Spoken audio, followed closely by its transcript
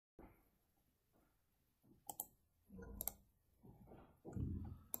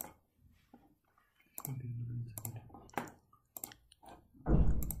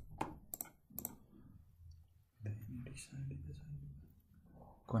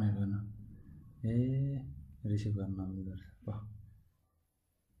Connect गर्न ए receive गर्न नमिल्दो रहेछ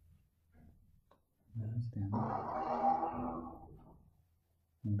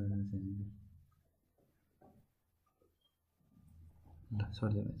ल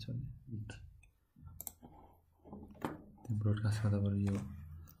छोडिदियो ब्रोडकास्ट गर्दा बरु यो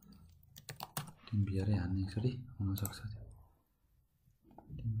टिम भिएरै हान्ने एकचोटि हुनसक्छ त्यो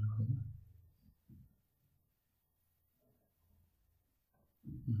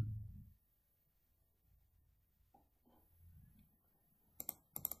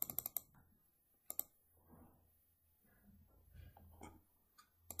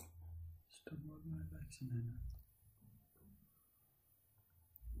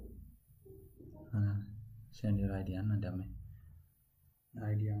send your ID हान्न ड्यामै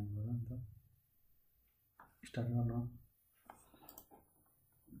ID आउनु पर्यो नि त स्टार्ट गर्नु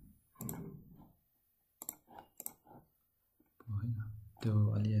होइन त्यो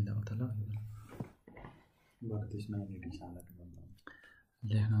अलि हेर्दा त ल बरु त्यसमा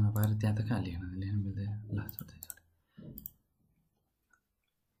लेख्न नपाएर त्यहाँ त कहाँ लेख्न मिल्दैन ल छोड्दै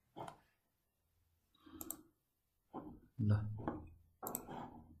ल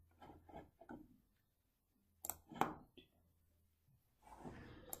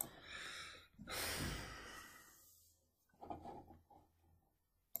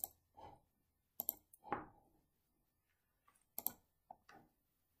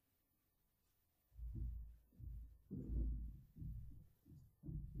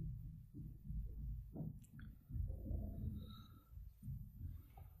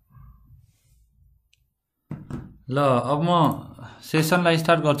ल अब म सेसनलाई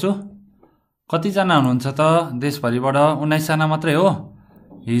स्टार्ट गर्छु कतिजना हुनुहुन्छ त देशभरिबाट 19 जना मात्रै हो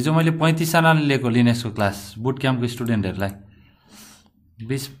हिजो मैले 35 जनाले लिएको लिनेक्सको क्लास बुट क्याम्पको स्टुडेन्टहरुलाई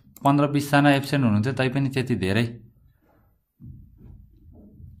 15-20 जना एब्सेन्ट हुनुहुन्छ तैपनि त्यति धेरै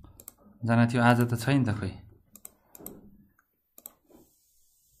जना थियो आज त छैन त खोइ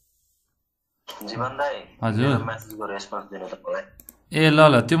जीवन दाइ हजुर मेसेजको रेस्पोन्स दिनु त मलाई ए ल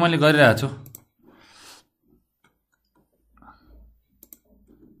त्यो मैले गरिरहेको छु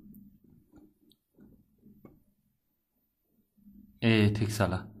ए ठीक छ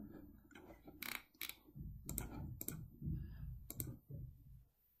ल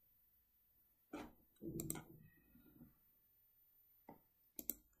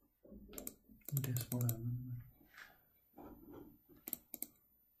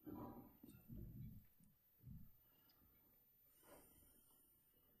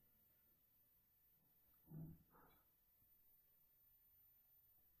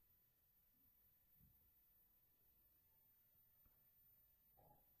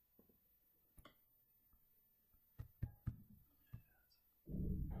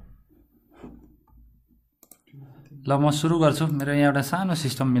ल म सुरु गर्छु मेरो यहाँ एउटा सानो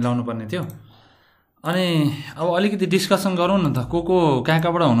सिस्टम मिलाउनु पर्ने थियो अनि अब अलिकति डिस्कसन गरौँ न त को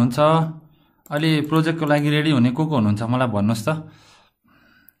कहाँबाट हुनुहुन्छ अलि प्रोजेक्टको लागि रेडी हुने को हुनुहुन्छ मलाई भन्नुस् त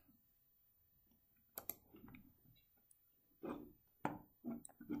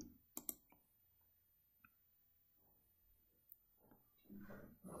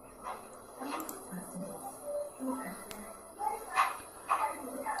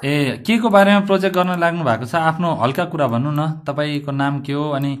ए के को बारेमा प्रोजेक्ट गर्न लाग्नु भएको छ आफ्नो हल्का कुरा भन्नु न तपाईको नाम के हो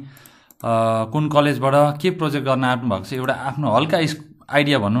अनि कुन कलेजबाट के प्रोजेक्ट गर्न आउनु भएको छ एउटा आफ्नो हल्का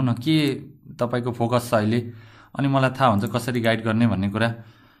आइडिया भन्नु न के तपाईको फोकस छ अहिले अनि मलाई थाहा हुन्छ कसरी गाइड गर्ने भन्ने कुरा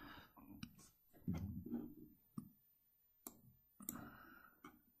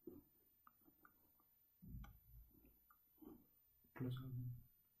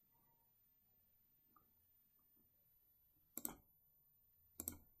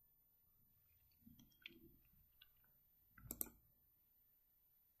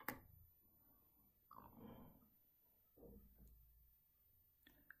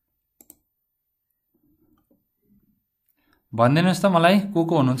भनिदिनुस् त मलाई को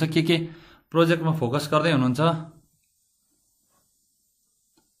हुनुहुन्छ के प्रोजेक्टमा फोकस गर्दै हुनुहुन्छ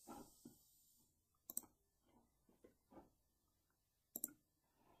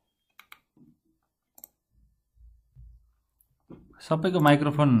सबैको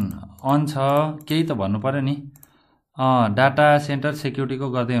माइक्रोफोन अन छ केही त भन्नु पर्यो नि डाटा सेन्टर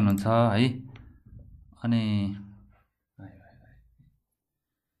सेक्युरिटीको गर्दै हुनुहुन्छ है अनि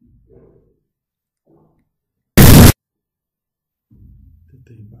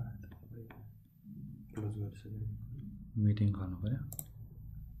मिटिङ गर्नु पर्यो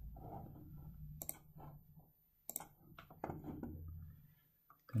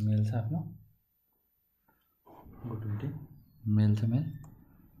मेल छ आफ्नो गुड मिटिङ मेल छ मेल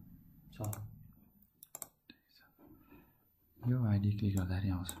यो आइडी क्लिक गर्दाखेरि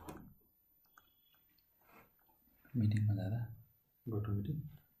आउँछ मिटिङमा जाँदा गो टु मिटिङ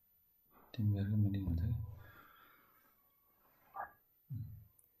तिमीहरूको मिटिङ हुन्छ कि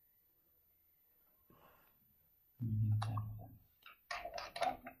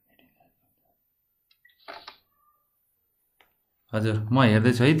हजुर म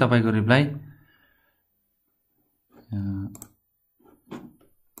हेर्दैछु है तपाईको रिप्लाई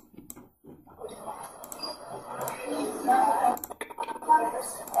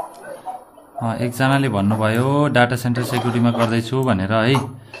एकजनाले भन्नुभयो डाटा सेन्टर सेक्युरिटीमा गर्दैछु भनेर है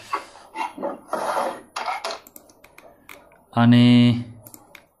अनि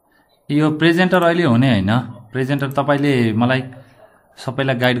यो प्रेजेन्टर अहिले हुने हैन प्रेजेन्टर तपाईले मलाई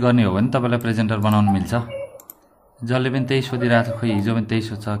सबैलाई गाइड गर्ने हो भने तपाईलाई प्रेजेन्टर बनाउन मिल्छ जसले पनि त्यही सोधिरहेको छ खोइ हिजो पनि त्यही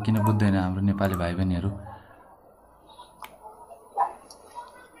सोध्छ किन बुझ्दैन हाम्रो नेपाली भाइ बहिनीहरु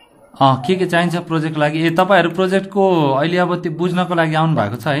के चाहिन्छ प्रोजेक्टको लागि तपाईहरु प्रोजेक्टको अहिले अब त्यो बुझ्नको लागि आउनु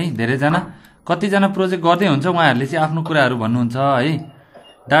भएको छ है धेरै जना कति जना प्रोजेक्ट गर्दै हुन्छ उहाँहरुले चाहिँ आफ्नो कुराहरु भन्नुहुन्छ है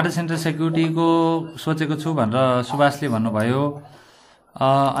डाटा सेन्टर सेक्युरिटीको सोचेको छु भनेर सुभाषले भन्नुभयो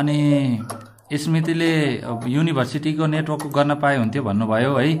अनि स्मृतिले युनिभर्सिटीको नेटवर्क गर्न पाए हुन्थ्यो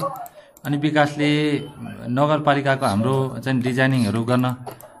भन्नुभयो है अनि विकासले नगरपालिकाको हाम्रो चाहिँ डिजाइनिङहरु गर्न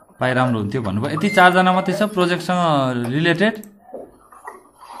पाए राम्रो हुन्थ्यो भन्नुभयो यति चार जना मात्रै छ प्रोजेक्टसँग रिलेटेड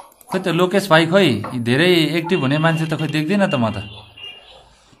खै त लोकेश भाइ खै धेरै एक्टिभ हुने मान्छे त खै देख्दिन त म त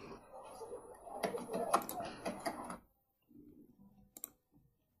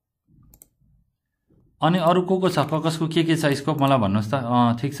अनि अरु को छ कसको के छ स्कोप मलाई भन्नुस् त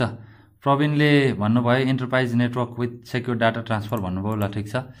ठीक छ प्रवीणले भन्नुभयो enterprise network with secure data transfer भन्नुभयो ल ठीक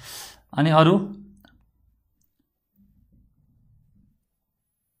छ अनि अरु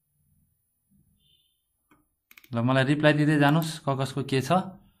ल मलाई रिप्लाई दिदै जानुस् कसको के छ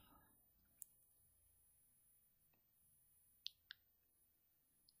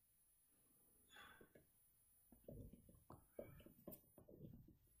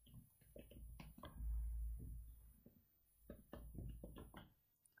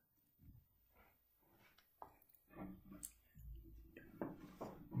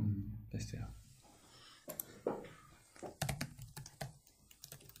त्यस्तै हो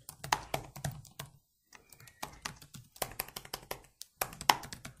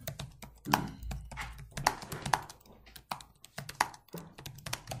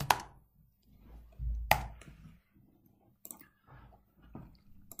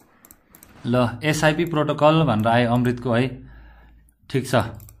ल एसआईपी प्रोटोकल भनेर आयो अमृतको है ठीक छ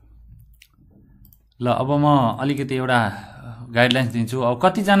ल अब म अलिकति एउटा गाइडलाइन्स दिन्छु अब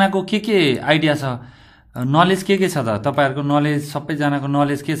कति जनाको के आइडिया छ नलेज के छ त तपाईहरुको नलेज सबै जनाको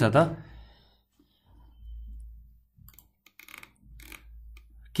नलेज के छ त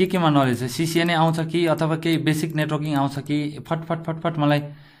केमा नलेज छ सीसीएनए आउँछ कि अथवा केही बेसिक नेटवर्किङ आउँछ कि फट मलाई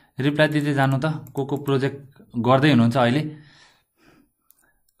रिप्लाई दिदै जानु त को प्रोजेक्ट गर्दै हुनुहुन्छ अहिले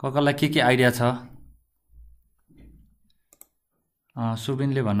कसलाई के आइडिया छ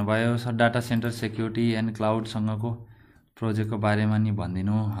सुबिनले भन्नुभयो sir data centre security and cloud सँगको प्रोजेक्टको बारेमा नि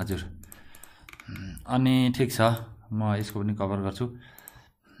भन्दिनु हजुर अनि ठीक छ म यसको पनि कभर गर्छु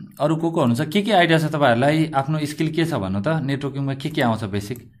अरु को हुनुहुन्छ के आइडिया छ तपाईहरुलाई आफ्नो स्किल के छ भन्नु त नेटवर्किङमा के आउँछ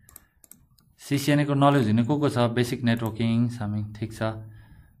बेसिक सीसीएनए को नलेज हुने को छ बेसिक नेटवर्किङ सामिङ ठीक छ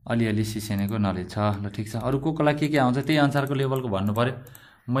अलिअलि सीसीएनए को नलेज छ ल ठीक छ अरु कोलाई के आउँछ त्यही अनुसारको लेभलको भन्नु पर्यो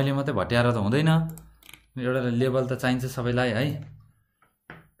मैले मात्रै भट्याएर त हुँदैन एउटा लेभल त चाहिन्छ सबैलाई है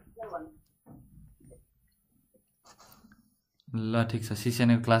ल ठीक छ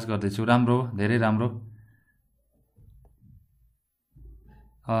सीसीएनए को क्लास गर्दैछु राम्रो धेरै राम्रो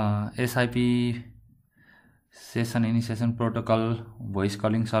SIP session initiation protocol voice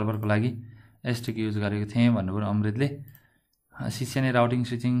calling सर्भरको लागि एसटिक युज गरेको थिएँ भन्नुभयो अमृतले सीसीएनए राउटिङ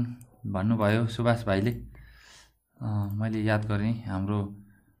स्विचिङ भन्नुभयो सुभाष भाइले मैले याद गरेँ हाम्रो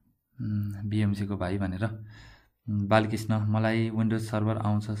बीएमसी को भाइ भनेर बालकृष्ण मलाई विन्डोज सर्भर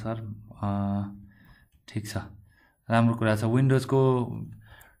आउँछ सर ठीक छ राम्रो कुरा छ विन्डोजको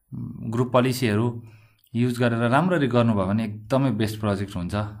ग्रुप पोलिसीहरु युज गरेर राम्ररी गर्नुभयो भने एकदमै बेस्ट प्रोजेक्ट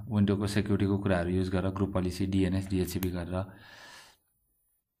हुन्छ विन्डोको सेक्युरिटीको कुराहरु युज गरेर ग्रुप पोलिसी डीएनएस डीएचसीपी गरेर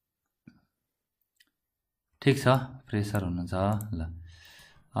ठीक छ प्रेसर हुनुहुन्छ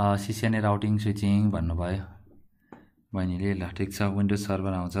ल सीसीएनए राउटिङ स्विचिङ भन्नुभयो बहिनीले ल ठीक छ विन्डोज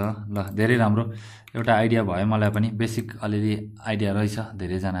सर्भर आउँछ ल धेरै राम्रो एउटा आइडिया भयो मलाई पनि बेसिक अलिअलि आइडिया रहेछ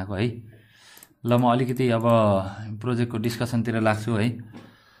धेरै जनाको है ल म अलिकति अब प्रोजेक्टको डिस्कसनतिर लाग्छु है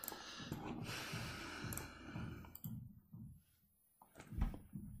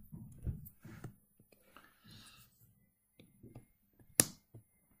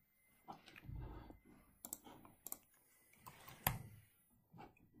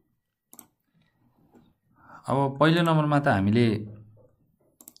अब पहिलो नम्बरमा त हामीले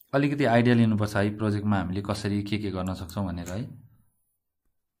अलिकति आइडिया लिनुपर्छ है प्रोजेक्टमा हामीले कसरी के गर्न सक्छौं भनेर है।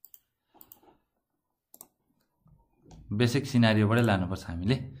 बेसिक सिनारियोबाटै लानुपर्छ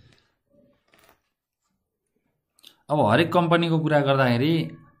हामीले। अब हरेक कम्पनीको कुरा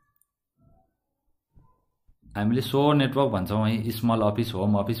गर्दाखेरि हामीले सो नेटवर्क भन्छौं है, स्मल अफिस,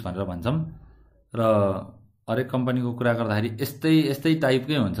 होम अफिस भनेर भन्छौं र हरेक कम्पनीको कुरा गर्दाखेरि यस्तै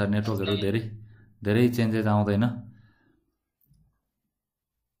टाइपकै हुन्छ नेटवर्कहरु, धेरै चेन्जेस आउँदैन।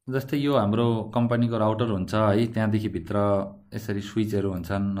 जस्तै यो हाम्रो कम्पनीको राउटर हुन्छ है, त्यहाँदेखि भित्र यसरी स्विचहरु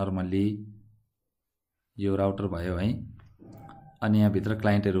हुन्छन् नर्मल्ली, यो राउटर भयो है। अनि यहाँ भित्र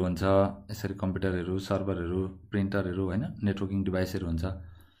क्लाइन्टहरु हुन्छ, यसरी कम्प्युटरहरु, सर्भरहरु, प्रिन्टरहरु हैन, नेटवर्किङ डिभाइसहरु हुन्छ।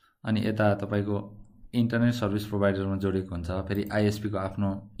 अनि यता तपाईको इन्टरनेट सर्भिस प्रोवाइडरमा जोडेको हुन्छ, फेरि आईएसपी को आफ्नो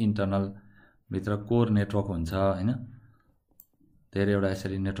इन्टरनल भित्र कोर नेटवर्क हुन्छ हैन, धेरैवटा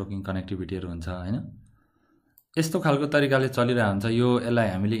यसरी नेटवर्किङ कनेक्टिभिटीहरु हुन्छ हैन। यस्तो खालको तरिकाले चलिरहेको हुन्छ। यो यसलाई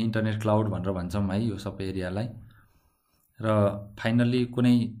हामीले इन्टरनेट क्लाउड भनेर भन्छौं है, यो सबै एरियालाई। र फाइनली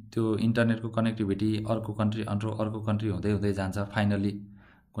कुनै त्यो इन्टरनेटको कनेक्टिभिटी अर्को कन्ट्री हुँदै जान्छ। फाइनली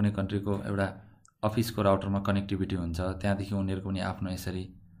कुनै कन्ट्रीको एउटा अफिसको राउटरमा कनेक्टिभिटी हुन्छ, त्यहाँदेखि उनीहरुको पनि आफ्नो यसरी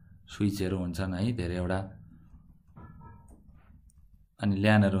स्विचहरु हुन्छन् है, धेरैवटा। अनि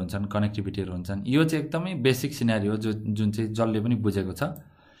ल्यानहरु हुन्छन्, कनेक्टिभिटीहरु हुन्छन्। यो चाहिँ एकदमै बेसिक सिनारियो हो जुन चाहिँ जसले पनि बुझेको छ।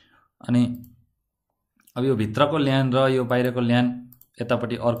 अनि अब यो भित्रको ल्यान र यो बाहिरको ल्यान,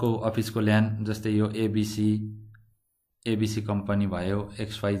 यतापट्टि अर्को अफिसको ल्यान, जस्तै यो एबीसी कम्पनी भयो,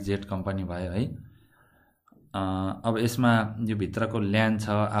 XYZ कम्पनी भयो है। अब यसमा यो भित्रको ल्यान छ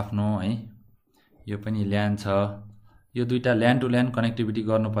आफ्नो है, यो पनि ल्यान छ। यो दुईटा ल्यान टु ल्यान कनेक्टिभिटी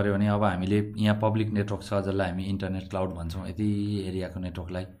गर्नु पर्यो भने अब हामीले यहाँ पब्लिक नेटवर्क छ जसलाई हामी इन्टरनेट क्लाउड भन्छौं, यति एरियाको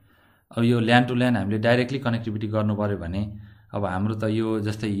नेटवर्कलाई। अब यो ल्यान टु ल्यान हामीले डाइरेक्टली कनेक्टिभिटी गर्नु पर्यो भने अब हाम्रो त यो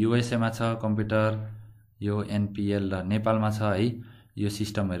जस्तै युएसए मा छ कम्प्युटर, यो एनपीएल र नेपालमा छ है। यो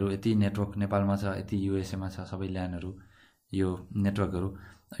सिस्टमहरु यति नेटवर्क नेपालमा छ, यति युएसए मा छ, सबै ल्यानहरु, यो नेटवर्कहरु।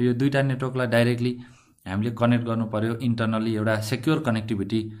 यो दुईटा नेटवर्कलाई डाइरेक्टली हामीले कनेक्ट गर्नु पर्यो इन्टरनली, एउटा सेक्युर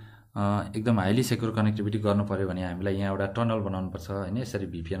कनेक्टिभिटी, एकदम हाइली सेक्युर कनेक्टिभिटी गर्नु पर्यो भने हामीलाई यहाँ एउटा टनल बनाउनु पर्छ हैन, यसरी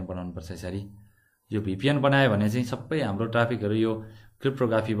VPN बनाउनु पर्छ यसरी। यो VPN बनायो भने चाहिँ सबै हाम्रो ट्राफिकहरु यो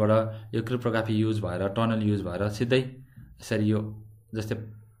क्रिप्टोग्राफीबाट, यो क्रिप्टोग्राफी युज भएर, टनल युज भएर सिधै यसरी यो जस्तै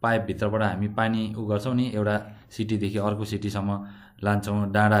पाइप भित्रबाट हामी पानी गर्छौं नि, एउटा सिटीदेखि अर्को सिटीसम्म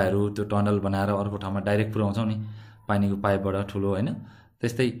लान्छौं, डाँडाहरु त्यो टनल बनाएर अर्को ठाउँमा डाइरेक्ट पुर्याउँछौं नि पानीको पाइपबाट ठुलो हैन।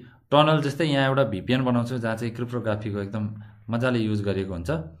 त्यस्तै टनल जस्तै यहाँ एउटा VPN बनाउँछौं जहाँ चाहिँ क्रिप्टोग्राफीको एकदम मजाले युज गरिएको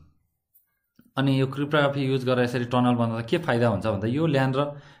हुन्छ। अनि यो क्रिप्टोग्राफी युज गरेर यसरी टनल बनाउँदा के फाइदा हुन्छ भन्दा यो ल्यान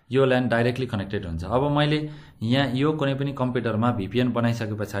र यो ल्यान डाइरेक्टली कनेक्टेड हुन्छ। अब मैले यहाँ यो कुनै पनि कम्प्युटरमा VPN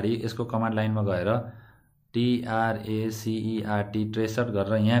बनाइसकेपछि यसको कमान्ड लाइनमा गएर TRACERT ट्रेसर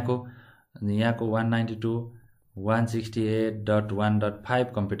गरेर यहाँको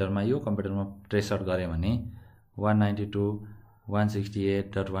 192.168.1.5 कम्प्युटरमा, यो कम्प्युटरमा ट्रेसर गरे भने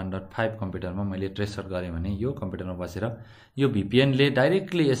 192.168.1.5 कम्प्युटरमा मैले ट्रेसर गरे भने यो कम्प्युटरमा बसेर यो VPN ले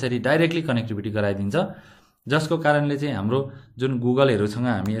डाइरेक्टली कनेक्टिभिटी गराइदिन्छ, जसको कारणले चाहिँ हाम्रो जुन गुगलहरुसँग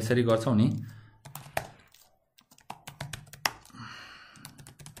हामी यसरी गर्छौं नि,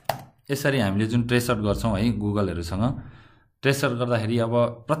 यसरी हामीले जुन ट्रेसर गर्छौं है गुगलहरुसँग, ट्रेसर गर्दाखेरि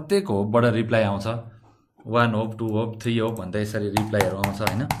अब प्रत्येक होपबाट रिप्लाई आउँछ, 1 होप, 2 होप, 3 होप भन्दै यसरी रिप्लाईहरु आउँछ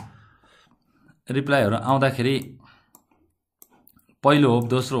हैन। रिप्लाईहरु आउँदाखेरि पहिलो होप,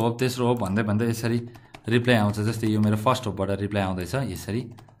 दोस्रो होप, तेस्रो होप भन्दै यसरी रिप्लाई आउँछ। जस्तै यो मेरो फर्स्ट होपबाट रिप्लाई आउँदैछ यसरी।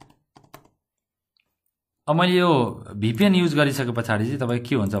 अब मैले यो VPN युज गरिसकेपछि चाहिँ तपाईको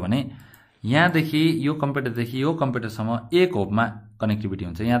के हुन्छ भने यहाँदेखि यो कम्प्युटरदेखि यो कम्प्युटरसम्म एक होपमा कनेक्टिभिटी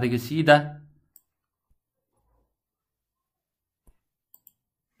हुन्छ। यहाँदेखि सिधा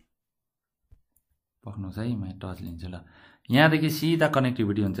पक्नुस् है, म टच लिन्छु ल। यहाँदेखि सिधा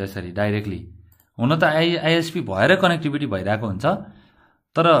कनेक्टिभिटी हुन्छ यसरी डाइरेक्टली। हुन त आईएसपी भएर कनेक्टिभिटी भइरहेको हुन्छ,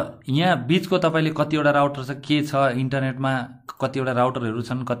 तर यहाँ बीचको तपाईले कतिवटा राउटर छ, के छ इन्टरनेटमा, कतिवटा राउटरहरु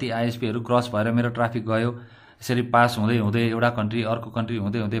छन्, कति आईएसपीहरु क्रस भएर मेरो ट्राफिक गयो, यसरी पास हुँदै एउटा कन्ट्री अर्को कन्ट्री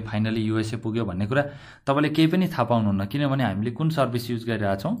हुँदै फाइनली युएसए पुग्यो भन्ने कुरा तपाईले केही पनि थाहा पाउनुहुन्न। किनभने हामीले कुन service use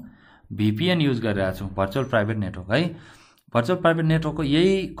गरिरहेछौं, VPN use गरिरहेछौं, virtual private network है। भर्चुअल प्राइभेट नेटवर्कको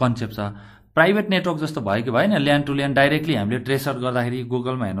यही कन्सेप्ट छ। प्राइभेट नेटवर्क जस्तो भयो कि भएन, ल्यान टु ल्यान डाइरेक्टली हामीले ट्रेसर गर्दाखेरि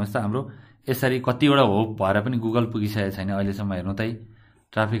गुगलमा हेर्नुस् त हाम्रो यसरी कतिवटा होप भएर पनि गुगल पुगिसकेको छैन अहिलेसम्म। हेर्नु त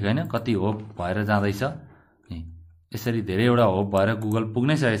ट्राफिक हैन कति होप भएर जाँदैछ, यसरी धेरैवटा होप भएर गुगल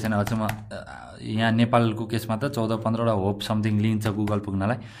पुग्नै सकेको छैन अझसम्म। यहाँ नेपालको केसमा त 14-15वटा होप समथिङ लिन्छ गुगल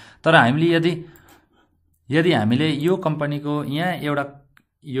पुग्नलाई। तर हामीले यदि हामीले यो कम्पनीको यहाँ एउटा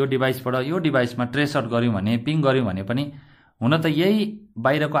यो डिभाइसबाट यो डिभाइसमा ट्रेस आउट गर्यौं भने, पिङ गर्यौं भने पनि हुन त यही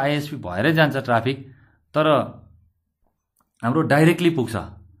बाहिरको आईएसपी भएरै जान्छ ट्राफिक, तर हाम्रो डाइरेक्टली पुग्छ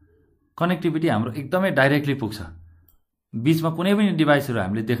कनेक्टिभिटी, हाम्रो एकदमै डाइरेक्टली पुग्छ। बीचमा कुनै पनि डिभाइसहरु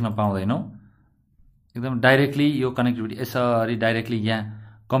हामीले देख्न पाउँदैनौं, एकदम डाइरेक्टली यो कनेक्टिभिटी यसरी डाइरेक्टली यहाँ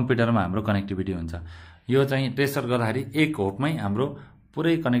कम्प्युटरमा हाम्रो कनेक्टिभिटी हुन्छ। यो चाहिँ ट्रेसर गर्दाखेरि एक होपमै हाम्रो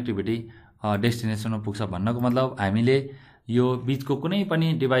पुरै कनेक्टिभिटी डेस्टिनेसनमा पुग्छ। भन्नको मतलब हामीले यो बीचको कुनै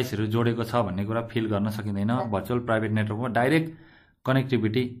पनि डिभाइसहरु जोडेको छ भन्ने कुरा फिल गर्न सकिँदैन। भर्चुअल प्राइभेट नेटवर्कमा डाइरेक्ट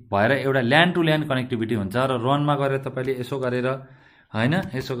कनेक्टिभिटी भएर एउटा ल्यान्ड टु ल्यान्ड कनेक्टिभिटी हुन्छ र रनमा गएर तपाईले यसो गरेर हैन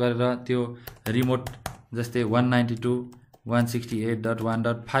यसो गरेर त्यो रिमोट जस्तै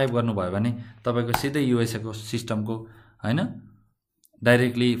 192.168.1.5 गर्नुभयो भने तपाईको सिधै युएसए को सिस्टमको हैन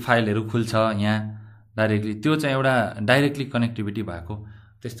डाइरेक्टली फाइलहरु खुल्छ यहाँ डाइरेक्टली। त्यो चाहिँ एउटा डाइरेक्टली कनेक्टिभिटी भएको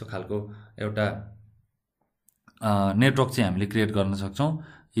त्यस्तो खालको एउटा नेटवर्क चाहिँ हामीले क्रिएट गर्न सक्छौं।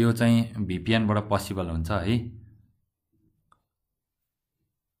 यो चाहिँ VPN बाट पोसिबल हुन्छ है।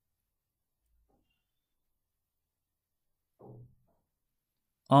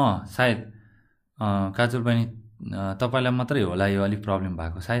 सायद काजुल बहिनी तपाईलाई मात्रै होला यो अलि प्रब्लम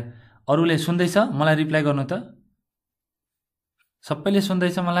भएको, सायद अरूले सुन्दैछ मलाई रिप्लाई गर्नु त। सबैले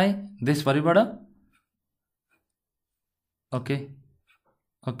सुन्दैछ मलाई देशभरिबाट? Okay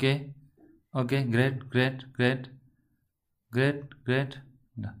okay okay great great great great great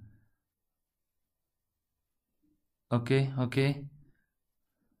okay okay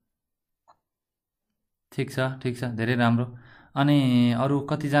ठीक छ धेरै राम्रो। अनि अरु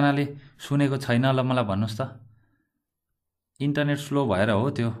कति जनाले सुनेको छैन ल मलाई भन्नुस् त। इन्टरनेट स्लो भएर हो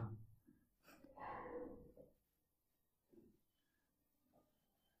त्यो।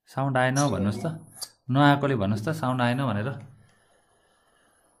 साउन्ड आएन भन्नुस् त, नआएकोले भन्नुस् त साउन्ड आएन भनेर।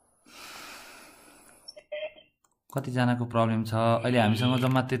 कति जनाको प्रब्लम छ? अहिले हामीसँग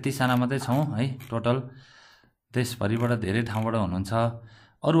जम्मा 33 जना मात्रै छौं है टोटल। देशभरिबाट धेरै ठाउँबाट हुनुहुन्छ।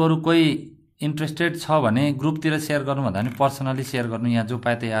 अरु कोही इन्ट्रेस्टेड छ भने ग्रुपतिर शेयर गर्नु भन्दा पनि पर्सनली शेयर गर्नु। यहाँ जो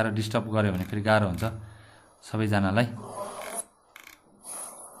पाए त्यही आएर डिस्टर्ब गर्यो भने फेरि गाह्रो हुन्छ सबैजनालाई।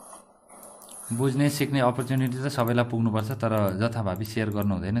 बुझ्ने सिक्ने अपर्च्युनिटी त सबैलाई पुग्नुपर्छ, तर जथाभावी शेयर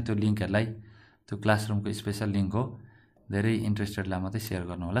गर्नु हुँदैन। त्यो लिंकहरुलाई त्यो क्लासरुमको स्पेशल लिंक हो, धेरै इन्ट्रेस्टेडलाई मात्रै शेयर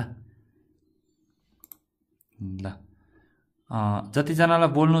गर्नु होला। ल जति जनालाई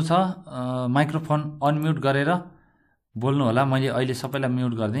बोल्नु छ माइक्रोफोन अनम्युट गरेर बोल्नु होला। मैले अहिले सबैलाई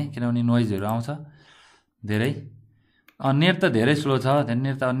म्युट गर्दै किनभने नोइजहरु आउँछ धेरै। नेट त धेरै स्लो छ,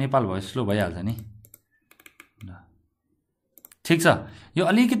 नेट त नेपाल भयो स्लो भइहाल्छ नि। ठीक छ, यो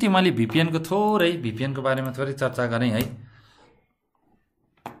अलिकति मैले VPN को थोरै VPN को बारेमा थोरै चर्चा गरे है।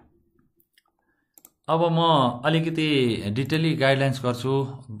 अब म अलिकति डिटेली गाइडलाइन्स गर्छु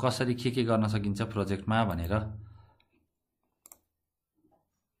कसरी के गर्न सकिन्छ प्रोजेक्टमा भनेर।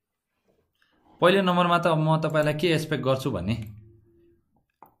 पहिलो नम्बरमा त म तपाईलाई के एक्सपेक्ट गर्छु भने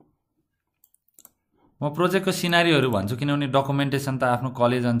म प्रोजेक्टको सिनारीहरु भन्छु, किनभने डकुमेन्टेसन त आफ्नो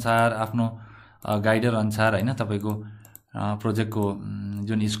कलेज अनुसार आफ्नो गाइडर अनुसार हैन तपाईको प्रोजेक्टको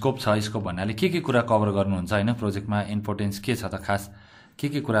जुन स्कोप छ, स्कोप भन्नाले के कुरा कभर गर्नुहुन्छ हैन प्रोजेक्टमा इम्पोर्टेन्स के छ त, खास के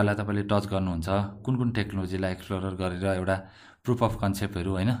कुरालाई तपाईले टच गर्नुहुन्छ, कुन टेक्नोलोजीलाई एक्सप्लोर गरेर एउटा प्रुफ अफ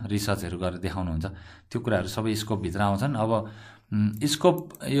कन्सेप्टहरु हैन रिसर्चहरु गरेर देखाउनुहुन्छ। त्यो कुराहरु सबै स्कोप भित्र आउँछन्। अब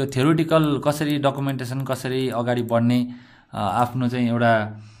स्कोप यो थ्योरेटिकल कसरी डकुमेन्टेसन कसरी अगाडि बढ्ने आफ्नो चाहिँ एउटा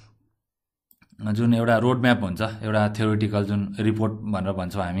जुन एउटा रोड म्याप हुन्छ, एउटा थ्योरेटिकल जुन रिपोर्ट भनेर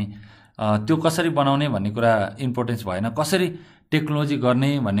भन्छौं हामी, त्यो कसरी बनाउने भन्ने कुरा इम्पोर्टेन्स भएन। कसरी टेक्नोलोजी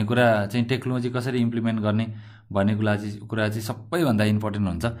गर्ने भन्ने कुरा चाहिँ टेक्नोलोजी कसरी इम्प्लिमेन्ट गर्ने भन्ने कुरा चाहिँ सबैभन्दा इम्पोर्टेन्ट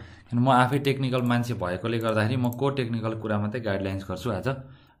हुन्छ। किन म आफै टेक्निकल मान्छे भएकोले गर्दाखेरि म को टेक्निकल कुरा मात्रै गाइडलाइन्स गर्छु। आज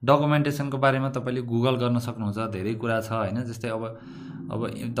डकुमेन्टेसनको बारेमा तपाईले गुगल गर्न सक्नुहुन्छ, धेरै कुरा छ हैन। जस्तै अब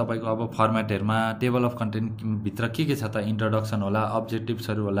तपाईको अब फर्मेटहरुमा टेबल अफ कन्टेन्ट भित्र के छ त, इन्ट्रोडक्सन होला,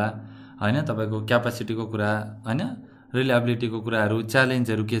 अब्जेक्टिभ्सहरु होला हैन, तपाईको क्यापासिटीको कुरा हैन, रिलायबिलिटीको कुराहरु,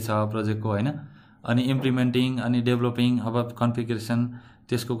 च्यालेन्जहरु के छ प्रोजेक्टको हैन, अनि इम्प्लिमेन्टिङ अनि डेभलपिङ अब कन्फिगरेसन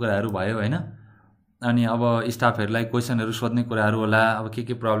त्यसको कुराहरु भयो हैन। अनि अब स्टाफहरुलाई क्वेशनहरु सोध्ने कुराहरु होला, अब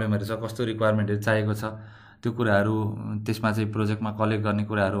के प्रब्लमहरु छ, कस्तो रिक्वायरमेन्टहरु चाहिएको छ त्यो कुराहरु, त्यसमा चाहिँ प्रोजेक्टमा कलेक्ट गर्ने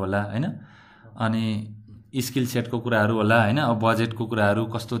कुराहरु होला हैन। अनि स्किल सेटको कुराहरु होला हैन। अब बजेटको कुराहरु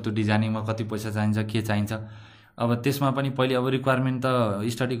कस्तो, त्यो डिजाइनिङमा कति पैसा चाहिन्छ, के चाहिन्छ, अब त्यसमा पनि पहिले अब रिक्वायरमेन्ट त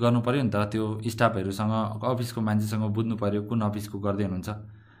स्टडी गर्नु पर्यो नि त। त्यो स्टाफहरुसँग अफिसको मान्छेसँग बुझ्नु पर्यो कुन अफिसको गर्दै हुनुहुन्छ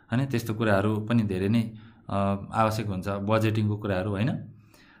हैन। त्यस्तो कुराहरु पनि धेरै नै आवश्यक हुन्छ, बजेटिङको कुराहरु हैन।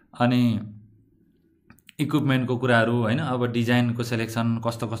 अनि इक्विपमेन्टको कुराहरु हैन। अब डिजाइनको सिलेक्सन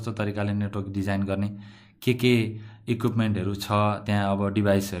कस्तो तरिकाले नेटवर्क डिजाइन गर्ने, के इक्विपमेन्टहरु छ त्यहाँ, अब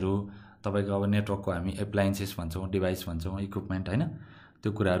डिभाइसहरु तपाईको अब नेटवर्कको हामी एप्लायन्सेस भन्छौं, डिभाइस भन्छौं, इक्विपमेन्ट हैन,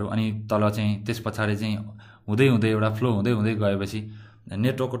 त्यो कुराहरु। अनि तल चाहिँ त्यसपछि चाहिँ हुँदै एउटा फ्लो हुँदै गएपछि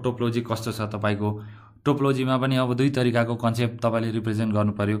नेटवर्कको टोपोलोजी कस्तो छ, तपाईको टोपोलोजीमा पनि अब दुई तरिकाको कन्सेप्ट तपाईँले रिप्रेजेन्ट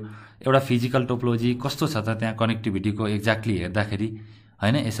गर्नु पर्यो। एउटा फिजिकल टोपोलोजी कस्तो छ त त्यहाँ कनेक्टिभिटीको एक्ज्याक्टली हेर्दाखेरि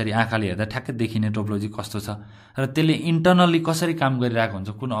हैन, यसरी आँखाले हेर्दा ठ्याक्कै देखिने टोपोलोजी कस्तो छ र त्यसले इन्टरनल्ली कसरी काम गरिरहेको हुन्छ,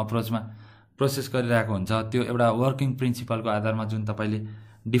 कुन अप्रोचमा प्रोसेस गरिरहेको हुन्छ, त्यो एउटा वर्किङ प्रिन्सिपलको आधारमा जुन तपाईँले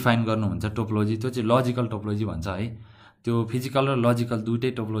डिफाइन गर्नुहुन्छ टोपोलोजी, त्यो चाहिँ लजिकल टोपोलोजी भन्छ है। त्यो फिजिकल र लजिकल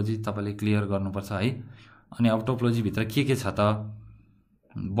दुइटै टोपोलोजी तपाईँले क्लियर गर्नुपर्छ है। अनि अब टोपोलोजीभित्र के छ त,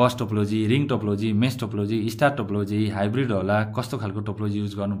 बस topology, ring topology, mess topology, star topology, hybrid होला, कस्तो खालको टोपोलोजी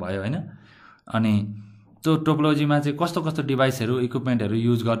युज गर्नुभयो हैन। अनि त्यो टोपोलोजीमा चाहिँ कस्तो कस्तो डिभाइसहरू इक्विपमेन्टहरू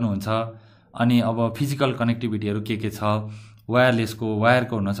युज गर्नुहुन्छ, अनि अब फिजिकल कनेक्टिभिटीहरू के छ, वायरलेसको,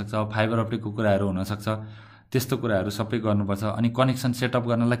 वायरको हुनसक्छ, फाइबर अप्टिकको कुराहरू हुनसक्छ, त्यस्तो कुराहरू सबै गर्नुपर्छ। अनि कनेक्सन सेटअप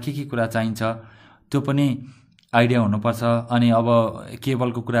गर्नलाई के कुरा चाहिन्छ त्यो पनि आइडिया हुनुपर्छ। अनि अब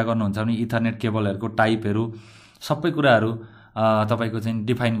केबलको कुरा गर्नुहुन्छ भने इथरनेट केबलहरूको टाइपहरू सबै कुराहरू तपाईको चाहिँ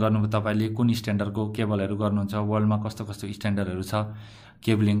डिफाइन गर्नु, तपाईले कुन स्ट्यान्डर्डको केबलहरू गर्नुहुन्छ, वर्ल्डमा कस्तो कस्तो स्ट्यान्डर्डहरू छ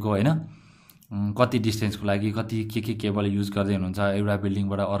केबलिङको हैन, कति डिस्टेन्सको लागि कति के केबल युज गर्दै हुनुहुन्छ, एउटा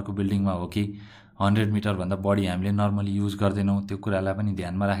बिल्डिङबाट अर्को बिल्डिङमा हो कि 100 मिटर भन्दा बढी हामीले नर्मली युज गर्दैनौँ, त्यो कुरालाई पनि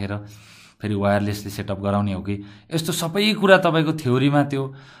ध्यानमा राखेर फेरि वायरलेसले सेटअप गराउने हो कि, यस्तो सबै कुरा तपाईको थ्योरीमा त्यो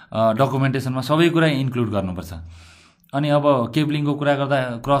डकुमेन्टेसनमा सबै कुरा इन्क्लुड गर्नुपर्छ। अनि अब केबलिङको कुरा गर्दा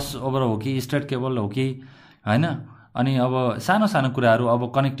क्रस ओभर हो कि स्ट्रेट केबल हो कि हैन, अनि अब सानो सानो कुराहरू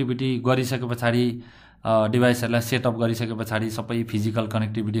अब कनेक्टिभिटी गरिसके पछाडि डिभाइसहरूलाई सेटअप गरिसके पछाडि सबै फिजिकल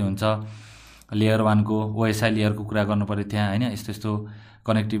कनेक्टिभिटी हुन्छ। लेयर 1 को ओएसआई लेयरको कुरा गर्नु पर्यो त्यहाँ हैन, यस्तो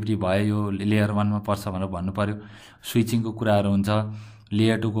कनेक्टिभिटी भयो, यो लेयर 1 मा पर्छ भनेर भन्नु पर्यो। स्विचिङको कुराहरू हुन्छ,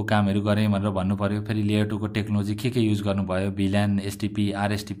 लेयर 2 को कामहरू गरे भनेर भन्नु पर्यो। फेरि लेयर 2 को टेक्नोलोजी के युज गर्नुभयो, भिल्यान, एसटिपी,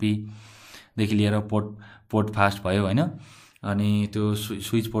 आरएसटिपी देखि लिएर पोर्ट फास्ट भयो हैन, अनि त्यो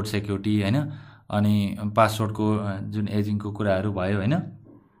स्विच पोर्ट सेक्युरिटी हैन, अनि पासवर्डको जुन एजिङको कुराहरू भयो हैन,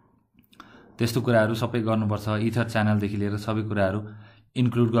 त्यस्तो कुराहरू सबै गर्नुपर्छ। इथर च्यानलदेखि लिएर सबै कुराहरू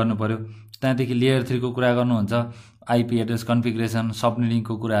इन्क्लुड गर्नु पर्यो। त्यहाँदेखि लेयर 3 को कुरा गर्नुहुन्छ, आइपी एड्रेस कन्फिगरेसन,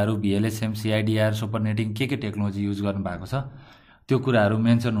 सबनेटिङको कुराहरू, भिएलएसएम, सिआइडिआर, सुपरनेटिङ के टेक्नोलोजी युज गर्नु भएको छ त्यो कुराहरू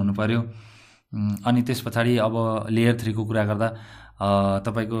मेन्सन हुनु पर्यो। अनि त्यस पछाडि अब लेयर 3 को कुरा गर्दा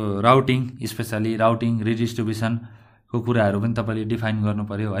तपाईको राउटिङ, स्पेशली राउटिङ रिडिस्ट्रिब्युसनको कुराहरू पनि तपाईले डिफाइन गर्नु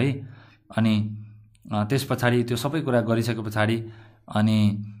पर्यो है। अनि त्यस पछाडि त्यो सबै कुरा गरिसके पछाडि अनि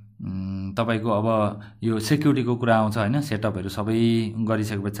तपाईको अब यो सेक्युरिटीको कुरा आउँछ हैन, सेटअपहरू सबै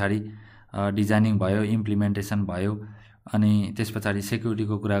गरिसके पछाडि डिजाइनिङ भयो, इम्प्लिमेन्टेसन भयो, अनि त्यस पछाडि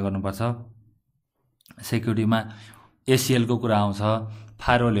सेक्युरिटीको कुरा गर्नुपर्छ। सेक्युरिटीमा एसीएल को कुरा आउँछ,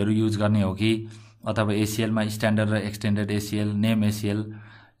 फायरवलहरू युज गर्ने हो कि अथवा एसीएल मा स्ट्यान्डर्ड र extended ACL, name ACL,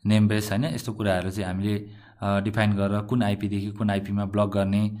 name base हैन, यस्तो कुराहरू चाहिँ हामीले डिफाइन गरेर कुन आइपी देखि कुन आइपी मा ब्लक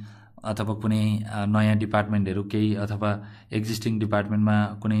गर्ने, अथवा कुनै नयाँ डिपार्टमेन्टहरू केही अथवा एक्जिस्टिङ डिपार्टमेन्टमा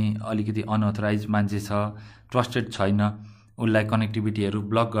कुनै अलिकति अनअथराइज मान्छे छ, ट्रस्टेड छैन, उसलाई कनेक्टिभिटीहरू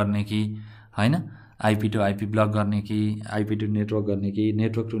ब्लक गर्ने कि हैन, आइपी टु आइपी ब्लक गर्ने कि आइपी टु नेटवर्क गर्ने कि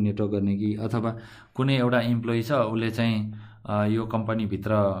नेटवर्क टु नेटवर्क गर्ने कि, अथवा कुनै एउटा इम्प्लोइ छ उसले चाहिँ यो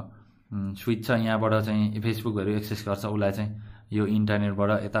कम्पनीभित्र स्विच छ, यहाँबाट चाहिँ फेसबुकहरू एक्सेस गर्छ, उसलाई चाहिँ यो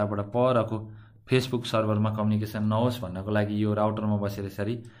इन्टरनेटबाट यताबाट परको फेसबुक सर्भरमा कम्युनिकेसन नहोस् भन्नको लागि यो राउटरमा बसेर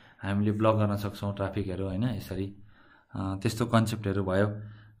यसरी हामीले ब्लक गर्न सक्छौँ ट्राफिकहरू हैन, यसरी त्यस्तो कन्सेप्टहरू भयो।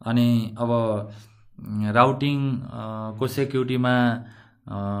 अनि अब राउटिङ को सेक्युरिटीमा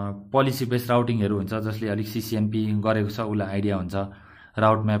पोलिसी बेस्ड राउटिङहरू हुन्छ, जसले अलिक सिसिएनपी गरेको छ उसलाई आइडिया हुन्छ,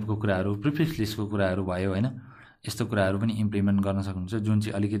 राउट म्यापको कुराहरू, प्रिफिक्स लिस्टको कुराहरू भयो हैन, यस्तो कुराहरू पनि इम्प्लिमेन्ट गर्न सक्नुहुन्छ, जुन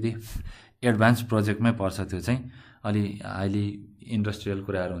चाहिँ अलिकति एडभान्स प्रोजेक्टमै पर्छ, त्यो चाहिँ अलि हाइली इन्डस्ट्रियल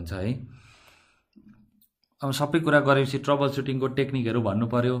कुराहरू हुन्छ है। अब सबै कुरा गरेपछि ट्रबल सुटिङको टेक्निकहरू भन्नु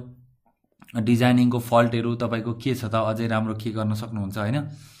पर्यो, डिजाइनिङको फल्टहरू तपाईको के छ त, अझै राम्रो के गर्न सक्नुहुन्छ हैन,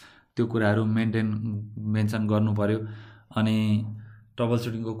 त्यो कुराहरू मेन्सन गर्नु पर्यो। अनि ट्रबल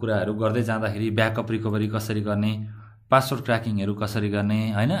सुटिङको कुराहरू गर्दै जाँदाखेरि ब्याकअप रिकभरी कसरी गर्ने, पासवर्ड क्र्याकिङहरू कसरी गर्ने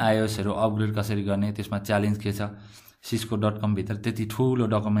हैन, आइओएसहरू अपग्रेड कसरी गर्ने, त्यसमा च्यालेन्ज के छ। cisco.com भित्र त्यति ठुलो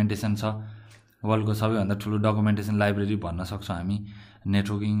डकुमेन्टेसन छ, वर्ल्डको सबैभन्दा ठुलो डकुमेन्टेसन लाइब्रेरी भन्न सक्छौँ हामी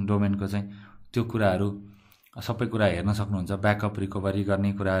नेटवर्किङ डोमेनको चाहिँ, त्यो कुराहरू सबै कुरा हेर्न सक्नुहुन्छ, ब्याकअप रिकभरी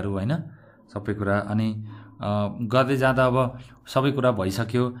गर्ने कुराहरू हैन, सबै कुरा। अनि गर्दै जाँदा अब सबै कुरा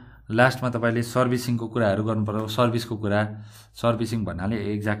भइसक्यो, लास्टमा तपाईले सर्भिसिङको कुराहरू गर्नुपर्यो। सर्भिसको कुरा, सर्भिसिङ भन्नाले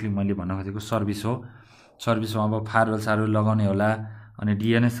एक्ज्याक्टली मैले भन्न खोजेको सर्भिस हो। सर्भिसमा अब फायरवल सारवल लगाउने होला, अनि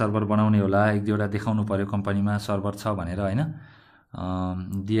डिएनएस सर्भर बनाउने होला, एक दुईवटा देखाउनु पर्यो कम्पनीमा सर्भर छ भनेर हैन,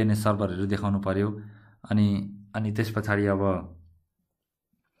 डिएनएस सर्भरहरू देखाउनु पर्यो। अनि त्यस पछाडि अब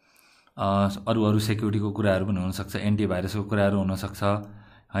अरू सेक्युरिटीको कुराहरू पनि हुनसक्छ, एन्टिभाइरसको कुराहरू हुनसक्छ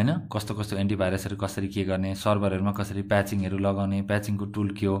हैन कस्तो कस्तो एन्टिभाइरसहरु कसरी के गर्ने सर्भरहरुमा कसरी प्याचिङहरु लगाउने प्याचिङको टुल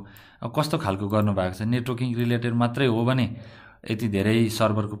के हो अब कस्तो खालको गर्नु भएको छ नेटवर्किङ रिलेटेड मात्रै हो भने यति धेरै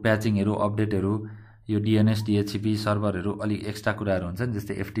सर्भरको प्याचिङहरु अपडेटहरु यो डीएनएस डीएचसीपी सर्भरहरु अलि एक्स्ट्रा कुराहरु हुन्छन्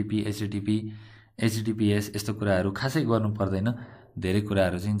जस्तै एफटीपी एचटीटीपी एचटीटीपीएस यस्तो कुराहरु खासै गर्नु पर्दैन धेरै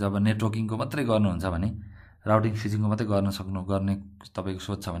कुराहरु चाहिँ जब नेटवर्किङको मात्रै गर्नुहुन्छ भने राउटिङ स्विचिङको मात्रै गर्ने तपाईको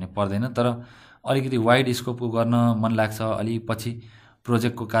सोच छ भने पर्दैन तर अलिकति वाइड स्कोपको गर्न मन लाग्छ अलि पछि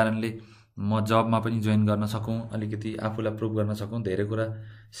प्रोजेक्टको कारणले म जबमा पनि जोइन गर्न सकौं अलिकति आफूलाई प्रुभ गर्न सकौं धेरै कुरा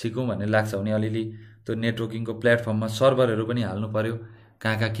सिकौं भन्ने लाग्छ भने अलिअलि त्यो नेटवर्किङको प्लेटफर्ममा सर्भरहरु पनि हाल्नु पर्यो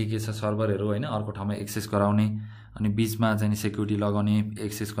कहाँ के छ सर्भरहरु हैन अर्को ठाउँमा एक्सेस गराउने अनि बीचमा चाहिँ सिक्युरिटी लगाउने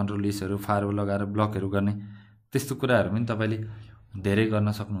एक्सेस कन्ट्रोल लिस्टहरु फायरवल लगाएर ब्लकहरु गर्ने त्यस्तो कुराहरु पनि तपाईले धेरै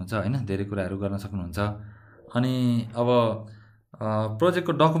गर्न सक्नुहुन्छ हैन धेरै कुराहरु गर्न सक्नुहुन्छ अनि अब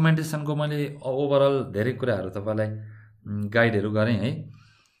प्रोजेक्टको डकुमेन्टेसनको मैले ओभरअल धेरै कुराहरु तपाईलाई गाइडहरु गरे है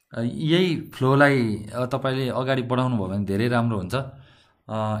यही फ्लोलाई तपाईले अगाडि बढाउनु भयो भने धेरै राम्रो हुन्छ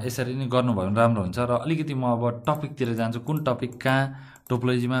यसरी नै गर्नु भयो भने राम्रो हुन्छ र अलिकति म अब टपिकतिर जान्छु कुन टपिक कहाँ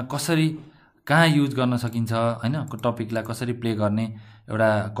टोपोलोजीमा कसरी कहाँ युज गर्न सकिन्छ हैन को टपिकलाई कसरी प्ले गर्ने एउटा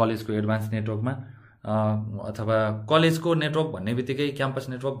कलेजको एडभान्स नेटवर्कमा अथवा कलेजको नेटवर्क भन्नेबित्तिकै क्याम्पस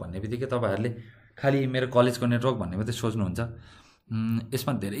नेटवर्क भन्नेबित्तिकै तपाईहरुले खाली मेरो कलेजको नेटवर्क भन्ने मात्रै सोच्नुहुन्छ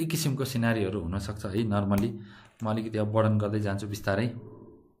यसमा धेरै किसिमको सिनारीहरु हुन सक्छ है नर्मली म अलिकति अब वर्णन गर्दै जान्छु बिस्तारै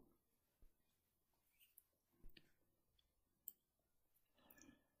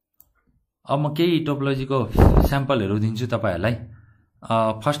अब म केही टोपोलोजीको स्याम्पलहरु दिन्छु तपाईहरुलाई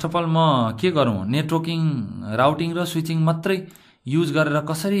फर्स्ट अफ अल म के गरौँ नेटवर्किङ राउटिङ र स्विचिङ मात्रै युज गरेर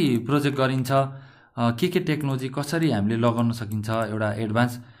कसरी प्रोजेक्ट गरिन्छ के टेक्नोलोजी कसरी हामीले लगाउन सकिन्छ एउटा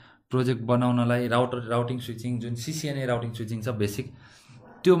एडभान्स प्रोजेक्ट बनाउनलाई राउटिङ स्विचिङ जुन सीसीएनए राउटिङ स्विचिङ छ बेसिक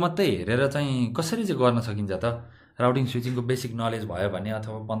त्यो मात्रै हेरेर चाहिँ कसरी चाहिँ गर्न सकिन्छ त राउटिङ स्विचिङको बेसिक नलेज भयो भने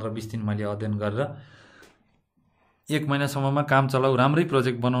अथवा 15-20 दिन मैले अध्ययन गरेर 1 महिनासम्ममा काम चलाउ राम्रै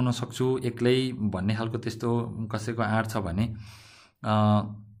प्रोजेक्ट बनाउन सक्छु एक्लै भन्ने खालको त्यस्तो कसैको आँट छ भने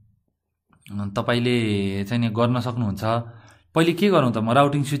तपाईले चाहिँ गर्न सक्नुहुन्छ पहिले के गरौँ त म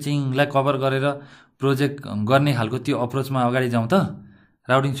राउटिङ स्विचिङलाई कभर गरेर प्रोजेक्ट गर्ने खालको त्यो अप्रोचमा अगाडि जाउँ त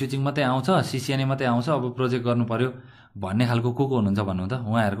राउटिङ स्विचिङ मात्रै आउँछ सीसीएनए मात्रै आउँछ अब प्रोजेक्ट गर्नु पर्यो भन्ने खालको को हुनुहुन्छ भन्नु त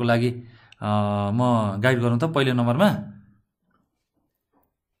उहाँहरुको लागि म गाइड गरौँ त पहिलो नम्बरमा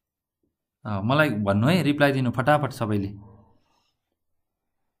मलाई भन्नु है रिप्लाई दिनु फटाफट सबैले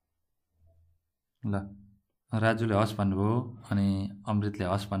ल राजुले हस भन्नुभयो अनि अमृतले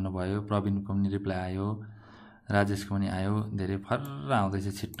हस भन्नुभयो प्रवीणको पनि रिप्लाई आयो राजेशको पनि आयो धेरै फर्र आउँदैछ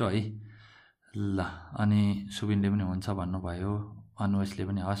छिट्टो है ल अनि सुबिनले पनि हुन्छ भन्नुभयो N.O.S ले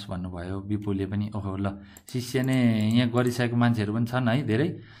पनि हस भन्नुभयो विपुले पनि ओहो ल सीसीएनए यहाँ गरिसकेको मान्छेहरु पनि छन् है धेरै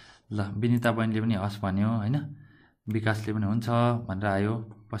ल विनिता बहिनीले पनि हस भन्यो हैन विकासले पनि हुन्छ भनेर आयो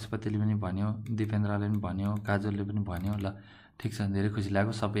पशुपतिले पनि भन्यो दिपेन्द्रले पनि भन्यो काजलले पनि भन्यो ल ठीक छ धेरै खुसी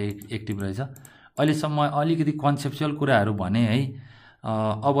लाग्यो सबै एक्टिभ रहेछ अहिलेसम्म अलिकति कन्सेप्चुअल कुराहरु भने है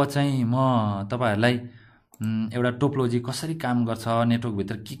अब चाहिँ म तपाईहरुलाई एउटा टोपोलोजी कसरी काम गर्छ नेटवर्क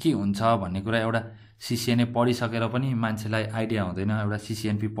भित्र के हुन्छ भन्ने कुरा एउटा सीसीएनए पढिसकेर पनि मान्छेलाई आइडिया हुँदैन एउटा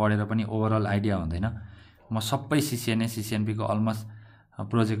सीसीएनपी पढेर पनि ओभरअल आइडिया हुँदैन म सबै सीसीएनए सीसीएनपी को अलमोस्ट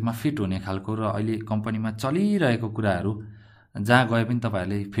प्रोजेक्टमा फिट हुने खालको र अहिले कम्पनीमा चलिरहेको कुराहरु जहाँ गए पनि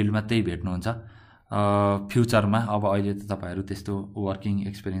तपाईहरुले फिल्डमा त्यही भेट्नुहुन्छ फ्युचरमा अब अहिले त तपाईहरु त्यस्तो वर्किङ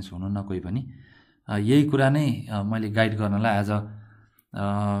एक्सपिरियन्स हुनु न कोही पनि यही कुरा नै मैले गाइड गर्नलाई आज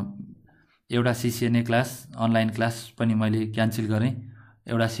एउटा सीसीएनए क्लास अनलाइन क्लास पनि मैले क्यान्सल गरे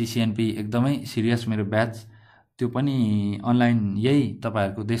एउटा सीसीएनपी एकदमै सिरियस मेरो ब्याच त्यो पनि अनलाइन यही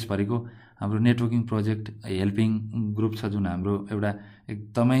तपाईहरुको देशभरिको हाम्रो नेटवर्किङ प्रोजेक्ट हेल्पिङ ग्रुप छ जुन हाम्रो एउटा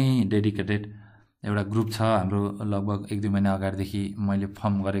एकदमै डेडिकेटेड एउटा ग्रुप छ हाम्रो लगभग 1-2 महिना अगाडिदेखि मैले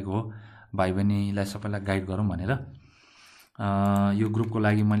फर्म गरेको हो भाइ बहिनीलाई सबैलाई गाइड गरौँ भनेर यो ग्रुपको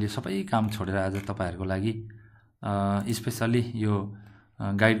लागि मैले सबै काम छोडेर आज तपाईहरुको लागि स्पेशली यो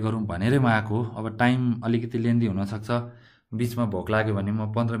गाइड गरौँ भनेरै म आएको हो अब टाइम अलिकति लेन्दी हुन सक्छ बीचमा भोक लाग्यो भने म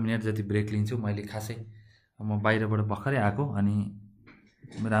 15 मिनेट जति ब्रेक लिन्छु मैले खासै म बाहिरबाट भर्खरै आएको अनि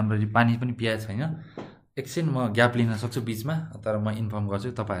राम्ररी पानी पनि पिएको छैन एकछिन म ग्याप लिन सक्छु बीचमा तर म इन्फर्म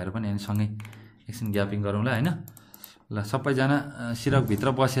गर्छु तपाईहरु पनि अनि सँगै एकछिन ग्यापिङ गरौँला हैन ल सबैजना सिरक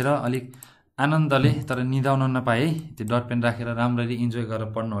भित्र बसेर अलिक आनन्दले तर निदाउन नपाए त्यो डट पेन राखेर राम्ररी इन्जोय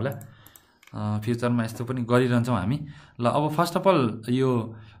गरेर पढ्नु होला फ्युचरमा यस्तो पनि गरिरहन्छौं हामी ल अब फर्स्ट अफ अल यो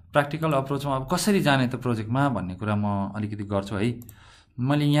प्र्याक्टिकल अप्रोचमा अब कसरी जाने त प्रोजेक्टमा भन्ने कुरा म अलिकति गर्छु है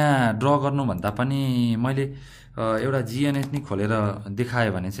मैले यहाँ ड्र गर्नु भन्दा पनि मैले एउटा जीएनएस नि खोलेर देखाए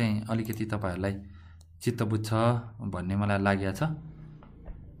भने चाहिँ अलिकति तपाईहरुलाई चित्त बुझ्छ भन्ने मलाई लागेको छ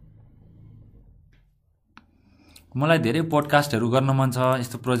मलाई धेरै पोडकास्टहरू गर्न मन छ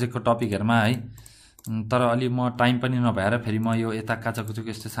यस्तो प्रोजेक्टको टपिकहरुमा है, तर अलि म टाइम पनि नभएर फेरि म यो यता काचकुचुक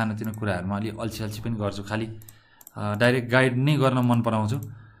यस्तो सानोतिनो कुराहरुमा अलि अल्छी पनि गर्छु। खाली डाइरेक्ट गाइड नै गर्न मन पराउँछु।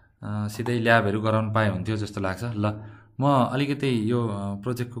 सिधै ल्याबहरु गराउन पाए हुन्थ्यो जस्तो लाग्छ। ल म अलिकति यो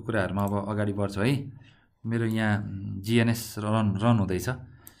प्रोजेक्टको कुराहरुमा अब अगाडि बढ्छु है। मेरो यहाँ जीएनएस रन हुँदैछ।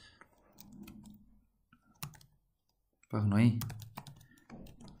 पाउनु है।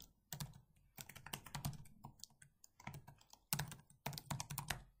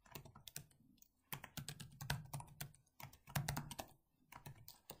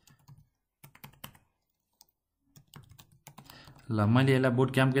 ल मैले यसलाई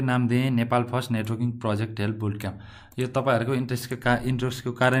बुट क्याम्पकै नाम दिएँ, Nepal first networking project help boot camp. यो तपाईहरुको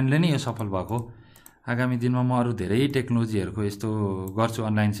इन्ट्रेस्टको कारणले नै यो सफल भएको। आगामी दिनमा म अरु धेरै टेक्नोलोजीहरुको यस्तो गर्छु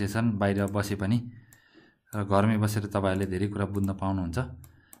अनलाइन सेसन, बाहिर बसे पनि घरमै बसेर तपाईहरुले धेरै कुरा बुझ्न पाउनुहुन्छ।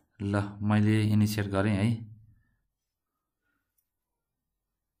 ल मैले इनिशिएट गरेँ है।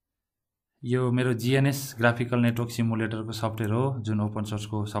 यो मेरो जीएनएस ग्राफिकल नेटवर्क सिमुलेटरको सफ्टवेयर हो, जुन ओपन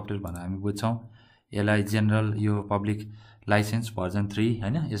सोर्सको सफ्टवेयर भनेर हामी बुझ्छौं। यसलाई जनरल यो पब्लिक लाइसेन्स भर्जन 3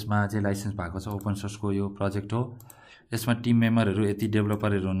 हैन, यसमा चाहिँ लाइसेन्स भएको छ। ओपन सोर्सको यो प्रोजेक्ट हो। यसमा टिम मेम्बरहरु यति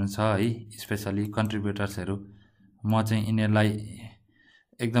डेभलपरहरु हुनुहुन्छ है, स्पेशली कन्ट्रिब्युटर्सहरु। म चाहिँ यिनीहरुलाई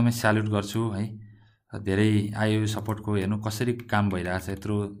एकदमै स्याल्युट गर्छु है। धेरै आइओ सपोर्टको हेर्नु कसरी काम भइरहेछ।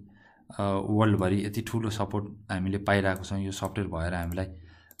 यत्रो वर्ल्ड भरि यति ठूलो सपोर्ट हामीले पाइरहेको छौं। यो सफ्टवेयर भएर हामीलाई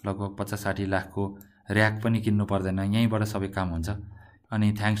लगभग 50-60 लाखको र्याक पनि किन्नु पर्दैन, यहीँबाट सबै काम हुन्छ।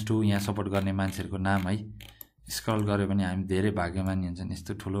 अनि थ्यांक्स टु यहाँ सपोर्ट गर्ने मान्छेहरुको नाम है। स्क्रल गर्यो भने हामी धेरै भाग्यमानी हुन्छन्।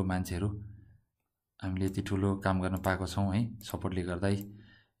 यस्तो ठूलो मान्छेहरु हामीले यति ठूलो काम गर्न पाएको छौं है, सपोर्टले गर्दा।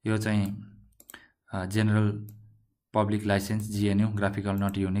 यो चाहिँ general public licence GNU graphical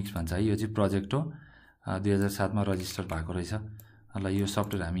not Unix भन्छ है। यो चाहिँ प्रोजेक्ट हो, 2007 मा रजिस्टर भएको रहेछ। ल यो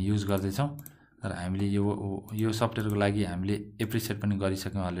सफ्टवेयर हामी युज गर्दै छौं र हामीले यो सफ्टवेयरको लागि हामीले एप्रिसिएट पनि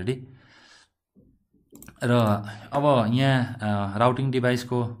गरिसक्यौं अलरेडी। र अब यहाँ राउटिङ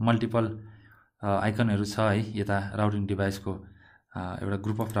डिभाइसको मल्टिपल आइकनहरु छ है। यता राउटिङ डिभाइसको एउटा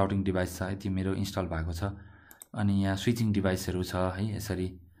ग्रुप अफ राउटिङ डिभाइस छ, यति मेरो इन्स्टल भएको छ। अनि यहाँ स्विचिङ डिभाइसहरु छ है, यसरी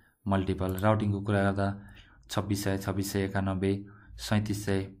मल्टिपल राउटिङको कुरा गर्दा 2600, 2691,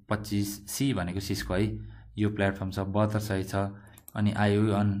 3725 सी भनेको सिस्को है, यो प्लेटफर्म छ। 7200 छ। अनि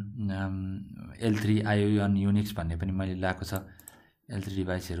आइओएन L3 आइओएन युनिक्स भन्ने पनि मैले ल्याएको छ। L3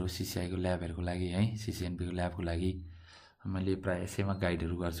 डिभाइसहरु सीसीआई को ल्याबहरुको लागि है, सीसीएनपी को ल्याबको लागि मैले प्राय यसैमा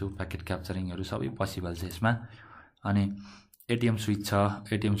गाइडहरु गर्छु। प्याकेट क्याप्चरिङहरु सबै पोसिबल छ यसमा। अनि एटीएम स्विच छ,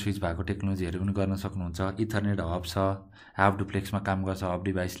 एटीएम स्विच भएको टेक्नोलोजीहरु पनि गर्न सक्नुहुन्छ। इथरनेट हब छ, हाफ डुप्लेक्समा काम गर्छ हब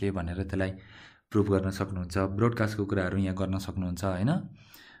डिभाइसले भनेर त्यसलाई प्रुभ गर्न सक्नुहुन्छ। ब्रोडकास्टको कुराहरु यहाँ गर्न सक्नुहुन्छ हैन।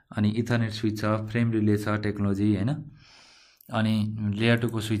 अनि इथरनेट स्विच छ, फ्रेम रिले छ टेक्नोलोजी हैन। अनि लेयर 2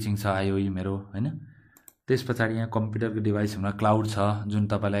 को स्विचिङ छ आइओई मेरो हैन। त्यसपछि यहाँ कम्प्युटरको डिभाइसहरुमा क्लाउड छ, जुन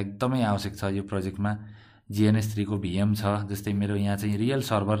तपाईलाई एकदमै आवश्यक छ यो प्रोजेक्टमा। GNS3 को VM छ। जस्तै मेरो यहाँ चाहिँ रियल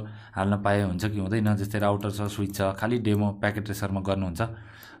सर्भर हाल्न पाए हुन्छ कि हुँदैन। जस्तै राउटर छ, स्विच छ, खाली डेमो प्याकेट ट्रेसरमा गर्नुहुन्छ।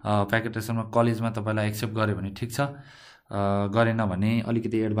 प्याकेट ट्रेसरमा कलेजमा तपाईलाई एक्सेप्ट गर्यो भने ठीक छ, गरेन भने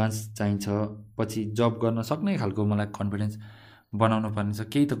अलिकति एडभान्स चाहिन्छ। पछि जब गर्न सक्ने खालको मलाई कन्फिडेन्स बनाउनु पर्ने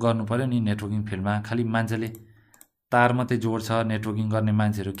छ। केही त गर्नु पर्यो नि नेटवर्किङ फिल्डमा। खाली मान्छेले तार मात्रै जोड्छ, नेटवर्किङ गर्ने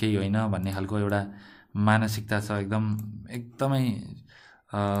मान्छेहरु केही होइन भन्ने खालको एउटा मानसिकता छ। एकदमै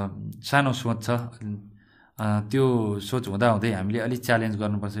सानो सोच छ। त्यो सोच हुँदाहुँदै हामीले अलि च्यालेन्ज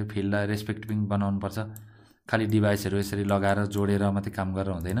गर्नुपर्छ। फिल्डलाई रेस्पेक्टिङ बनाउनुपर्छ। खाली डिभाइसहरु यसरी लगाएर जोडेर मात्रै काम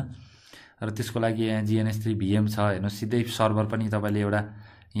गरेर हुँदैन। र त्यसको लागि यहाँ GNS3 VM छ। हेर्नु सिधै सर्भर पनि तपाईले एउटा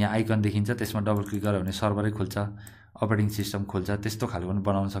यहाँ आइकन देखिन्छ, त्यसमा डबल क्लिक गर्यो भने सर्भरै खुल्छ, अपरेटिङ सिस्टम खुल्छ। त्यस्तो खालको पनि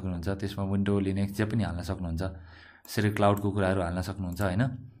बनाउन सक्नुहुन्छ। त्यसमा विन्डो लिनक्स जे पनि हाल्न सक्नुहुन्छ। यसरी क्लाउडको कुराहरु हाल्न सक्नुहुन्छ हैन।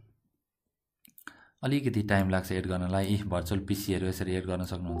 अलिकति टाइम लाग्छ एड गर्नलाई। भर्चुअल पीसीहरु यसरी एड गर्न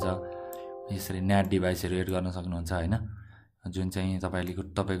सक्नुहुन्छ। यसरी नेट डिभाइसहरु एड गर्न सक्नुहुन्छ हैन, जुन चाहिँ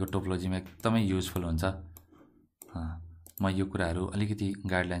तपाईको टोपोलोजीमा एकदमै युजफुल हुन्छ। म यो कुराहरु अलिकति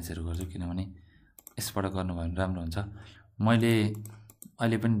गाइडलाइन्सहरु गर्छु, किनभने यसबाट गर्नु भयो भने राम्रो हुन्छ। मैले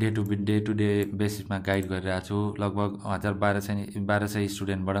अहिले पनि डे टु डे बेसिसमा गाइड गरिरहेको छु। लगभग 1200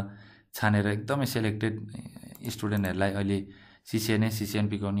 स्टुडेन्टबाट छानेर एकदमै सेलेक्टेड स्टुडेन्टहरुलाई अहिले सीसीएनए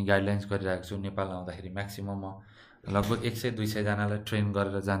सीसीएनपी को नि गाइडलाइन्स गरिरहेको छु। नेपाल आउँदाखेरि म्याक्सिमम म लगभग 100-200 जनालाई ट्रेन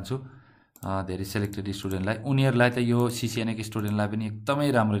गरेर जान्छु, धेरै सेलेक्टेड स्टुडेन्टलाई। उनीहरुलाई त यो सीसीएनए को स्टुडेन्टलाई पनि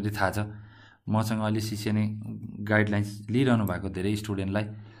एकदमै राम्ररी थाहा छ। मसँग अहिले सीसीएनए गाइडलाइन्स लिइरहनु भएको धेरै स्टुडेन्टलाई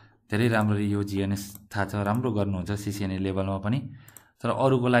धेरै राम्ररी यो जीएनएस थाहा छ, राम्रो गर्नुहुन्छ सीसीएनए लेभलमा पनि। तर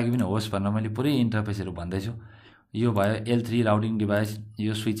अरूको लागि पनि होस् भनेर मैले पुरै इन्टरफेसहरु भन्दैछु। यो भयो L3 राउटिङ डिभाइस।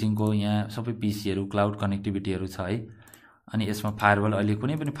 यो स्विचिङको यहाँ सबै पीसीहरु क्लाउड कनेक्टिभिटीहरु छ है। अनि यसमा फायरवल अहिले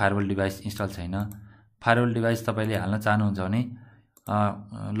कुनै पनि फायरवल डिभाइस इन्स्टल छैन। फायरवल डिभाइस तपाईले हाल्न चाहनुहुन्छ भने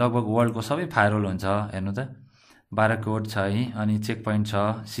लगभग वर्ल्डको सबै फायरवल हुन्छ। हेर्नु त बाराकोड छ है, अनि चेक पोइन्ट छ,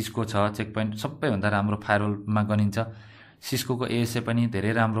 सिस्को छ, चेक पोइन्ट सबैभन्दा राम्रो फायरवलमा गनिन्छ। सिस्कोको एएसए पनि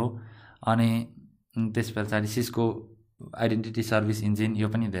धेरै राम्रो, अनि त्यस पछाडि सिस्को आइडेन्टिटी सर्भिस इन्जिन यो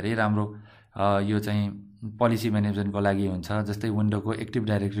पनि धेरै राम्रो। यो चाहिँ पोलिसी म्यानेजमेन्टको लागि हुन्छ, जस्तै विन्डोको एक्टिभ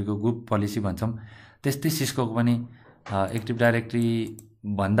डाइरेक्टरीको ग्रुप पोलिसी भन्छौँ, त्यस्तै सिस्कोको पनि एक्टिभ डाइरेक्टरी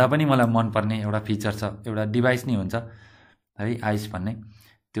भन्दा पनि मलाई मनपर्ने एउटा फिचर छ, एउटा डिभाइस नै हुन्छ है, आइस भन्ने।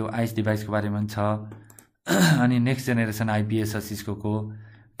 त्यो आइस डिभाइसको बारेमा छ। अनि नेक्स्ट जेनेरेसन आइपिएस छ सिस्कोको,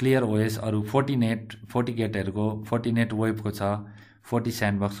 क्लियर ओएस, अरू 40 गेटहरूको 40 नेट वेबको छ, 40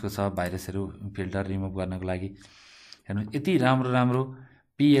 स्यान्डबक्सको छ भाइरसहरू फिल्टर रिमुभ गर्नको लागि। हेर्नु यति राम्रो राम्रो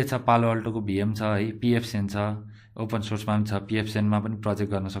पिए छ, पालो अल्टोको भिएम छ है, पिएफसेन छ, ओपन सोर्समा पनि छ, पिएफसेनमा पनि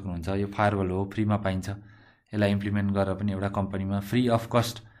प्रोजेक्ट गर्न सक्नुहुन्छ। यो फायरवल हो, फ्रीमा पाइन्छ। यसलाई इम्प्लिमेन्ट गरेर पनि एउटा कम्पनीमा फ्री अफ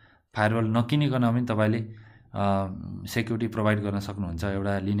कस्ट फायरवल नकिनिकन पनि तपाईँले सेक्युरिटी प्रोभाइड गर्न सक्नुहुन्छ।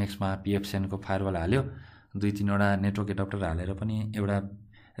 एउटा लिनक्समा पिएफसेनको फायरवल हाल्यो, 2-3वटा नेटवर्क एडाप्टर हालेर पनि एउटा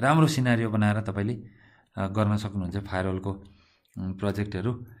राम्रो सिनारियो बनाएर तपाईँले गर्न सक्नुहुन्छ फायरवलको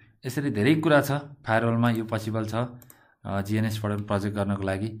प्रोजेक्टहरू। यसरी धेरै कुरा छ फायरवलमा, यो पोसिबल छ जिएनएसबाट प्रोजेक्ट गर्नको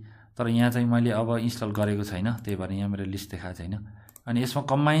लागि। तर यहाँ चाहिँ मैले अब इन्स्टल गरेको छैन, त्यही भएर यहाँ मेरो लिस्ट देखाएको छैन। अनि यसमा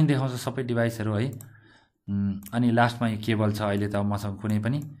कम्बाइन देखाउँछ सबै डिभाइसहरू है। अनि लास्टमा यो केबल छ। अहिले त मसँग कुनै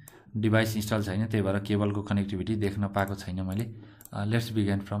पनि डिभाइस इन्स्टल छैन, त्यही भएर केबलको कनेक्टिभिटी देख्न पाएको छैन मैले। Let's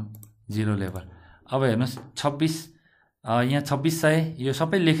begin from 0 level. अब हेर्नुहोस् 26 यहाँ 2600 यो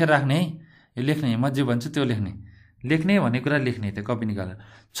सबै लेखेर राख्ने है, यो लेख्ने म जे भन्छु त्यो लेख्ने भन्ने कुरा लेख्ने, त्यो कपी निकालेर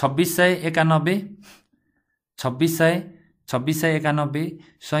 2691 2600 2691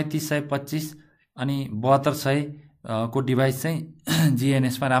 3725 अनि 7200 को डिभाइस चाहिँ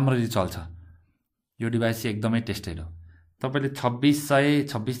जिएनएसमा राम्ररी चल्छ। यो डिभाइस चाहिँ एकदमै टेस्टेड हो। तपाईँले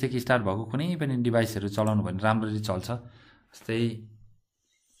 2600 देखि स्टार्ट भएको कुनै पनि डिभाइसहरू चलाउनु भने राम्ररी चल्छ। जस्तै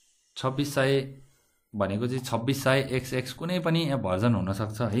 2600 भनेको चाहिँ 2600XX कुनै पनि भर्जन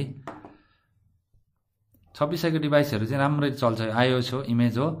हुनसक्छ है। 2600 को डिभाइसहरू चाहिँ राम्ररी चल्छ। आइओएस हो,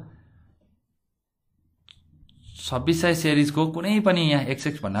 इमेज हो। 2600 सिरिजको कुनै पनि यहाँ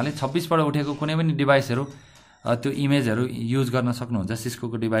XX भन्नाले 26बाट उठेको कुनै पनि डिभाइसहरू त्यो इमेजहरू युज गर्न सक्नुहुन्छ।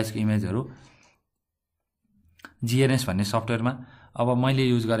 सिस्कोको डिभाइसको इमेजहरू जिएनएस भन्ने सफ्टवेयरमा। अब मैले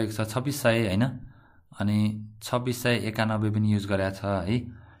युज गरेको छ 2600 हैन, अनि 2691 पनि युज गरेको छ है।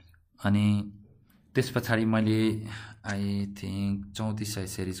 अनि त्यस पछाडि मैले आई थिङ्क 3400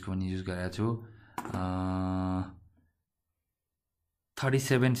 सिरिजको पनि युज गरेको छु,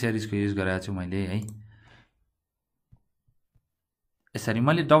 37 सिरिजको युज गरेको छु मैले है। यसरी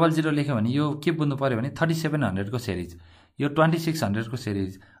मैले 00 लेखेँ भने यो के बुझ्नु पर्यो भने 3700 को सिरिज, यो 2600 को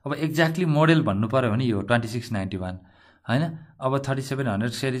सिरिज। अब एक्ज्याक्टली मोडेल भन्नु पर्यो भने यो 2691 हैन। अब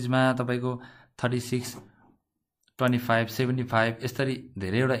 3700 सिरिजमा तपाईको 36 25 75 यसरी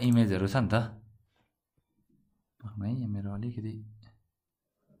धेरैवटा इमेजहरू छ नि त है। मेरो अलिकति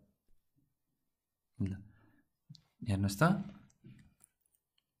ल हेर्नुस् त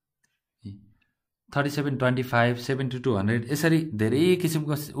 37 25 7200 यसरी धेरै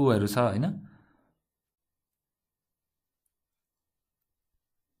किसिमको उहरू छ हैन।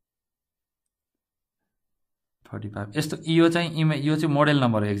 यस्तो यो चाहिँ मोडेल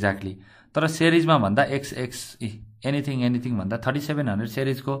नम्बर हो एक्ज्याक्टली। तर सिरिजमा भन्दा XX एनिथिङ भन्दा 3700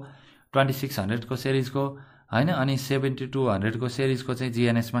 सिरिजको 2600 को सिरिजको हैन, अनि 7200 को सिरिजको चाहिँ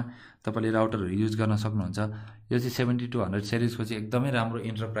जिएनएसमा तपाईले राउटरहरू युज गर्न सक्नुहुन्छ। यो चाहिँ 7200 सिरिजको चाहिँ एकदमै राम्रो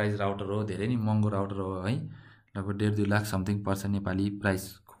इन्टरप्राइज राउटर हो, धेरै नै महँगो राउटर हो है। लगभग 1.5-2 लाख समथिङ पर्छ नेपाली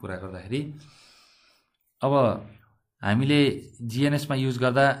प्राइसको कुरा गर्दाखेरि। अब हामीले जिएनएसमा युज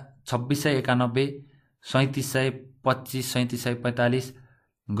गर्दा 2691 3725 3745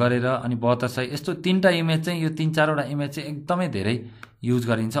 गरेर अनि 7200 यस्तो तीनटा इमेज चाहिँ, यो 3-4वटा इमेज चाहिँ एकदमै धेरै युज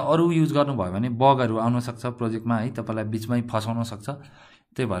गरिन्छ। अरू युज गर्नुभयो भने बगहरू आउन सक्छ प्रोजेक्टमा है, तपाईलाई बिचमै फसाउन सक्छ।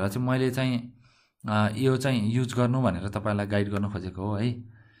 त्यही भएर चाहिँ मैले चाहिँ यो चाहिँ युज गर्नु भनेर तपाईलाई गाइड गर्न खोजेको हो है।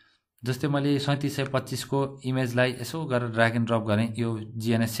 जस्तै मैले 3725 को इमेजलाई यसो गरेर ड्र्याग एन्ड ड्रप गरेँ। यो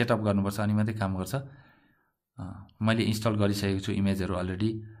जिएनएस सेटअप गर्नुपर्छ अनि मात्रै काम गर्छ। मैले इन्स्टल गरिसकेको छु इमेजहरू अलरेडी।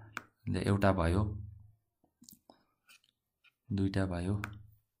 एउटा भयो, दुईटा भयो,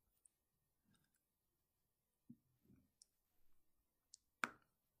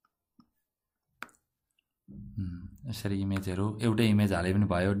 यसरी इमेजहरू एउटै इमेज हाले पनि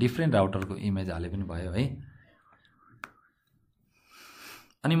भयो, डिफ्रेन्ट राउटरको इमेज हाले पनि भयो है।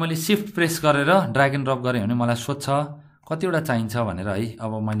 अनि मैले शिफ्ट प्रेस गरेर ड्र्याग एन्ड ड्रप गरेँ भने मलाई सोध्छ कतिवटा चाहिन्छ भनेर है।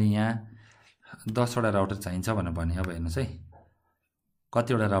 अब मैले यहाँ 10वटा राउटर चाहिन्छ भनेर भने। अब हेर्नुहोस् है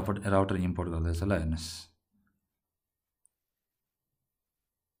कतिवटा राउटर इम्पोर्ट गर्दैछ ल हेर्नुहोस्।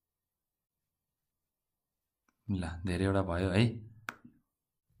 ल धेरैवटा भयो है।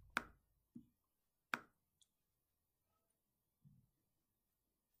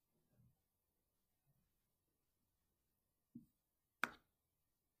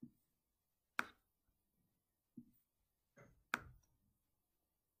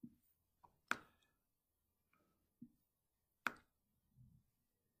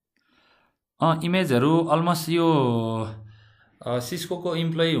 इमेजहरू अलमोस्ट यो सिस्कोको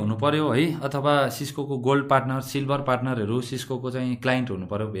इम्प्लोइ हुनु पर्यो है, अथवा Sissoco gold partner, silver पार्टनरहरू Sissoco चाहिँ क्लाइन्ट हुनु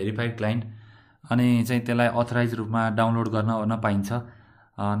पर्यो, भेरिफाइड क्लाइन्ट, अनि चाहिँ त्यसलाई अथराइज रूपमा डाउनलोड गर्न पाइन्छ।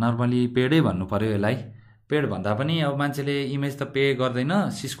 नर्मली पेडै भन्नु पर्यो यसलाई। पेड भन्दा पनि अब मान्छेले इमेज त पे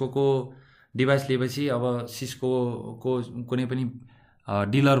गर्दैन, सिस्कोको डिभाइस लिएपछि अब सिस्कोको कुनै पनि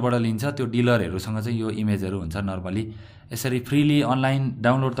डिलरबाट लिन्छ, त्यो डिलरहरूसँग चाहिँ यो इमेजहरू हुन्छ। नर्मली यसरी फ्रीली अनलाइन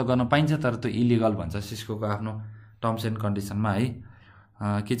डाउनलोड त गर्न पाइन्छ, तर त्यो इलिगल भन्छ सिस्कोको आफ्नो टर्म्स एन्ड कन्डिसनमा है।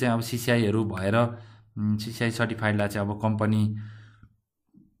 कि चाहिँ अब सिसिआईहरू भएर सिसिआई सर्टिफाइडलाई चाहिँ अब कम्पनी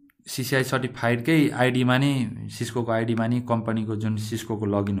सिसिआई सर्टिफाइडकै आइडीमा नै, सिस्कोको आइडीमा नै कम्पनीको जुन सिस्कोको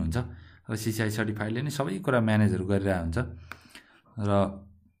लगइन हुन्छ, र सिसिआई सर्टिफाइडले नै सबै कुरा म्यानेजहरू गरिरहेको हुन्छ। र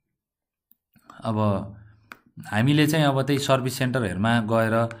अब हामीले चाहिँ अब त्यही सर्भिस सेन्टरहरूमा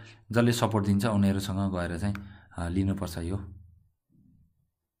गएर जसले सपोर्ट दिन्छ उनीहरूसँग गएर चाहिँ लिनुपर्छ यो।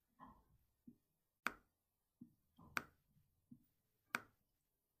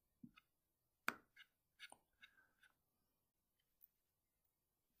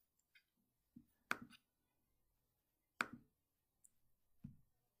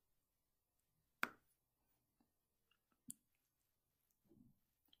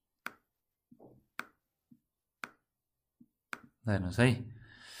 हेर्नुहोस् है,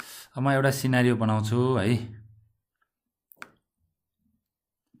 अब म एउटा सिनारियो बनाउँछु है।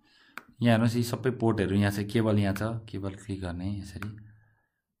 यहाँ हेर्नुहोस्, यी सबै पोर्टहरू यहाँ छ, केबल यहाँ छ, केबल क्लिक गर्ने यसरी।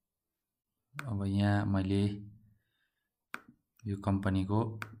 अब यहाँ मैले यो कम्पनीको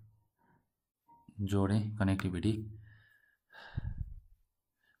जोडेँ कनेक्टिभिटी।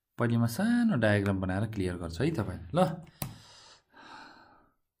 पहिले म सानो डायग्राम बनाएर क्लियर गर्छु है तपाईँ। ल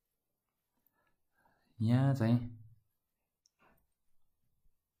यहाँ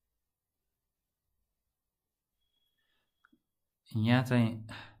चाहिँ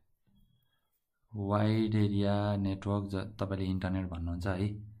वाइड एरिया नेटवर्क तपाईले इन्टरनेट भन्नुहुन्छ है।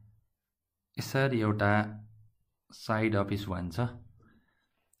 यसरी एउटा साइड अफिस 1 छ,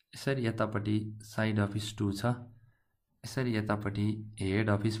 यसरी यतापट्टि साइड अफिस 2 छ, यसरी यतापट्टि हेड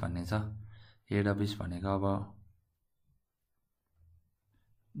अफिस भन्ने छ। हेड अफिस भनेको अब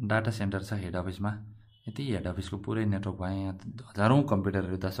डाटा सेन्टर छ हेड अफिसमा। यति हेड अफिसको पुरै नेटवर्क भयो, यहाँ हजारौं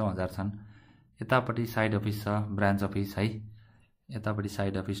कम्प्युटरहरू, दशौं हजार छन्। यतापट्टि साइड अफिस छ, ब्रान्च अफिस है। यतापट्टि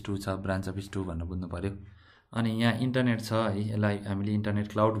साइड अफिस 2 छ, ब्रान्च अफिस 2 भनेर बुझ्नु पर्यो। अनि यहाँ इन्टरनेट छ है, यसलाई हामीले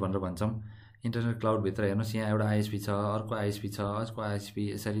इन्टरनेट क्लाउड भनेर भन्छौँ। इन्टरनेट क्लाउड भित्र हेर्नुस्, यहाँ एउटा आइएसपी छ, अर्को आइएसपी छ, अर्को आइएसपी,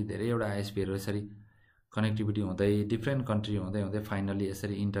 यसरी धेरैवटा आइएसपीहरू यसरी कनेक्टिभिटी हुँदै डिफ्रेन्ट कन्ट्री हुँदै हुँदै फाइनली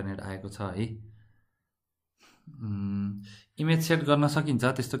यसरी इन्टरनेट आएको छ है। इमेज सेट गर्न सकिन्छ,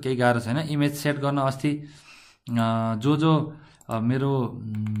 त्यस्तो केही गाह्रो छैन। इमेज सेट गर्न अस्ति जो मेरो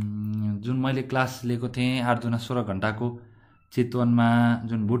जुन मैले क्लास लिएको थिएँ 8 दुना 16 घण्टाको चितवनमा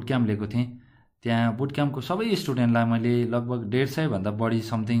जुन बुट क्याम्प लिएको थिएँ, त्यहाँ बुट क्याम्पको सबै स्टुडेन्टलाई मैले लगभग 150 भन्दा बढी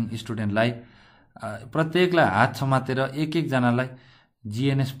समथिङ स्टुडेन्टलाई प्रत्येकलाई हात समातेर एक जनालाई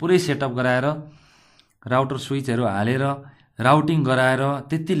जिएनएस पुरै सेटअप गराएर राउटर स्विचहरू हालेर राउटिङ गराएर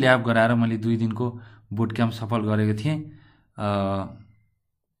त्यति ल्याब गराएर मैले 2 दिनको बुट क्याम्प सफल गरेको थिएँ।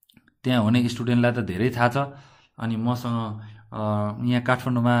 त्यहाँ हुने स्टुडेन्टलाई त धेरै थाहा छ, अनि मसँग यहाँ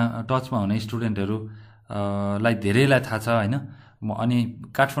काठमाडौँमा टचमा हुने स्टुडेन्टहरू लाई धेरैलाई थाहा छ हैन। अनि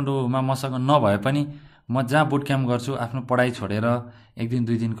काठमाडौँमा मसँग नभए पनि म जहाँ बुट क्याम्प गर्छु आफ्नो पढाइ छोडेर 1 दिन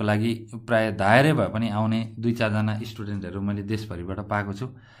 2 दिनको लागि प्राय धाएरै भए पनि आउने 2-4 जना स्टुडेन्टहरू मैले देशभरिबाट पाएको छु।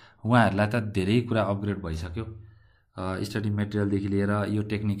 उहाँहरूलाई त धेरै कुरा अपग्रेड भइसक्यो, स्टडी मेटेरियलदेखि लिएर यो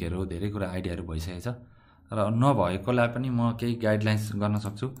टेक्निकहरू धेरै कुरा आइडियाहरू भइसकेछ। र नभएकोलाई पनि म केही गाइडलाइन्स गर्न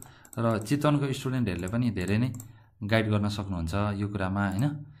सक्छु, र चितवनको स्टुडेन्टहरूले पनि धेरै नै गाइड गर्न सक्नुहुन्छ यो कुरामा हैन।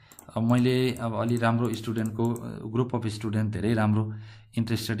 अब मैले अब अलि राम्रो स्टुडेन्टको ग्रुप अफ स्टुडेन्ट, धेरै राम्रो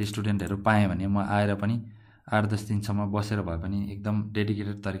इन्ट्रेस्टेड स्टुडेन्टहरू पाएँ भने म आएर पनि 8-10 दिनसम्म बसेर भए पनि एकदम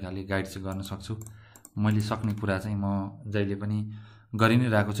डेडिकेटेड तरिकाले गाइड चाहिँ गर्न सक्छु। मैले सक्ने कुरा चाहिँ म जहिले पनि गरि नै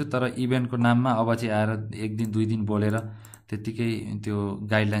रहेको छु। तर इभेन्टको नाममा अब चाहिँ आएर 1 दिन 2 दिन बोलेर त्यतिकै त्यो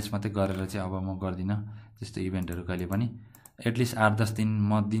गाइडलाइन्स मात्रै गरेर चाहिँ अब म गर्दिनँ त्यस्तो इभेन्टहरू कहिले पनि। एटलिस्ट 8-10 दिन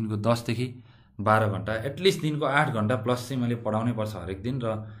म दिनको 10 देखि 12 घण्टा, एटलिस्ट दिनको 8 घण्टा प्लस चाहिँ मैले पढाउनै पर्छ हरेक दिन। र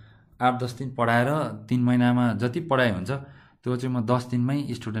 8-10 दिन पढाएर 3 महिनामा जति पढाइ हुन्छ त्यो चाहिँ म 10 दिनमै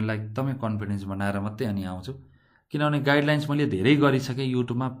स्टुडेन्टलाई एकदमै कन्फिडेन्स बनाएर मात्रै अनि आउँछु। किनभने गाइडलाइन्स मैले धेरै गरिसकेँ,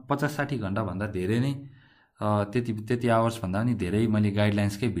 युट्युबमा 50-60 घण्टा भन्दा धेरै नै त्यति आवर्स भन्दा पनि धेरै मैले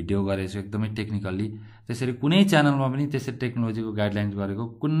गाइडलाइन्सकै भिडियो गरेको छु एकदमै टेक्निकल्ली। त्यसरी कुनै च्यानलमा पनि त्यसरी टेक्नोलोजीको गाइडलाइन्स गरेको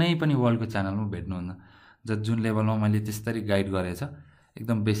कुनै पनि वर्ल्डको च्यानलमा भेट्नुहुन्न। जुन लेभलमा मैले त्यसरी गाइड गरेछ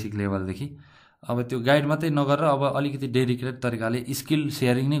एकदम बेसिक लेभलदेखि। अब त्यो गाइड मात्रै नगरेर अब अलिकति डेडिकेटेड तरिकाले स्किल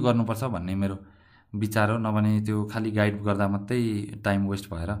सेयरिङ नै गर्नुपर्छ भन्ने मेरो विचार हो। नभने त्यो खालि गाइड गर्दा मात्रै टाइम वेस्ट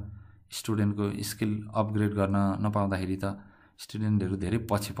भएर स्टुडेन्टको स्किल अपग्रेड गर्न नपाउँदाखेरि त स्टुडेन्टहरू धेरै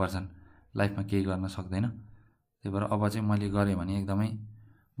पछि पर्छन्, लाइफमा केही गर्न सक्दैन। त्यही भएर अब चाहिँ मैले गरेँ भने एकदमै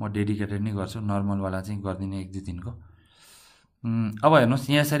म डेडिकेटेड नै गर्छु, नर्मलवाला चाहिँ गर्दिनँ 1-2 दिनको। अब हेर्नुहोस्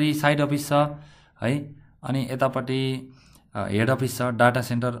यहाँ यसरी साइड अफिस छ है, अनि यतापट्टि हेड अफिस छ, डाटा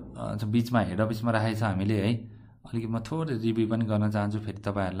सेन्टर बिचमा हेड अफिसमा राखेको छ हामीले है। अलिकति म थोरै रिभ्यू पनि गर्न चाहन्छु फेरि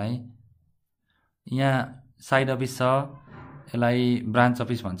तपाईँहरूलाई। यहाँ साइड अफिस छ, यसलाई ब्रान्च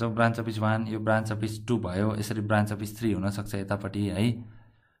अफिस भन्छ, ब्रान्च अफिस 1, यो ब्रान्च अफिस 2 भयो। यसरी ब्रान्च अफिस 3 हुनसक्छ यतापट्टि है,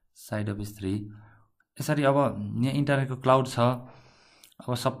 साइड अफिस 3। यसरी अब यहाँ इन्टरनेटको क्लाउड छ,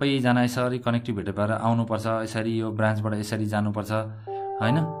 अब सबैजना यसरी कनेक्टिभिटी भएर आउनुपर्छ, यसरी यो ब्रान्चबाट यसरी जानुपर्छ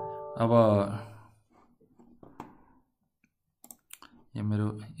होइन। अब यो मेरो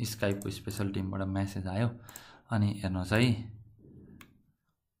स्काइपको स्पेसल टिमबाट मेसेज आयो, अनि हेर्नुहोस् है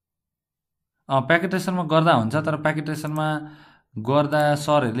प्याकेटेसनमा गर्दा हुन्छ, तर प्याकेटेसनमा गर्दा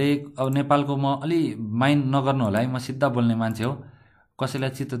सरहरूले अब नेपालको म अलि माइन्ड नगर्नु होला है, म सिधा बोल्ने मान्छे हो। कसैलाई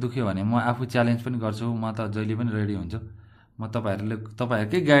चित्त दुख्यो भने म आफू च्यालेन्ज पनि गर्छु, म त जहिले पनि रेडी हुन्छु। म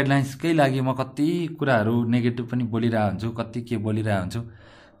तपाईँहरूकै गाइडलाइन्सकै लागि म कति कुराहरू नेगेटिभ पनि बोलिरहेको हुन्छु, कति के बोलिरहेको हुन्छु।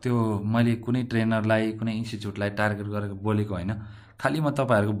 त्यो मैले कुनै ट्रेनरलाई कुनै इन्स्टिच्युटलाई टार्गेट गरेर बोलेको होइन, खालि म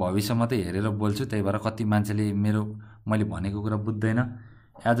तपाईँहरूको भविष्य मात्रै हेरेर बोल्छु। त्यही भएर कति मान्छेले मैले भनेको कुरा बुझ्दैन,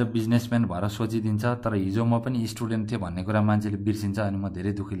 एज अ बिजनेसम्यान भएर सोचिदिन्छ। तर हिजो म पनि स्टुडेन्ट थिएँ भन्ने कुरा मान्छेले बिर्सिन्छ, अनि म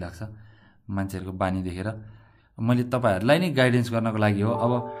धेरै दुःखी लाग्छ मान्छेहरूको बानी देखेर। मैले तपाईँहरूलाई नै गाइडेन्स गर्नको लागि हो।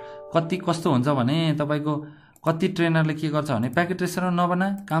 अब कति कस्तो हुन्छ भने तपाईँको कति ट्रेनरले के गर्छ भने प्याकेटेसनमा नबना,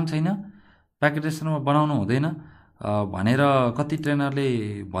 काम छैन, प्याकेटेसनमा बनाउनु हुँदैन भनेर कति ट्रेनरले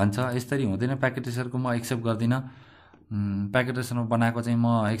भन्छ। यसरी हुँदैन, प्याकेटेसनको म एक्सेप्ट गर्दिनँ, प्याकेटेसनमा बनाएको चाहिँ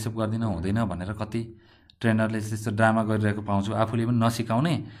म एक्सेप्ट गर्दिनँ, हुँदैन भनेर कति ट्रेनरले त्यस्तो ड्रामा गरिरहेको पाउँछु। आफूले पनि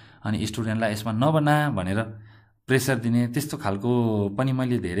नसिकाउने अनि स्टुडेन्टलाई यसमा नबना भनेर प्रेसर दिने, त्यस्तो खालको पनि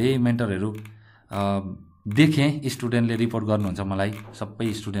मैले धेरै मेन्टरहरू देखेँ। स्टुडेन्टले रिपोर्ट गर्नुहुन्छ मलाई,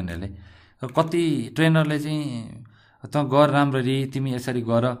 सबै स्टुडेन्टहरूले। कति ट्रेनरले चाहिँ त गर राम्ररी, तिमी यसरी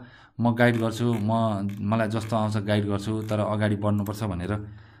गर, म गाइड गर्छु, मलाई जस्तो आउँछ गाइड गर्छु, तर अगाडि बढ्नुपर्छ भनेर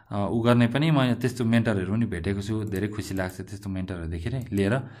गर्ने पनि म त्यस्तो मेन्टरहरू पनि भेटेको छु। धेरै खुसी लाग्छ त्यस्तो मेन्टरहरू देखेर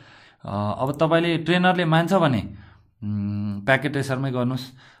लिएर। अब तपाईँले ट्रेनरले मान्छ भने प्याकेटेसरमै गर्नुहोस्,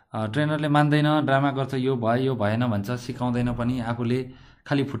 ट्रेनरले मान्दैन, ड्रामा गर्छ, यो भयो यो भएन भन्छ, सिकाउँदैन पनि, आफूले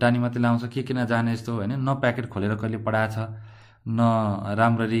खालि फुटानी मात्रै लाउँछ, के किन जाने यस्तो होइन। न प्याकेट खोलेर कहिले पढाएको छ, न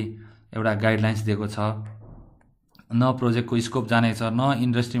राम्ररी एउटा गाइडलाइन्स दिएको छ, न प्रोजेक्टको स्कोप जानेको छ, न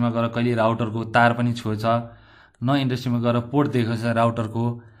इन्डस्ट्रीमा गएर कहिले राउटरको तार पनि छोएछ, न इन्डस्ट्रीमा गएर पोर्ट देखेको छ राउटरको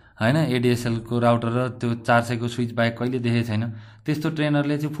होइन। एडिएसएलको राउटर र त्यो 400 को स्विच बाहेक कहिले देखेको छैन। त्यस्तो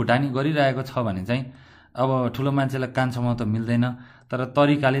ट्रेनरले चाहिँ फुटानी गरिरहेको छ भने चाहिँ अब ठुलो मान्छेलाई कान समाउन त मिल्दैन, तर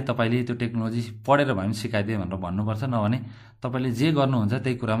तरिकाले तपाईँले त्यो टेक्नोलोजी पढेर भए पनि सिकाइदिए भनेर भन्नुपर्छ। नभने तपाईँले जे गर्नुहुन्छ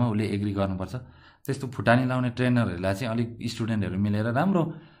त्यही कुरामा उसले एग्री गर्नुपर्छ। त्यस्तो फुटानी लाउने ट्रेनरहरूलाई चाहिँ अलिक स्टुडेन्टहरू मिलेर राम्रो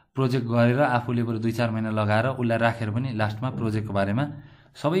प्रोजेक्ट गरेर आफूले बरु 2-4 महिना लगाएर उसलाई राखेर पनि लास्टमा प्रोजेक्टको बारेमा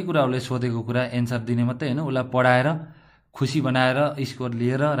सबै कुरा उसले सोधेको कुरा एन्सर दिने मात्रै होइन, उसलाई पढाएर खुसी बनाएर स्कोर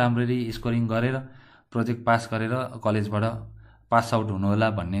लिएर राम्ररी स्कोरिङ गरेर प्रोजेक्ट पास गरेर कलेजबाट पास आउट हुनु होला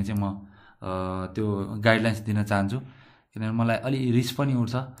भन्ने चाहिँ म त्यो गाइडलाइन्स दिन चाहन्छु। किनभने मलाई अलि रिस पनि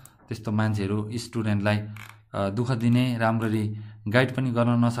उठ्छ त्यस्तो मान्छेहरू स्टुडेन्टलाई दुःख दिने, राम्ररी गाइड पनि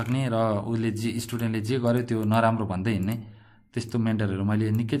गर्न नसक्ने र उसले स्टुडेन्टले जे गर्यो त्यो नराम्रो भन्दै हिँड्ने त्यस्तो मेन्टरहरू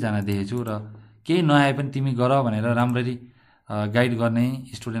मैले निकैजना देखेको छु। र केही नआए पनि तिमी गर भनेर राम्ररी गाइड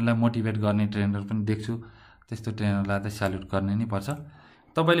गर्ने, स्टुडेन्टलाई मोटिभेट गर्ने ट्रेनर पनि देख्छु। त्यस्तो ट्रेनरलाई त स्याल्युट गर्ने नै पर्छ।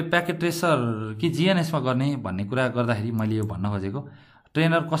 तपाईँले प्याकेट ट्रेसर कि जिएनएसमा गर्ने भन्ने कुरा गर्दाखेरि मैले यो भन्न खोजेको,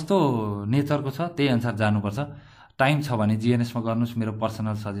 ट्रेनर कस्तो नेचरको छ त्यही अनुसार जानुपर्छ। टाइम छ भने जिएनएसमा गर्नुहोस्, मेरो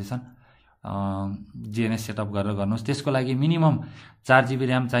पर्सनल सजेसन। जिएनएस सेटअप गरेर गर्नुहोस्। त्यसको लागि मिनिमम 4 GB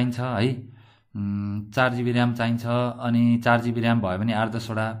ऱ्याम चाहिन्छ है, 4 GB ऱ्याम चाहिन्छ। अनि 4 GB ऱ्याम भयो भने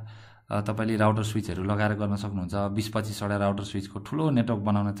 8-10वटा तपाईँले राउटर स्विचहरू लगाएर गर्न सक्नुहुन्छ। 20-25वटा राउटर स्विचको ठुलो नेटवर्क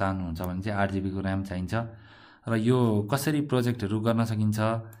बनाउन चाहनुहुन्छ भने चाहिँ 8 GB को ऱ्याम चाहिन्छ। र यो कसरी प्रोजेक्टहरू गर्न सकिन्छ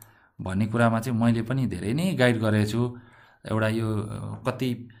भन्ने कुरामा चाहिँ मैले पनि धेरै नै गाइड गरेको छु। एउटा यो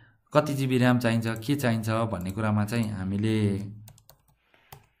कति GB ऱ्याम चाहिन्छ, के चाहिन्छ भन्ने कुरामा चाहिँ हामीले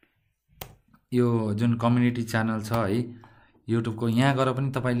यो जुन कम्युनिटी च्यानल छ है युट्युबको, यहाँ गएर पनि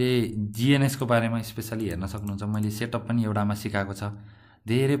तपाईँले जिएनएसको बारेमा स्पेसली हेर्न सक्नुहुन्छ। मैले सेटअप पनि एउटामा सिकाएको छ,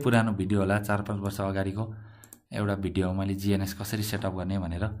 धेरै पुरानो भिडियो होला, 4-5 वर्ष अगाडिको। एउटा भिडियो मैले जिएनएस कसरी सेटअप गर्ने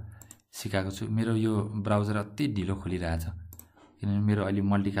भनेर सिकाएको छु। मेरो यो ब्राउजर अति ढिलो खोलिरहेछ किनभने मेरो अहिले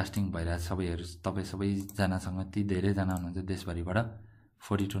मल्टिकास्टिङ भइरहेछ। तपाईँ सबैजनासँग ती धेरैजना हुनुहुन्छ देशभरिबाट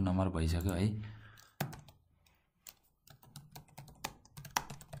 42 नम्बर भइसक्यो है।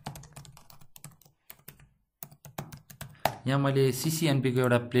 यहाँ मैले CCNP को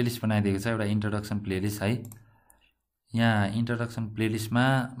एउटा प्लेलिस्ट बनाइदिएको छ, एउटा इन्ट्रोडक्सन प्लेलिस्ट है। यहाँ इन्ट्रोडक्सन प्लेलिस्टमा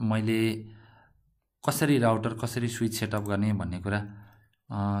मैले कसरी राउटर कसरी स्विच सेटअप गर्ने भन्ने कुरा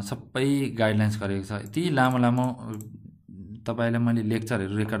सबै गाइडलाइन्स गरेको छ। यति लामो तपाईलाई मैले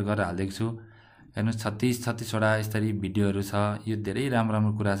लेक्चरहरू रेकर्ड गरेर हालिदिएको छु। हेर्नुहोस् 36वटा यसरी भिडियोहरू छ। यो धेरै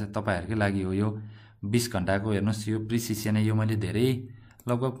राम्रो कुरा छ तपाईहरुकै लागि हो। यो 20 घण्टाको हेर्नुहोस् यो प्री सेसन यो मैले धेरै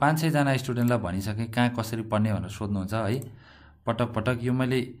लगभग 5-6 जना स्टुडेन्टलाई भनिसके कहाँ कसरी पढ्ने भनेर सोध्नुहुन्छ है। पटक यो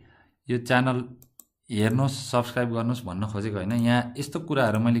मैले यो च्यानल हेर्नुहोस् सब्स्क्राइब गर्नुहोस् भन्न खोजेको हैन। यहाँ यस्तो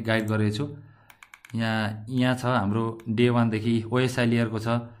कुराहरू मैले गाइड गरेको छु। यहाँ छ हाम्रो डे 1 देखि ओएसआई लेयरको छ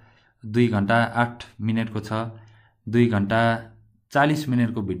 2 घण्टा 8 मिनेटको छ, 2 घण्टा 40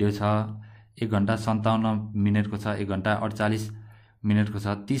 मिनेटको भिडियो छ, 1 घण्टा 57 मिनेटको छ, 1 घण्टा 48 मिनेटको छ,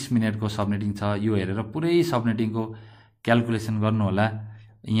 30 मिनेटको सबनेटिङ छ। यो हेरेर पुरै सबनेटिङको क्याल्कुलेसन गर्नु होला।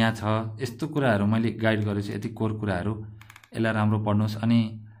 यहाँ छ यस्तो कुराहरू मैले गाइड गरेको छु। यति कोर कुराहरू यसलाई राम्रो पढ्नुस्। अनि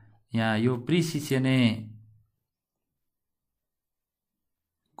यहाँ यो प्री सिसिएनए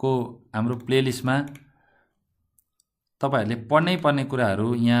को हाम्रो प्लेलिस्टमा तपाईहरुले पढ्नै पर्ने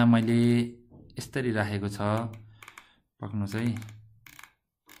कुराहरू यहाँ मैले यसरी राखेको छ। पक्नुस् है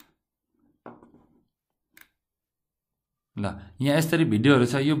ल। यहाँ यसरी भिडियोहरू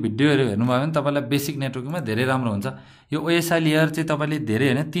छ। यो भिडियोहरू हेर्नुभयो भने तपाईलाई बेसिक नेटवर्किङमा धेरै राम्रो हुन्छ। यो ओएसआई लेयर चाहिँ तपाईले धेरै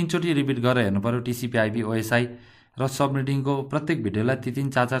हैन 3 चोटी रिपिट गरेर हेर्नु पर्यो। टीसीपी आईपी ओएसआई र सबनेटिङको प्रत्येक भिडियोलाई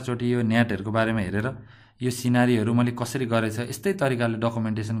 3-4 चोटी यो नेटहरुको बारेमा हेरेर यो सिनारीहरू मैले कसरी गरेछ यस्तै तरिकाले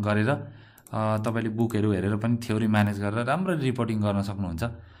डकुमेन्टेसन गरेर तपाईले बुकहरू हेरेर पनि थ्योरी म्यानेज गरेर राम्रो रिपोर्टिङ गर्न सक्नुहुन्छ।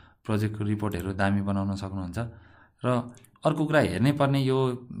 प्रोजेक्टको रिपोर्टहरू दामी बनाउन सक्नुहुन्छ। र अर्को कुरा हेर्नै पर्ने यो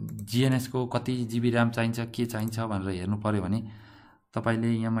जिएनएस को कति जीबी र्याम चाहिन्छ के चाहिन्छ भनेर हेर्नु पर्यो भने तपाईले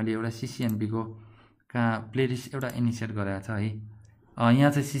यहाँ मैले एउटा सीसीएनपी को कहाँ प्लेलिस्ट एउटा इनिसिएट गरेको छ है।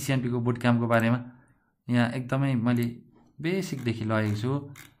 यहाँ चाहिँ सीसीएनपी को बुट क्याम्पको बारेमा यहाँ एकदमै मैले बेसिक देखि लगेको छु।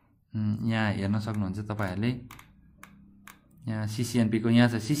 यहाँ हेर्न सक्नुहुन्छ तपाईहरुले। यहाँ सीसीएनपी को यहाँ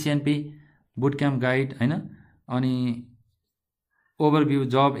छ सीसीएनपी बुट क्याम्प गाइड हैन। अनि ओभरभ्यू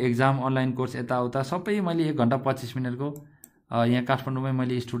जब एक्जाम अनलाइन कोर्स यताउता सबै मैले 1 घण्टा 25 मिनेटको यहाँ काठमाडौँमै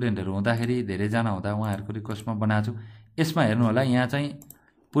मैले स्टुडेन्टहरू हुँदाखेरि धेरैजना हुँदा उहाँहरूको रिक्वेस्टमा बनाएको छु। यसमा हेर्नु होला यहाँ चाहिँ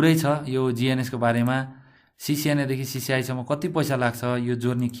पुरै छ यो जिएनएस को बारेमा। सीसीएनए देखि सीसीआई सम्म कति पैसा लाग्छ यो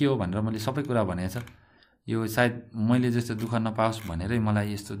जोर्नी के हो भनेर मैले सबै कुरा भनेको छ। यो सायद मैले जस्तो दुःख नपाओस् भनेरै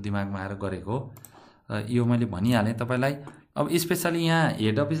मलाई यस्तो दिमागमा आएर गरेको हो। यो मैले भनिहालेँ तपाईलाई। अब स्पेशली यहाँ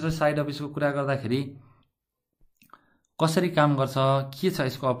हेड अफिस र साइड अफिसको कुरा गर्दाखेरि कसरी काम गर्छ के छ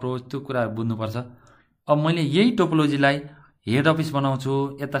यसको अप्रोच त्यो कुरा बुझ्नुपर्छ। अब मैले यही टोपोलोजीलाई हेड अफिस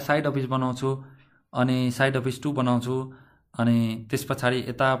बनाउँछु, यता साइड अफिस बनाउँछु, अनि साइड अफिस 2 बनाउँछु, अनि त्यसपछि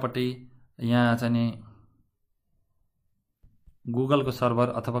यतापट्टि यहाँ चाहिँ नि गुगलको सर्भर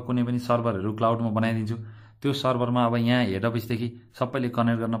अथवा कुनै पनि सर्भरहरू क्लाउडमा बनाइदिन्छु। त्यो सर्भरमा अब यहाँ हेड अफिसदेखि सबैले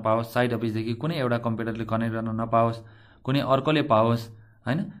कनेक्ट गर्न पाओस्, साइड अफिसदेखि कुनै एउटा कम्प्युटरले कनेक्ट गर्न नपाओस्, कुनै अर्कोले पाओस्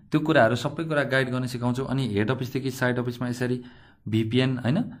हैन। त्यो कुराहरू सबै कुरा गाइड गर्न सिकाउँछु। अनि हेड अफिसदेखि साइड अफिसमा यसरी भिपिएन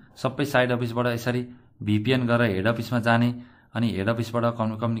हैन सबै साइड अफिसबाट यसरी भिपिएन गरेर हेड अफिसमा जाने, अनि हेड अफिसबाट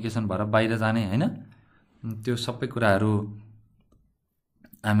कम्युनिकेसन भएर बाहिर जाने हैन। त्यो सबै कुराहरू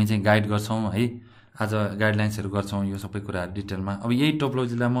हामी चाहिँ गाइड गर्छौं है। आज गाइडलाइन्सहरू गर्छौं यो सबै कुराहरू डिटेलमा। अब यही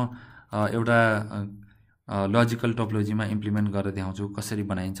टोपोलोजीलाई म एउटा लजिकल टोपोलोजीमा इम्प्लिमेन्ट गरेर देखाउँछु कसरी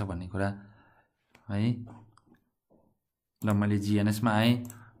बनाइन्छ भन्ने कुरा है। ल मैले जिएनएस मा आएँ।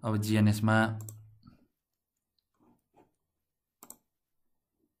 अब जिएनएस मा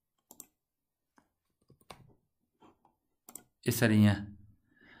यसरी यहाँ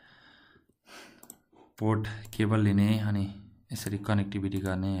पोर्ट केबल लिने अनि यसरी कनेक्टिभिटी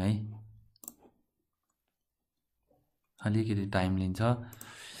गर्ने है। अलिकति टाइम लिन्छ,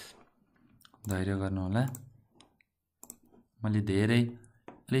 धैर्य गर्नु होला। मैले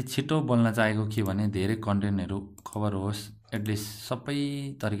अलि छिटो बोल्न चाहेको के भने धेरै कन्टेन्टहरू कभर होस्, एटलिस्ट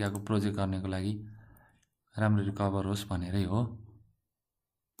सबै तरिकाको प्रोजेक्ट गर्नको लागि राम्ररी कभर होस् भनेरै हो।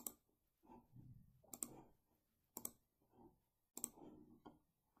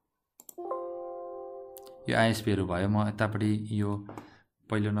 यो आईएसपीहरू भयो। म यतापट्टि यो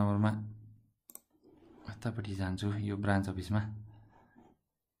पहिलो नम्बरमा यतापट्टि जान्छु यो ब्रान्च अफिसमा।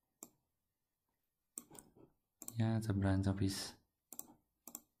 यहाँ छ ब्रान्च अफिस।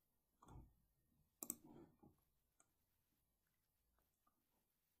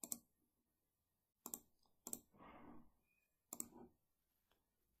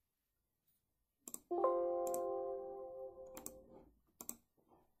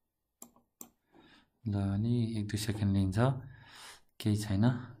 ल अलि 1-2 सेकेन्ड लिन्छ, केही छैन।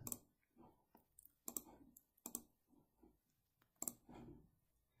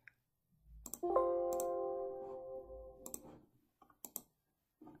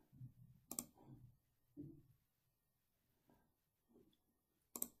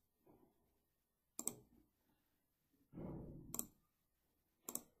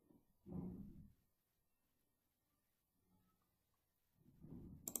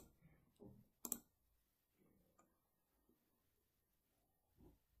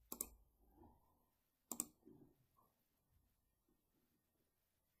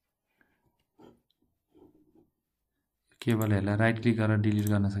 केवल यसलाई राइट क्लिक गरेर डिलिट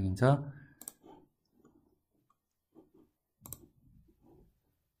गर्न सकिन्छ।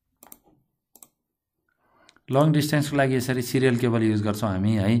 लङ डिस्टेन्सको लागि यसरी सिरियल केबल युज गर्छौँ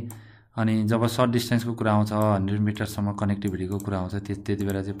हामी है। अनि जब सर्ट डिस्टेन्सको कुरा आउँछ, 100 मिटरसम्म कनेक्टिभिटीको कुरा आउँछ, त्यति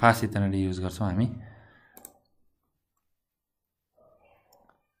बेला चाहिँ फास्ट इथरनेट युज गर्छौँ हामी।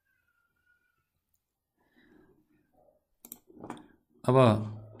 अब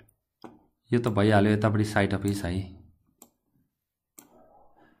यो त भइहाल्यो यतापट्टि साइट अफिस है।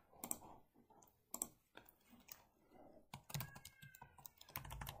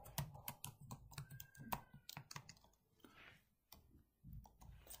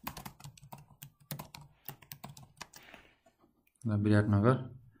 विराटनगर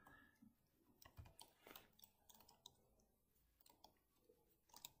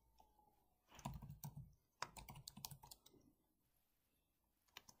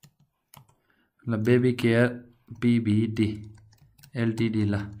ल बेबी केयर पीभीटी एलटीडी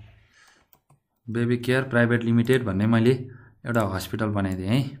ल बेबी केयर प्राइभेट लिमिटेड भन्ने मैले एउटा हस्पिटल बनाइदिएँ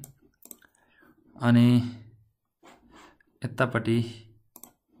है। अनि यतापट्टि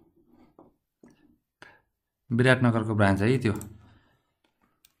विराटनगरको ब्रान्च है त्यो।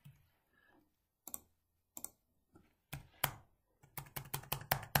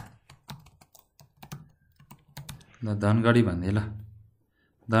 ल धनगढी भन्दै, ल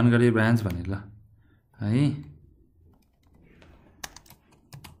धनगढी ब्रान्च भन्ने ल है।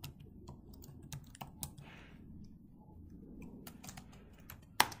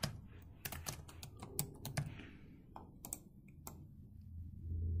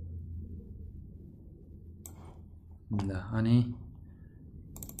 ल अनि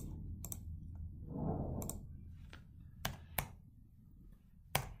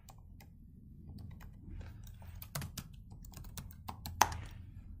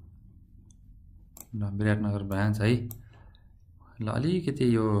ल विराटनगर ब्रान्च है। ल अलिकति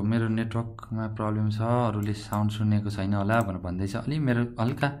यो मेरो नेटवर्कमा प्रब्लम छ, अरूले साउन्ड सुनेको छैन होला भनेर भन्दैछ। अलि मेरो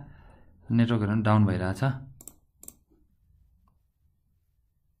हल्का नेटवर्कहरू पनि डाउन भइरहेछ।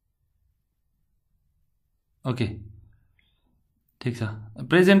 ओके ठिक छ।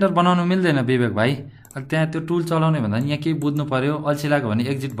 प्रेजेन्टर बनाउनु मिल्दैन विवेक भाइ। त्यहाँ त्यो टुल चलाउने भन्दा यहाँ केही बुझ्नु पर्यो। अल्छी लाग्यो भने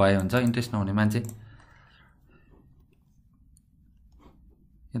एक्जिट भयो हुन्छ, इन्ट्रेस्ट नहुने मान्छे।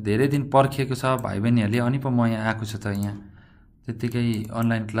 धेरै दिन पर्खिएको छ भाइ बहिनीहरूले, अनि पो म यहाँ आएको छु त। यहाँ त्यत्तिकै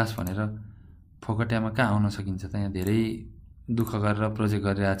अनलाइन क्लास भनेर फोकट्यामा कहाँ आउन सकिन्छ त। यहाँ धेरै दुःख गरेर प्रोजेक्ट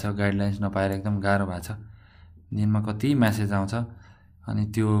गरिरहेको छ, गाइडलाइन्स नपाएर एकदम गाह्रो भएको छ। दिनमा कति म्यासेज आउँछ, अनि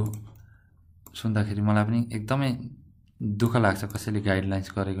त्यो सुन्दाखेरि मलाई पनि एकदमै दुःख लाग्छ। कसैले गाइडलाइन्स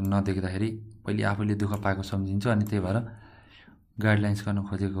गरेको नदेख्दाखेरि पहिले आफूले दुःख पाएको सम्झिन्छु, अनि त्यही भएर गाइडलाइन्स गर्नु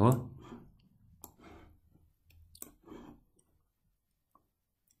खोजेको हो।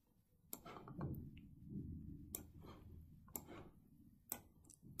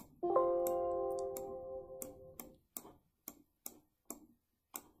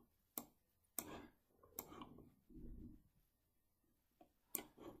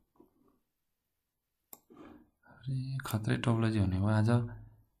 खत्रै टोपोलोजी हुने भयो आज।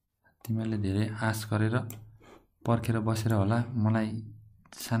 तिमीहरूले धेरै आश गरेर पर्खेर बसेर होला। मलाई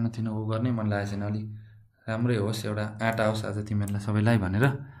सानोतिनो ऊ गर्नै मन लागेको छैन। अलिक राम्रै होस्, एउटा आँटा होस् आज तिमीहरूलाई सबैलाई भनेर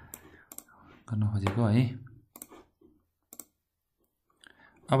गर्न खोजेको है।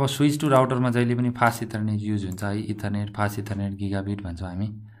 अब स्विच टु राउटरमा जहिले पनि फास्ट इथरनेट युज हुन्छ है। इथरनेट, फास्ट इथरनेट, गिगाबिट भन्छौँ हामी।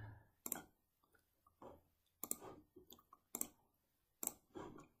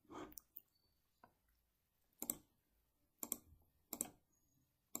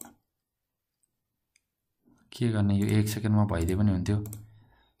 के गर्ने, यो 1 सेकेन्डमा भइदिए पनि हुन्थ्यो।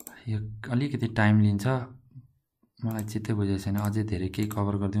 यो अलिकति टाइम लिन्छ, मलाई चित्तै बुझेको छैन। अझै धेरै केही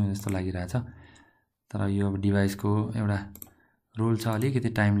कभर गरिदिउँ जस्तो लागिरहेछ। तर यो अब डिभाइसको एउटा रोल छ, अलिकति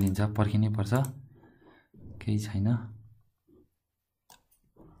टाइम लिन्छ, पर्खिनै पर्छ, केही छैन।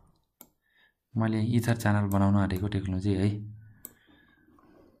 मैले इथर च्यानल बनाउन आँटेको टेक्नोलोजी है।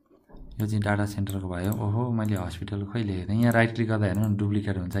 यो चाहिँ डाटा सेन्टरको भयो। ओहो मैले हस्पिटल खोइ लेखेको थिएँ। यहाँ राइट क्लिक गर्दा हेर्नु न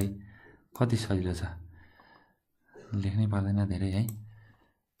डुप्लिकेट हुन्छ है। कति सजिलो छ, लेख्नै पर्दैन धेरै है।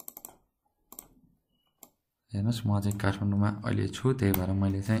 हेर्नुहोस् म चाहिँ काठमाडौँमा अहिले छु, त्यही भएर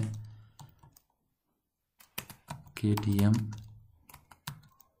मैले चाहिँ केटीएम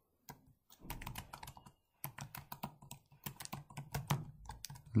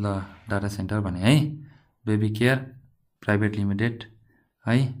ल डाटा सेन्टर भने है, बेबी केयर प्राइभेट लिमिटेड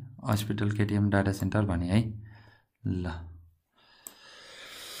है, हस्पिटल केटीएम डाटा सेन्टर भने है। ल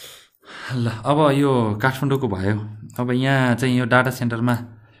ल अब यो काठमाडौँको भयो। अब यहाँ चाहिँ यो डाटा सेन्टरमा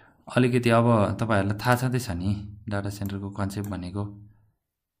अलिकति अब तपाईहरुलाई थाहा छँदैछ नि डाटा सेन्टरको कन्सेप्ट भनेको।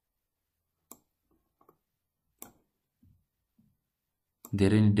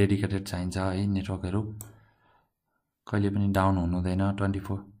 धेरै नै डेडिकेटेड चाहिन्छ है, नेटवर्कहरू कहिले पनि डाउन हुनु हुँदैन,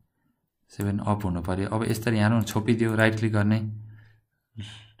 24/7 अप हुनु पर्यो। अब यसरी यहाँ छोपिदियो, राइट क्लिक गर्ने,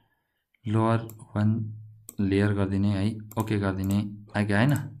 लोअर 1 लेयर गरिदिने है, ओके गरिदिने, आइग्यो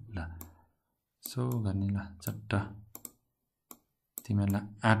हैन। ल सो गर्ने, ल चट्ट तिमीहरुलाई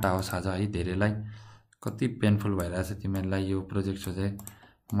आँट आओस् आज है। धेरैलाई कति पेनफुल भइरहेछ तिमीहरुलाई यो प्रोजेक्ट सोचे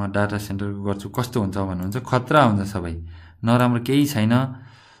म डाटा सेन्टरको गर्छु कस्तो हुन्छ भन्नुहुन्छ, खतरा हुन्छ सबै, नराम्रो केही छैन,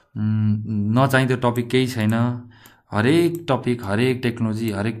 नचाहिँदो टपिक केही छैन। हरेक टपिक, हरेक टेक्नोलोजी,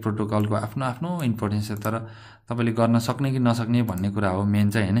 हरेक प्रोटोकलको आफ्नो आफ्नो इम्पोर्टेन्स छ, तर तपाईले गर्न सक्ने कि नसक्ने भन्ने कुरा हो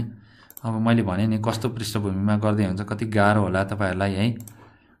मेन चाहिँ हैन। अब मैले भने नि कस्तो पृष्ठभूमिमा गर्दै हुन्छ, कति गाह्रो होला तपाईहरुलाई है।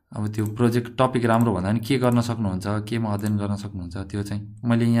 अब त्यो प्रोजेक्ट टपिक राम्रो भन्दा नि के गर्न सक्नुहुन्छ, केमा अध्ययन गर्न सक्नुहुन्छ, त्यो चाहिँ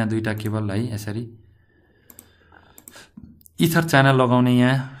मैले यहाँ दुईटा केबल है यसरी इथर च्यानल लगाउने,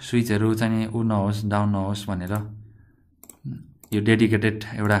 यहाँ स्विचहरू चाहिँ उ नहोस्, डाउन नहोस् भनेर यो डेडिकेटेड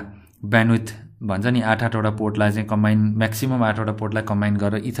एउटा ब्यान्डविथ भन्छ नि, 8 वटा पोर्टलाई चाहिँ कम्बाइन, म्याक्सिमम 8 वटा पोर्टलाई कम्बाइन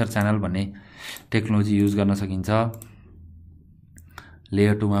गरेर इथर च्यानल भन्ने टेक्नोलोजी युज गर्न सकिन्छ।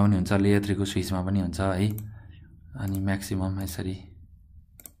 लेयर 2 मा पनि हुन्छ, लेयर 3 को स्विचमा पनि हुन्छ है। अनि म्याक्सिमम यसरी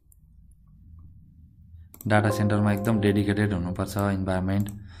डाटा सेन्टरमा एकदम डेडिकेटेड हुनुपर्छ इन्भाइरोमेन्ट,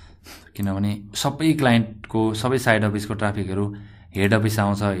 किनभने सबै क्लाइन्टको, सबै साइड अफिसको ट्राफिकहरू हेड अफिस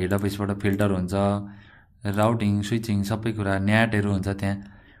आउँछ, हेड अफिसबाट फिल्टर हुन्छ, राउटिङ स्विचिङ सबै कुरा, न्याटहरू हुन्छ त्यहाँ,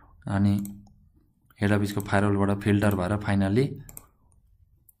 अनि हेड अफिसको फायरवलबाट फिल्टर भएर फाइनली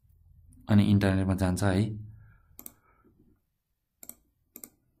अनि इन्टरनेटमा जान्छ है।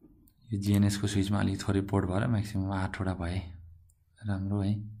 यो जिएनएसको स्विचमा अलिक थोरै पोर्ट भएर म्याक्सिमम 8 वटा भए राम्रो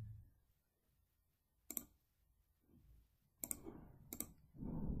है।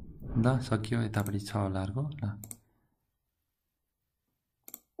 ल सकियो, यतापट्टि छ होला अर्को।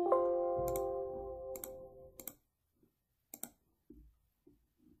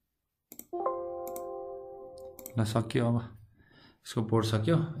 ल सकियो, अब यसको पोर्ट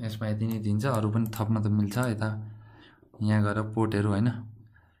सक्यो, यसमा यति नै दिन्छ, अरू पनि थप्न त मिल्छ यता यहाँ गएर पोर्टहरू हैन,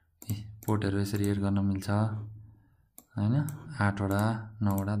 पोर्टहरू यसरी एड गर्न मिल्छ हैन। 8 वटा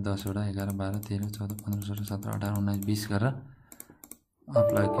 9 वटा 10 वटा 11 12 13 14 15 16 17 18 19 20 गरेर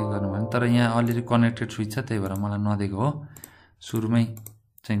अप्लाई के गर्नु भने, तर यहाँ अलरेडी कनेक्टेड स्विच छ, त्यही भएर मलाई नदिएको हो। सुरुमै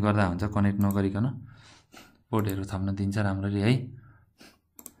चाहिँ गर्दा हुन्छ कनेक्ट नगरिकन, पोर्टहरू थप्न दिन्छ राम्ररी है।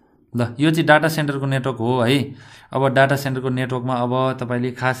 ल यो चाहिँ डाटा सेन्टरको नेटवर्क हो है। अब डाटा सेन्टरको नेटवर्कमा अब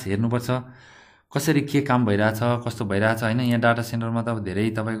तपाईले खास हेर्नुपर्छ कसरी के काम भइरहेछ, कस्तो भइरहेछ हैन। यहाँ डाटा सेन्टरमा त अब धेरै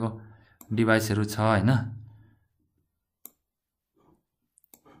तपाईको डिभाइसहरू छ हैन।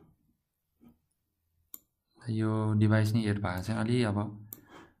 यो डिभाइस नि एड भएको चाहिँ अलि अब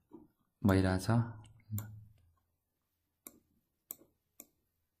भइरहेछ।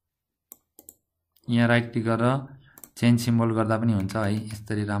 यहाँ राइट क्लिक गरेर चेन्ज सिम्बल गर्दा पनि हुन्छ है,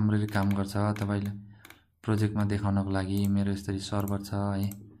 यसरी राम्ररी काम गर्छ। तपाईले प्रोजेक्टमा देखाउनको लागि मेरो यसरी सर्भर छ है,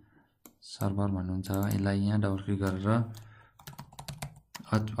 सर्भर भन्नुहुन्छ, यसलाई यहाँ डबल क्लिक गरेर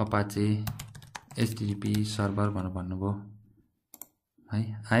अपाचे एचटीटीपी सर्भर भनेर भन्नुभयो है,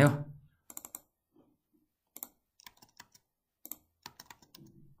 आयो।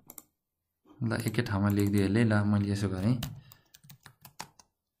 ल एकै ठाउँमा लेखिदिए यसले। ल मैले यसो गरेँ,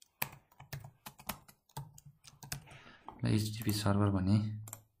 एचटीटीपी सर्भर भने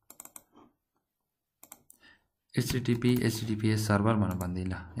एचटीटीपी एचटीटीपीएस सर्भर भनेर भन्दै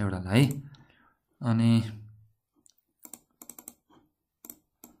ल एउटालाई है। अनि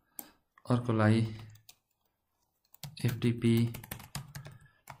अर्कोलाई एफटीपी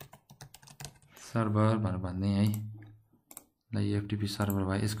सर्भर भनेर भन्दै है। ल यो एफटीपी सर्भर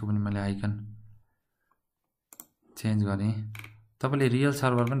भयो, यसको पनि मैले आइकन चेन्ज गरेँ। तपाईले रियल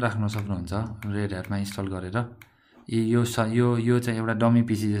सर्भर पनि राख्न सक्नुहुन्छ रेड ह्याटमा इन्स्टल गरेर। यो चाहिँ एउटा डमी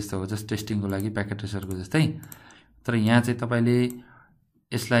पीसी जस्तो हो, जस्ट टेस्टिङको लागि, प्याकेट ट्रेसरको जस्तै। तर यहाँ चाहिँ तपाईले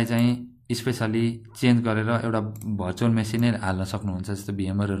यसलाई चाहिँ स्पेशली चेन्ज गरेर एउटा भर्चुअल मेसिनै हाल्न सक्नुहुन्छ। जस्तो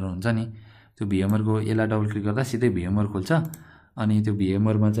भिएमआरहरू हुन्छ नि, त्यो भिएमआरको यसलाई डबल क्लिक गर्दा सिधै भिएमआर खुल्छ। अनि त्यो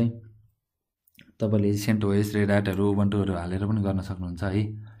भिएमआरमा चाहिँ तपाईँले CentOS रेडह्याटहरू उबन्टुहरू हालेर पनि गर्न सक्नुहुन्छ है।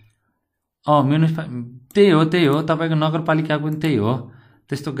 त्यही हो तपाईँको नगरपालिकाको पनि त्यही हो,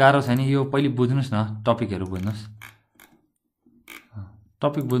 त्यस्तो गाह्रो छैन। यो पहिले बुझ्नुहोस् न, टपिकहरू बुझ्नुहोस्,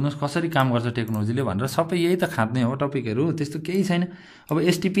 टपिक बुझ्नुहोस् कसरी काम गर्छ टेक्नोलोजीले भनेर, सबै यही त खाँद्ने हो टपिकहरू, त्यस्तो केही छैन। अब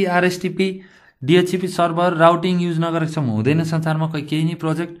STP RSTP DHCP server routing use नगरेको छ हुँदैन संसारमा केही नै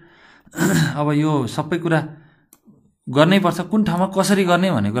प्रोजेक्ट। अब यो सबै कुरा गर्नै पर्छ, कुन ठाउँमा कसरी गर्ने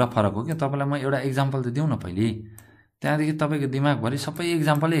भन्ने कुरा फरक हो क्या। तपाईँलाई म एउटा इक्जाम्पल त दिउँ न पहिले, त्यहाँदेखि तपाईँको दिमागभरि सबै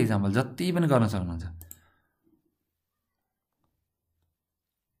इक्जाम्पलै इक्जाम्पल जति पनि गर्न सक्नुहुन्छ।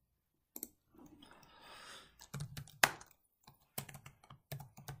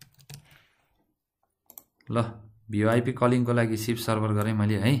 ल VoIP कलिङको लागि सिप सर्भर गरेँ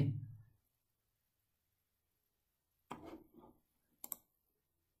मैले है।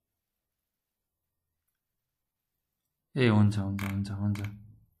 ए हुन्छ हुन्छ हुन्छ हुन्छ।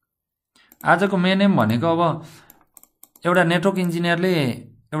 आजको मेन एम भनेको अब एउटा नेटवर्क इन्जिनियरले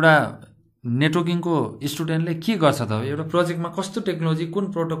एउटा नेटवर्किङको स्टुडेन्टले के गर्छ त, एउटा प्रोजेक्टमा कस्तो टेक्नोलोजी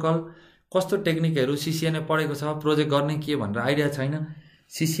कुन प्रोटोकल कस्तो टेक्निकहरू CCNA पढेको छ, प्रोजेक्ट गर्ने के भनेर आइडिया छैन,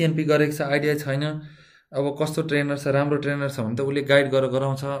 CCNP गरेको छ आइडिया छैन। अब कस्तो ट्रेनर छ, राम्रो ट्रेनर छ भने त उसले गाइड गरेर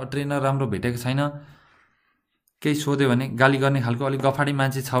गराउँछ, ट्रेनर राम्रो भेटेको छैन, केही सोध्यो भने गाली गर्ने खालको अलिक गफाडी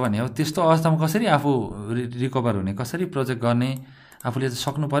मान्छे छ भने अब त्यस्तो अवस्थामा कसरी आफू रिकभर हुने, कसरी प्रोजेक्ट गर्ने, आफूले त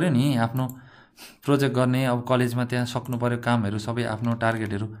सक्नु पर्यो नि आफ्नो प्रोजेक्ट गर्ने। अब कलेजमा त्यहाँ सक्नु पर्यो कामहरू सबै आफ्नो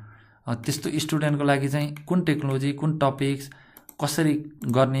टार्गेटहरू। त्यस्तो स्टुडेन्टको लागि चाहिँ कुन टेक्नोलोजी कुन टपिक्स कसरी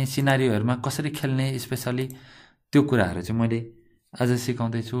गर्ने, सिनारीहरूमा कसरी खेल्ने, स्पेसली त्यो कुराहरू चाहिँ मैले आज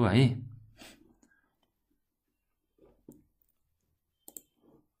सिकाउँदैछु है।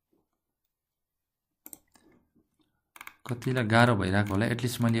 कतिलाई गाह्रो भइरहेको होला,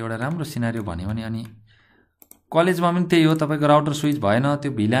 एटलिस्ट मैले एउटा राम्रो सिनारियो भने अनि कलेजमा पनि त्यही हो, तपाईँको राउटर स्विच भएन,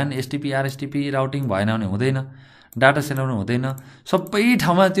 त्यो VLAN STP RSTP राउटिङ भएन भने हुँदैन, डाटा सेन्टर हुँदैन, सबै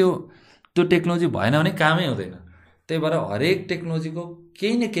ठाउँमा त्यो टेक्नोलोजी भएन भने कामै हुँदैन। त्यही भएर हरेक टेक्नोलोजीको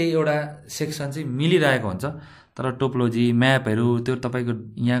केही न केही एउटा सेक्सन चाहिँ मिलिरहेको हुन्छ, तर टोपोलोजी म्यापहरू त्यो तपाईँको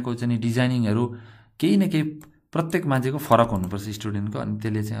यहाँको चाहिँ डिजाइनिङहरू केही न केही प्रत्येक मान्छेको फरक हुनुपर्छ स्टुडेन्टको, अनि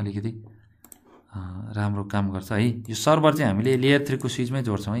त्यसले चाहिँ अलिकति राम्रो काम गर्छ है। यो सर्भर चाहिँ हामीले लेयर 3 को स्विचमै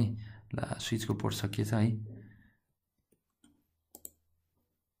जोड्छौँ है। ल स्विचको पोर्ट सकिएछ है।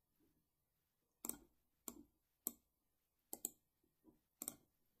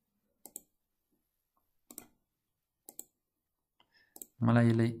 मलाई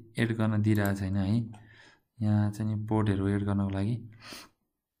यसलाई एड गर्न दिइरहेको छैन है, यहाँ चाहिँ पोर्टहरू एड गर्नको लागि।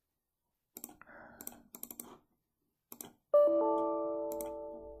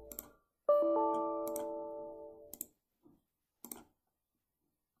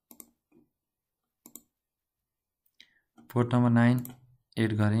 पोर्ट नम्बर 9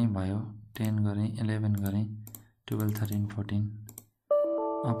 एड गरेँ भयो, 10 गरेँ, 11 गरेँ, 12 13 14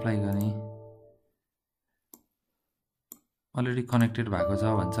 अप्लाई गरेँ। अलरेडी कनेक्टेड भएको छ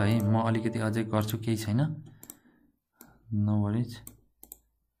भन्छ है। म अलिकति अझै गर्छु, केही छैन, नो वरिज।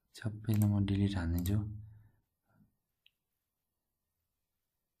 सबैलाई म डिलिट हाल्दिन्छु।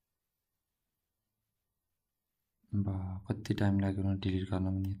 कति टाइम लाग्यो डिलिट गर्न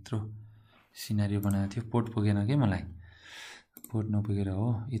पनि, यत्रो सिनारियो बनाएको थियो। पोर्ट पुगेन कि मलाई, पोर्ट नपुगेर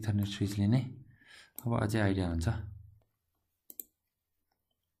हो, इथरनेट स्विचले नै। अब अझै आइडिया हुन्छ।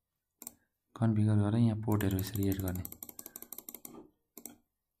 कन्फिगर गरेर यहाँ पोर्टहरू यसरी एड गर्ने।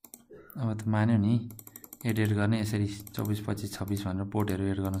 अब त मान्यो नि, एड गर्ने यसरी 24 25 26 भनेर पोर्टहरू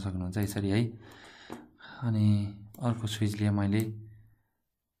एड गर्न सक्नुहुन्छ यसरी है। अनि अर्को स्विच लिए मैले,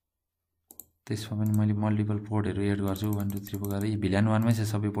 त्यसमा पनि मैले मल्टिपल पोर्टहरू एड गर्छु। 1 2 3 गरेर यी VLAN 1 मै छ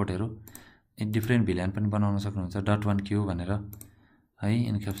सबै पोर्टहरू। डिफ्रेन्ट VLAN पनि बनाउन सक्नुहुन्छ, .1 क्यू भनेर है,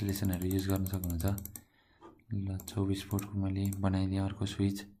 इन्क्याप्सुलेसनहरू युज गर्न सक्नुहुन्छ। ल 24 पोर्टको मैले बनाइदिएँ अर्को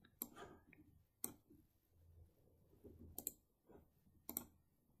स्विच।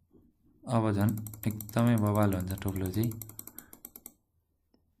 अब झन् एकदमै बवाल हुन्छ टोपोलोजी।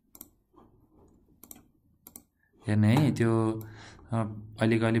 हेर्ने है, त्यो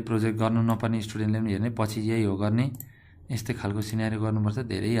अहिलेको अलि प्रोजेक्ट गर्नु नपर्ने स्टुडेन्टले पनि हेर्ने, पछि यही हो गर्ने, यस्तै खालको सिनारियो गर्नुपर्छ,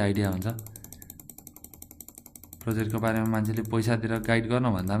 धेरै आइडिया हुन्छ। प्रोजेक्टको बारेमा मान्छेले पैसा दिएर गाइड गर्न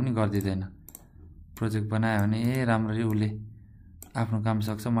भन्दा पनि गरिदिँदैन। प्रोजेक्ट बनायो भने राम्ररी उसले आफ्नो काम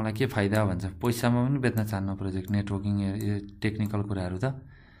सक्छ, मलाई के फाइदा भन्छ। पैसामा पनि बेच्न चाहन्न प्रोजेक्ट, नेटवर्किङ टेक्निकल कुराहरू त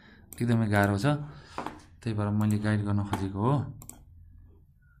एकदमै गाह्रो छ। त्यही भएर मैले गाइड गर्न खोजेको हो।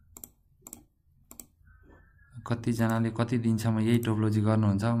 कतिजनाले कति दिनसम्म यही टोपोलोजी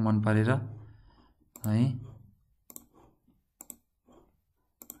गर्नुहुन्छ मन परेर है।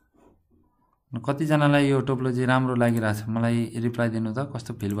 कतिजनालाई यो टोपोलोजी राम्रो लागिरहेछ, मलाई रिप्लाई दिनु त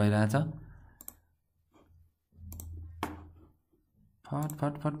कस्तो फिल भइरहेछ। फट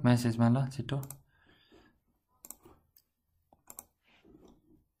फट फट मेसेजमा ल छिटो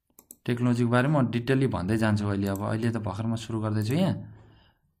टेक्नोलोजीको बारेमा म डिटेलली भन्दै जान्छु अहिले अब अहिले त भर्खर म सुरु गर्दैछु यहाँ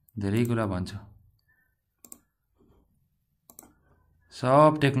धेरै कुरा भन्छु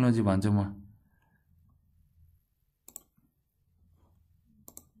सब टेक्नोलोजी भन्छु म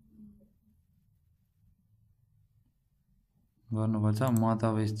गर्नुपर्छ म त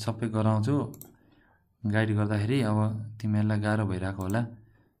अब सबै गराउँछु गाइड गर्दाखेरि अब तिमीहरूलाई गाह्रो भइरहेको होला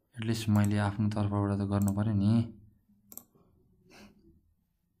एटलिस्ट मैले आफ्नो तर्फबाट त गर्नु पर्यो नि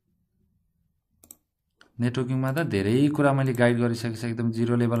नेटवर्किङमा त धेरै कुरा मैले गाइड गरिसकेको छु एकदम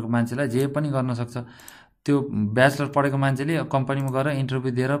जिरो लेभलको मान्छेलाई जे पनि गर्न सक्छ त्यो ब्याचलर पढेको मान्छेले कम्पनीमा गएर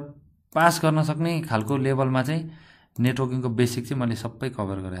इन्टरभ्यु दिएर पास गर्न सक्ने खालको लेभलमा चाहिँ नेटवर्किङको बेसिक चाहिँ मैले सबै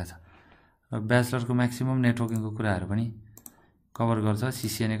कभर गरेको छ र ब्याचलरको म्याक्सिमम नेटवर्किङको कुराहरू पनि कभर गर्छ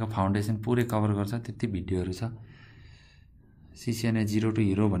सिसिएनएको फाउन्डेसन पुरै कभर गर्छ त्यति भिडियोहरू छ सिसिएनए जिरो टु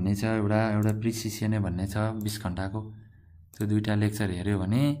हिरो भन्ने छ एउटा प्रि सिसिएनए भन्ने छ 20 घण्टाको त्यो दुईटा लेक्चर हेर्यो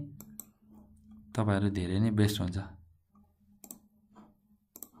भने तपाईहरु धेरै नै बेस्ट हुन्छ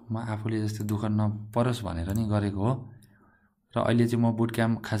म आफूले जस्तो दुःख नपरोस् भनेर नि गरेको हो र अहिले चाहिँ म बुट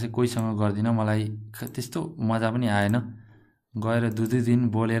क्याम्प खासै कोहीसँग गर्दिन मलाई त्यस्तो मजा पनि आएन गएर दुई दिन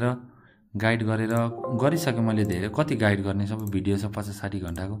बोलेर गाइड गरेर गरिसके मैले धेरै कति गाइड गर्ने सबै भिडियो छ 50-60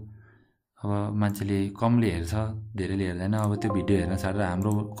 घण्टाको अब मान्छेले कमले हेर्छ धेरैले हेर्दैन अब त्यो भिडियो हेर्न छाडेर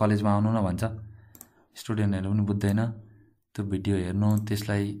हाम्रो कलेजमा आउनु न भन्छ स्टुडेन्टहरु पनि बुझ्दैन त्यो भिडियो हेर्नु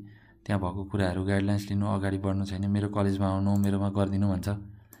त्यसलाई त्यहाँ भएको कुराहरु गाइडलाइन्स लिनु अगाडि बढ्नु छैन मेरो कलेजमा आउनु मेरोमा गर्दिनु भन्छ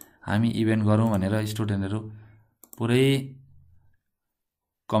हामी इभेन्ट गरौँ भनेर स्टुडेन्टहरु पुरै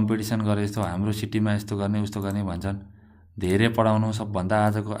कम्पिटिसन गरे जस्तो हाम्रो सिटीमा यस्तो गर्ने उस्तो गर्ने भन्छन् धेरै पढाउनु सबभन्दा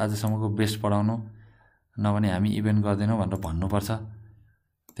आजसम्मको बेस्ट पढाउनु नभने हामी इभेन्ट गर्दैनौ भनेर भन्नुपर्छ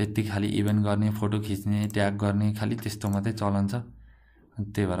त्यति खाली इभेन्ट गर्ने फोटो खिच्ने ट्याग गर्ने खाली त्यस्तो मात्रै चलन छ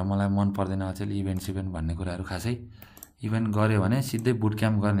त्यही भएर मलाई मन पर्दैन अचेल इभेन्ट भन्ने कुराहरु खासै इभेन्ट गर्यो भने सिधै बुट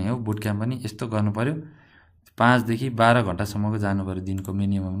क्याम्प गर्ने हो बुट क्याम्प पनि यस्तो गर्नु पर्यो 5 देखि 12 घण्टासम्मको जानु पर्यो दिनको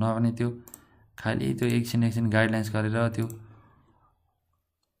मिनिमम नभने त्यो खाली त्यो एकछिन गाइडलाइन्स गरेर त्यो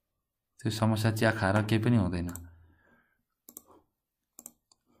समस्या चिया खाएर केही पनि हुँदैन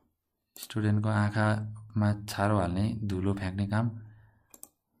स्टुडेन्टको आँखामा छारो हाल्ने धुलो फ्याक्ने काम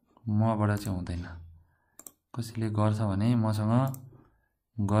मबाट चाहिँ हुँदैन कसैले गर्छ भने मसँग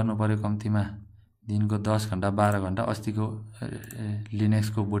गर्नु पर्यो कम्तिमा दिनको 10 घण्टा 12 घण्टा अस्तिको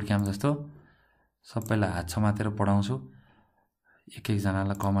लिनक्सको बुट क्याम्प जस्तो सबैलाई हात समातेर पढाउँछु एक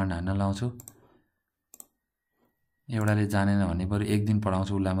जनालाई कमान्ड हान्न लाउँछु एउटाले जानेन भने बरु एक दिन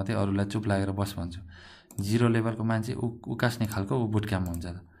पढाउँछु उलाई मात्रै अरूलाई चुप लागेर बस भन्छु जिरो लेभलको मान्छे उकास्ने खालको बुट क्याम्प हुन्छ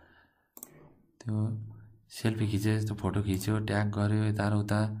त्यो सेल्फी खिचे जस्तो फोटो खिच्यो ट्याग गर्यो यता र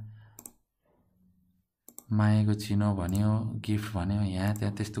उता मायाको चिनो भन्यो गिफ्ट भन्यो यहाँ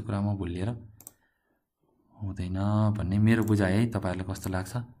त्यहाँ त्यस्तो कुरामा भुलिएर हुँदैन भन्ने मेरो बुझाइ है तपाईहरुलाई कस्तो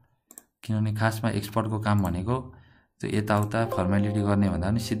लाग्छ किनभने खासमा एक्सपर्टको काम भनेको त्यो यताउता फर्मालिटी गर्ने भन्दा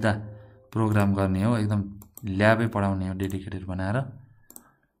पनि सिधा प्रोग्राम गर्ने हो एकदम ल्याबै पढाउने हो डेडिकेटेड बनाएर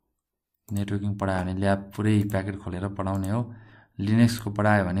नेटवर्किङ पढायो भने ल्याब पुरै प्याकेट खोलेर पढाउने हो लिनक्सको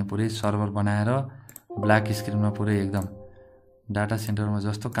पढायो भने पुरै सर्भर बनाएर ब्ल्याक स्क्रिनमा पुरै एकदम डाटा सेन्टरमा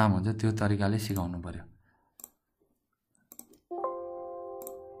जस्तो काम हुन्छ त्यो तरिकाले सिकाउनु पर्यो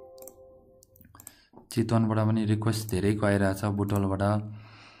चितवनबाट पनि रिक्वेस्ट धेरै गइरहेछ बुटोलबाट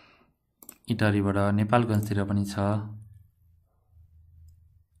इटरीबाट नेपालगञ्जतिर पनि छ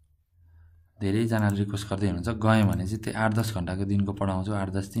धेरै जनाले रिक्वेस्ट गर्दै हुनुहुन्छ गए भने चाहिँ त्यो 8-10 घण्टाको दिनको पढाउँछु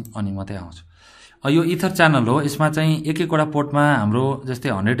 8-10 दिन अनि मात्रै आउँछु यो इथर च्यानल हो यसमा चाहिँ एक-एकवटा पोर्टमा हाम्रो जस्तै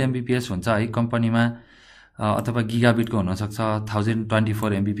 100 mbps हुन्छ है कम्पनीमा अथवा गिगाबिटको हुन सक्छ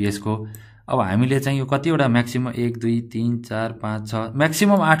 1024 mbps को अब हामीले चाहिँ यो कतिवटा म्याक्सिमम 1 2 3 4 5 6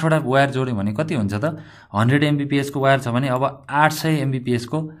 म्याक्सिमम 8 वटा वायर जोड्यो भने कति हुन्छ त 100 mbps को वायर छ भने अब 800 mbps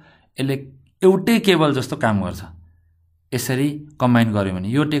को यसले एउटै केबल जस्तो काम गर्छ यसरी कम्बाइन गर्यो भने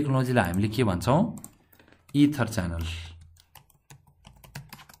यो टेक्नोलोजीलाई हामीले के भन्छौं इथर च्यानल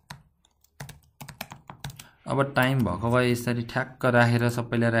अब टाइम भएको भए यसरी ठ्याक्क राखेर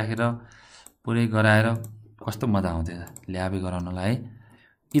सबैलाई राखेर पुरै गराएर कस्तो मजा आउँथ्यो ल्याबै गराउनलाई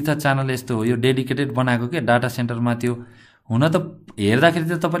इथर च्यानल यस्तो हो यो डेडिकेटेड बनाएको के डाटा सेन्टरमा त्यो हुन त हेर्दाखेरि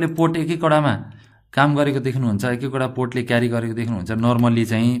त तपाईले पोर्ट एक-एकवटामा काम गरेको देख्नुहुन्छ एक-एकवटा पोर्टले क्यारी गरेको देख्नुहुन्छ नर्मली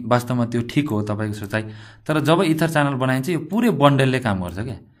चाहिँ वास्तवमा त्यो ठीक हो तपाईको सोचाइ तर जब इथर च्यानल बनाइन्छ यो पुरै बन्डलले काम गर्छ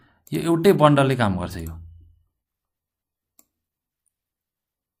के यो एउटै बन्डलले काम गर्छ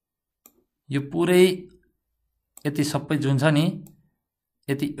यो पुरै यति सबै जुन छ नि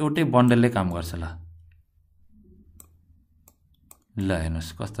यति एउटै बन्डलले काम गर्छ ल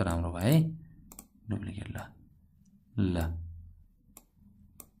हेर्नुस् कस्तो राम्रो भयो है डुप्लिकेट ल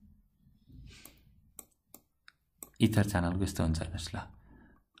इथर च्यानलको यस्तो हुन्छ हेर्नुस् ल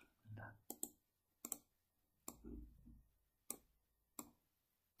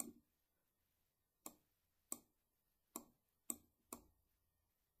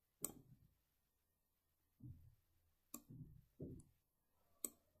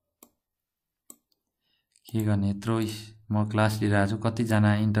के गर्ने यत्रो म क्लास लिइरहेको छु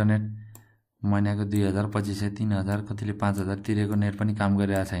कतिजना इन्टरनेट महिनाको 2000 2500 3000 कतिले 5000 तिरेको नेट पनि काम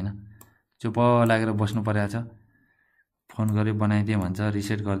गरिरहेको छैन चुप लागेर बस्नु परेको छ फोन गरे बनाइदिए भन्छ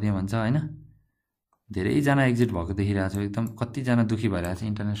रिसेट गरिदिए भन्छ हैन धेरैजना एक्जिट भएको देखिरहेको छु एकदम कतिजना दुखी भइरहेको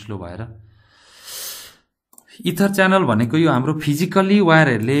छ इन्टरनेट स्लो भएर इथर च्यानल भनेको यो हाम्रो फिजिकली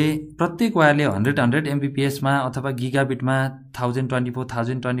वायरहरूले प्रत्येक वायरले 100 MBPS मा अथवा गिगाबिटमा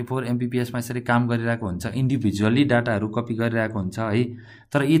 1024 MBPS मा यसरी काम गरिरहेको हुन्छ इन्डिभिजुअली डाटाहरू कपी गरिरहेको हुन्छ है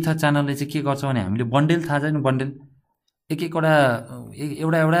तर इथर च्यानलले चाहिँ के गर्छ भने हामीले बन्डल थाहा छ नि बन्डल एक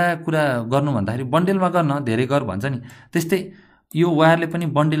एउटा कुरा गर्नु भन्दाखेरि बन्डलमा गर्न धेरै गर भन्छ नि त्यस्तै यो वायरले पनि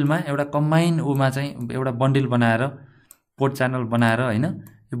बन्डलमा एउटा कम्बाइन उमा चाहिँ एउटा बन्डल बनाएर पोर्ट च्यानल बनाएर हैन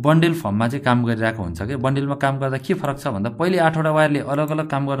यो बन्डल फर्ममा चाहिँ काम गरिरहेको हुन्छ के बन्डलमा काम गर्दा के फरक छ भन्दा पहिले 8 वटा वायरले अलग अलग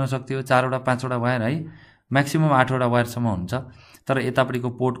काम गर्न सक्थ्यो 4 वटा 5 वटा वायर है म्याक्सिमम 8 वटा वायरसम्म हुन्छ तर यतापटिको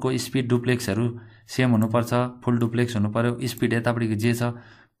पोर्टको स्पिड डुप्लेक्सहरू सेम हुनुपर्छ फुल डुप्लेक्स हुनु पर्यो स्पिड यतापटिको जे छ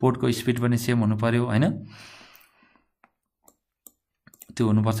पोर्टको स्पिड पनि सेम हुनु पर्यो हैन त्यो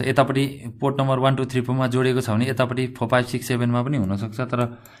हुनुपर्छ यतापटि पोर्ट नम्बर 1 2 3 4 मा जोडेको छ भने यतापटि 4 5 6 7 मा पनि हुन सक्छ तर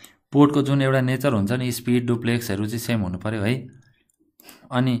पोर्टको जुन एउटा नेचर हुन्छ नि स्पिड डुप्लेक्सहरू चाहिँ सेम हुनु पर्यो है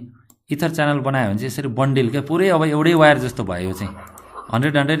अनि इथर च्यानल बनायो भने चाहिँ यसरी बन्डल के पुरै अब एउटै वायर जस्तो भयो चाहिँ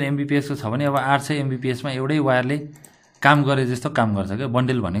 100 MBPS को छ भने अब 800 MBPS मा एउटै वायरले काम गरे जस्तो काम गर्छ के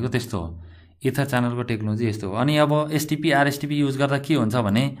बन्डल भनेको त्यस्तो हो इथर च्यानलको टेक्नोलोजी यस्तो हो अनि अब एसटीपी आरएसटीपी युज गर्दा के हुन्छ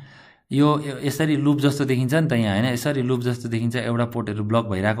भने यो यसरी लूप जस्तो देखिन्छ नि त यहाँ हैन यसरी लूप जस्तो देखिन्छ एउटा पोर्टहरु ब्लक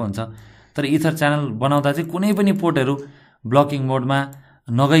भइराको हुन्छ तर इथर च्यानल बनाउँदा चाहिँ कुनै पनि पोर्टहरु ब्लकिङ मोडमा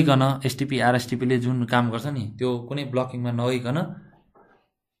नगइकन एसटीपी आरएसटीपी ले जुन काम गर्छ नि त्यो कुनै ब्लकिङमा नगइकन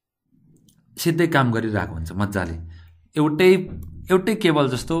सिधै काम गरिराको हुन्छ मज्जाले एउटै केबल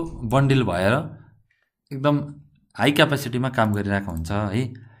जस्तो बन्डल भएर एकदम हाई क्यापासिटीमा काम गरिराको हुन्छ है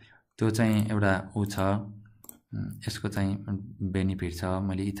त्यो चाहिँ एउटा उ छ यसको चाहिँ बेनिफिट छ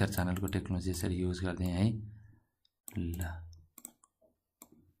मैले इथर च्यानलको टेक्नोलोजी यसरी युज गर्दै है ल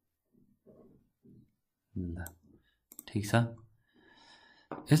ठीक छ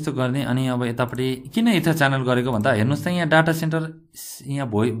यस्तो गर्ने अनि अब यतापटि किन इथर च्यानल गरेको भन्दा हेर्नुस् त यहाँ डाटा सेन्टर यहाँ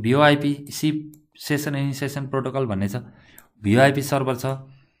VoIP सिप सेसन इनिसिएसन प्रोटोकल भन्ने छ VoIP सर्भर छ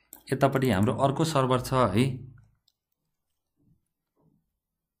यतापटि हाम्रो अर्को सर्भर छ है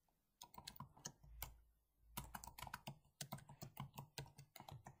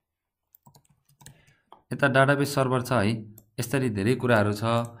यता डाटाबेस सर्भर छ है यसरी धेरै कुराहरू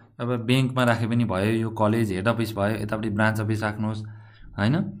छ अब बैंकमा राखे पनि भयो यो कलेज हेड अफिस भयो यतापटि ब्रान्च अफिस राख्नुस्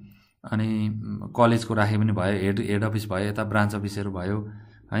हैन अनि कलेजको राखे पनि भयो हेड अफिस भयो यता ब्रान्च अफिसहरु भयो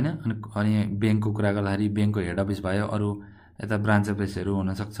हैन अनि बैंकको कुरा गर्दाखेरि बैंकको हेड अफिस भयो अरु यता ब्रान्च अफिसहरु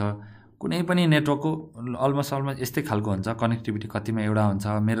हुन सक्छ कुनै पनि नेटवर्कको अलमोस्ट यस्तै खालको हुन्छ कनेक्टिभिटी कतिमा एउटा हुन्छ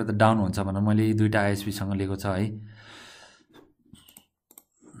मेरो त डाउन हुन्छ भनेर मैले दुईटा आईएसपी सँग लिएको छ है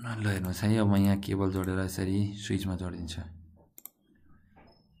ल हेर्नुस् है अब म यहाँ केबल जोडेर यसरी स्विचमा जोडिदिन्छु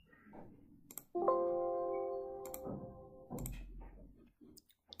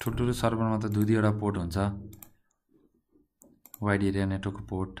ठुल्ठुलो सर्भरमा त दुई दुईवटा पोर्ट हुन्छ वाइड एरिया नेटवर्कको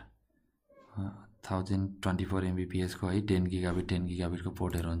पोर्ट 1024 MBPS को है 10 गिगाबिट को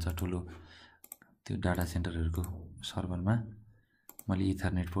पोर्टहरु हुन्छ ठुलो त्यो डाटा सेन्टरहरुको सर्भरमा मैले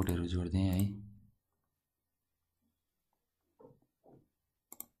इथरनेट पोर्टहरु जोड्दै है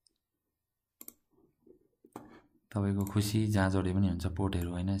तपाईको खुसी जहाँ जोडे पनि हुन्छ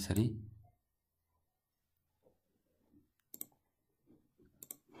पोर्टहरु हैन यसरी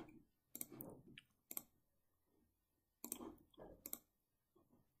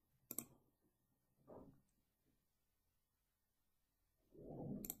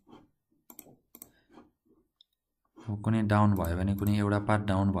कुनै डाउन भयो भने कुनै एउटा पार्ट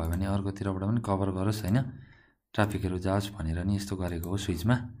डाउन भयो भने अर्कोतिरबाट पनि कभर गरोस् हैन ट्राफिकहरु जाओस् भनेर नि यस्तो गरेको हो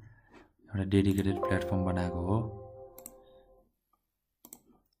स्विचमा एउटा डेडिकेटेड प्लेटफर्म बनाएको हो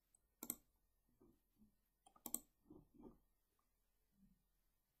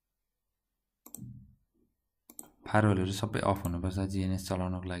फायरवलहरु सबै अफ हुनुपर्छ जीएनएस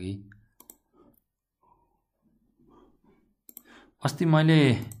चलाउनको लागि अस्ति मैले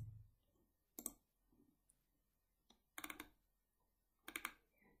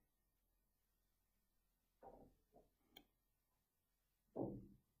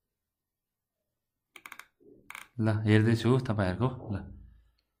ल हेर्दै छु तपाईहरुको ल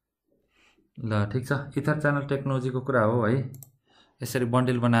ल ठीक छ, इथर च्यानल टेक्नोलोजीको कुरा हो है। यसरी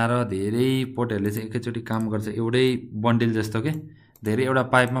बन्डल बनाएर धेरै पोर्टहरूले चाहिँ एकैचोटि काम गर्छ, एउटै बन्डल जस्तो के। धेरै एउटा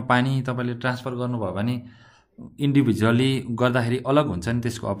पाइपमा पानी तपाईँले ट्रान्सफर गर्नुभयो भने इन्डिभिजुअली गर्दाखेरि अलग हुन्छ नि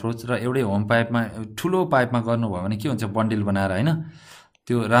त्यसको अप्रोच, र एउटै होम पाइपमा ठुलो पाइपमा गर्नुभयो भने के हुन्छ बन्डल बनाएर होइन,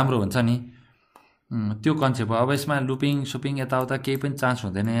 त्यो राम्रो हुन्छ नि। त्यो कन्सेप्ट हो। अब यसमा लुपिङ सुपिङ यताउता केही पनि चान्स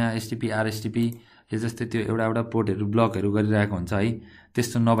हुँदैन। यहाँ एसटिपी आरएसटिपी जस्तै त्यो एउटा एउटा पोर्टहरू ब्लकहरू गरिरहेको हुन्छ है,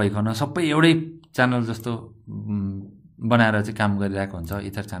 त्यस्तो नभइकन सबै एउटै च्यानल जस्तो बनाएर चाहिँ काम गरिरहेको हुन्छ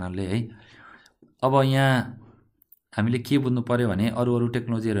इथर च्यानलले है। अब यहाँ हामीले के बुझ्नु पर्यो भने अरू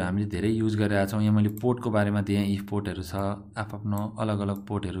टेक्नोलोजीहरू हामीले धेरै युज गरिरहेका छौँ। यहाँ मैले पोर्टको बारेमा दिएँ, इफ पोर्टहरू छ, आफ्नो अलग अलग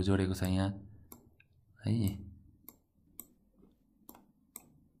पोर्टहरू जोडेको छ यहाँ है,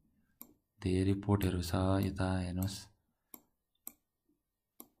 धेरै पोर्टहरू छ। यता हेर्नुहोस्,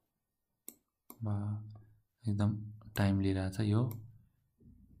 एकदम टाइम लिइरहेछ यो।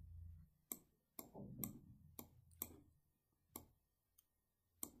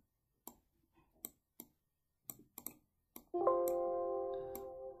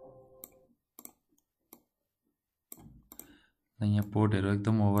 यहाँ पोर्टहरू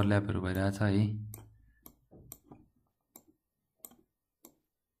एकदम ओभरल्यापहरू भइरहेछ है।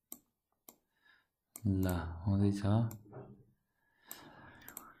 ल हुँदैछ।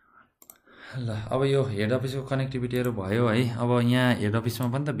 ल अब यो हेड अफिसको कनेक्टिभिटीहरू भयो है। अब यहाँ हेड अफिसमा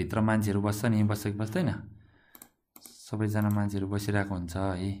पनि त भित्र मान्छेहरू बस्छ नि, बसेको बस्दैन, सबैजना मान्छेहरू बसिरहेको हुन्छ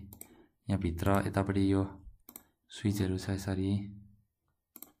है। यहाँ भित्र यतापट्टि यो स्विचहरू छ यसरी।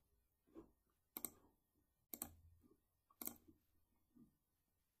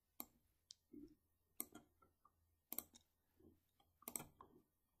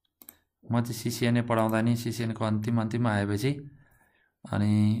 म चाहिँ सिसिएनए पढाउँदा नि सिसिएनको अन्तिममा आएपछि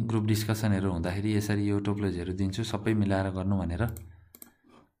अनि ग्रुप डिस्कसनहरू हुँदाखेरि यसरी यो टोपोलोजीहरू दिन्छु, सबै मिलाएर गर्नु भनेर।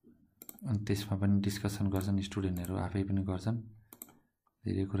 अनि त्यसमा पनि डिस्कसन गर्छन् स्टुडेन्टहरू, आफै पनि गर्छन्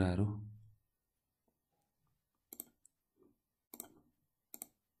धेरै कुराहरू।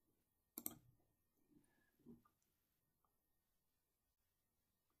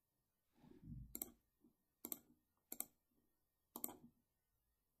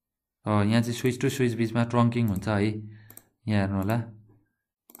 यहाँ चाहिँ स्विच टु स्विच बिचमा ट्रङ्किङ हुन्छ है। यहाँ हेर्नु होला,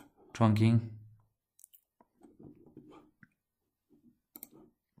 ट्रङ्किङ।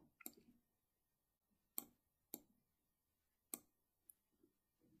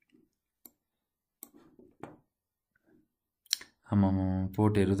 आमामा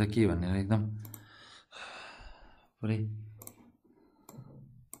पोर्टहरू त के भनेर एकदम पुरै।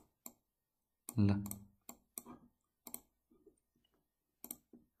 ल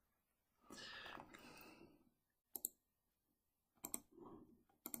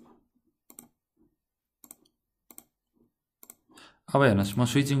अब हेर्नुहोस्, म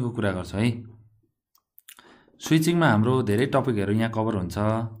स्विचिङको कुरा गर्छु है। स्विचिङमा हाम्रो धेरै टपिकहरू यहाँ कभर हुन्छ।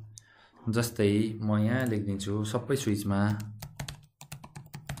 जस्तै म यहाँ लेखिदिन्छु, सबै स्विचमा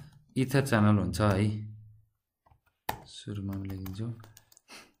इथर च्यानल हुन्छ है। सुरुमा लेखिदिन्छु,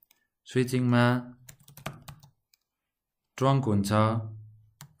 स्विचिङमा ट्रङ्क हुन्छ।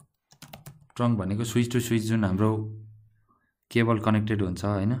 ट्रङ्क भनेको स्विच टु स्विच जुन हाम्रो केबल कनेक्टेड हुन्छ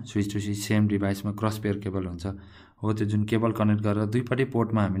होइन, switch to switch same डिभाइसमा cross pair cable हुन्छ हो, त्यो जुन केबल कनेक्ट गरेर दुईपट्टि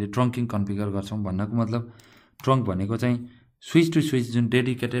पोर्टमा हामीले ट्रङ्किङ कन्फिगर गर्छौँ। भन्नको मतलब ट्रङ्क भनेको चाहिँ स्विच टु स्विच जुन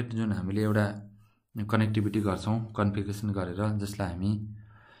डेडिकेटेड जुन हामीले एउटा कनेक्टिभिटी गर्छौँ कन्फिगरेसन गरेर, जसलाई हामी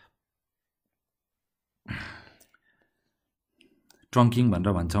ट्रङ्किङ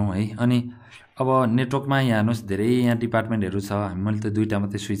भनेर भन्छौँ है। अनि अब नेटवर्कमा यहाँ हेर्नुहोस्, धेरै यहाँ डिपार्टमेन्टहरू छ। मैले त दुईवटा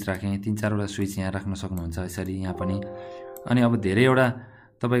मात्रै स्विच राखेँ, 3-4वटा स्विच यहाँ राख्न सक्नुहुन्छ यसरी यहाँ पनि। अनि अब धेरैवटा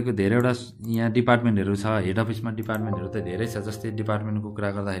तपाईँको धेरैवटा यहाँ डिपार्टमेन्टहरू छ। हेड अफिसमा डिपार्टमेन्टहरू त धेरै छ। जस्तै डिपार्टमेन्टको कुरा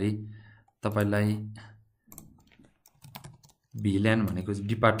गर्दाखेरि तपाईँलाई भिल्यान भनेको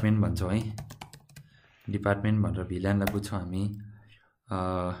डिपार्टमेन्ट भन्छौँ है, डिपार्टमेन्ट भनेर भिल्यानलाई बुझ्छौँ हामी।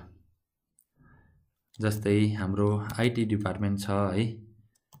 जस्तै हाम्रो आइटी डिपार्टमेन्ट छ है,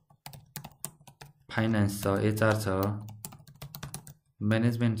 फाइनेन्स छ, एचआर छ,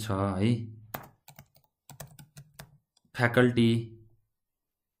 म्यानेजमेन्ट छ है,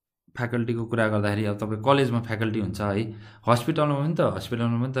 फ्याकल्टीको कुरा गर्दाखेरि अब तपाईँ कलेजमा फ्याकल्टी हुन्छ है। हस्पिटलमा पनि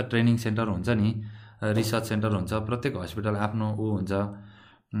त ट्रेनिङ सेन्टर हुन्छ नि, रिसर्च सेन्टर हुन्छ। प्रत्येक हस्पिटल आफ्नो हुन्छ।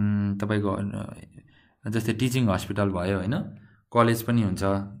 तपाईँको जस्तै टिचिङ हस्पिटल भयो होइन, कलेज पनि हुन्छ,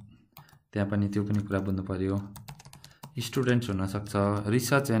 त्यहाँ पनि त्यो पनि कुरा बुझ्नु पर्यो। स्टुडेन्ट्स हुनसक्छ,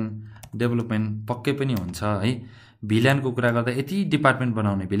 रिसर्च एन्ड डेभलपमेन्ट पक्कै पनि हुन्छ है। भिल्यानको कुरा गर्दा यति डिपार्टमेन्ट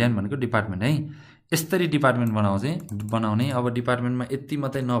बनाउने, भिल्यान भनेको डिपार्टमेन्ट है, यसरी डिपार्टमेन्ट बनाउने। अब डिपार्टमेन्टमा यति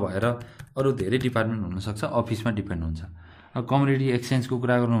मात्रै नभएर अरू धेरै डिपार्टमेन्ट हुनसक्छ, अफिसमा डिपेन्ड हुन्छ। कमोडिटी एक्सचेन्जको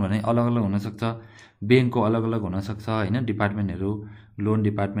कुरा गर्नु भने अलग अलग हुनसक्छ, ब्याङ्कको अलग अलग हुनसक्छ होइन, डिपार्टमेन्टहरू लोन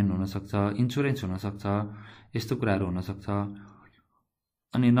डिपार्टमेन्ट हुनसक्छ, इन्सुरेन्स हुनसक्छ, यस्तो कुराहरू हुनसक्छ।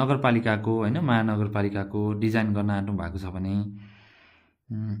 अनि नगरपालिकाको होइन, महानगरपालिकाको डिजाइन गर्न आँट्नु भएको छ भने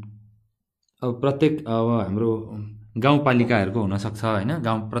अब प्रत्येक अब हाम्रो गाउँपालिकाहरूको हुनसक्छ होइन,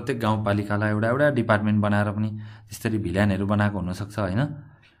 प्रत्येक गाउँपालिकालाई एउटा एउटा डिपार्टमेन्ट बनाएर पनि त्यसरी भिल्यानहरू बनाएको हुनसक्छ होइन,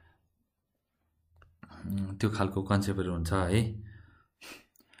 त्यो खालको कन्सेप्टहरू हुन्छ है।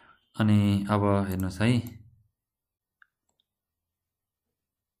 अनि अब हेर्नुहोस् है,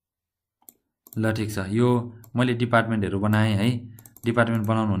 ल ठिक छ, यो मैले डिपार्टमेन्टहरू बनाएँ है। डिपार्टमेन्ट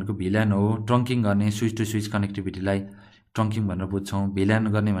बनाउनु भनेको भिल्यान हो, ट्रङ्किङ गर्ने, स्विच टु स्विच कनेक्टिभिटीलाई ट्रङ्किङ भनेर बुझ्छौँ। भिल्यान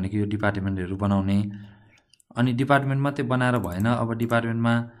गर्ने भनेको यो डिपार्टमेन्टहरू बनाउने। अनि डिपार्टमेन्ट मात्रै बनाएर भएन, अब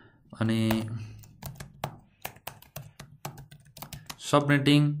डिपार्टमेन्टमा अनि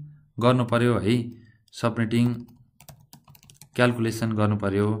सबनेटिङ गर्नु पर्यो है, सबनेटिङ क्यालकुलेसन गर्नु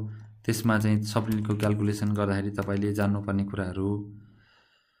पर्यो। त्यसमा चाहिँ सबनेटको क्यालकुलेसन गर्दाखेरि तपाईँले जान्नुपर्ने कुराहरू,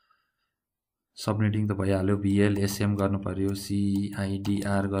 सबनेटिङ त भइहाल्यो, VLSM गर्नु पर्यो,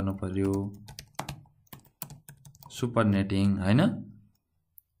 CIDR गर्नु पर्यो, सुपरनेटिङ होइन,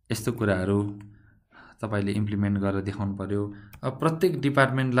 यस्तो कुराहरू तपाईँले इम्प्लिमेन्ट गरेर देखाउनु पर्यो। अब प्रत्येक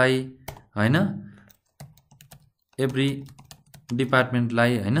डिपार्टमेन्टलाई होइन, एभ्री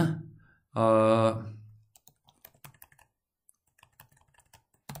डिपार्टमेन्टलाई होइन,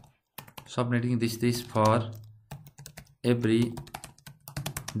 subnetting this for every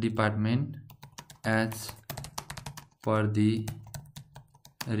department as per the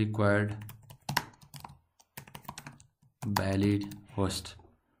required valid host.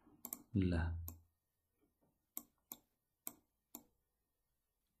 ल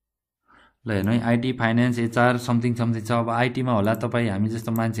हेर्नु है, IT finance HR something something छ। अब आइटीमा होला तपाईँ हामी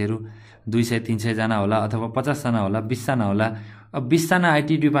जस्तो मान्छेहरू 200-300 जना होला, अथवा 50 जना होला, 20 जना होला। अब 20 जना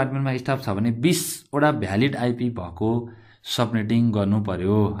IT डिपार्टमेन्टमा स्टाफ छ भने 20 वटा भ्यालिड IP भएको सबनेटिङ गर्नु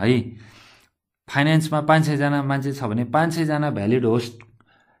पर्यो है। फाइनेन्समा 500 जना मान्छे छ भने 500 जना भ्यालिड होस्ट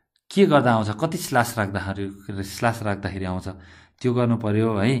के गर्दा आउँछ, कति स्ल्यास राख्दाखेरि आउँछ, त्यो गर्नु पर्यो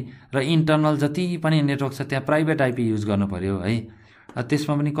है। र इन्टरनल जति पनि नेटवर्क छ त्यहाँ प्राइभेट IP युज गर्नु पर्यो है।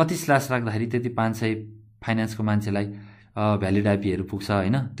 त्यसमा पनि कति स्ल्यास राख्दाखेरि त्यति 500 फाइनेन्सको मान्छेलाई भ्यालिड आइपीहरू पुग्छ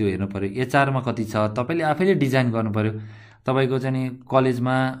होइन, त्यो हेर्नु पर्यो। एचआरमा कति छ तपाईँले आफैले डिजाइन गर्नु पर्यो। तपाईँको चाहिँ नि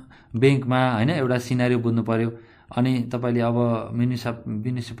कलेजमा ब्याङ्कमा होइन एउटा सिनारियो बुझ्नु पर्यो। अनि तपाईँले अब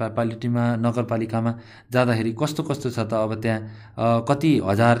म्युनिसिपालिटीमा नगरपालिकामा जाँदाखेरि कस्तो कस्तो छ त, अब त्यहाँ कति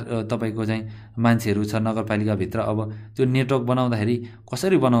हजार तपाईँको चाहिँ मान्छेहरू छ नगरपालिकाभित्र, अब त्यो नेटवर्क बनाउँदाखेरि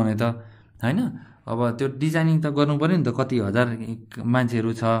कसरी बनाउने त होइन। अब त्यो डिजाइनिङ त गर्नु पऱ्यो नि त, कति हजार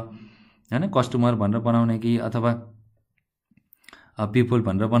मान्छेहरू छ होइन, कस्टमर भनेर बनाउने कि अथवा पिपल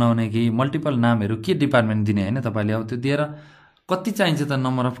भनेर बनाउने कि मल्टिपल नामहरू के डिपार्टमेन्ट दिने होइन तपाईँले। अब त्यो दिएर कति चाहिन्छ त,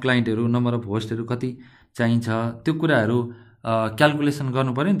 नम्बर अफ क्लाइन्टहरू, नम्बर अफ होस्टहरू कति चाहिन्छ, त्यो कुराहरू क्यालकुलेसन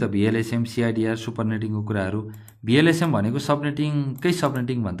गर्नु पऱ्यो नि त। VLSM CIDR सुपरनेटिङको कुराहरू, VLSM भनेको सबनेटिङकै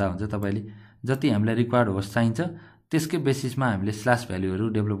सबनेटिङ भन्दा हुन्छ। तपाईँले जति हामीलाई रिक्वायर्ड होस्ट चाहिन्छ त्यसकै बेसिसमा हामीले स्ल्यास भ्याल्युहरू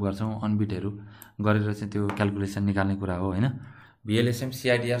डेभलप गर्छौँ, अनबिटहरू गरेर चाहिँ त्यो क्यालकुलेसन निकाल्ने कुरा हो होइन। VLSM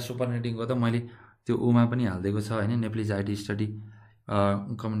CIDR सुपरनेटिङको त मैले त्यो उमा पनि हालिदिएको छ होइन, नेप्लिज IT स्टडी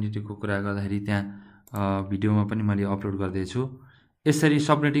कम्युनिटीको कुरा गर्दाखेरि त्यहाँ भिडियोमा पनि मैले अपलोड गर्दैछु। यसरी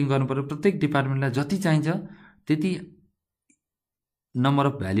सबनेटिङ गर्नु पर्यो। प्रत्येक डिपार्टमेन्टलाई जति चाहिन्छ त्यति नम्बर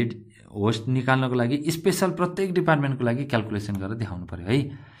अफ भ्यालिड होस्ट निकाल्नको लागि स्पेसल प्रत्येक डिपार्टमेन्टको लागि क्यालकुलेसन गरेर देखाउनु पर्यो है,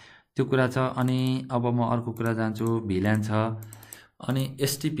 त्यो कुरा छ। अनि अब म अर्को कुरा जान्छु, भिल्यान छ। अनि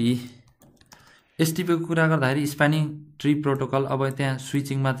एसटिपीको कुरा गर्दाखेरि स्प्यानिङ ट्री प्रोटोकल। अब त्यहाँ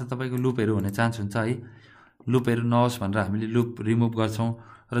स्विचिङमा त तपाईँको लुपहरू हुने चान्स हुन्छ है, लुपहरू नहोस् भनेर हामीले लुप रिमुभ गर्छौँ।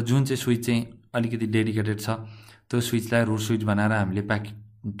 र जुन चाहिँ स्विच चाहिँ अलिकति डेडिकेटेड छ त्यो स्विचलाई रुट स्विच बनाएर हामीले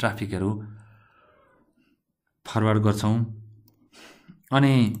ट्राफिकहरू फरवर्ड गर्छौँ।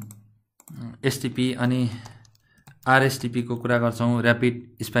 अनि एसटिपी अनि आरएसटिपीको कुरा गर्छौँ, ऱ्यापिड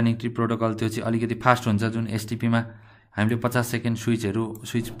स्प्यानिङ ट्री प्रोटोकल। त्यो चाहिँ अलिकति फास्ट हुन्छ। जुन एसटिपीमा हामीले 50 सेकेन्ड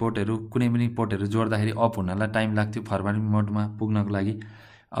स्विच पोर्टहरू कुनै पनि पोर्टहरू जोड्दाखेरि अफ हुनलाई टाइम लाग्थ्यो फरवर्डिङ मोडमा पुग्नको लागि।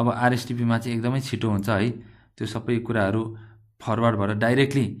 अब आरएसटिपीमा चाहिँ एकदमै छिटो हुन्छ है, त्यो सबै कुराहरू फरवर्ड भएर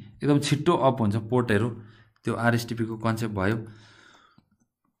डाइरेक्टली एकदम छिट्टो अफ हुन्छ पोर्टहरू, त्यो आरएसटिपीको कन्सेप्ट भयो।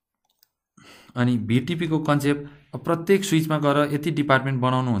 अनि भिटिपीको कन्सेप्ट, प्रत्येक स्विचमा गएर यति डिपार्टमेन्ट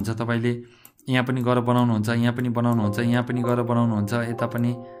बनाउनुहुन्छ तपाईँले, यहाँ पनि गएर बनाउनुहुन्छ, यहाँ पनि बनाउनुहुन्छ, यहाँ पनि गएर बनाउनुहुन्छ, यता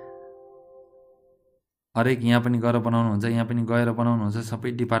पनि हरेक यहाँ पनि गएर बनाउनुहुन्छ, यहाँ पनि गएर बनाउनुहुन्छ,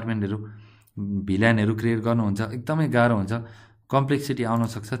 सबै डिपार्टमेन्टहरू भिल्यानहरू क्रिएट गर्नुहुन्छ, एकदमै गाह्रो हुन्छ, कम्प्लेक्सिटी आउन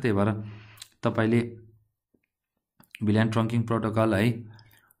सक्छ। त्यही भएर तपाईँले भिल्यान ट्रङ्किङ प्रोटोकल है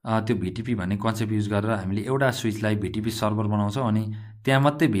त्यो भिटिपी भन्ने कन्सेप्ट युज गरेर हामीले एउटा स्विचलाई भिटिपी सर्भर बनाउँछौँ अनि त्यहाँ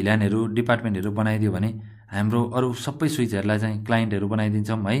मात्रै भिल्यानहरू डिपार्टमेन्टहरू बनाइदियो भने हाम्रो अरू सबै स्विचहरूलाई चाहिँ क्लाइन्टहरू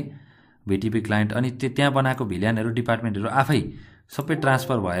बनाइदिन्छौँ है, भिटिपी क्लाइन्ट। अनि त्यहाँ बनाएको भिल्यानहरू डिपार्टमेन्टहरू आफै सबै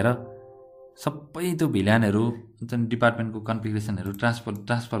ट्रान्सफर भएर सबै त्यो भिल्यानहरू जुन डिपार्टमेन्टको कन्फिगरेसनहरू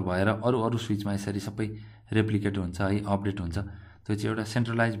ट्रान्सफर भएर अरू स्विचमा यसरी सबै रेप्लिकेट हुन्छ है, अपडेट हुन्छ। त्यो चाहिँ एउटा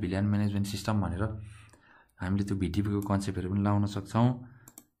सेन्ट्रलाइज भिल्यान म्यानेजमेन्ट सिस्टम भनेर हामीले त्यो भिटिपीको कन्सेप्टहरू पनि लाउन सक्छौँ।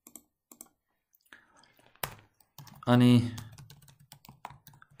 अनि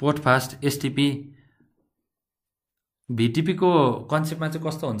पोर्ट फास्ट एसटिपी भिटिपीको कन्सेप्टमा चाहिँ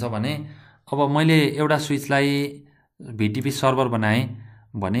कस्तो हुन्छ भने अब मैले एउटा स्विचलाई भिटिपी सर्भर बनाएँ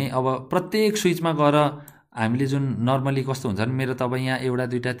भने अब प्रत्येक स्विचमा गएर हामीले जुन नर्मली कस्तो हुन्छ भने मेरो त अब यहाँ एउटा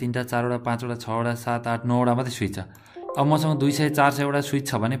दुईवटा तिनवटा चारवटा पाँचवटा छवटा सात आठ नौवटा मात्रै स्विच छ। अब मसँग 200-400 वटा स्विच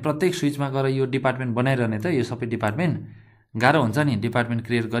छ भने प्रत्येक स्विचमा गएर यो डिपार्टमेन्ट बनाइरहने त यो सबै डिपार्टमेन्ट गाह्रो हुन्छ नि। डिपार्टमेन्ट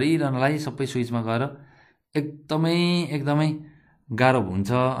क्रिएट गरिरहनलाई सबै स्विचमा गएर एकदमै गाह्रो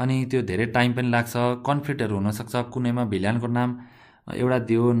हुन्छ अनि त्यो धेरै टाइम पनि लाग्छ, कन्फ्लिक्टहरू हुनसक्छ। कुनैमा भिल्यानको नाम एउटा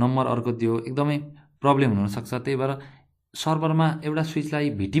दियो, नम्बर अर्को दियो, एकदमै प्रब्लम हुनसक्छ। त्यही भएर सर्भरमा एउटा स्विचलाई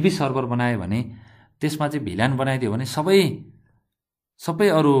भिटिपी सर्भर बनायो भने त्यसमा चाहिँ भिल्यान बनाइदियो भने सबै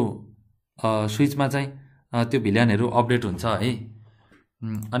अरू स्विचमा चाहिँ त्यो भिल्यानहरू अपडेट हुन्छ है,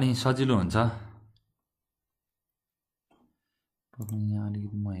 अनि सजिलो हुन्छ। यहाँ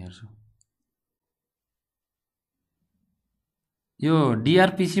अलिकति म हेर्छु यो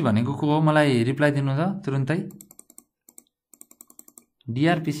डिआरपिसी भनेको को हो, मलाई रिप्लाई दिनु त तुरुन्तै।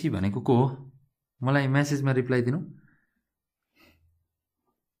 डिआरपिसी भनेको को हो मलाई मेसेजमा रिप्लाई दिनु।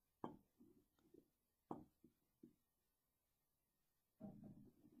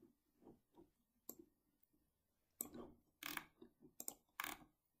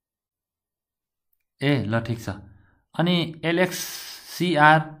 ए ल ठिक छ। अनि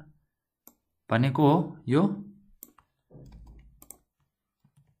एलएक्ससीआर भनेको हो यो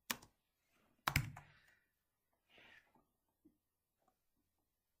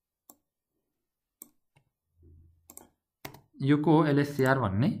को हो एलएससीआर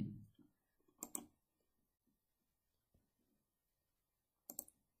भन्ने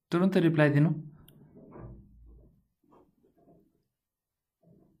तुरुन्तै रिप्लाई दिनु।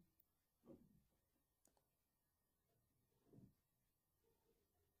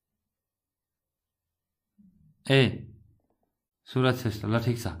 ए सुरज श्रेष्ठ ल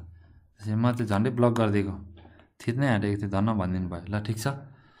ठिक छ। म त झन्डै ब्लक गरिदिएको थिच्नै आँटेको थिएँ, धन्न भनिदिनु भयो। ल ठिक छ।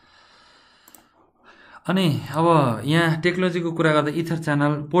 अनि अब यहाँ टेक्नोलोजीको कुरा गर्दा इथर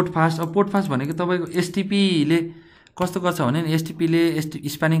च्यानल पोर्ट फास्ट। अब पोर्ट फास्ट भनेको तपाईँको एसटिपीले कस्तो गर्छ भने एसटिपीले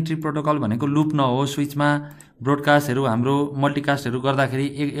स्प्यानिङ ट्री प्रोटोकल भनेको लुप नहो, स्विचमा ब्रोडकास्टहरू हाम्रो मल्टिकास्टहरू गर्दाखेरि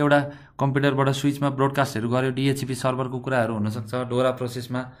एउटा कम्प्युटरबाट स्विचमा ब्रोडकास्टहरू गर्यो, डिएचसिपी सर्भरको कुराहरू हुनसक्छ। डोरा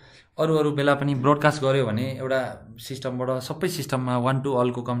प्रोसेसमा अरू बेला पनि ब्रोडकास्ट गर्यो भने एउटा सिस्टमबाट सबै सिस्टममा 1 to all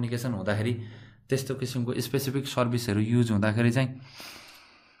को कम्युनिकेसन हुँदाखेरि त्यस्तो किसिमको स्पेसिफिक सर्भिसहरू युज हुँदाखेरि चाहिँ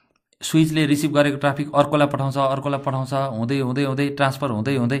स्विचले रिसिभ गरेको ट्राफिक अर्कोलाई पठाउँछ, हुँदै ट्रान्सफर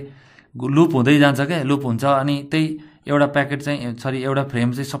हुँदै लुप हुँदै जान्छ क्या, लुप हुन्छ। अनि त्यही एउटा प्याकेट चाहिँ एउटा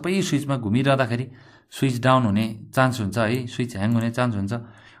फ्रेम चाहिँ सबै स्विचमा घुमिरहँदाखेरि स्विच डाउन हुने चान्स हुन्छ है, स्विच ह्याङ हुने चान्स हुन्छ।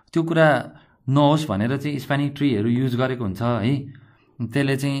 त्यो कुरा नहोस् भनेर चाहिँ स्प्यानिङ ट्रीहरू युज गरेको हुन्छ है।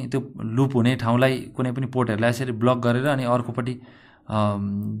 त्यसले चाहिँ त्यो लुप हुने ठाउँलाई कुनै पनि पोर्टहरूलाई यसरी ब्लक गरेर अनि अर्कोपट्टि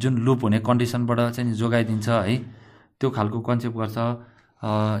जुन लुप हुने कन्डिसनबाट चाहिँ जोगाइदिन्छ है। त्यो खालको कन्सेप्ट गर्छ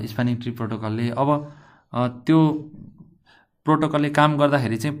स्प्यानिङ ट्री प्रोटोकलले। अब त्यो प्रोटोकलले काम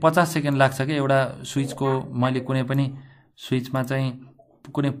गर्दाखेरि चाहिँ 50 सेकेन्ड लाग्छ क्या एउटा स्विचको। मैले कुनै पनि स्विचमा चाहिँ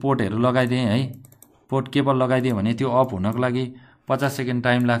कुनै पोर्टहरू लगाइदिएँ है, पोर्ट केबल लगाइदिएँ भने त्यो अफ हुनको लागि 50 सेकेन्ड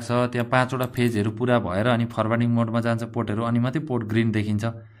टाइम लाग्छ। त्यहाँ 5 वटा फेजहरू पुरा भएर अनि फरवर्डिङ मोडमा जान्छ पोर्टहरू, अनि मात्रै पोर्ट ग्रिन देखिन्छ।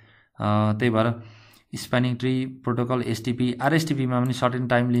 त्यही भएर स्प्यानिङ ट्री प्रोटोकल एसटिपी आरएसटिपीमा पनि सर्टेन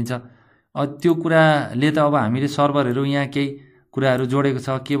टाइम लिन्छ। त्यो कुराले त अब हामीले सर्भरहरू यहाँ केही कुराहरू जोडेको छ,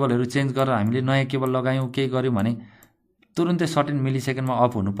 केबलहरू चेन्ज गरेर हामीले नयाँ केबल लगायौँ केही गऱ्यौँ भने तुरुन्तै सर्टेन मिलिसेकेन्डमा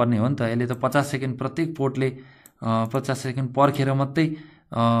अफ हुनुपर्ने हो नि त। यसले त 50 सेकेन्ड प्रत्येक पोर्टले 50 सेकेन्ड पर्खेर मात्रै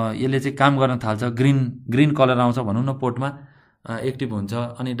यसले चाहिँ काम गर्न थाल्छ। ग्रिन कलर आउँछ भनौँ न, पोर्टमा एक्टिभ हुन्छ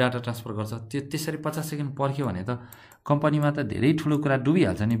अनि डाटा ट्रान्सफर गर्छ। त्यसरी 50 सेकेन्ड पर्ख्यो भने त कम्पनीमा त धेरै ठुलो कुरा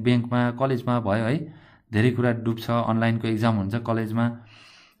डुबिहाल्छ नि। ब्याङ्कमा कलेजमा भयो है, धेरै कुरा डुब्छ। अनलाइनको एक्जाम हुन्छ कलेजमा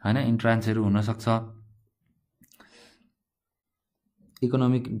होइन, इन्ट्रान्सहरू हुनसक्छ,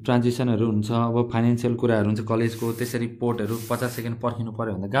 इकोनोमिक ट्रान्जेक्सनहरू हुन्छ, अब फाइनेन्सियल कुराहरू हुन्छ कलेजको। त्यसरी पोर्टहरू 50 सेकेन्ड पर्खिनु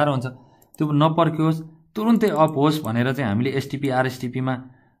पऱ्यो भने त गाह्रो हुन्छ। त्यो नपर्खियोस्, तुरुन्तै अफ होस् भनेर चाहिँ हामीले एसटिपी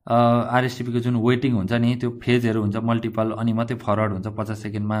आरएसटिपीको जुन वेटिङ हुन्छ नि, त्यो फेजहरू हुन्छ मल्टिपल, अनि मात्रै फरवर्ड हुन्छ 50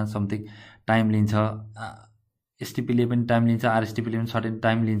 सेकेन्डमा समथिङ टाइम लिन्छ। एसटिपीले पनि टाइम लिन्छ, आरएसटिपीले पनि सर्टेन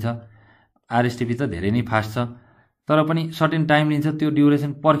टाइम लिन्छ। आरएसटिपी त धेरै नै फास्ट छ, तर पनि सर्टेन टाइम लिन्छ। त्यो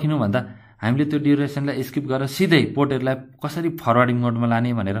ड्युरेसन पर्खिनुभन्दा हामीले त्यो ड्युरेसनलाई स्किप गरेर सिधै पोर्टहरूलाई कसरी फरवर्डिङ मोडमा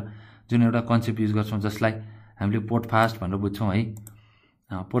लाने भनेर जुन एउटा कन्सेप्ट युज गर्छौँ, जसलाई हामीले पोर्ट फास्ट भनेर बुझ्छौँ है।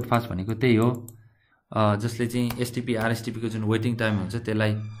 पोर्ट फास्ट भनेको त्यही हो, जसले चाहिँ एसटिपी आरएसटिपीको जुन वेटिङ टाइम हुन्छ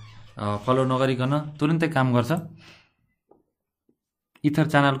त्यसलाई फलो नगरिकन तुरुन्तै काम गर्छ। इथर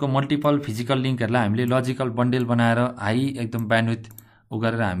च्यानलको मल्टिपल फिजिकल लिङ्कहरूलाई हामीले लजिकल बन्डल बनाएर हाई एकदम ब्यान्डविथ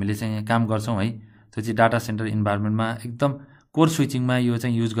गरेर हामीले चाहिँ काम गर्छौँ है। त्यो चाहिँ डाटा सेन्टर इन्भाइरोमेन्टमा एकदम कोर स्विचिङमा यो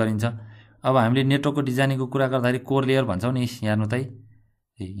चाहिँ युज गरिन्छ। अब हामीले नेटवर्कको डिजाइनिङको कुरा गर्दाखेरि कोर लेयर भन्छौँ नि, यहाँ त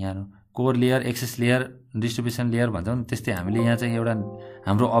यहाँ core layer, access layer, distribution layer भन्छौँ नि, त्यस्तै हामीले यहाँ चाहिँ एउटा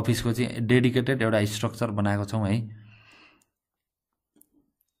हाम्रो अफिसको चाहिँ डेडिकेटेड एउटा स्ट्रक्चर बनाएको छौँ है।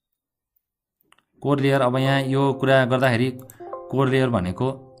 कोर लेयर, अब यहाँ यो कुरा गर्दाखेरि कोर लेयर भनेको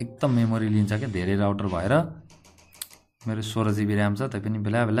एकदम मेमोरी लिन्छ क्या, धेरै राउटर भएर मेरो 16 GB ऱ्याम छ, तैपनि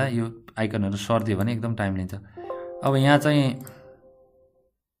बेला बेला यो आइकनहरू सर्दियो भने एकदम टाइम लिन्छ। अब यहाँ चाहिँ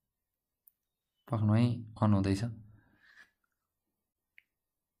पक्नु है, अन हुँदैछ।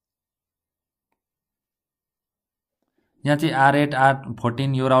 यहाँ चाहिँ R8,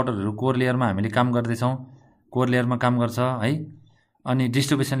 R14 यो राउटरहरू कोर लेयरमा हामीले काम गर्दैछौँ, कोर लेयरमा काम गर्छ है। अनि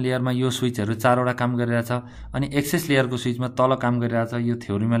डिस्ट्रिब्युसन लेयरमा यो स्विचहरू 4वटा काम गरिरहेछ। अनि एक्सेस लेयरको स्विचमा तल काम गरिरहेछ। यो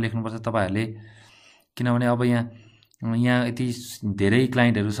थ्योरीमा लेख्नुपर्छ तपाईँहरूले, किनभने अब यहाँ यति धेरै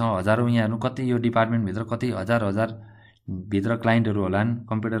क्लाइन्टहरू छ, हजारौँ, यहाँहरू कति यो डिपार्टमेन्टभित्र कति हजार भित्र क्लाइन्टहरू होलान्,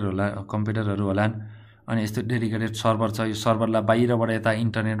 कम्प्युटरहरू होलान्। अनि यस्तो डेडिकेटेड सर्भर छ, यो सर्भरलाई बाहिरबाट यता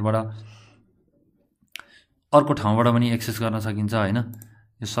इन्टरनेटबाट अर्को ठाउँबाट पनि एक्सेस गर्न सकिन्छ होइन।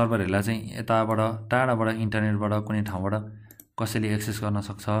 यो सर्भरहरूलाई चाहिँ यताबाट टाढाबाट इन्टरनेटबाट कुनै ठाउँबाट कसैले एक्सेस गर्न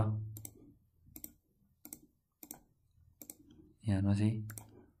सक्छ। यहाँ चाहिँ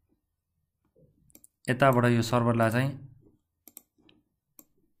यताबाट यो सर्भरलाई चाहिँ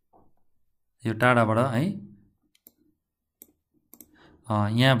यो टाढाबाट है,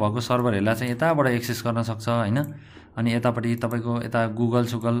 यहाँ भएको सर्भरहरूलाई चाहिँ यताबाट एक्सेस गर्न सक्छ होइन। अनि यतापट्टि तपाईँको यता गुगल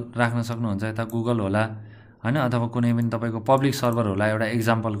सुगल राख्न सक्नुहुन्छ, यता गुगल होला होइन, अथवा कुनै पनि तपाईँको पब्लिक सर्भर होला एउटा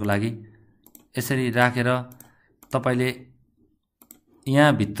इक्जाम्पलको लागि। यसरी राखेर तपाईँले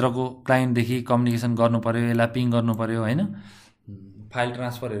यहाँ भित्रको क्लाइन्टदेखि कम्युनिकेसन गर्नु पर्यो, यसलाई पिङ गर्नु पर्यो होइन, फाइल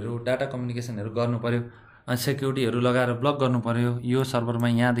ट्रान्सफरहरू, डाटा कम्युनिकेसनहरू गर्नु पर्यो। अनि सेक्युरिटीहरू लगाएर ब्लक गर्नु पर्यो, यो सर्भरमा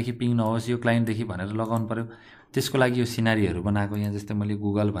यहाँदेखि पिङ नहोस्, यो क्लाइन्टदेखि भनेर लगाउनु पर्यो। त्यसको लागि यो सिनारीहरू बनाएको, यहाँ जस्तै मैले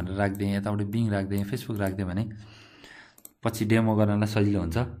गुगल भनेर राखिदिएँ, यताबाट बिङ राखिदिएँ, फेसबुक राखिदिएँ भने पछि डेमो गर्नलाई सजिलो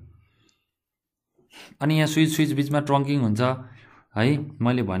हुन्छ। अनि यहाँ स्विच बिचमा ट्रङ्किङ हुन्छ है।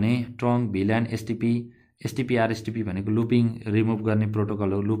 मैले भने ट्रङ्क, भिल्यान, एसटिपी आरएसटिपी भनेको लुपिङ रिमुभ गर्ने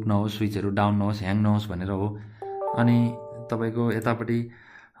प्रोटोकल हो। लुप नहोस्, स्विचहरू डाउन नहोस्, ह्याङ नहोस् भनेर हो। अनि तपाईँको यतापट्टि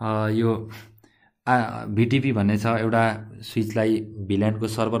यो भिटिपी भन्ने छ, एउटा स्विचलाई भिल्यानको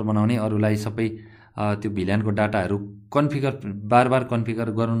सर्भर बनाउने, अरूलाई सबै त्यो भिल्यानको डाटाहरू बार बार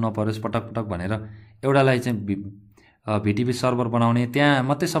कन्फिगर गर्नु नपरोस् पटक पटक भनेर एउटालाई चाहिँ भिटिपी सर्भर बनाउने, त्यहाँ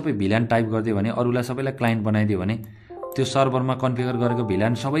मात्रै सबै भिल्यान टाइप गरिदियो भने अरूलाई सबैलाई क्लाइन्ट बनाइदियो भने त्यो सर्भरमा कन्फिगर गरेको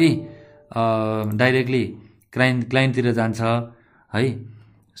भिल्यान सबै डाइरेक्टली क्लाइन्टतिर जान्छ है।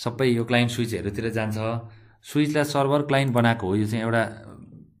 सबै यो क्लाइन्ट स्विचहरूतिर जान्छ। स्विचलाई सर्भर क्लाइन्ट बनाएको हो, यो चाहिँ एउटा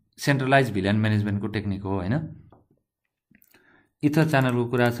सेन्ट्रलाइज भिल्यान म्यानेजमेन्टको टेक्निक हो होइन। इथर च्यानलको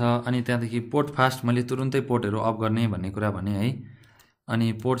कुरा छ। अनि त्यहाँदेखि पोर्ट फास्ट, मैले तुरुन्तै पोर्टहरू अफ गर्ने भन्ने कुरा भने है।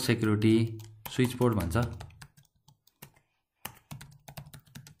 अनि पोर्ट सेक्युरिटी, स्विच पोर्ट भन्छ,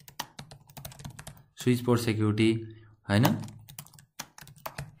 स्विच पोर्ट सेक्युरिटी होइन।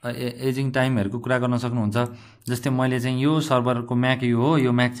 एजिङ टाइमहरूको कुरा गर्न सक्नुहुन्छ। जस्तै मैले चाहिँ यो सर्भरको म्याक यो हो,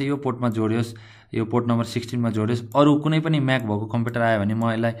 यो म्याक चाहिँ यो पोर्टमा जोडियोस्, यो पोर्ट नम्बर 16 मा जोडियोस्। अरू कुनै पनि म्याक भएको कम्प्युटर आयो भने म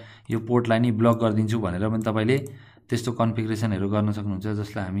यसलाई यो पोर्टलाई नि ब्लक गरिदिन्छु भनेर पनि तपाईँले त्यस्तो कन्फिगरेसनहरू गर्न सक्नुहुन्छ,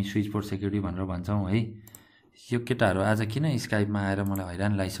 जसलाई हामी स्विच पोर्ट सेक्युरिटी भनेर भन्छौँ है। यो केटाहरू आज किन स्काइपमा आएर मलाई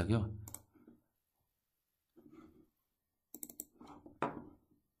हैरान लागिसक्यो।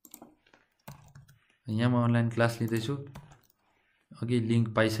 यहाँ म अनलाइन क्लास लिँदैछु, अघि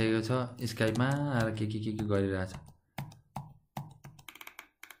लिङ्क पाइसकेको छ, स्काइपमा आएर के गरिरहेछ।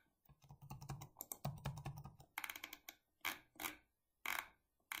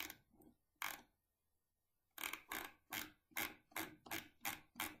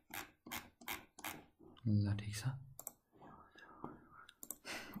 ल ठिक छ।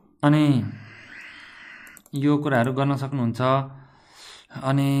 अनि यो कुराहरू गर्न सक्नुहुन्छ।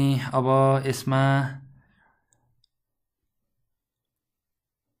 अनि अब यसमा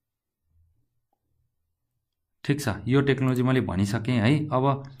ठिक छ, यो टेक्नोलोजी मैले भनिसकेँ है।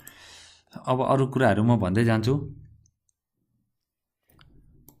 अब अरू कुराहरू म भन्दै जान्छु।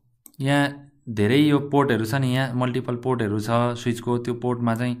 यहाँ धेरै यो पोर्टहरु छ नि यहाँ मल्टिपल पोर्टहरु छ स्विचको त्यो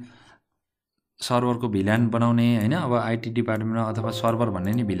पोर्टमा चाहिँ सर्भरको भिल्यान बनाउने हैन अब आईटी डिपार्टमेन्टमा अथवा सर्भर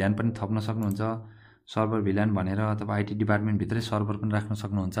भन्ने नि भिल्यान पनि थप्न सक्नुहुन्छ सर्भर भिल्यान भनेर अथवा आईटी डिपार्टमेन्ट भित्रै सर्भर पनि राख्न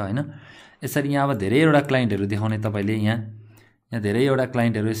सक्नुहुन्छ हैन यसरी यहाँ अब धेरैवटा क्लाइन्टहरु देखाउने तपाईले यहाँ धेरैवटा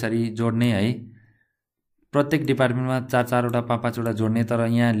क्लाइन्टहरु यसरी जोड्ने है प्रत्येक डिपार्टमेन्टमा 4 वटा 5 वटा जोड्ने तर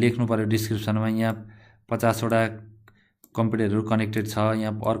यहाँ लेख्नु पर्यो डिस्क्रिप्सनमा यहाँ 50 वटा कम्प्युटरहरु कनेक्टेड छ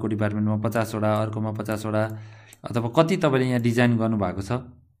यहाँ अर्को डिपार्टमेन्टमा 50 वटा अर्कोमा 50 वटा अथवा कति तपाईले यहाँ डिजाइन गर्नु भएको छ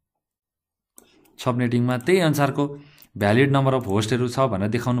सबनेटिङमा त्यही अनुसारको भ्यालिड नम्बर अफ होस्टहरु छ भनेर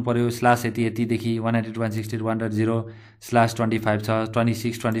देखाउनु पर्यो स्ल्याश यति देखि 192.168.1.0/25 छ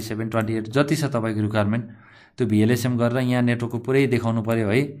 26 27 28 जति छ तपाईको रिक्वायरमेन्ट त्यो भिएलएसएम गरेर यहाँ नेटवर्कको पुरै देखाउनु पर्यो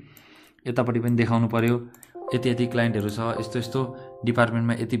है यतापटि पनि देखाउनु पर्यो यति क्लाइन्टहरु छ यस्तो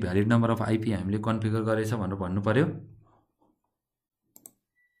डिपार्टमेन्टमा यति भ्यालिड नम्बर अफ आईपी हामीले कन्फिगर गरेछ भनेर भन्नु पर्यो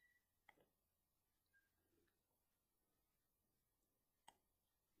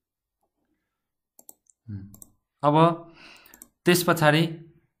अब त्यसपछि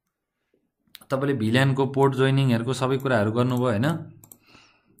तपाईले भिल्यानको पोर्ट जोइनिङहरुको सबै कुराहरु गर्नुभयो हैन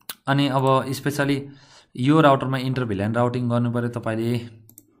अनि अब स्पेशली यो राउटरमा इन्टर भिल्यान राउटिङ गर्नु पर्यो तपाईले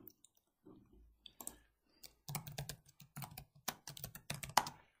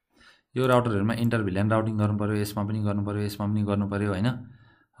यो राउटरहरुमा इन्टर भिल्यान राउटिङ गर्नु पर्यो यसमा पनि गर्नु पर्यो हैन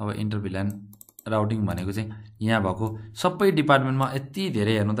अब इन्टर भिल्यान राउटिङ भनेको चाहिँ यहाँ भएको सबै डिपार्टमेन्टमा यति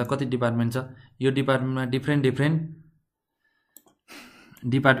धेरै हेर्नु त कति डिपार्टमेन्ट छ यो डिपार्टमेन्टमा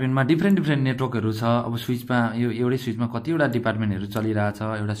डिफरेन्ट नेटवर्कहरु छ अब स्विचमा यो एउटै स्विचमा कतिवटा डिपार्टमेन्टहरु चलिरहेछ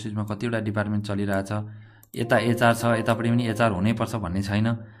एउटा स्विचमा कतिवटा डिपार्टमेन्ट चलिरहेछ यता एचआर छ यतापटि पनि एचआर हुनै पर्छ भन्ने छैन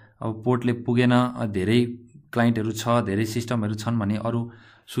अब पोर्टले पुगेन धेरै क्लाइन्टहरु छ धेरै सिस्टमहरु छन् भने अरु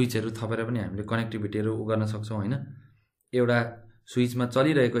स्विचहरु थपेर पनि हामीले कनेक्टिभिटीहरु गर्न सक्छौं हैन एउटा स्विचमा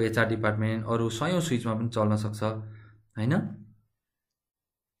चलिरहेको एचआर डिपार्टमेन्ट अरु सयौं स्विचमा पनि चल्न सक्छ हैन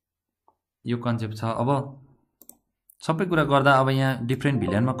यो कन्सेप्ट छ अब सबै कुरा गर्दा अब यहाँ डिफरेन्ट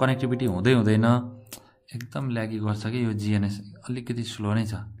भिल्यानमा कनेक्टिभिटी हुँदैन एकदम ल्यागी गर्छ के यो जीएनएस अलिकति स्लो नै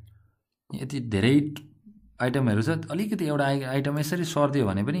छ यति धेरै आइटमहरु छ अलिकति एउटा आइटम यसरी सर्दियो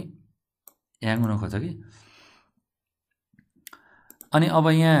भने पनि ह्याङ हुन खोज्छ कि अनि अब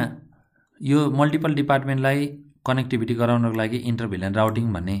यहाँ यो मल्टिपल डिपार्टमेन्टलाई कनेक्टिभिटी गराउनको लागि इन्टर भिल्यान राउटिङ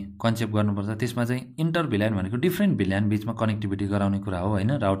भन्ने कन्सेप्ट गर्नुपर्छ त्यसमा चाहिँ इन्टर भिल्यान भनेको डिफरेन्ट भिल्यान बीचमा कनेक्टिभिटी गराउने कुरा हो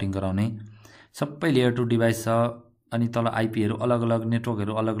हैन राउटिङ गराउने सबै लेयर 2 डिभाइस छ अनि तल आईपीहरु अलग-अलग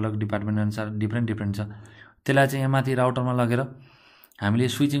नेटवर्कहरु अलग-अलग डिपार्टमेन्ट अनुसार डिफरेन्ट छ त्यसलाई चाहिँ यहाँ माथि राउटरमा लगेर हामीले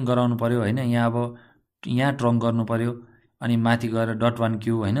स्विचिङ गराउनु पर्यो हैन यहाँ अब यहाँ ट्रङ्क गर्नु पर्यो अनि माथि गएर .1q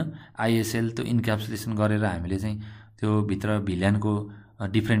हैन आईएसएल त्यो इन्क्याप्सुलेसन गरेर हामीले चाहिँ त्यो भित्र भिल्यानको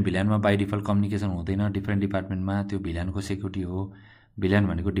डिफरेन्ट भिल्यानमा बाइ डिफल्ट कम्युनिकेसन हुँदैन डिफरेन्ट डिपार्टमेन्टमा त्यो भिल्यानको सेक्युरिटी हो भिल्यान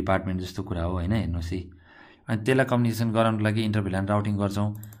भनेको डिपार्टमेन्ट जस्तो कुरा हो हैन हेर्नुस् अनि त्यसलाई कम्युनिकेसन गराउनको लागि इन्टर भिल्यान राउटिङ गर्छौं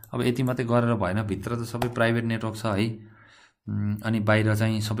अब यति मात्रै गरेर भएन भित्र त सबै प्राइभेट नेटवर्क छ है अनि बाहिर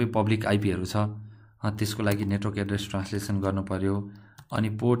चाहिँ सबै पब्लिक आईपीहरु छ त्यसको लागि नेटवर्क एड्रेस ट्रान्सलेसन गर्नु पर्यो अनि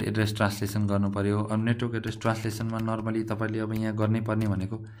पोर्ट एड्रेस ट्रान्सलेसन गर्नु पर्यो अनि नेटवर्क एड्रेस ट्रान्सलेसनमा नर्मली तपाईले अब यहाँ गर्नै पर्ने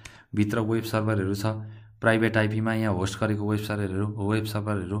भनेको भित्र वेब सर्भरहरु छ प्राइभेट आईपीमा यहाँ होस्ट गरेको वेब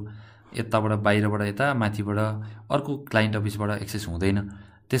सर्भरहरु यताबाट बाहिरबाट यता माथिबाट अर्को क्लाइन्ट अफिसबाट एक्सेस हुँदैन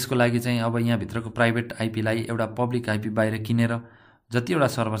त्यसको लागि चाहिँ अब यहाँ भित्रको प्राइभेट आईपीलाई एउटा पब्लिक आईपी बाहिर किनेर जतिवटा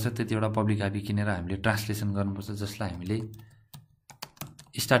सर्भर छ त्यतिवटा पब्लिक आईपी किनेर हामीले ट्रान्सलेसन गर्नुपर्छ जसलाई हामीले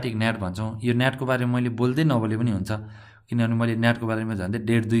स्ट्याटिक नेट भन्छौं यो नेटको बारेमा मैले बोल्दै नबोले पनि हुन्छ किनभने मैले नेटको बारेमा झन्डै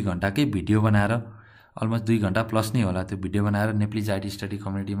 1.5-2 घण्टाकै भिडियो बनाएर अलमोस्ट 2 घण्टा प्लस नै होला त्यो भिडियो बनाएर नेपाली आईटी स्टडी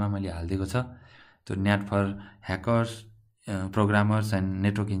कम्युनिटीमा मैले हाल्दिएको छ त्यो net for hackers programmers and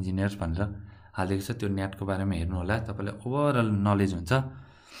network engineers भनेर हालेको छ त्यो नेटको बारेमा हेर्नु होला तपाईलाई ओभरअल नलेज हुन्छ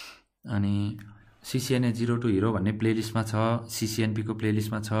अनि CCNA 0 to Hero भन्ने प्लेलिस्टमा छ CCNP को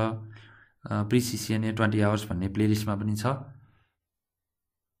प्लेलिस्टमा छ प्री CCNA 20 hours भन्ने प्लेलिस्टमा पनि छ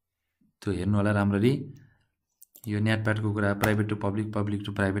त्यो हेर्नु होला राम्ररी यो नेटप्याडको कुरा private to public public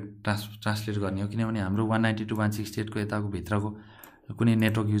to private translate गर्ने हो किनभने हाम्रो 192.168 को यताको भित्रको कुनै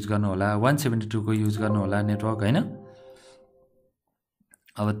नेटवर्क युज गर्नु होला 172 को युज गर्नु होला नेटवर्क हैन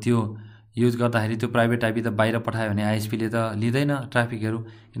अब त्यो युज गर्दाखेरि त्यो प्राइभेट आईपी त बाहिर पठायो भने आईएसपी ले त लिदैन ट्राफिकहरु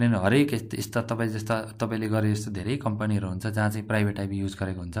किनभने हरेक यस्ता तपाईले गरे जस्तो धेरै कम्पनीहरु हुन्छ जहाँ चाहिँ प्राइभेट आईपी युज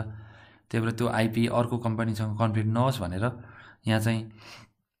गरेको हुन्छ त्यही भएर त्यो आईपी अर्को कम्पनीसँग कन्फ्लिक्ट नहोस् भनेर यहाँ चाहिँ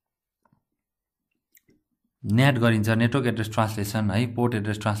नेट गरिन्छ नेटवर्क एड्रेस ट्रान्सलेसन है पोर्ट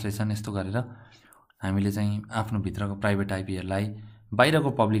एड्रेस ट्रान्सलेसन यस्तो गरेर हामीले चाहिँ आफ्नो भित्रको प्राइभेट आईपीहरुलाई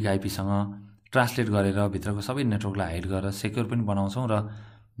बाहिरको पब्लिक आईपी सँग ट्रान्सलेट गरेर भित्रको सबै नेटवर्कलाई हाइड गरेर सेक्युर पनि बनाउँछौं र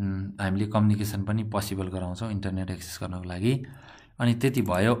हामीले कम्युनिकेसन पनि पोसिबल गराउँछौं इन्टरनेट एक्सेस गर्नको लागि अनि त्यति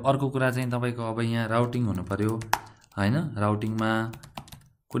भयो। अर्को कुरा चाहिँ तपाईको अब यहाँ राउटिङ हुनु पर्यो हैन। राउटिङमा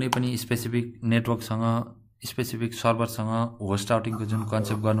कुनै पनि स्पेसिफिक नेटवर्कसँग स्पेसिफिक सर्भरसँग होस्ट राउटिङको जुन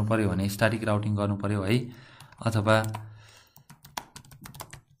कन्सेप्ट गर्नु पर्यो भने स्ट्याटिक राउटिङ गर्नु पर्यो है, अथवा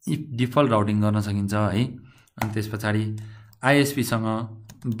डिफल्ट राउटिङ गर्न सकिन्छ है। अनि त्यसपछि आईएसपी सँग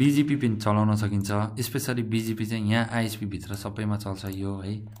बीजीपी पिन चलाउन सकिन्छ। स्पेशली बीजीपी चाहिँ यहाँ आईएसपी भित्र सबैमा चल्छ यो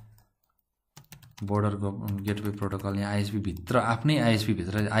है। बोर्डर गेटवे प्रोटोकल यहाँ आईएसपी भित्र आफ्नै आईएसपी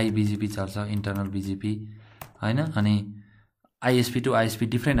भित्र आईबीजीपी चल्छ, इन्टरनल बीजीपी हैन। अनि ISP to ISP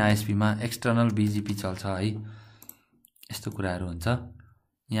different ISP मा एक्सटर्नल बीजीपी चल्छ है। यस्तो कुराहरु हुन्छ।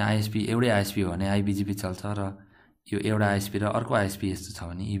 यहाँ आईएसपी एउटै आईएसपी हो भने आईबीजीपी चल्छ र यो एउटा आईएसपी र अर्को आईएसपी यस्तो छ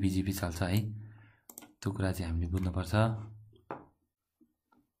भने ईबीजीपी चल्छ है। त्यो कुरा चाहिँ हामीले बुझ्नुपर्छ।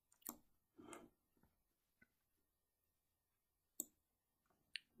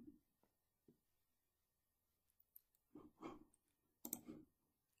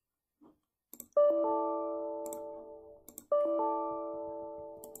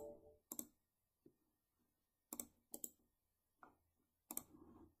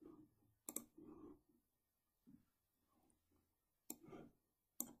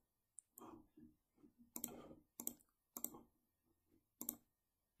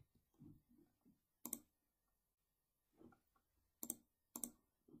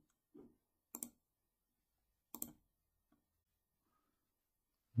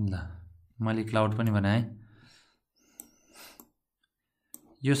 ल मैले क्लाउड पनि बनाएँ।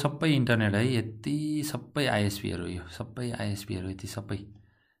 यो सबै इन्टरनेट है, यति सबै आईएसपीहरु, यो सबै आईएसपीहरु यति सबै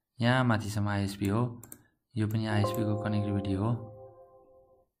यहाँ माथिसम्म आईएसपी हो। यो पनि आईएसपी को कनेक्टिभिटी हो।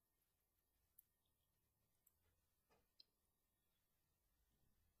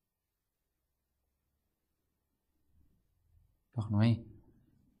 पक्नु है,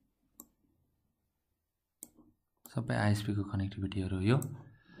 सबै आईएसपी को कनेक्टिभिटीहरु यो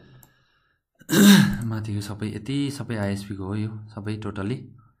माथिको सबै यति सबै आईएसपी को हो। यो सबै टोटली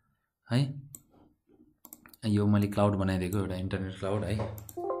है। यो मैले क्लाउड बनाइदिएको एउटा इन्टरनेट क्लाउड है।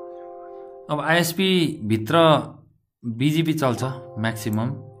 अब आईएसपी भित्र बीजीपी चल्छ म्याक्सिमम।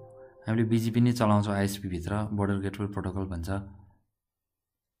 हामीले बीजीपी नै चलाउँछौँ आईएसपी भित्र, बोर्डर गेटवे प्रोटोकल भन्छ।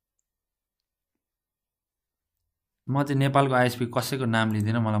 म चाहिँ नेपालको आईएसपी कसैको नाम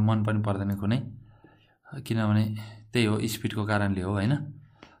लिदिनँ, मलाई मन पनि पर्दैन कुनै, किनभने त्यही हो स्पिडको कारणले हो हैन।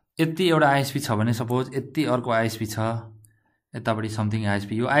 यति एउटा आईएसपी छ भने सपोज यति अर्को आईएसपी छ, यतापट्टि समथिङ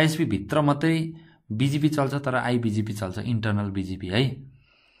आईएसपी। यो आईएसपी भित्र मात्रै बीजीपी चल्छ तर आईबीजीपी चल्छ, इन्टरनल बीजीपी है।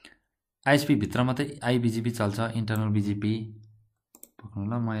 आईएसपी भित्र मात्रै आईबीजीपी चल्छ, इन्टरनल बीजीपी। पक्नु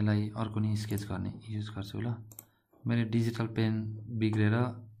ल, म यसलाई अर्को नि स्केच गर्ने युज गर्छु ल। मेरो डिजिटल पेन बिग्रेर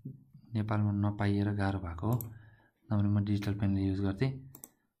नेपालमा नपाइएर गाह्रो भएको हो, नभए म डिजिटल पेनले युज गर्थेँ।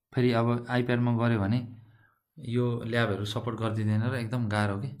 फेरि अब आइप्याडमा गऱ्यो भने यो ल्याबहरु सपोर्ट गर्दिदैन र एकदम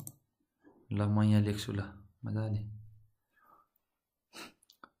गाह्रो के। ल म यहाँ लेख्छु ल मजाले।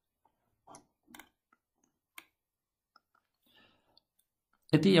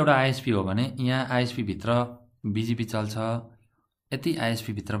 यति एउटा आईएसपी हो भने यहाँ आईएसपी भित्र बीजीपी चल्छ। यति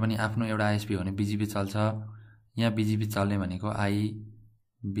आईएसपी भित्र पनि आफ्नो एउटा आईएसपी हो भने बीजीपी चल्छ। यहाँ बीजीपी चल्ने भनेको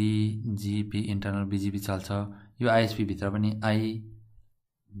आईबीजीपी इन्टरनल बीजीपी चल्छ। यो आईएसपी भित्र पनि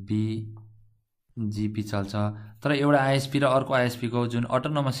आईबीजीपी चल्छ। तर एउटा आईएसपी र अर्को आईएसपी को जुन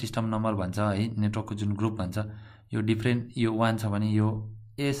अटोनोमस सिस्टम नम्बर भन्छ है, नेटवर्कको जुन ग्रुप भन्छ, यो डिफ्रेन्ट, यो 1 छ भने यो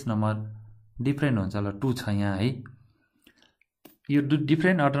एस नम्बर डिफ्रेन्ट हुन्छ ल, 2 छ यहाँ है। यो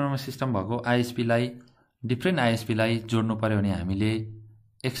डिफ्रेन्ट अटोनोमस सिस्टम भएको आईएसपी लाई डिफ्रेन्ट आईएसपी लाई जोड्नु पर्यो भने हामीले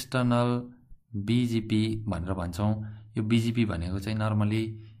एक्सटर्नल बीजीपी भनेर भन्छौं। यो बीजीपी भनेको चाहिँ नर्मली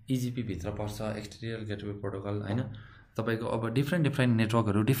ईजीपी भित्र पर्छ, एक्सटेरियर गेटवे प्रोटोकल हैन। तपाईको अब different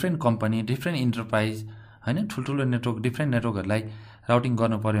नेटवर्कहरु, different company, different enterprise हैन, ठुलठुलो नेटवर्क, डिफ्रेन्ट नेटवर्कहरुलाई राउटिङ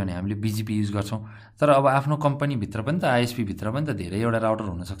गर्नु पर्यो भने हामीले बीजीपी युज गर्छौं। तर अब आफ्नो कम्पनी भित्र पनि त आईएसपी भित्र पनि त धेरैवटा राउटर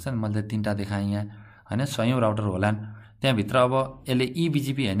हुन सक्छ नि। मैले 3टा देखाएँ यहाँ हैन, 100औं राउटर होलान् त्यहाँ भित्र। अब यसले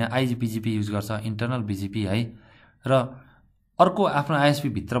ईबीजीपी हैन आईबीजीपी युज गर्छ, इन्टरनल बीजीपी है। र अर्को आफ्नो आईएसपी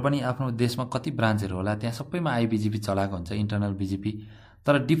भित्र पनि आफ्नो देशमा कति ब्रान्चहरु होला, त्यहाँ सबैमा आईबीजीपी चलाएको हुन्छ, इन्टरनल बीजीपी।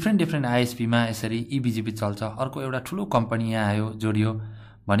 तर डिफ्रेन्ट आईएसपी मा यसरी ईबीजीपी चल्छ। अर्को एउटा ठुलो कम्पनी यहाँ आयो जोडियो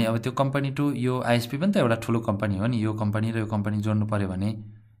भने अब त्यो कम्पनी टु यो आईएसपी पनि त एउटा ठुलो कम्पनी हो नि। यो कम्पनी र यो कम्पनी जोड्नु पर्यो भने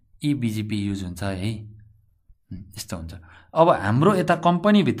ईबीजीपी युज हुन्छ है। यस्तो हुन्छ। अब हाम्रो यता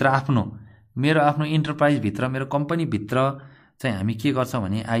कम्पनी भित्र आफ्नो, मेरो आफ्नो इन्टरप्राइज भित्र, मेरो कम्पनी भित्र चाहिँ हामी के गर्छौं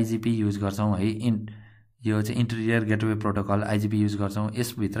भने आईजीपी युज गर्छौं है। यो चाहिँ interior gateway protocol IGP use गर्छौं।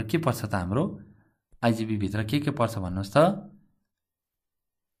 यस भित्र के पर्छ त हाम्रो आईजीपी भित्र के पर्छ भन्नुस् त?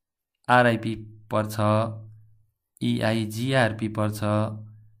 आरआईपी पर्छ, ईआईजीआरपी पर्छ,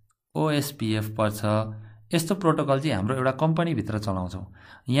 ओएसपीएफ पर्छ, यस्तो प्रोटोकल चाहिँ हाम्रो एउटा कम्पनीभित्र चलाउँछौँ।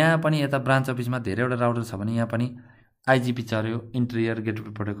 यहाँ पनि यता ब्रान्च अफिसमा धेरैवटा राउटर छ भने यहाँ पनि आइजिपी चल्यो, इन्टेरियर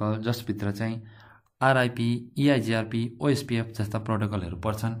गेटवे प्रोटोकल, जसभित्र चाहिँ आरआइपी, इआइजिआरपी, ओएसपीएफ जस्ता प्रोटोकलहरू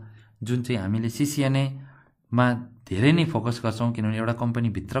पर्छन्, जुन चाहिँ हामीले सिसिएनएमा धेरै नै फोकस गर्छौँ, किनभने एउटा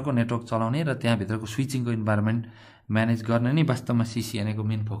कम्पनीभित्रको नेटवर्क चलाउने र त्यहाँभित्रको स्विचिङको इन्भाइरोमेन्ट म्यानेज गर्ने नै वास्तवमा सिसिएनएको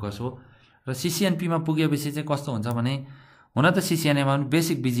मेन फोकस हो। र सिसिएनपीमा पुगेपछि चाहिँ कस्तो हुन्छ भने, हुन त सिसिएनएमा पनि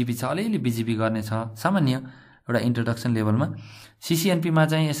बेसिक बिजिपी छ, अलिअलि बिजिपी गर्ने छ, सामान्य एउटा इन्ट्रोडक्सन लेभलमा। सिसिएनपीमा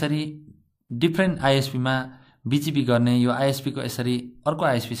चाहिँ यसरी डिफ्रेन्ट आइएसपीमा बिजिपी गर्ने, यो आइएसपीको यसरी अर्को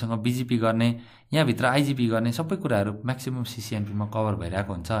आइएसपीसँग बिजिपी गर्ने, यहाँभित्र आइजिपी गर्ने, सबै कुराहरू म्याक्सिमम् सिसिएनपीमा कभर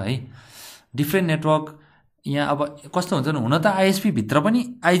भइरहेको हुन्छ है। डिफ्रेन्ट नेटवर्क यहाँ अब कस्तो हुन्छ हुन त आइएसपीभित्र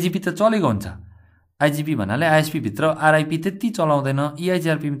पनि आइजिपी त चलेको हुन्छ। आइजिपी भन्नाले आइएसपीभित्र आरआइपी त्यति चलाउँदैन,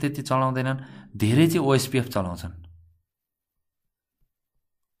 इआइजिआरपी पनि त्यति चलाउँदैनन्, धेरै चाहिँ ओएसपीएफ चलाउँछन्।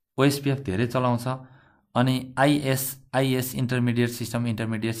 ओएसपीएफ धेरै चलाउँछ। अनि आइएस इन्टरमिडिएट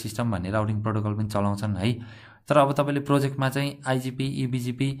सिस्टम भन्ने राउटिङ प्रोटोकल पनि चलाउँछन् है। तर अब तपाईँले प्रोजेक्टमा चाहिँ आइजिपी,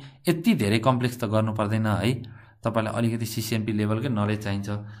 इबिजिपी यति धेरै कम्प्लेक्स त गर्नु पर्दैन है। तपाईँलाई अलिकति सिसिएनपी लेभलकै नलेज चाहिन्छ।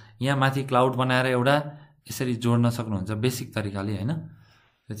 यहाँ माथि क्लाउड बनाएर एउटा यसरी जोड्न सक्नुहुन्छ बेसिक तरिकाले हैन।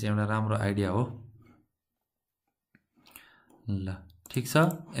 यो चाहिँ एउटा राम्रो आइडिया हो। ल ठीक छ,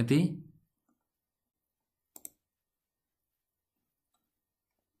 यति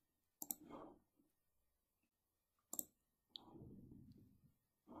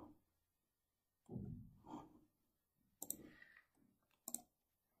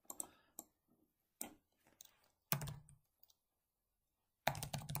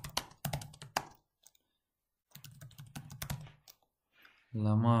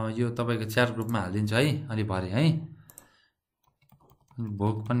ल म यो तपाईको च्याट ग्रुपमा हालिदिन्छु है अलि भरे है।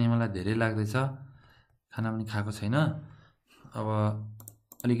 भोक पनि मलाई धेरै लाग्दैछ, खाना पनि खाएको छैन। अब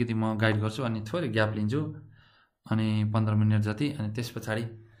अलिकति म गाइड गर्छु अनि थोरै ग्याप लिन्छु, अनि 15 मिनट जति, अनि त्यस पछाडि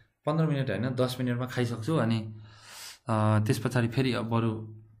 15 मिनट हैन 10 मिनटमा खाइसक्छु। अनि त्यस पछाडि फेरि बरु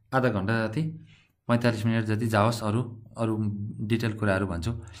आधा घण्टा जति 45 मिनट जति जाओस्, अरु डिटेल कुराहरू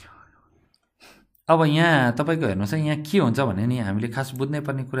भन्छु। अब यहाँ तपाईको हेर्नुस् है, यहाँ के हुन्छ भने नि हामीले खास बुझ्नै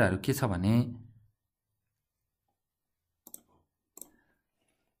पर्ने कुराहरू के छ भने,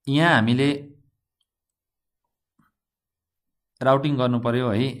 यहाँ हामीले राउटिङ गर्नु पर्यो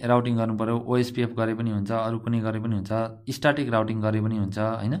है। राउटिङ गर्नु पर्यो, ओएसपीएफ गरे पनि हुन्छ, अरु कुनै गरे पनि हुन्छ, स्ट्याटिक राउटिङ गरे पनि हुन्छ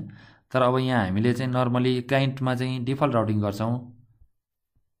हैन। तर अब यहाँ हामीले चाहिँ नर्मली क्लाइन्टमा चाहिँ डिफल्ट राउटिङ गर्छौं।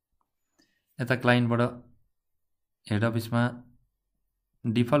 यता क्लाइन्टबाट हेड अफिसमा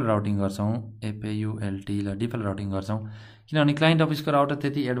डिफल्ट राउटिङ गर्छौं, एपयुएलटी ल डिफल्ट राउटिङ गर्छौं। किनभने क्लाइन्ट अफिसको राउटर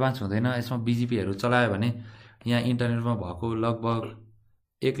त्यति एडभान्स हुँदैन। यसमा बिजिपीहरू चलायो भने यहाँ इन्टरनेटमा भएको लगभग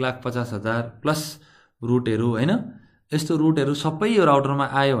 1,50,000 प्लस रुटहरू हैन। यस्तो रुटहरू सबै यो राउटरमा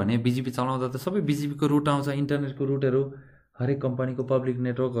आयो भने बिजिपी चलाउँदा त सबै बिजिपीको रुट आउँछ। इन्टरनेटको रुटहरू हरेक कम्पनीको पब्लिक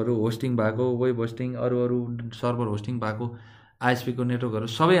नेटवर्कहरू होस्टिङ भएको, वेब होस्टिङ, अरु सर्भर होस्टिङ भएको आइएसपीको नेटवर्कहरू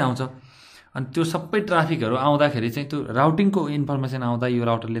सबै आउँछ। अनि त्यो सबै ट्राफिकहरू आउँदाखेरि चाहिँ त्यो राउटिङको इन्फर्मेसन आउँदा यो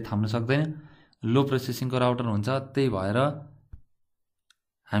राउटरले थाम्न सक्दैन, लो प्रोसेसिङको राउटर हुन्छ। त्यही भएर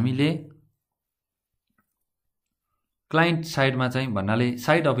हामीले क्लाइन्ट साइडमा चाहिँ भन्नाले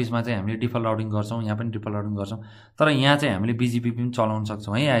साइड अफिसमा चाहिँ हामीले डिफल्ट राउटिङ गर्छौं, यहाँ पनि डिफल्ट राउटिङ गर्छौं। तर यहाँ चाहिँ हामीले बिजिपी पनि चलाउन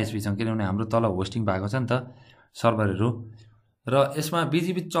सक्छौं है आइएसपीसँग, किनभने हाम्रो तल होस्टिङ भएको छ नि त सर्भरहरू। र यसमा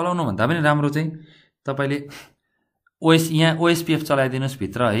बिजिपी चलाउनु भन्दा पनि राम्रो चाहिँ तपाईले यहाँ ओएसपीएफ चलाइदिनुस्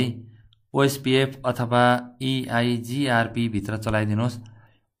भित्र है। ओएसपीएफ अथवा इआइजिआरपी भित्र चलाइदिनुस्।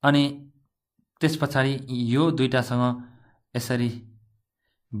 अनि त्यस पछाडि यो दुईटासँग यसरी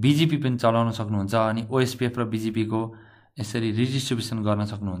बिजिपी पनि चलाउन सक्नुहुन्छ। अनि ओएसपीएफ र बिजिपी को यसरी रिडिस्ट्रिब्युसन गर्न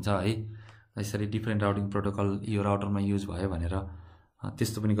सक्नुहुन्छ है। यसरी डिफरेन्ट राउटिङ प्रोटोकल यो राउटरमा युज भयो भनेर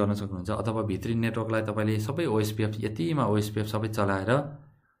त्यस्तो पनि गर्न सक्नुहुन्छ। अथवा भित्री नेटवर्कलाई तपाईले सबै ओएसपीएफ यतिमा ओएसपीएफ सबै चलाएर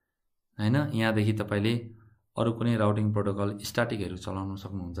हैन, यहाँदेखि तपाईले अरु कुनै राउटिङ प्रोटोकल स्ट्याटिकहरू चलाउन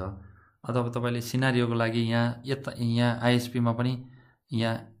सक्नुहुन्छ। अथवा तपाईले सिनारियोको लागि यहाँ आइएसपीमा पनि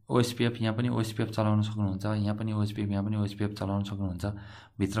यहाँ ओएसपीएफ, यहाँ पनि ओएसपीएफ चलाउन सक्नुहुन्छ। यहाँ पनि ओएसपीएफ, यहाँ पनि ओएसपीएफ चलाउन सक्नुहुन्छ।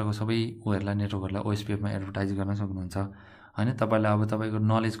 भित्रको सबै ओहरुलाई नेटवर्कहरुलाई ओएसपीएफमा एडभर्टाइज गर्न सक्नुहुन्छ हैन। तपाईलाई अब तपाईको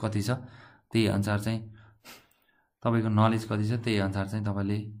नलेज कति छ त्यही अनुसार चाहिँ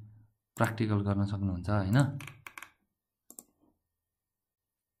तपाईले प्र्याक्टिकल गर्न सक्नुहुन्छ हैन।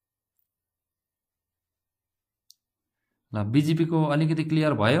 ल बिजिपी को अलिकति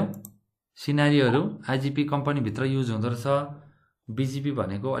क्लियर भयो। सिनारियोहरु आइजिपी कम्पनी भित्र युज हुँदो रहेछ। बिजिपी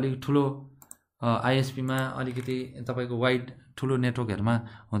भनेको अलिक ठुलो आइएसपी मा अलिकति तपाईको वाइड ठुलो नेटवर्कहरुमा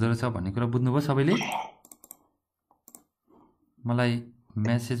हुँदो रहेछ भन्ने कुरा बुझ्नुभयो सबैले? मलाई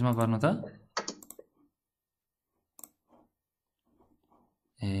मेसेजमा गर्नु त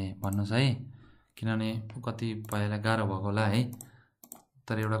भन्नुस् है। किनभने कतिपयलाई गाह्रो भएको होला है,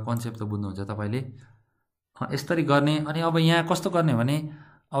 तर एउटा कन्सेप्ट त बुझ्नुहुन्छ तपाईले। यसरी गर्ने। अनि अब यहाँ कस्तो गर्ने भने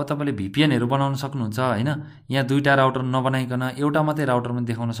अब तपाईले VPNहरु बनाउन सक्नुहुन्छ हैन। यहाँ दुईटा राउटर नबनाइकन एउटा मात्रै राउटर पनि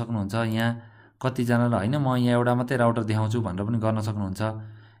देखाउन सक्नुहुन्छ। यहाँ कतिजनालाई हैन म यहाँ एउटा मात्रै राउटर देखाउँछु भनेर पनि गर्न सक्नुहुन्छ।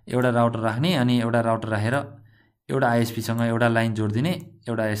 एउटा राउटर राख्ने अनि एउटा राउटर राखेर एउटा ISP सँग एउटा लाइन जोड्दिने,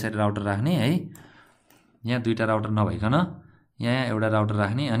 एउटा यसरी राउटर राख्ने है। यहाँ दुईटा राउटर नभइकन यहाँ एउटा राउटर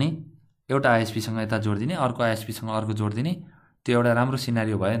राख्ने अनि एउटा ISP सँग यता जोड्दिने, अर्को ISP सँग अर्को जोड्दिने। त्यो एउटा राम्रो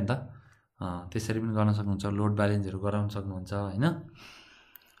सिनारियो भयो नि त। त्यसरी पनि गर्न सक्नुहुन्छ। लोड ब्यालेन्सहरु गराउन सक्नुहुन्छ हैन।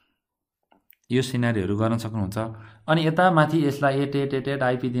 यो सिनारियोहरु गर्न सक्नुहुन्छ। अनि यता माथि यसलाई 8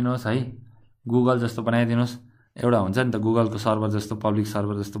 IP दिनुहोस् है। गुगल जस्तो बनाइदिनुहोस्। एउटा हुन्छ नि त गुगलको सर्भर जस्तो, पब्लिक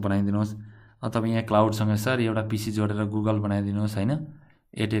सर्भर जस्तो बनाइदिनुहोस्। अथवा यहाँ क्लाउडसँग यसरी एउटा PC जोडेर गुगल बनाइदिनुहोस् हैन।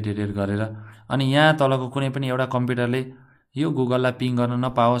 8 गरेर। अनि यहाँ तलको कुनै पनि एउटा कम्प्युटरले यो गुगललाई पिङ गर्न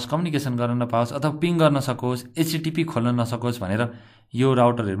नपाओस्, कम्युनिकेसन गर्न नपाओस् अथवा पिङ गर्न सकोस्, HTTP खोल्न नसकोस् भनेर यो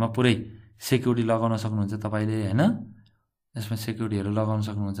राउटरहरुमा पुरै सेक्युरिटी लगाउन सक्नुहुन्छ तपाईले हैन। यसमा सेक्युरिटीहरु लगाउन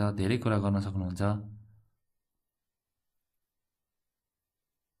सक्नुहुन्छ, धेरै कुरा गर्न सक्नुहुन्छ।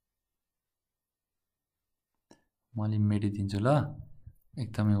 मैले मेडिदिन्छु ल,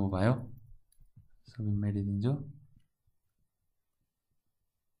 एकदमै उ भयो, सबै मेडिदिन्छु।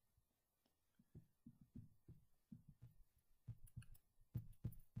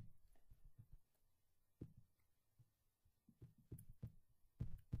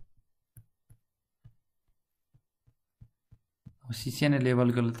 CCNA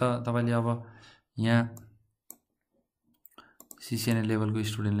लेभलको त तपाईले अब यहाँ CCNA लेभलको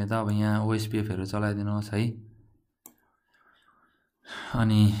स्टुडेन्टले त अब यहाँ OSPF हरु चलाइदिनुहोस् है।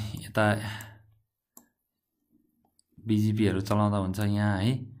 अनि यता BGP हरु चलाउँदा हुन्छ यहाँ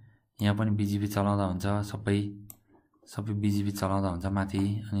है। यहाँ पनि BGP चलाउँदा हुन्छ, सबै BGP चलाउँदा हुन्छ माथि।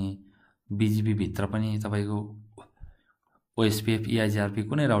 अनि BGP भित्र पनि तपाईको OSPF EIGRP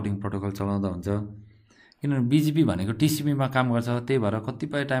कुनै राउटिङ प्रोटोकल चलाउँदा हुन्छ। किनभने BGP भनेको TCP मा काम गर्छ। त्यही भएर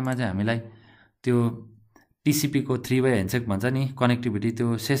कतिपय टाइममा चाहिँ हामीलाई त्यो TCP को 3 वे ह्यान्डसेक भन्छ नि, कनेक्टिभिटी,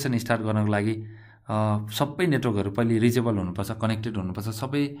 त्यो सेसन स्टार्ट गर्नको लागि सबै नेटवर्कहरु पहिले रिचेबल हुनुपर्छ, कनेक्टेड हुनुपर्छ।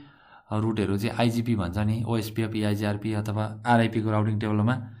 सबै रुटहरु चाहिँ IGP भन्छ नि, OSPF EIGRP अथवा RIP को राउटिङ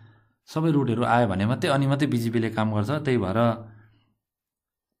टेबलमा सबै रुटहरु आयो भने मात्रै अनि मात्रै BGP ले काम गर्छ। त्यही भएर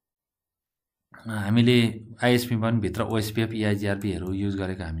हामीले ISP पनि भित्र OSPF EIGRP हरु युज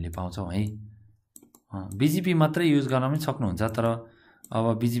गरेको हामीले पाउँछौं है। BGP मात्रै युज गर्न पनि सक्नुहुन्छ, तर अब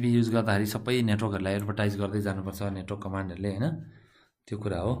BGP युज गर्दाखेरि सबै नेटवर्कहरुलाई एडभर्टाइज गर्दै जानुपर्छ नेटवर्क कमान्डहरुले हैन। त्यो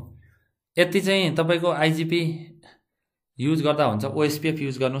कुरा हो। यति चाहिँ तपाईको IGP युज गर्दा हुन्छ। OSPF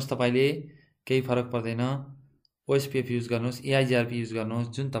युज गर्नुस् तपाईले, केही फरक पर्दैन। OSPF युज गर्नुस्, EIGRP युज गर्नुस्,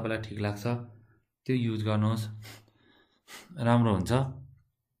 जुन तपाईलाई ठीक लाग्छ त्यो युज गर्नुस्, राम्रो हुन्छ।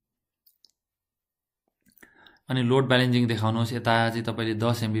 अनि लोड ब्यालेन्सिङ देखाउनुस्। यता चाहिँ तपाईले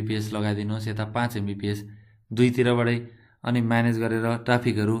 10 Mbps लगाइदिनुस्, यता 5 Mbps दुईतिरबाटै। अनि म्यानेज गरेर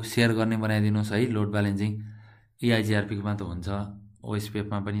ट्राफिकहरु शेयर गर्ने बनाइदिनुस् है। लोड ब्यालेन्सिङ EIGRP मा त हुन्छ, OSPF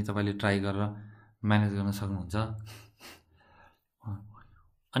मा पनि तपाईले ट्राई गरेर म्यानेज गर्न सक्नुहुन्छ।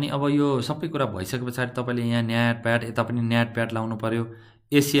 अनि अब यो सबै कुरा भइसकेपछि तपाईले यहाँ न्याट प्याड, यता पनि न्याट प्याड लाउनु पर्यो,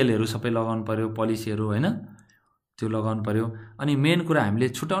 ACL हरु सबै लगाउनु पर्यो, पोलिसीहरु हैन, त्यो लगाउनु पर्यो। अनि मेन कुरा हामीले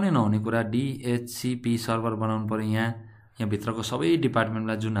छुटाउनै नहुने कुरा DHCP सर्भर बनाउनु पर्यो। यहाँ भित्रको सबै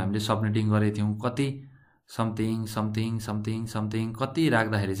डिपार्टमेन्टलाई जुन हामीले सबनेटिङ गरेको थियौं, कति समथिङ कति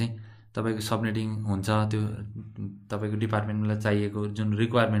राख्दाखेरि चाहिँ तपाईको सबनेटिङ हुन्छ, त्यो तपाईको डिपार्टमेन्टलाई चाहिएको जुन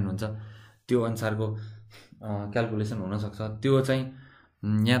रिक्वायरमेन्ट हुन्छ त्यो अनुसारको क्याल्कुलेसन हुन सक्छ। त्यो चाहिँ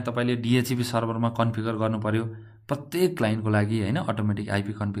यहाँ तपाईले DHCP सर्भरमा कन्फिगर गर्नु पर्यो प्रत्येक क्लाइन्टको लागि हैन, अटोमेटिक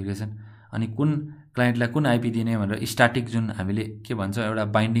IP कन्फिगरेसन। अनि कुन क्लाइन्टलाई कुन IP दिने भनेर स्ट्याटिक जुन हामीले के भन्छ एउटा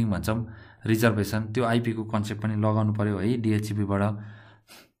बाइन्डिङ भन्छौं, रिजर्भेसन, त्यो IP को कन्सेप्ट पनि लगाउनु पर्यो है DHCP बाट।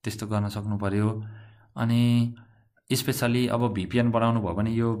 त्यस्तो गर्न सक्नु पर्यो। अनि स्पेशली अब VPN बनाउनु भयो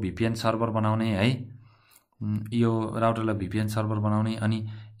भने यो VPN सर्भर बनाउने है, यो राउटरलाई VPN सर्भर बनाउने, अनि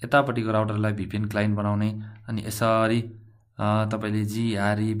यतापट्टिको राउटरलाई VPN क्लाइन्ट बनाउने। अनि यसरी तपाईले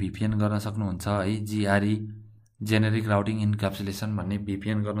GRE VPN गर्न सक्नुहुन्छ है। GRE जेनेरिक राउटिङ इन्क्याप्सुलेसन भन्ने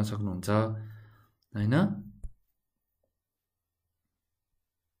VPN गर्न सक्नुहुन्छ हैन।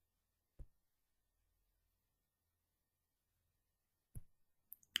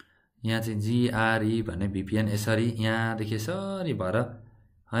 यहाँ चाहिँ GRE भन्ने VPN यसरी यहाँदेखि यसरी भएर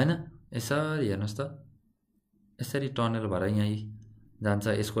हैन, यसरी हेर्नुस् त, यसरी टनल भएर यही जान्छ।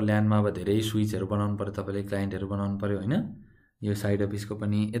 यसको ल्यानमा अब धेरै स्विचहरु बनाउनु पर्यो, तपाईले क्लाइन्टहरु बनाउनु पर्यो हैन। यो साइड अफिसको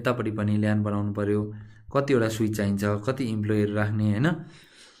पनि यतापट्टि पनि ल्यान बनाउनु पर्यो, कतिवटा स्विच चाहिन्छ, कति इम्प्लोइहरु राख्ने हैन,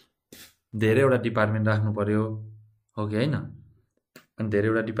 धेरैवटा डिपार्टमेन्ट राख्नु पर्यो हो कि हैन। अनि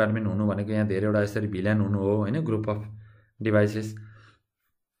धेरैवटा डिपार्टमेन्ट हुनु भनेको यहाँ धेरैवटा यसरी भिल्यान हुनु हो हैन ग्रुप अफ डिभाइसेस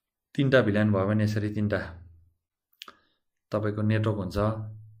 3टा भिल्यान भयो भने यसरी 3टा तपाईको नेटवर्क हुन्छ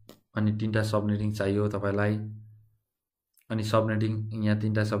अनि 3टा सबनेटिङ चाहियो तपाईलाई अनि सबनेटिङ यहाँ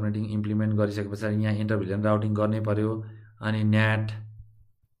 3टा सबनेटिङ इम्प्लिमेन्ट गरिसकेपछि यहाँ इन्टर भिल्यान राउटिङ गर्नै पर्यो अनि न्याट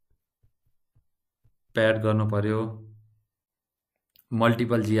प्याड गर्नु पर्यो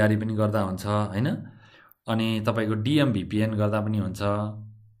मल्टिपल जिआरई पनि गर्दा हुन्छ हैन अनि तपाईको डीएम भिपिएन गर्दा पनि हुन्छ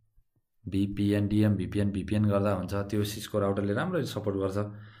भिपिएन डीएम भिपिएन भिपिएन गर्दा हुन्छ त्यो सिस्को राउटरले राम्ररी सपोर्ट गर्छ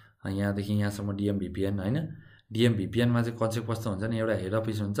यहाँ देखि यहाँसम्म डीएम भिपिएन हैन डीएम भिपिएन मा चाहिँ कन्सेप्ट कस्तो हुन्छ नि एउटा हेड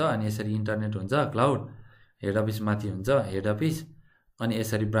अफिस हुन्छ अनि यसरी इन्टरनेट हुन्छ क्लाउड हेड अफिस माथि हुन्छ हेड अफिस अनि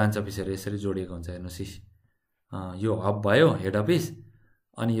यसरी ब्रान्च अफिसहरु यसरी जोडिएको हुन्छ हेर्नुस् यो हब भयो हेड अफिस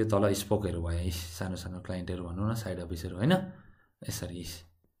अनि यो तल स्पोकहरु भयो सानो सानो क्लाइन्टहरु भनौं न साइड अफिसहरु हैन यसरी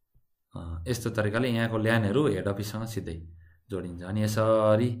यस्तो तरिकाले यहाँको ल्यानहरु हेड अफिससँग सिधै जोडिन्छ अनि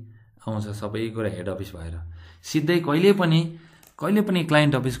यसरी आउँछ सबै कुरा हेड अफिस भएर सिधै कहिले पनि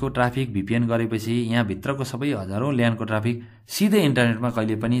क्लाइन्ट अफिसको ट्राफिक भिपिएन गरेपछि यहाँ भित्रको सबै हजारौं ल्यानको ट्राफिक सिधै इन्टरनेटमा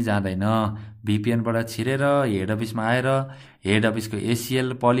कहिले पनि जाँदैन भिपिएन बाट छिरेर हेड अफिसमा आएर हेड अफिसको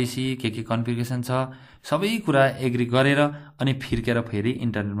एसीएल पोलिसी के कन्फिगरेसन छ सबै कुरा एग्री गरेर अनि फिर्केर फेरि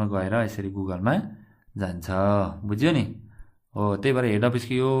इन्टरनेटमा गएर यसरी गुगलमा जान्छ बुझ्यो नि हो त्यही भएर हेड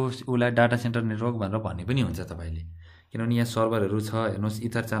अफिसको यो उलाई डाटा सेन्टर नेटवर्क भनेर भन्ने पनि हुन्छ तपाईले किनभने यहाँ सर्भरहरु छ हेर्नुस्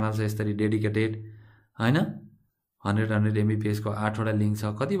इथर च्यानल छ यसरी डेडिकेटेड हैन 100 एमबीपीएस को 8 वटा लिंक छ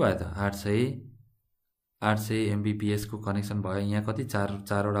कति भयो त 800 एमबीपीएस को कनेक्सन भयो यहाँ कति 4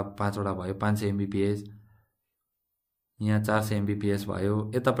 वटा 5 वटा भयो 500 एमबीपीएस यहाँ 400 एमबीपीएस भयो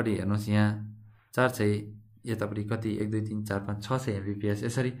यतापटि हेर्नुस् यहाँ 400 यतापटि कति 1 2 3 4 5 600 एमबीपीएस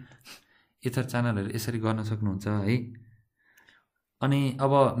यसरी इथर च्यानलहरु यसरी गर्न सक्नुहुन्छ है अनि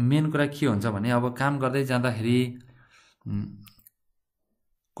अब मेन कुरा के हुन्छ भने अब काम गर्दै जाँदाखेरि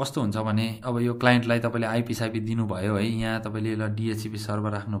कस्तो हुन्छ भने अब यो क्लाइन्टलाई तपाईले आईपी साइपी दिनु भयो है यहाँ तपाईले ल डीएचसीपी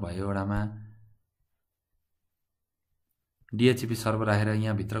सर्भर राख्नु भयो एउटामा डीएचसीपी सर्भर राखेर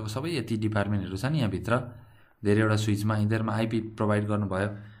यहाँ भित्रको सबै यति डिपार्टमेन्टहरु छन् यहाँ भित्र धेरैवटा स्विचमा यिनीहरुमा आईपी प्रोवाइड गर्नु भयो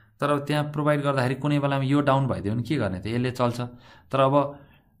तर त्यहाँ प्रोवाइड गर्दाखेरि कुनै बेलामा यो डाउन भइदियो भने के गर्ने त यसले चल्छ तर अब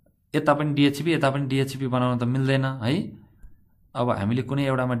यता पनि डीएचसीपी बनाउन त मिल्दैन है अब हामीले कुनै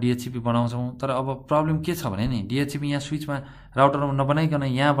एउटामा डीएचसीपी बनाउँछौं तर अब प्रब्लम के छ भने नि डीएचसीपी यहाँ स्विचमा राउटरमा नबनाइकन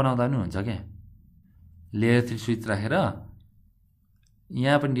यहाँ बनाउँदा पनि हुन्छ के लेयर 3 स्विच राखेर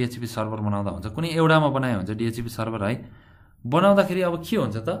यहाँ पनि डीएचसीपी सर्भर बनाउँदा हुन्छ कुनै एउटामा बनाए हुन्छ डीएचसीपी सर्भर है बनाउँदाखेरि अब के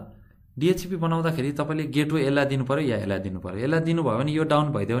हुन्छ त डीएचसीपी बनाउँदाखेरि तपाईले गेटवे यसलाई दिनु पर्यो या यसलाई दिनु पर्यो यसलाई दिनु भयो भने यो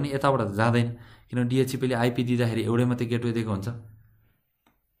डाउन भइदियो भने यताबाट त जाँदैन किन डीएचसीपी ले आईपी दिँदाखेरि एउटै मात्रै गेटवे दिएको हुन्छ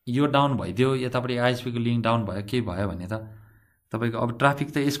यो डाउन भइदियो यतापटि आईएसपी को लिंक डाउन भयो के भयो भने त तपाईको अब ट्राफिक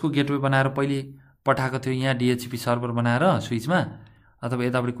त यसको गेटवे बनाएर पहिले पठाएको थियो यहाँ डीएचसीपी सर्भर बनाएर स्विचमा अथवा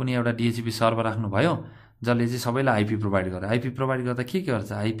यतापटि कुनै एउटा डीएचसीपी सर्भर राख्नु भयो जसले चाहिँ सबैलाई आईपी प्रोवाइड गर्छ आईपी प्रोवाइड गर्दा के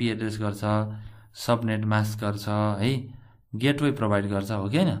गर्छ आईपी एड्रेस गर्छ सबनेट मास्क गर्छ है गेटवे प्रोवाइड गर्छ हो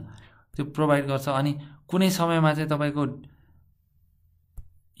कि हैन त्यो प्रोवाइड गर्छ अनि कुनै समयमा चाहिँ तपाईको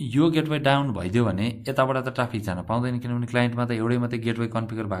यो गेटवे डाउन भइदियो भने यताबाट त ट्राफिक जान पाउँदैन किनभने क्लाइन्टमा त एउटै मात्रै गेटवे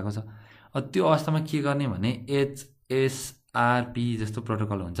कन्फिगर भएको छ त्यो अवस्थामा के गर्ने भने एचएसआरपी जस्तो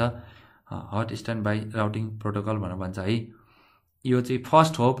प्रोटोकल हुन्छ hot stand by routing protocol भनेर भन्छ है यो चाहिँ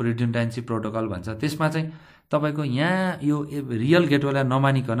फर्स्ट होप रिडन्डेन्सी प्रोटोकल भन्छ त्यसमा चाहिँ तपाईको यहाँ यो रियल गेटवेलाई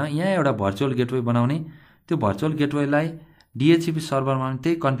नमानिकन यहाँ एउटा भर्चुअल गेटवे बनाउने त्यो भर्चुअल गेटवेलाई डीएचसीपी सर्भरमा पनि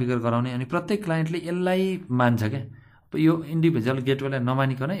त्यही कन्फिगर गराउने अनि प्रत्येक क्लाइन्टले यसलाई मान्छ के यो इन्डिभिजुअल गेटवेलाई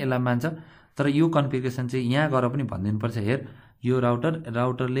नमानिकन यसलाई मान्छ तर यो कन्फिगरेसन चाहिँ यहाँ गएर पनि भनिदिनु पर्छ हेर यो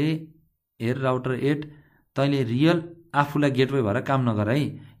राउटरले हेर राउटर 8 तैले रियल आफुलाई गेटवे भएर काम नगर है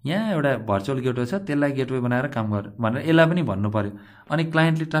यहाँ एउटा भर्चुअल गेटवे छ त्यसलाई गेटवे बनाएर काम गर भनेर यसलाई पनि भन्नु पर्यो अनि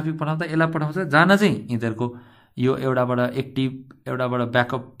क्लाइन्टले ट्राफिक पठाउँदा यसलाई पठाउँछ जान चाहिँ यिनीहरुको यो एउटाबाट एक्टिभ एउटाबाट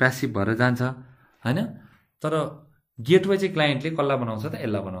ब्याकअप प्यासिभ भएर जान्छ हैन तर गेटवे चाहिँ क्लाइन्टले कसलाई बनाउँछ त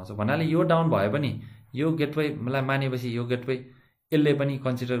यसलाई बनाउँछ भन्नाले यो डाउन भए पनि यो गेटवेलाई मानेपछि यो गेटवे यसले पनि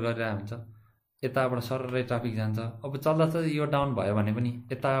कन्सिडर गरेर हुन्छ यताबाट सररै ट्राफिक जान्छ अब चल्दा त यो डाउन भयो भने पनि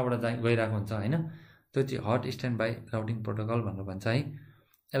यताबाट गइराको हुन्छ हैन त्यो चाहिँ hot stand by routing protocol भनेर भन्छ है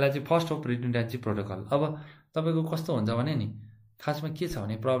यसलाई चाहिँ फर्स्ट अफ रिडन्डेन्सी प्रोटोकल अब तपाईको कस्तो हुन्छ भने नि खासमा के छ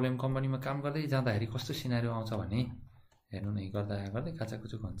भने प्रब्लम कम्पनीमा काम गर्दै जाँदाखेरि कस्तो सिनारियो आउँछ भने हेर्नु न गर्दै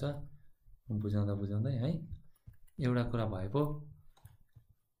काचाकुचुक हुन्छ बुझाउँदै है एउटा कुरा भए पो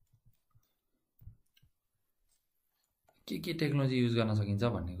के टेक्नोलोजी युज गर्न सकिन्छ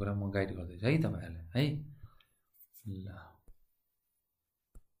भन्ने कुरा म गाइड गर्दैछु है तपाईहरुलाई है ल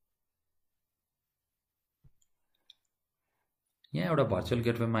यहाँ एउटा भर्चुअल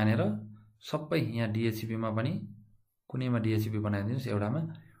गेटवे मानेर सबै यहाँ डीएचसीपी मा पनि कुनैमा DHCP बनाइदिनुस् एउटामा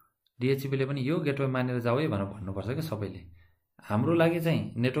DHCPले पनि यो गेटवे मानेर जाऊ है भनेर भन्नुपर्छ के सबैले हाम्रो लागि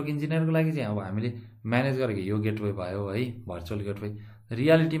चाहिँ नेटवर्क इन्जिनियरको लागि चाहिँ अब हामीले म्यानेज गरेको यो गेटवे भयो है भर्चुअल गेटवे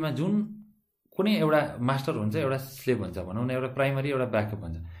रियालिटीमा जुन कुनै एउटा मास्टर हुन्छ एउटा स्लेभ हुन्छ भनौँ न एउटा प्राइमरी एउटा ब्याकअप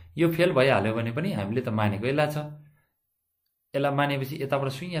हुन्छ यो फेल भइहाल्यो भने पनि हामीले त मानेको यसलाई छ यसलाई मानेपछि यताबाट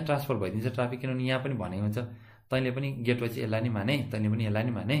सुइँ यहाँ ट्रान्सफर भइदिन्छ ट्राफिक किनभने यहाँ पनि भनेको हुन्छ तैँले पनि गेटवे चाहिँ यसलाई नै माने तैँले पनि यसलाई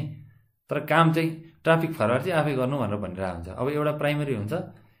नै माने तर काम चाहिँ ट्राफिक फरवार्ड चाहिँ आफै गर्नु भनेर भनिरहेको हुन्छ अब एउटा प्राइमरी हुन्छ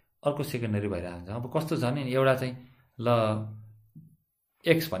अर्को सेकेन्डरी भइरहेको हुन्छ अब कस्तो छ नि एउटा चाहिँ ल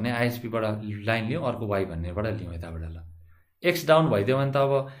एक्स भन्ने आइएसपीबाट लाइन लियौँ अर्को वाइ भन्नेबाट लियौँ यताबाट ल एक्स डाउन भइदियो भने त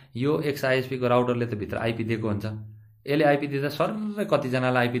अब यो एक्स आइएसपीको राउटरले त भित्र आइपी दिएको हुन्छ यसले आइपी दिँदा सर्रै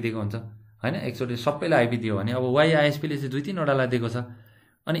कतिजनालाई आइपी दिएको हुन्छ होइन एकचोटि सबैलाई आइपी दियो भने अब वाइ आइएसपीले चाहिँ 2-3वटालाई दिएको छ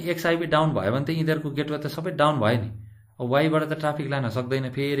अनि एक्स आइपी डाउन भयो भने त यिनीहरूको गेटवे त सबै डाउन भयो नि अब वाइबाट त ट्राफिक लान सक्दैन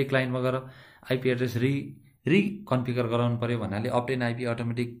फेरि क्लाइन्टमा गएर आइपी एड्रेस रिकन्फिगर गराउनु पर्यो भन्नाले अपडेट आइपी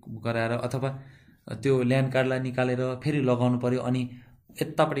अटोमेटिक गराएर अथवा त्यो ल्यान्ड कार्डलाई निकालेर फेरि लगाउनु पर्यो अनि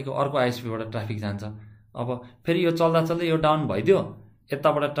यतापट्टिको अर्को आइएसपीबाट ट्राफिक जान्छ अब फेरि यो चल्दा चल्दै यो डाउन भइदियो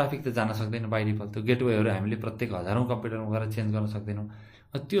यताबाट ट्राफिक त जान सक्दैन बाइ डिफल्ट त्यो गेटवेहरू हामीले प्रत्येक हजारौँ कम्प्युटरमा गएर चेन्ज गर्न सक्दैनौँ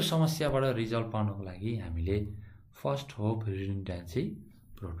त्यो समस्याबाट रिजल्भ पाउनको लागि हामीले फर्स्ट होप रिडन्डेन्सी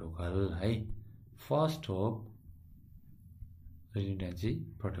प्रोटोकल है फर्स्ट होप रिडन्डेन्सी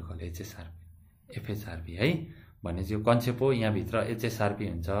प्रोटोकल एफएचआरपी है भन्ने चाहिँ यो कन्सेप्ट हो यहाँभित्र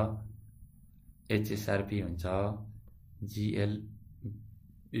एचएसआरपी हुन्छ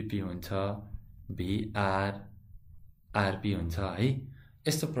जिएलबीपी हुन्छ भिआरआरपी हुन्छ है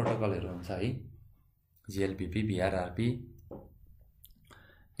यस्तो प्रोटोकलहरू हुन्छ है जिएलबीपी भिआरआरपी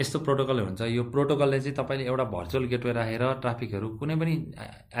यस्तो प्रोटोकलहरू हुन्छ यो प्रोटोकलले चाहिँ तपाईँले एउटा भर्चुअल गेटवे राखेर ट्राफिकहरू कुनै पनि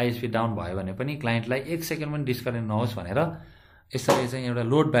आइएसपी डाउन भयो भने पनि क्लाइन्टलाई 1 सेकेन्ड पनि डिस्कनेक्ट नहोस् भनेर यसरी चाहिँ एउटा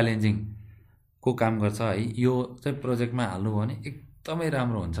लोड ब्यालेन्सिङको काम गर्छ है यो चाहिँ प्रोजेक्टमा हाल्नुभयो भने एकदमै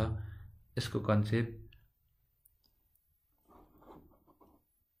राम्रो हुन्छ यसको कन्सेप्ट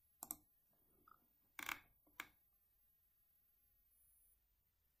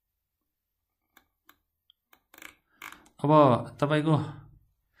अब तपाईको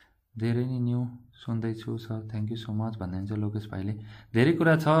धेरै नै न्यू सुन्दैछु sir thank you so much भन्नुहुन्छ लोकेश भाइले धेरै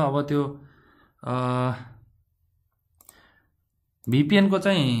कुरा छ अब त्यो भिपिएनको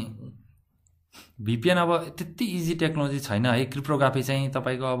चाहिँ भिपिएन अब त्यति इजी टेक्नोलोजी छैन है क्रिप्टोग्राफी चाहिँ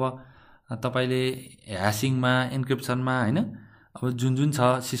तपाईँको अब तपाईँले ह्यासिङमा इन्क्रिप्सनमा होइन अब जुन जुन छ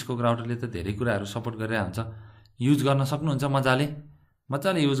सिस्को राउटरले त धेरै कुराहरू सपोर्ट गरिरहेको हुन्छ युज गर्न सक्नुहुन्छ मजाले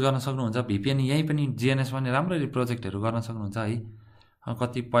युज गर्न सक्नुहुन्छ भिपिएन यहीँ पनि जिएनएसमा पनि राम्ररी प्रोजेक्टहरू गर्न सक्नुहुन्छ है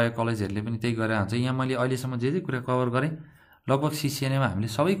कतिपय कलेजहरूले पनि त्यही गरेर हुन्छ यहाँ मैले अहिलेसम्म जे कुरा कभर गरेँ लगभग सिसिएनएमा हामीले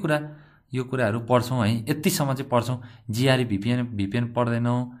सबै कुरा यो कुराहरू पढ्छौँ है यतिसम्म चाहिँ पढ्छौँ जिआरई भिपिएन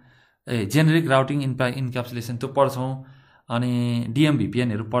पढ्दैनौँ जेनेरिक राउटिङ इन्क्याप्सुलेसन त्यो पढ्छौँ अनि डिएम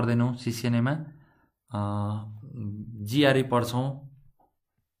भिपिएनहरू पढ्दैनौँ सिसिएनएमा जिआरई पढ्छौँ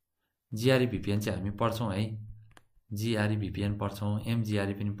जिआरई भिपिएन चाहिँ हामी पढ्छौँ है जिआरई भिपिएन पढ्छौँ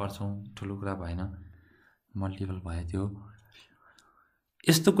एमजिआरई पनि पढ्छौँ ठुलो कुरा भएन मल्टिपल भयो त्यो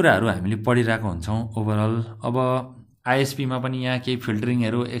यस्तो कुराहरू हामीले पढिरहेको हुन्छौँ ओभरअल अब आइएसपीमा पनि यहाँ केही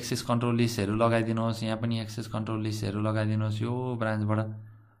फिल्टरिङहरू एक्सेस कन्ट्रोल लिस्टहरू लगाइदिनुहोस् यहाँ पनि एक्सेस कन्ट्रोल लिस्टहरू लगाइदिनुहोस् यो ब्रान्चबाट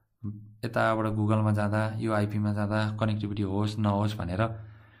यताबाट गुगलमा जाँदा यो आइपीमा जाँदा कनेक्टिभिटी होस् नहोस् भनेर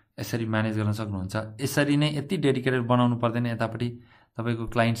यसरी म्यानेज गर्न सक्नुहुन्छ यसरी नै यति डेडिकेटेड बनाउनु पर्दैन यतापट्टि तपाईँको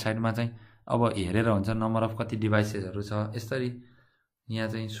क्लाइन्ट साइडमा चाहिँ अब हेरेर हुन्छ नम्बर अफ कति डिभाइसेसहरू छ यसरी यहाँ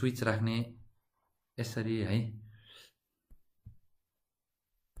चाहिँ स्विच राख्ने यसरी है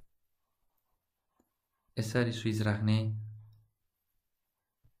यसरी स्विच राख्ने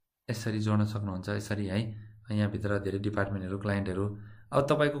यसरी जोड्न सक्नुहुन्छ यसरी है यहाँभित्र धेरै डिपार्टमेन्टहरू क्लाइन्टहरू अब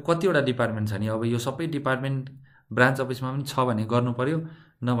तपाईँको कतिवटा डिपार्टमेन्ट छ नि अब यो सबै डिपार्टमेन्ट ब्रान्च अफिसमा पनि छ भने गर्नु पर्यो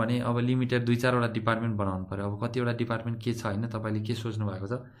नभने अब लिमिटेड 2-4वटा डिपार्टमेन्ट बनाउनु पर्यो अब कतिवटा डिपार्टमेन्ट के छ होइन तपाईँले के सोच्नु भएको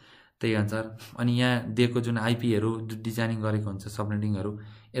छ त्यही अनुसार अनि यहाँ दिएको जुन आइपीहरू डिजाइनिङ गरेको हुन्छ सबनेटिङहरू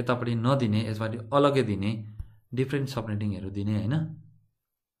यतापट्टि नदिने यसपालि अलग्गै दिने डिफ्रेन्ट सबनेटिङहरू दिने होइन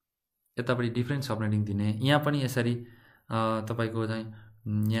यतापट्टि डिफ्रेन्ट सबनेटिङ दिने यहाँ पनि यसरी तपाईँको चाहिँ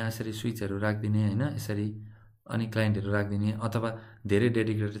यहाँ यसरी स्विचहरू राखिदिने होइन यसरी अनि क्लाइन्टहरू राखिदिने अथवा धेरै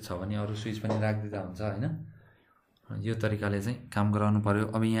डेडिकेटेड छ भने अरू स्विच पनि राखिदिँदा हुन्छ होइन यो तरिकाले चाहिँ काम गराउनु पर्यो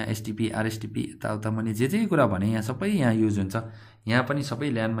अब यहाँ एसटिपी आरएसटिपी यताउता मैले जे कुरा भने यहाँ सबै यहाँ युज हुन्छ यहाँ पनि सबै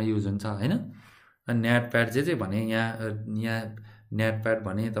ल्यान्डमा युज हुन्छ होइन न्याट प्याड जे भने यहाँ न्याट प्याड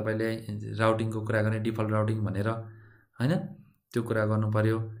भने तपाईँले राउटिङको कुरा गर्ने डिफल्ट राउटिङ भनेर होइन त्यो कुरा गर्नु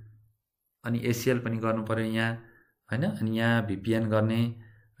पर्यो अनि एसिएल पनि गर्नु पर्यो यहाँ होइन अनि यहाँ भिपिएन गर्ने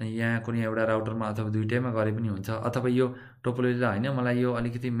अनि यहाँ कुनै एउटा राउटरमा अथवा दुईटैमा गरे पनि हुन्छ अथवा यो टोपोलोजी होइन मलाई यो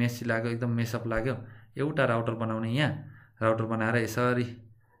अलिकति मेसी लाग्यो एकदम मेसअप लाग्यो एउटा राउटर बनाउने, यहाँ राउटर बनाएर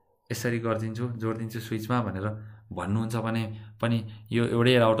यसरी गरिदिन्छु, जोडिदिन्छु स्विचमा भनेर भन्नुहुन्छ भने पनि यो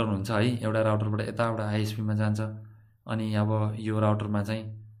एउटै राउटर हुन्छ है। एउटा राउटरबाट यताबाट आइएसपीमा जान्छ। अनि अब यो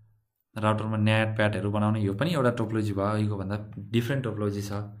राउटरमा न्याट प्याडहरू बनाउने, यो पनि एउटा टोपोलोजी भयो, यो भन्दा डिफ्रेन्ट टोपोलोजी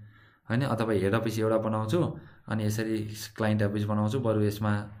छ हैन। अथवा हेड अफिस एउटा बनाउँछु अनि यसरी क्लाइन्ट अफिस बनाउँछु, बरु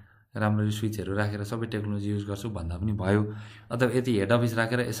यसमा राम्ररी स्विचहरू राखेर सबै टेक्नोलोजी युज गर्छु भन्दा पनि भयो। अथवा यति हेड अफिस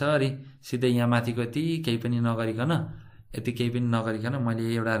राखेर यसरी सिधै यहाँ माथिको यति केही पनि नगरिकन मैले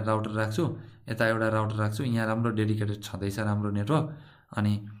एउटा राउटर राख्छु, यता एउटा राउटर राख्छु, यहाँ राम्रो डेडिकेटेड छँदैछ राम्रो नेटवर्क।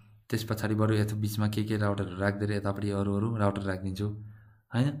 अनि त्यस पछाडि बरु यता बिचमा के राउटरहरू राख्दै यतापट्टि अरू राउटर राखिदिन्छु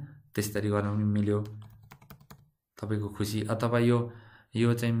हैन। त्यसरी गर्न पनि मिल्यो, तपाईको खुसी। अथवा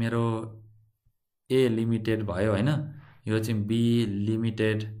यो चाहिँ मेरो ए लिमिटेड भयो हैन, यो चाहिँ बी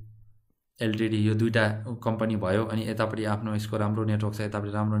लिमिटेड एलटिडी, यो दुईटा कम्पनी भयो। अनि यतापट्टि आफ्नो यसको राम्रो नेटवर्क छ,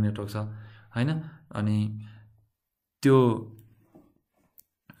 यतापट्टि राम्रो नेटवर्क छ हैन। अनि त्यो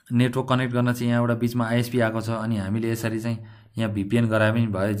नेटवर्क कनेक्ट गर्न चाहिँ यहाँ एउटा बिचमा आइएसपी आएको छ। अनि हामीले यसरी चाहिँ यहाँ भिपिएन गराए पनि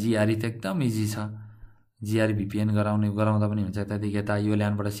भयो। जिआरई त एकदम इजी छ, जिआरई भिपिएन गराउँदा पनि हुन्छ। त्यहाँदेखि यता यो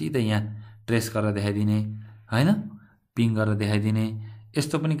ल्यान्डबाट सिधै यहाँ ट्रेस गरेर देखाइदिने हैन, पिङ गरेर देखाइदिने,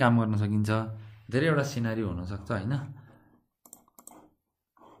 यस्तो पनि काम गर्न सकिन्छ। धेरैवटा सिनारी हुनसक्छ हैन।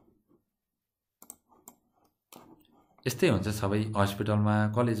 यस्तै हुन्छ सबै हस्पिटलमा,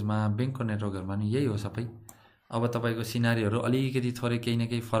 कलेजमा, ब्याङ्कको नेटवर्कहरूमा नि यही हो सबै। अब तपाईको सिनारीहरू अलिकति थोरै केही न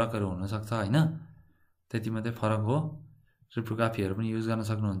केही फरकहरू हुनसक्छ हैन, त्यति मात्रै फरक हो। क्रिप्टोग्राफीहरू पनि युज गर्न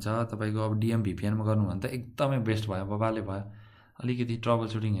सक्नुहुन्छ तपाईको। अब डिएम भिपिएनमा गर्नु भने त एकदमै बेस्ट भयो, बबाले भयो। अलिकति ट्रबल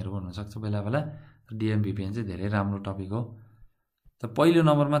सुटिङहरू हुनसक्छ बेला डिएम भिपिएन चाहिँ धेरै राम्रो टपिक हो। त पहिलो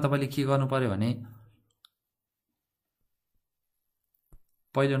नम्बरमा तपाईले के गर्नु पर्यो भने,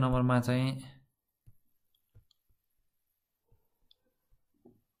 पहिलो नम्बरमा चाहिँ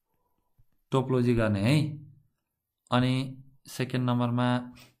टोपोलोजी गर्ने है। अनि सेकेन्ड नम्बरमा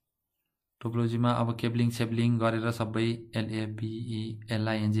टोपोलोजीमा अब सेब्लिङ गरेर सबै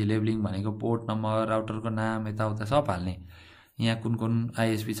LABELING लेबलिङ भनेको पोर्ट नम्बर, राउटरको नाम, यताउता सब हाल्ने। यहाँ कुन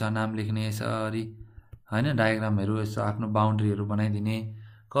आइएसपी छ नाम लेख्ने यसरी हैन। डायग्रामहरू यसो आफ्नो बाउन्ड्रीहरू बनाइदिने,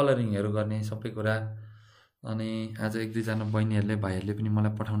 कलरिङहरू गर्ने सबै कुरा। अनि आज एक दुईजना बहिनीहरूले भाइहरूले पनि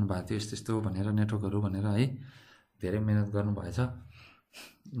मलाई पठाउनु भएको थियो यस्तो भनेर नेटवर्कहरू भनेर है। धेरै मेहनत गर्नु भएछ,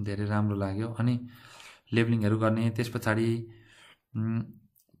 धेरै राम्रो लाग्यो। अनि लेबलिङहरू गर्ने, त्यस पछाडि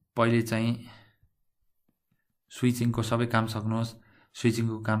पहिले चाहिँ स्विचिङको सबै काम सक्नुहोस्।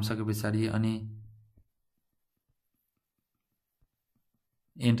 स्विचिङको काम सके पछाडि अनि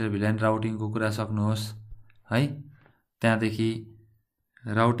इन्टरभिलेन्ट राउटिङको कुरा सक्नुहोस् है। त्यहाँदेखि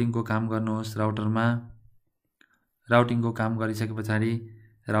राउटिङको काम गर्नुहोस्। राउटिङको काम गरिसके पछाडि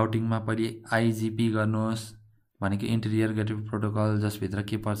राउटिङमा पहिले आइजिपी गर्नुहोस्, भनेको इन्टिरियर गेटवे प्रोटोकल, जसभित्र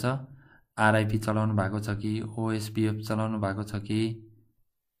के पर्छ, आरआइपी चलाउनु भएको छ कि ओएसपीएफ चलाउनु भएको छ कि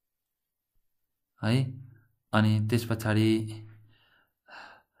है। अनि त्यस पछाडि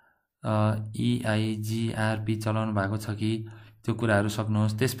EIGRP चलाउनु भएको छ कि, त्यो कुराहरू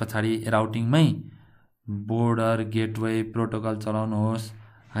सक्नुहोस्। त्यस पछाडि राउटिङमै बोर्डर गेटवे प्रोटोकल चलाउनुहोस्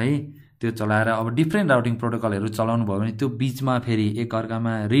है। त्यो चलाएर अब डिफ्रेन्ट राउटिङ प्रोटोकलहरू चलाउनु भयो भने त्यो बिचमा फेरि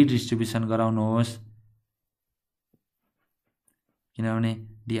एकअर्कामा रिडिस्ट्रिब्युसन गराउनुहोस्। किनभने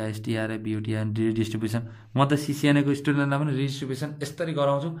DISTRABUTN रिडिस्ट्रिब्युसन, म त CCNA को स्टुडेन्टलाई पनि रिडिस्ट्रिब्युसन यसरी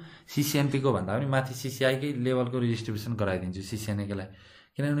गराउँछु। CCNP को भन्दा पनि माथि CCI कै लेभलको रिडिस्ट्रिब्युसन गराइदिन्छु CCNA को लागि।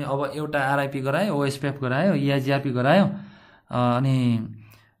 किनभने अब एउटा आरआइपी गरायो, ओएसपीएफ गरायो, EIGRP गरायो, अनि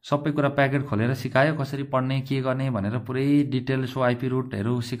सबै कुरा प्याकेट खोलेर सिकायो कसरी पढ्ने के गर्ने भनेर पुरै डिटेल सो आइपी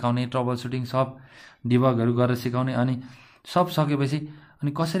रुटहरू सिकाउने, ट्रबल सुटिङ सब डिबगहरू गरेर सिकाउने। अनि सब सकेपछि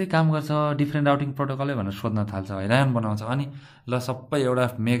अनि कसरी काम गर्छ डिफ्रेन्ट राउटिङ प्रोटोकलै भनेर सोध्न थाल्छ, हैरान बनाउँछ। अनि ल सबै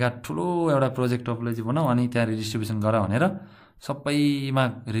एउटा मेगा ठुलो एउटा प्रोजेक्ट टोपोलोजी बनाऊ, अनि त्यहाँ रिडिस्ट्रिब्युसन गर भनेर सबैमा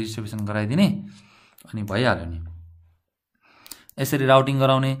रिडिस्ट्रिब्युसन गराइदिने, अनि भइहाल्यो नि। यसरी राउटिङ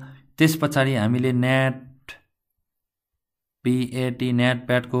गराउने। त्यस पछाडि हामीले न्याट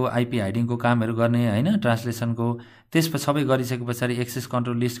प्याडको आइपी हाइडिङको कामहरू गर्ने हैन, ट्रान्सलेसनको। त्यसपछि सबै गरिसके पछाडि एक्सेस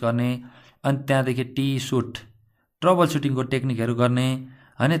कन्ट्रोल लिस्ट गर्ने। अनि त्यहाँदेखि सुट ट्रबल सुटिङको टेक्निकहरू गर्ने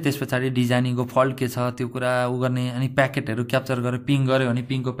हैन। त्यस पछाडि डिजाइनिङको फल्ट के छ त्यो कुरा गर्ने। अनि प्याकेटहरू क्याप्चर गरेर पिङ गर्यो भने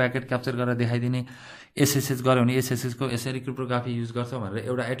पिङको प्याकेट क्याप्चर गरेर देखाइदिने। एसएसएच गर्यो भने एसएसएचको यसरी क्रिप्टोग्राफी युज गर्छ भनेर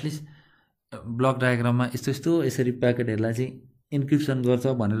एउटा एटलिस्ट ब्लक डायग्राममा यस्तो यसरी प्याकेटहरूलाई चाहिँ इन्क्रिप्सन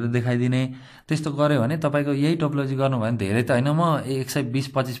गर्छ भनेर देखाइदिने। त्यस्तो गर्यो भने तपाईको यही टोपोलोजी गर्नु भयो भने धेरै त हैन, म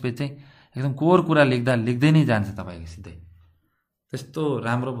 120-25 पेज चाहिँ एकदम कोर कुरा लेख्दै नै जान्छ तपाईको सिधै। त्यस्तो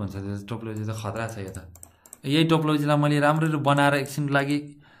राम्रो हुन्छ त्यो टोपोलोजी त, खतरा छ यो त। यही टोपोलोजीलाई मैले राम्ररी बनाएर एकछिनको लागि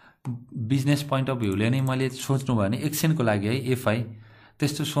बिजनेस पोइन्ट अफ भ्यूले नै मैले सोच्नु भयो भने एकछिनको लागि है एफआई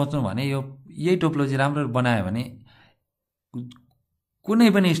त्यस्तो सोच्नु भने यही टोपोलोजी राम्रो बनायो भने कुनै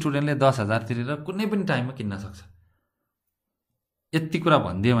पनि स्टुडेन्टले 10,000 तिरेर कुनै पनि टाइममा किन्न सक्छ। यति कुरा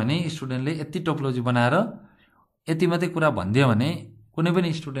भनिदियो भने स्टुडेन्टले यति टोपोलोजी बनाएर यति मात्रै कुरा भनिदियो भने कुनै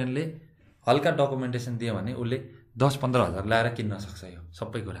पनि स्टुडेन्टले हल्का डकुमेन्टेसन दियो भने उसले 10-15 हजार ल्याएर किन्न सक्छ यो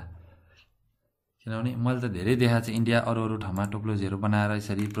सबै कुरा। किनभने मैले त धेरै देखाएको छु इन्डिया अरू ठाउँमा टोपोलोजीहरू बनाएर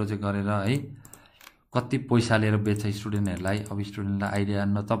यसरी प्रोजेक्ट गरेर है कति पैसा लिएर बेच्छ स्टुडेन्टहरूलाई। अब स्टुडेन्टलाई आइडिया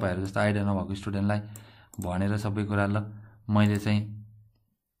तपाईँहरू जस्तो आइडिया नभएको स्टुडेन्टलाई भनेर सबै कुरा ल मैले चाहिँ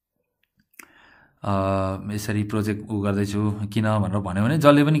यसरी प्रोजेक्ट गर्दैछु किन भनेर भन्यो भने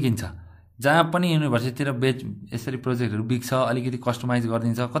जसले पनि किन्छ। जहाँ पनि युनिभर्सिटीतिर यसरी प्रोजेक्टहरू बिग्छ अलिकति कस्टमाइज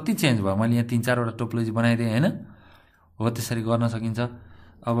गरिदिन्छ। कति चेन्ज भयो, मैले यहाँ 3-4वटा टोपोलोजी बनाइदिएँ होइन। हो त्यसरी गर्न सकिन्छ।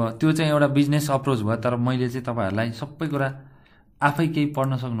 अब त्यो चाहिँ एउटा बिजनेस अप्रोच भयो। तर मैले चाहिँ तपाईँहरूलाई सबै कुरा आफै केही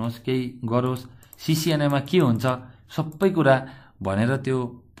पढ्न सक्नुहोस्, केही गरोस्, सिसिएनएमा के हुन्छ सबै कुरा भनेर त्यो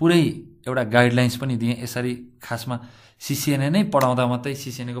पुरै एउटा गाइडलाइन्स पनि दिएँ। यसरी खासमा सिसिएनए नै पढाउँदा मात्रै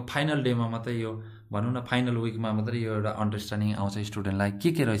सिसिएनएको फाइनल डेमा मात्रै यो भनौँ न फाइनल विकमा मात्रै यो एउटा अन्डरस्ट्यान्डिङ आउँछ स्टुडेन्टलाई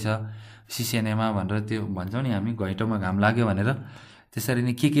के रहेछ सिसिएनएमा भनेर। त्यो भन्छौँ नि हामी घैँटोमा घाम लाग्यो भनेर। त्यसरी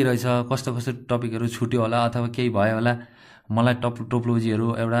नै के रहेछ, कस्तो कस्तो टपिकहरू छुट्यो होला अथवा केही भयो होला। मलाई टोपोलोजीहरू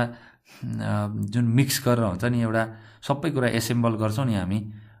एउटा जुन मिक्स गरेर हुन्छ नि एउटा सबै कुरा एसेम्बल गर्छौँ नि हामी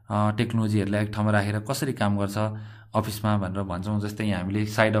टेक्नोलोजीहरूलाई एक ठाउँमा राखेर कसरी काम गर्छ अफिसमा भनेर भन्छौँ। जस्तै हामीले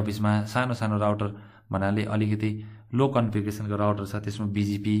साइड अफिसमा सानो सानो राउटर भन्नाले अलिकति लो कन्फिगरेसनको राउटर छ, त्यसमा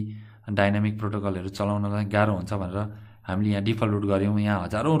बिजिपी डाइनामिक प्रोटोकलहरू चलाउनलाई गाह्रो हुन्छ भनेर हामीले यहाँ डिफल्ट रुट गऱ्यौँ। यहाँ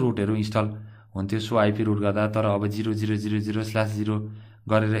हजारौँ रुटहरू इन्स्टल हुन्थ्यो सो आइपी रुट गर्दा। तर अब 0000/0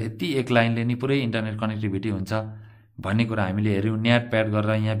 गरेर यति एक लाइनले नि पुरै इन्टरनेट कनेक्टिभिटी हुन्छ भन्ने कुरा हामीले हेऱ्यौँ। न्याट प्याड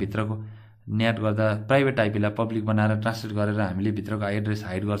गरेर यहाँ भित्रको न्याट गर्दा प्राइभेट आइपीलाई पब्लिक बनाएर ट्रान्सलेट गरेर हामीले भित्रको एड्रेस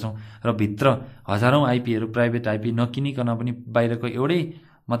हाइड गर्छौँ र भित्र हजारौँ आइपीहरू प्राइभेट आइपी नकिनिकन पनि बाहिरको एउटै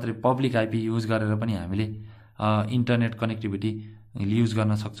मात्रै पब्लिक आइपी युज गरेर पनि हामीले इन्टरनेट कनेक्टिभिटी युज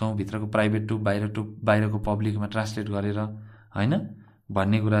गर्न सक्छौँ। भित्रको प्राइभेट टु बाहिरको पब्लिकमा ट्रान्सलेट गरेर होइन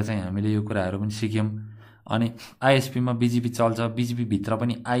भन्ने कुरा चाहिँ हामीले यो कुराहरू पनि सिक्यौँ। अनि आइएसपीमा बिजिपी चल्छ, बिजिपी भित्र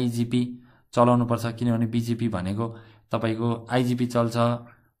पनि आइजिपी चलाउनुपर्छ किनभने बिजिपी भनेको तपाईँको आइजिपी चल्छ,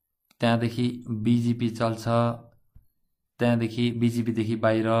 त्यहाँदेखि बिजिपी चल्छ, त्यहाँदेखि बिजिपीदेखि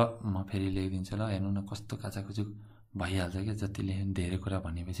बाहिर म फेरि लेखिदिन्छु ल। हेर्नु न कस्तो काचाकुचुक भइहाल्छ क्या जति लेख्यो धेरै कुरा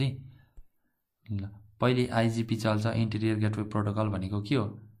भनेपछि। ल पहिले आइजिपी चल्छ, इन्टिरियर गेटवे प्रोटोकल भनेको के हो,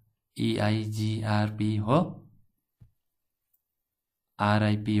 इआइजिआरपी हो,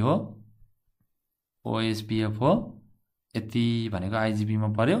 आरआइपी हो, ओएसपिएफ हो, यति भनेको आइजिपीमा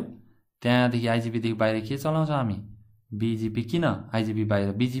पर्यो। त्यहाँदेखि आइजिपीदेखि बाहिर के चलाउँछ हामी, बिजिपी। किन आइजिपी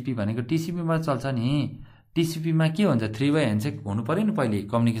बाहिर, बिजिपी भनेको टिसिपीमा चल्छ नि। टिसिपीमा के हुन्छ, 3 way ह्यान्डसेक हुनु पऱ्यो नि पहिले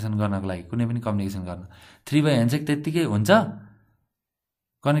कम्युनिकेसन गर्नको लागि, कुनै पनि कम्युनिकेसन गर्न 3 way ह्यान्डसेक त्यत्तिकै हुन्छ।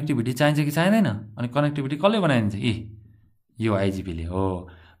 कनेक्टिभिटी चाहिन्छ कि चाहिँदैन, अनि कनेक्टिभिटी कसले बनाइदिन्छ, यो आइजिपीले हो।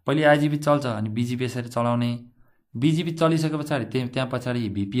 पहिले आइजिपी चल्छ अनि बिजिपी यसरी चलाउने। बिजिपी चलिसके पछाडि त्यहाँ पछाडि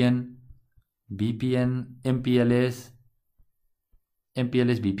भिपिएन एमपिएलएस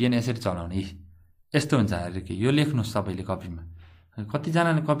भिपिएन यसरी चलाउने। यस्तो हुन्छ अरे कि यो लेख्नुहोस् तपाईँले कपीमा।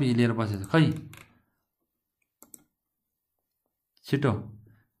 कतिजनाले कपी लिएर बसेछ खै, छिटो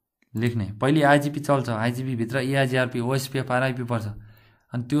लेख्ने। पहिले आइजिपी चल्छ, आइजिपीभित्र इआइजिआरपी ओएसपिएफ आरआइपी पर्छ।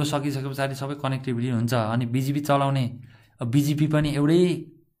 अनि त्यो सकिसके पछाडि सबै कनेक्टिभिटी हुन्छ अनि बिजिपी चलाउने। बिजिपी पनि एउटै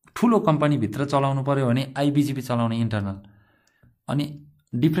ठुलो कम्पनीभित्र चलाउनु पऱ्यो भने आइबिजिपी चलाउने इन्टरनल। अनि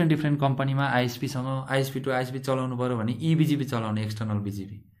डिफ्रेन्ट कम्पनीमा आइएसपी टु आइएसपी चलाउनु पऱ्यो भने इबिजिपी चलाउने एक्सटर्नल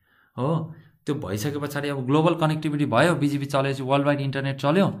बिजिपी हो। त्यो भइसके पछाडि अब ग्लोबल कनेक्टिभिटी भयो, बिजिपी चलेपछि वर्ल्ड वाइड इन्टरनेट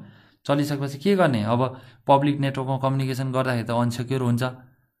चल्यो। चलिसकेपछि के गर्ने, अब पब्लिक नेटवर्कमा कम्युनिकेसन गर्दाखेरि त अनसेक्योर हुन्छ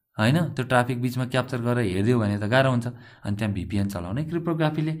होइन। त्यो ट्राफिक बिचमा क्याप्चर गरेर हेरिदियो भने त गाह्रो हुन्छ। अनि त्यहाँ भिपिएन चलाउने,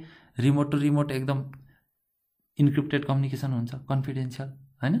 क्रिप्टोग्राफीले रिमोट टु रिमोट एकदम इन्क्रिप्टेड कम्युनिकेसन हुन्छ, कन्फिडेन्सियल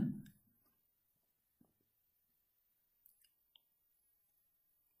होइन।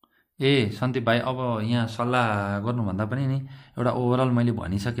 सन्दीप भाइ अब यहाँ सल्लाह गर्नुभन्दा पनि नि एउटा ओभरअल मैले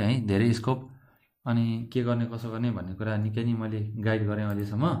भनिसकेँ है, धेरै स्कोप अनि के गर्ने कसो गर्ने भन्ने कुरा निकै नै मैले गाइड गरेँ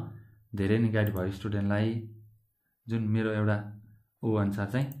अहिलेसम्म। धेरै नै गाइड भयो स्टुडेन्टलाई, जुन मेरो एउटा अनुसार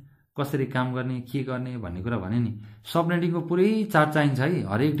चाहिँ कसरी काम गर्ने के गर्ने भन्ने कुरा भने नि। सबनेटिङको पुरै चार्ट चाहिन्छ है,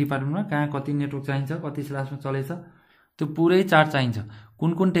 हरेक डिपार्टमेन्टमा कहाँ कति नेटवर्क चाहिन्छ, कति सिलेबसमा चलेछ, त्यो पुरै चार्ट चाहिन्छ।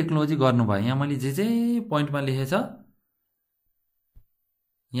 कुन टेक्नोलोजी गर्नुभयो यहाँ मैले जे पोइन्टमा लेखेछ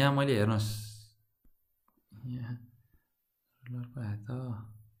यहाँ मैले हेर्नुहोस्, यहाँ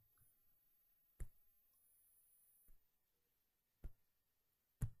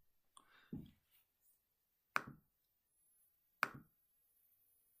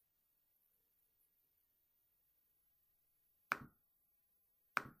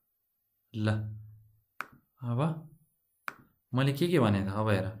त ल अब मैले के भने त अब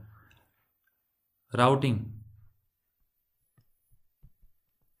हेर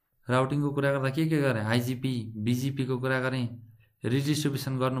राउटिङको कुरा गर्दा के गरेँ आइजिपी बिजिपीको कुरा गरेँ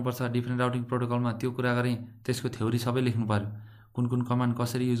रिडिस्ट्रिब्युसन गर्नुपर्छ डिफ्रेन्ट राउटिङ प्रोटोकलमा त्यो कुरा गरेँ त्यसको थ्योरी सबै लेख्नु पर्यो कुन कुन कमान्ड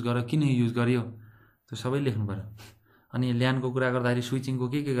कसरी युज गर्यो किन युज गरियो त्यो सबै लेख्नु पर्यो अनि ल्यानको कुरा गर्दाखेरि स्विचिङको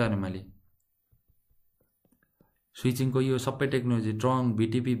के गरेँ मैले स्विचिङको यो सबै technology trunk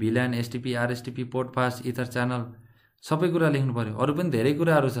भिटिपी भिल्यान STP आरएसटिपी port fast ether channel सबै कुरा लेख्नु पर्यो अरू पनि धेरै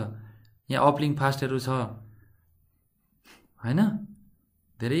कुराहरू छ यहाँ अपलिङ फास्टहरू छ हैन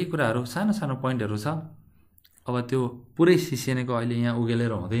धेरै कुराहरू सानो सानो पोइन्टहरू छ अब त्यो पुरै सिसिएनेको अहिले यहाँ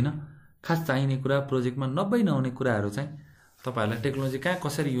उगेलेर हुँदैन खास चाहिने कुरा प्रोजेक्टमा नहुने कुराहरू चाहिँ तपाईहरुलाई टेक्नोलोजी कहाँ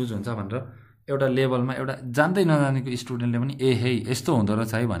कसरी युज हुन्छ भनेर एउटा लेभलमा एउटा जान्दै नजानेको स्टुडेन्टले पनि ए हे यस्तो हुँदो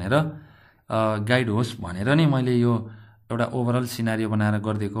रहेछ है भनेर गाइड होस् भनेर नि मैले यो एउटा ओभरअल सिनारियो बनाएर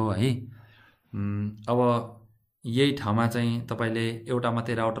गर्दिएको है अब यही ठाउँमा चाहिँ तपाईले एउटा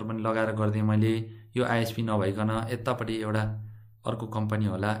मात्रै राउटर पनि लगाएर गर्दिएँ मैले यो आइएसपी नभइकन यतापट्टि एउटा अर्को कम्पनी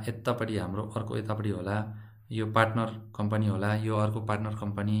होला यतापट्टि हाम्रो अर्को यतापट्टि होला यो पार्टनर कम्पनी होला यो अर्को पार्टनर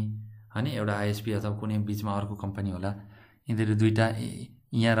कम्पनी हैन एउटा आइएसपी अथवा कुनै बीचमा अर्को कम्पनी होला यिनीहरु दुईटा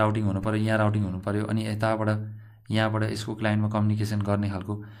यहाँ राउटिङ हुनु पर्यो यहाँ राउटिङ हुनु पर्यो अनि यहाँबाट यसको क्लाइन्टमा कम्युनिकेसन गर्ने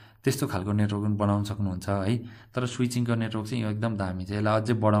खालको त्यस्तो खालको नेटवर्क पनि बनाउन सक्नुहुन्छ है तर स्विचिङको नेटवर्क चाहिँ यो एकदम दामी छ यसलाई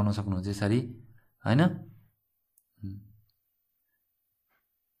अझै बढाउन सक्नुहुन्छ यसरी हैन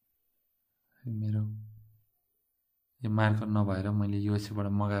मेरो यो मार्कर नभएर मैले युएसए बाट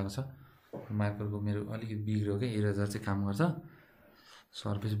मगाएको छ मार्करको मेरो अलिकति बिग्रियो के इरेजर चाहिँ काम गर्छ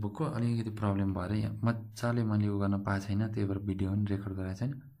सर्भिस बुकको अलिकति प्रब्लम भएर यहाँ मजाले मैले उ गर्न पाएको छैन त्यही भएर भिडियो पनि रेकर्ड गराएको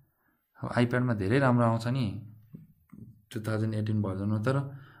छैन अब आइप्याडमा धेरै राम्रो आउँछ नि 2018 भर्जनमा तर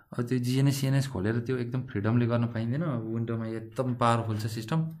अब त्यो जिएनएस खोलेर त्यो एकदम फ्रिडमले गर्न पाइँदैन अब विन्डोमा एकदम पावरफुल छ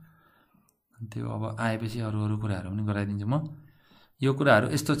सिस्टम त्यो अब आएपछि अरू कुराहरू पनि गराइदिन्छु म यो कुराहरू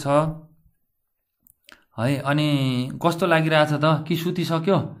यस्तो छ है अनि कस्तो लागिरहेछ त कि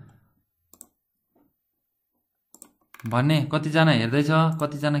सुतिसक्यो भन्ने कतिजना हेर्दैछ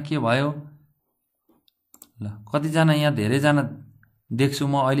कतिजना के भयो ल कतिजना यहाँ धेरैजना देख्छु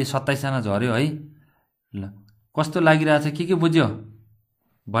म अहिले 27 जना झर्यो है ल कस्तो लागिरहेछ के बुझ्यो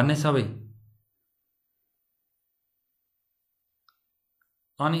भन्ने सबै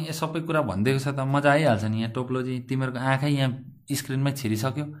अनि यो सबै कुरा भन्दैको छ त मजा आइहाल्छ नि यहाँ टोपोलोजी तिमीहरूको आँखै यहाँ स्क्रिनमै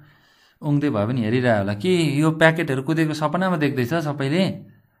छिरिसक्यो उङ्दै भए पनि हेरिरह्यो होला कि यो प्याकेटहरु कुदेको सपनामा देख्दैछ सबैले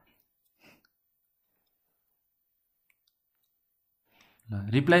ल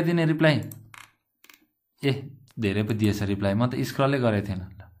रिप्लाई दिने रिप्लाई ए धेरै पो दिएछ रिप्लाई म त स्क्रलले गरेको थिएन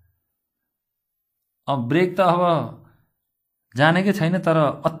ल अब ब्रेक त अब जानेकै छैन तर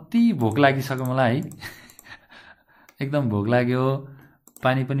अति भोक लागिसक्यो मलाई है एकदम भोक लाग्यो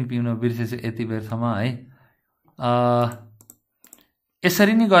पानी पनि पिउन बिर्सेछु यति बेरसम्म है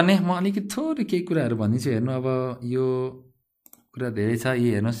यसरी नै गर्ने म अलिकति थोरै केही कुराहरू भन्दिन्छु हेर्नु अब यो कुरा धेरै छ यो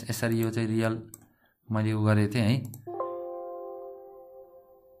हेर्नुस् यसरी यो चाहिँ रियल मैले उ गरेको थिएँ है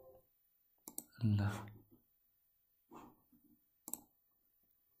ल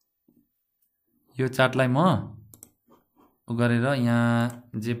यो चार्टलाई म उ गरेर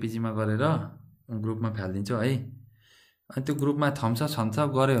यहाँ जेपीजी मा गरेर ग्रुपमा फाल्दिन्छु है अनि त्यो ग्रुपमा थम्स अप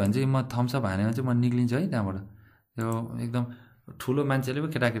गर्यो भने चाहिँ म थम्स अप हानेमा चाहिँ म निक्लिन्छु है त्यहाँबाट त्यो एकदम ठुलो मान्छेले पो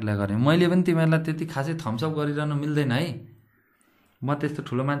केटाकेटीलाई गर्ने मैले पनि तिमीहरूलाई त्यति खासै थम्स अप गरिरहनु मिल्दैन है म त्यस्तो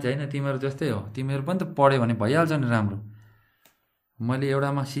ठुलो मान्छे हैन तिमीहरू जस्तै हो तिमीहरू पनि त पढ्यो भने भइहाल्छ नि राम्रो मैले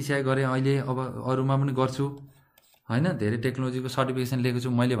एउटामा सिसिआई गरे अहिले अब अरूमा पनि गर्छु हैन धेरै टेक्नोलोजीको सर्टिफिकेसन लिएको छु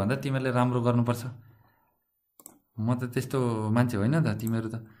मैले भन्दा तिमीहरूले राम्रो गर्नुपर्छ म त त्यस्तो मान्छे होइन त तिमीहरू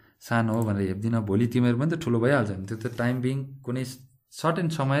त सानो हो भनेर हेप्दिन भोलि तिमीहरू पनि त ठुलो भइहाल्छ नि त्यो त टाइम बिङ कुनै सर्टेन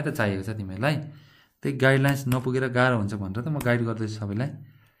समय त चाहिएको छ तिमीहरूलाई त्यही गाइडलाइन्स नपुगेर गाह्रो हुन्छ भनेर त म गाइड गर्दैछु सबैलाई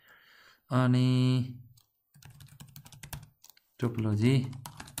अनि टोपोलोजी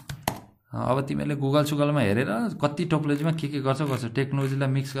अब तिमीहरूले गुगल सुगलमा हेरेर कति टोपोलोजीमा के गर्छ टेक्नोलोजीलाई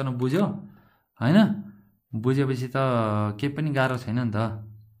मिक्स गर्न बुझ्यो हैन बुझेपछि त के पनि गाह्रो छैन नि त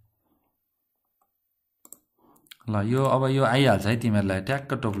ल यो अब यो आइहाल्छ है तिमीहरूलाई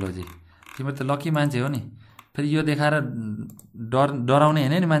ट्याक्क टोपोलोजी तिमीहरू त लकी मान्छे हो नि फेरि यो देखाएर डराउने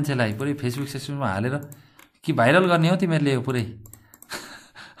हैन नि मान्छेलाई पुरै फेसबुक सेसबुकमा हालेर कि भाइरल गर्ने हो तिमीहरूले यो पुरै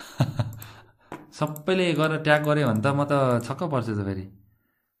सबैले गरेर ट्याग गर्यो भने त म त छक्क पर्छु त फेरि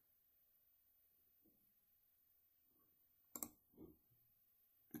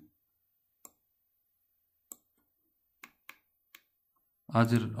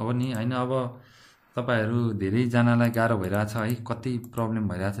हजुर अब नि हैन अब तपाईहरु धेरै जनालाई गाह्रो भइराछ है कति प्रब्लम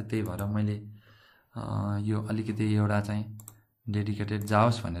भइराछ त्यही भएर मैले यो अलिकति एउटा चाहिँ डेडिकेटेड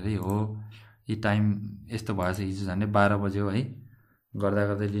जाओस् भनेरै हो। यी टाइम यस्तो भएछ, हिजो झन्डै 12 बज्यो है, गर्दा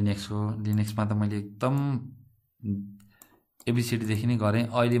गर्दै लिनेक्समा त मैले एकदम एबिसिडीदेखि नै गरेँ।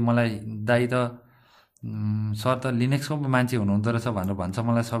 अहिले मलाई दाइ त सर त लिनेक्सको मान्छे हुनुहुँदो रहेछ भनेर भन्छ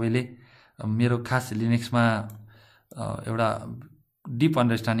मलाई सबैले। मेरो खास लिनेक्समा एउटा डिप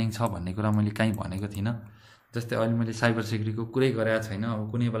अन्डरस्ट्यान्डिङ छ भन्ने कुरा मैले कहीँ भनेको थिइनँ। जस्तै अहिले मैले साइबर सेक्युरिटीको कुरै गरेको छैन। अब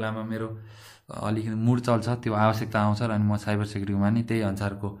कुनै बेलामा मेरो अलिकति मुड चल्छ, त्यो आवश्यकता आउँछ र अनि म साइबर सेक्युरिटीमा नि त्यही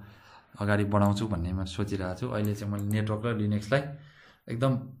अनुसारको अगाडि बढाउँछु भन्ने म सोचिरहेको छु। अहिले चाहिँ मैले नेटवर्क र लिनेक्सलाई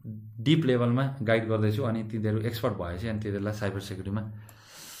एकदम डिप लेभलमा गाइड गर्दैछु, अनि तिनीहरू एक्सपर्ट भएपछि अनि तिनीहरूलाई साइबर सेक्युरिटीमा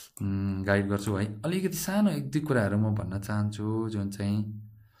गाइड गर्छु है। अलिकति सानो 1-2 कुराहरू म भन्न चाहन्छु, जुन चाहिँ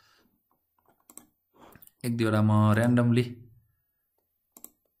 1-2वटा म ऱ्यान्डमली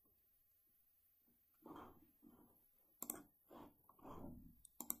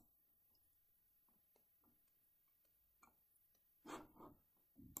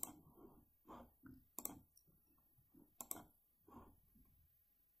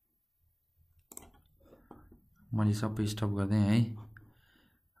मैले सबै स्टप गर्दै है।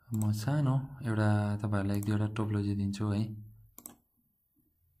 म सानो एउटा तपाईहरुलाई 1-2वटा टोपोलोजी दिन्छु है।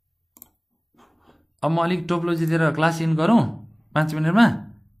 अब म अलिक टोपोलोजी दिएर क्लास इन गरौँ 5 मिनेटमा।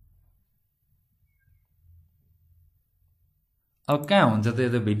 अब कहाँ हुन्छ त, यो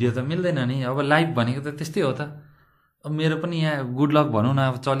त भिडियो त मिल्दैन नि। अब लाइभ भनेको त त्यस्तै हो त। अब मेरो पनि यहाँ गुड लक भनौँ न,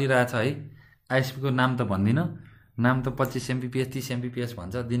 अब चलिरहेछ है। आइएसपी को नाम त भन्दिनँ, नाम त 25 MBPS 30 MBPS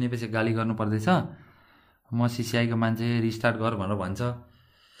भन्छ, दिनेपछि गाली गर्नु पर्दैछ। म सीसीआई को मान्छे, रिस्टार्ट गर भनेर भन्छ।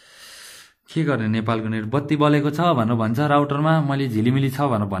 के गर्ने, नेपालको नेट बत्ती बलेको छ भनेर भन्छ राउटरमा, मैले झिलिमिली छ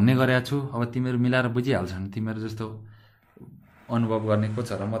भनेर भन्ने गरेको छु। अब तिमीहरू मिलाएर बुझिहाल्छन्, तिमीहरू जस्तो अनुभव गर्ने को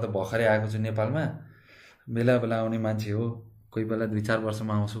छ र। म त भर्खरै आएको छु नेपालमा, बेला बेला आउने मान्छे हो। कोही बेला 2-4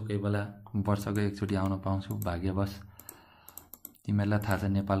 वर्षमा आउँछु, कोही बेला वर्षको एकचोटि आउन पाउँछु, भाग्यवश। तिमीहरूलाई थाहा छ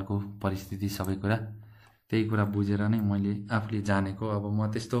नेपालको परिस्थिति सबै कुरा, त्यही कुरा बुझेर नै मैले आफूले जानेको। अब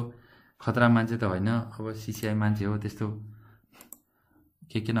म त्यस्तो खतरा मान्छे त होइन, अब सीसीआई मान्छे हो, त्यस्तो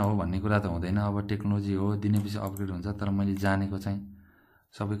के न हो भन्ने कुरा त हुँदैन। अब टेक्नोलोजी हो, दिनेपछि अपग्रेड हुन्छ। तर मैले जानेको चाहिँ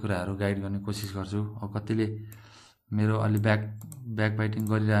सबै कुराहरू गाइड गर्ने कोसिस गर्छु। अब कतिले मेरो अलि ब्याक बाइटिङ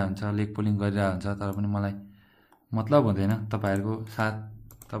गरिरहेको हुन्छ, लेग पुलिङ गरिरहेको हुन्छ, तर पनि मलाई मतलब हुँदैन। तपाईहरुको साथ,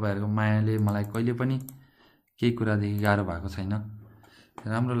 तपाईहरुको मायाले मलाई कहिले पनि केही कुरादेखि गाह्रो भएको छैन।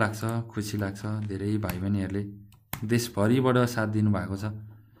 राम्रो लाग्छ, खुसी लाग्छ। धेरै भाइ बहिनीहरूले देशभरिबाट साथ दिनुभएको छ।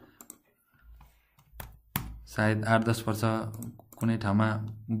 सायद 8-10 वर्ष कुनै ठाउँमा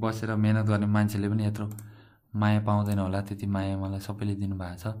बसेर मेहनत गर्ने मान्छेले पनि यत्रो माया पाउँदैन होला, त्यति माया मलाई सबैले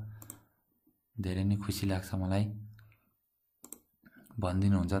दिनुभएको छ। धेरै नै खुसी लाग्छ मलाई।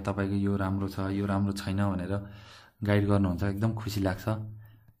 भनिदिनुहुन्छ तपाईको यो राम्रो छ, यो राम्रो छैन भनेर गाइड गर्नुहुन्छ, एकदम खुसी लाग्छ।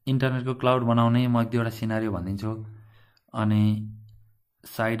 इन्टरनेटको क्लाउड बनाउने म 1-2वटा सिनारियो भनिदिन्छु। अनि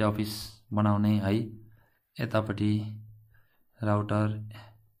साइड अफिस बनाउने है, यतापट्टि राउटर।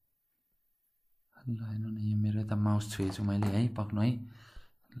 ल हेर्नु न, यो मेरो यता माउस छुएछु मैले है, पक्नु है।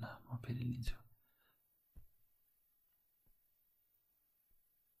 ल म फेरि लिन्छु।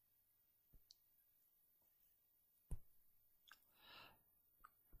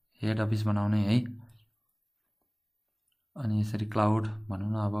 हेड अफिस बनाउने है। अनि यसरी क्लाउड भनौँ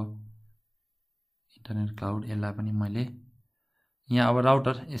न, अब इन्टरनेट क्लाउड, यसलाई पनि मैले यहाँ अब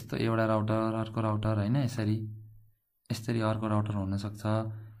राउटर, यस्तो एउटा राउटर, अर्को राउटर होइन, यसरी अर्को राउटर हुनसक्छ।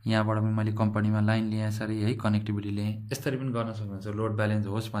 यहाँबाट पनि मैले कम्पनीमा लाइन लिएँ यसरी है, कनेक्टिभिटी लिएँ। यसरी पनि गर्न सक्नुहुन्छ, लोड ब्यालेन्स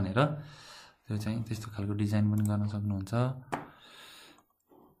होस् भनेर। त्यो चाहिँ त्यस्तो खालको डिजाइन पनि गर्न सक्नुहुन्छ।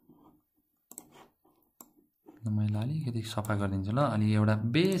 मैले अलिकति सफा गरिदिन्छु ल, अलि एउटा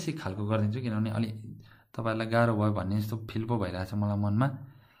बेसिक खालको गरिदिन्छु, किनभने अलि तपाईहरुलाई गाह्रो भयो भन्ने जस्तो फिल पो भइरहेछ मलाई मनमा।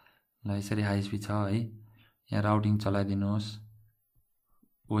 ल यसरी हाई स्पिड छ है, यहाँ राउटिङ चलाइदिनुहोस्,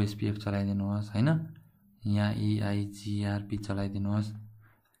 ओएसपीएफ चलाइदिनुहोस् होइन, यहाँ EIGRP चलाइदिनुहोस्,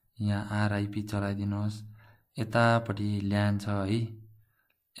 यहाँ RIP चलाइदिनुहोस्। यतापट्टि ल्यान छ है,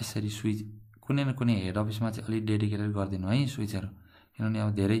 यसरी स्विच कुनै न कुनै हेड अफिसमा चाहिँ अलि डेडिकेटेड गरिदिनु है स्विचहरू, किनभने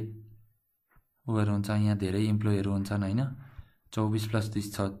अब धेरै उयोहरू हुन्छ, यहाँ धेरै इम्प्लोइहरू हुन्छन् होइन।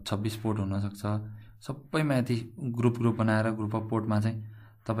 24+2 26 पोर्ट हुनसक्छ। सबै माथि ग्रुप बनाएर ग्रुप अफ पोर्टमा चाहिँ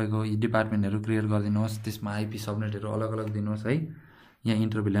तपाईको डिपार्टमेन्टहरू क्रिएट गरिदिनुहोस्, त्यसमा आइपी सबनेटहरू अलग अलग दिनुहोस् है। यहाँ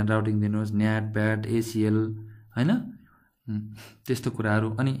इन्टरभिलेन राउटिङ दिनुहोस्, न्याट प्याट ACL होइन, त्यस्तो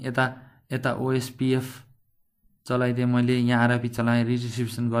कुराहरू। अनि यता OSPF चलाइदिएँ मैले, यहाँ RIP चलाएँ,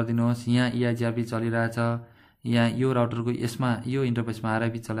 रिडिस्ट्रिब्युसन गरिदिनुहोस्। यहाँ EIGRP चलिरहेछ, यहाँ यो राउटरको यसमा यो इन्टरफेसमा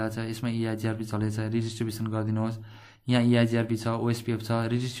RIP चलाएको छ, यसमा EIGRP चलेछ, रिडिस्ट्रिब्युसन गरिदिनुहोस्। यहाँ EIGRP छ, OSPF छ,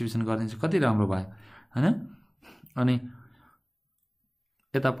 रिडिस्ट्रिब्युसन गरिदिन्छु। कति राम्रो भयो होइन। अनि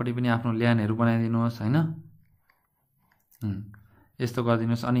यतापट्टि पनि आफ्नो ल्यानहरू बनाइदिनुहोस् होइन। यस्तो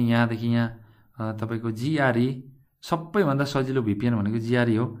गरिदिनुहोस्। अनि यहाँदेखि यहाँ तपाईँको जिआरई सबैभन्दा सजिलो भिपिएन भनेको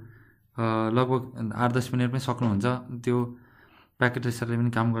जिआरई हो। लगभग 8-10 मिनटमै सक्नुहुन्छ। त्यो प्याकेट ट्रेसरले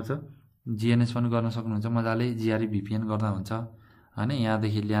पनि काम गर्छ, जिएनएस पनि गर्न सक्नुहुन्छ मजाले। जिआरई भिपिएन गर्दा हुन्छ हैन।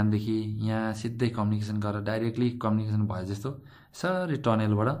 यहाँदेखि ल्यानदेखि यहाँ सिधै कम्युनिकेसन गरेर डाइरेक्टली कम्युनिकेसन भयो जस्तो सरी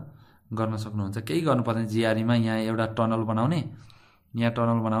टनलबाट गर्न सक्नुहुन्छ। केही गर्नु पर्दैन। जिआरईमा यहाँ एउटा टनल बनाउने, यहाँ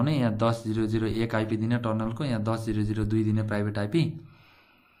 10.0.0.1 आइपी दिने टनलको, यहाँ 10.0.0.2 दिने प्राइभेट आइपी।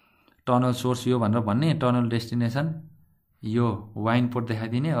 टनल सोर्स यो भनेर भन्ने, टनल डेस्टिनेसन यो वाइन पोर्ट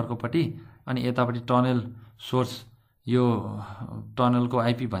देखाइदिने अर्कोपट्टि, अनि यतापट्टि टनल सोर्स यो टनलको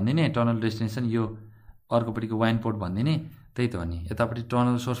आइपी भनिदिने, टनल डेस्टिनेसन यो अर्कोपट्टिको वाइन पोर्ट भनिदिने। त्यही त हो नि। यतापट्टि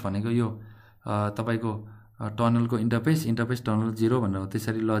टनल सोर्स भनेको यो तपाईँको टनलको इन्टरफेस टनल 0 भनेर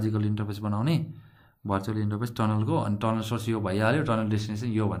त्यसरी लजिकल इन्टरफेस बनाउने, भर्चुअल इन्टरफेस टनलको। अनि टनल सोर्स यो भइहाल्यो, टनल डेस्टिनेसन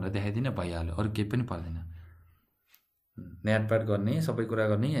यो भनेर देखाइदिने, भइहाल्यो। अरू केही पनि पर्दैन। नेटप्याड गर्ने, सबै कुरा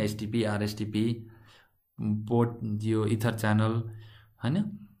गर्ने, एसटिपी आरएसटिपी पोर्ट यो इथर च्यानल हैन,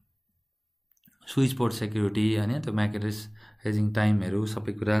 स्विच पोर्ट सेक्युरिटी हैन, त्यो म्याक एड्रेस हेजिङ टाइमहरू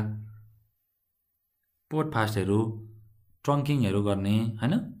सबै कुरा, पोर्ट फास्टहरू, ट्रङ्किङहरू गर्ने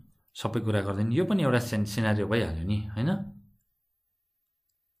हैन, सबै कुरा गरिदिनु। यो पनि एउटा सिनारियो भइहाल्यो नि हैन।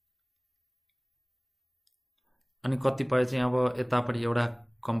 अनि कतिपय चाहिँ अब यतापट्टि एउटा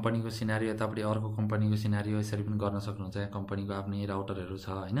कम्पनीको सिनारियो, यतापट्टि अर्को कम्पनीको सिनारियो, यसरी पनि गर्न सक्नुहुन्छ। यहाँ कम्पनीको आफ्नै राउटरहरू छ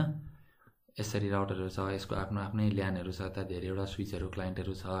हैन, यसरी राउटरहरू छ, यसको आफ्नो आफ्नै ल्यानहरू छ, यता धेरैवटा स्विचहरू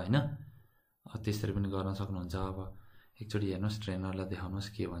क्लाइन्टहरू छ हैन। त्यसरी पनि गर्न सक्नुहुन्छ। अब एकचोटि हेर्नुहोस्, ट्रेनरलाई देखाउनुहोस्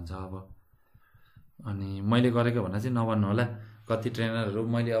के भन्छ अब। अनि मैले गरेको भन्दा चाहिँ नभन्नु होला। कति ट्रेनरहरू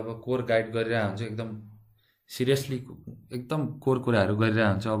मैले अब कोर गाइड गरिरहेको हुन्छु, एकदम सिरियसली एकदम कोर कुराहरू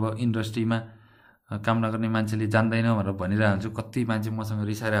गरिरहेको हुन्छु। अब इन्डस्ट्रीमा काम नगर्ने मान्छेले जान्दैन भनेर भनिरहेको हुन्छु। कति मान्छे मसँग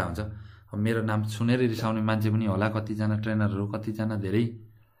रिसाइरहेको हुन्छ। अब मेरो नाम सुनेरै रिसाउने मान्छे पनि होला कतिजना ट्रेनरहरू, कतिजना धेरै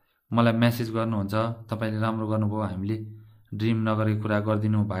मलाई मेसेज गर्नुहुन्छ, तपाईँले राम्रो गर्नुभयो, हामीले ड्रिम नगरेको कुरा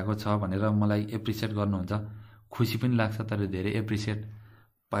गरिदिनु भएको छ भनेर मलाई एप्रिसिएट गर्नुहुन्छ। खुसी पनि लाग्छ, तर धेरै एप्रिसिएट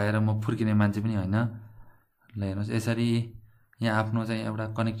पाएर म फुर्किने मान्छे पनि होइन। ल हेर्नुहोस्, यसरी यहाँ आफ्नो चाहिँ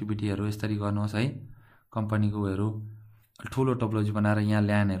एउटा कनेक्टिभिटीहरू यसरी गर्नुहोस् है। कम्पनीको उयोहरू ठुलो टोपोलोजी बनाएर, यहाँ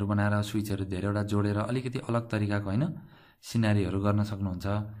ल्यानहरू बनाएर, स्विचहरू धेरैवटा जोडेर अलिकति अलग तरिकाको होइन सिनारीहरू गर्न सक्नुहुन्छ।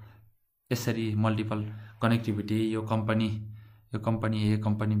 यसरी मल्टिपल कनेक्टिभिटी यो कम्पनी ए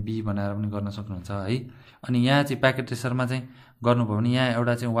कम्पनी बी बनाएर पनि गर्न सक्नुहुन्छ है। अनि यहाँ चाहिँ प्याकेट ट्रेसरमा चाहिँ गर्नुभयो भने यहाँ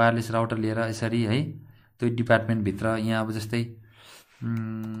एउटा चाहिँ वायरलेस राउटर लिएर यसरी है, त्यो डिपार्टमेन्टभित्र यहाँ अब जस्तै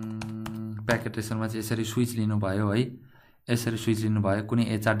प्याकेट ट्रेसरमा चाहिँ यसरी स्विच लिनुभयो है, यसरी स्विच लिनुभयो। कुनै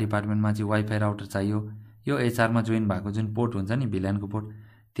एचआर डिपार्टमेन्टमा चाहिँ वाइफाई राउटर चाहियो, यो एचआरमा जोइन भएको जुन पोर्ट हुन्छ नि भिल्यानको पोर्ट,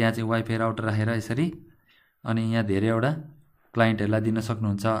 त्यहाँ चाहिँ वाइफाई राउटर राखेर यसरी। अनि यहाँ धेरैवटा क्लाइन्टहरूलाई दिन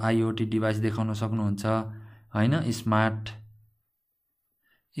सक्नुहुन्छ, आइओटी डिभाइस देखाउन सक्नुहुन्छ होइन, स्मार्ट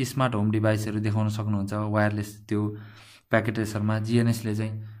होम डिभाइसहरू देखाउन सक्नुहुन्छ। वायरलेस त्यो प्याकेट ट्रेसरमा जिएनएसले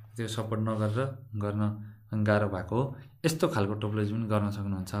चाहिँ त्यो सपोर्ट नगरेर गर्न गाह्रो भएको हो। यस्तो खालको टोपोलोजी पनि गर्न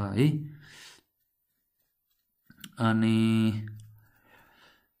सक्नुहुन्छ है। अनि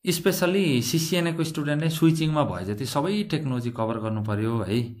स्पेसल्ली सिसिएनएको स्टुडेन्टले स्विचिङमा भए जति सबै टेक्नोलोजी कभर गर्नु पर्यो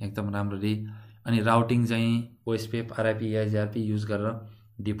है एकदम राम्ररी। अनि राउटिङ चाहिँ ओएसपीएफ आरआइपी एआइआरपी युज गरेर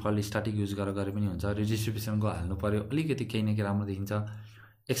डिफल्ट स्ट्याटिक युज गरेर गरे पनि हुन्छ। रिडिस्ट्रिब्युसनको हाल्नु पर्यो, अलिकति केही न केही राम्रो देखिन्छ।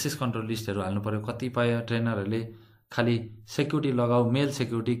 एक्सेस कन्ट्रोल लिस्टहरू हाल्नु पर्यो। कतिपय ट्रेनरहरूले खालि सेक्युरिटी लगाऊ, मेल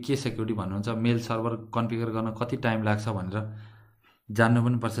सेक्युरिटी के सेक्युरिटी भन्नुहुन्छ, मेल सर्भर कन्फिगर गर्न कति टाइम लाग्छ भनेर जान्नु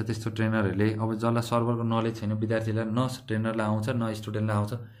पनि पर्छ त्यस्तो ट्रेनरहरूले। अब जसलाई सर्भरको नलेज छैन विद्यार्थीलाई, न ट्रेनरलाई आउँछ न स्टुडेन्टलाई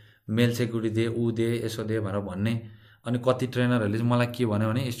आउँछ, मेल सेक्युरिटी दे, ऊ दे, यसो दे भनेर भन्ने। अनि कति ट्रेनरहरूले चाहिँ मलाई के भन्यो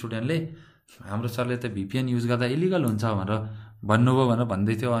भने स्टुडेन्टले हाम्रो सरले त भिपिएन युज गर्दा इलिगल हुन्छ भनेर भन्नुभयो भनेर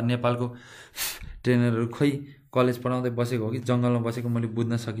भन्दै थियो। नेपालको ट्रेनरहरू खोइ कलेज पढाउँदै बसेको हो कि जङ्गलमा बसेको मैले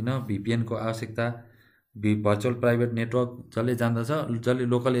बुझ्न सकिनँ। भिपिएनको आवश्यकता भर्चुअल प्राइभेट नेटवर्क जसले जान्दछ, जसले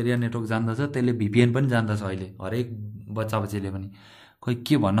लोकल एरिया नेटवर्क जान्दछ त्यसले भिपिएन पनि जान्दछ अहिले, हरेक बच्चाबच्चीले पनि। खोइ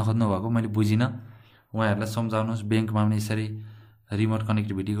के भन्न खोज्नु भएको मैले बुझिनँ। उहाँहरूलाई सम्झाउनुहोस् ब्याङ्कमा पनि यसरी रिमोट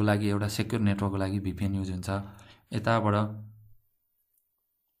कनेक्टिभिटीको लागि एउटा सेक्युर नेटवर्कको लागि भिपिएन युज हुन्छ। यताबाट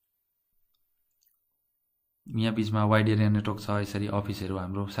यहाँ बिचमा वाइड एरिया नेटवर्क छ, यसरी अफिसहरू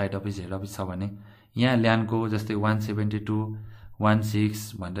हाम्रो साइट अफिस हेड अफिस छ भने यहाँ ल्यानको जस्तै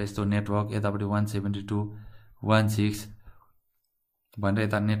 172.1.6 भनेर यस्तो नेटवर्क, यतापट्टि 172.1.6 भनेर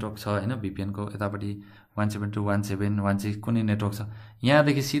यता नेटवर्क छ होइन भिपिएनको, यतापट्टि 172.1.7.1.6 कुनै नेटवर्क छ।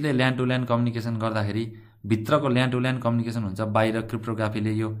 यहाँदेखि सिधै ल्यान्ड टु ल्यान्ड कम्युनिकेसन गर्दाखेरि भित्रको ल्यान्ड टु ल्यान्ड कम्युनिकेसन हुन्छ। बाहिर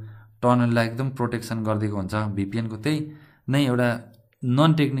क्रिप्टोग्राफीले यो टनललाई एकदम प्रोटेक्सन गरिदिएको हुन्छ। भिपिएनको त्यही नै एउटा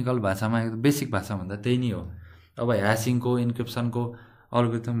नन टेक्निकल भाषामा बेसिक भाषा भन्दा त्यही नै हो। अब ह्यासिङको इन्क्रिप्सनको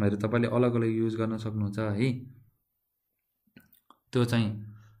अल्गोरिथमहरू तपाईँले अलग अलग युज गर्न सक्नुहुन्छ है। त्यो चाहिँ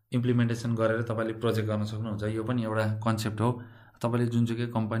इम्प्लिमेन्टेसन गरेर तपाईले प्रोजेक्ट गर्न सक्नुहुन्छ। यो पनि एउटा कन्सेप्ट हो, तपाईले जुनसुकै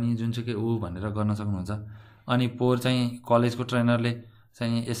कम्पनी जुनसुकै भनेर गर्न सक्नुहुन्छ। अनि पोहोर चाहिँ कलेजको ट्रेनरले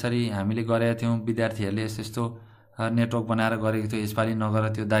चाहिँ यसरी हामीले गरेका थियौँ, विद्यार्थीहरूले यस्तो नेटवर्क बनाएर गरेको थियो, यसपालि नगर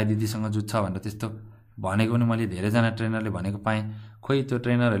त्यो दाइ दिदीसँग जुत्छ भनेर त्यस्तो भनेको पनि मैले धेरैजना ट्रेनरले भनेको पाएँ। खोइ त्यो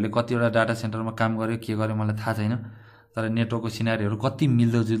ट्रेनरहरूले कतिवटा डाटा सेन्टरमा काम गर्यो के गर्यो मलाई थाहा छैन, तर नेटवर्कको सिनारीहरू कति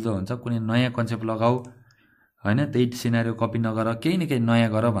मिल्दोजुल्दो हुन्छ। कुनै नयाँ कन्सेप्ट लगाऊ हैन, त्यही सिनारी कपी नगर, केही न केही नयाँ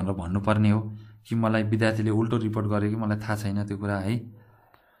गर भनेर भन्नुपर्ने हो कि मलाई विद्यार्थीले उल्टो रिपोर्ट गर्यो कि मलाई थाहा छैन त्यो कुरा है।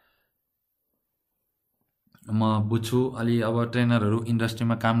 म बुझ्छु अलि अब ट्रेनरहरू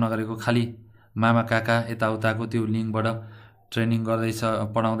इन्डस्ट्रीमा काम नगरेको खालि मामा काका यताउताको त्यो लिङ्कबाट ट्रेनिङ गर्दैछ,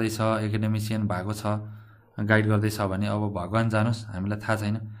 पढाउँदैछ, एकाडेमिसियन भएको छ, गाइड गर्दैछ भने अब भगवान जानुस्, हामीलाई थाहा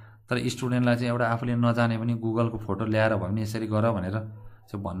छैन। तर स्टुडेन्टलाई चाहिँ एउटा आफूले नजाने पनि गुगलको फोटो ल्याएर भए पनि यसरी गर भनेर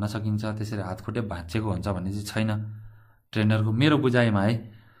चाहिँ भन्न सकिन्छ। त्यसरी हातखुट्टे भाँचेको हुन्छ भन्ने चाहिँ छैन ट्रेनरको, मेरो बुझाइमा है।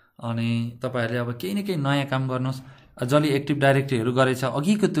 अनि तपाईहरूले अब केही न केही नयाँ काम गर्नुहोस्। जसले एक्टिभ डाइरेक्टरीहरू गरेछ,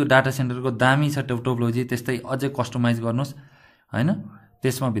 अघिको त्यो डाटा सेन्टरको दामी छ टोपोलोजी, त्यस्तै अझै कस्टमाइज गर्नुहोस् हैन।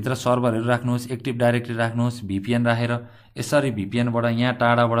 त्यसमा भित्र सर्भरहरू राख्नुहोस्, एक्टिभ डाइरेक्टरी राख्नुहोस्, VPN राखेर यसरी VPNबाट यहाँ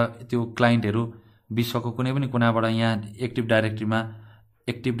टाढाबाट त्यो क्लाइन्टहरू विश्वको कुनै पनि कुनाबाट यहाँ एक्टिभ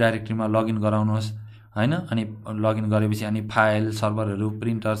डाइरेक्टरीमा लगइन गराउनुहोस् हैन। अनि लगइन गरेपछि अनि फाइल सर्भरहरू,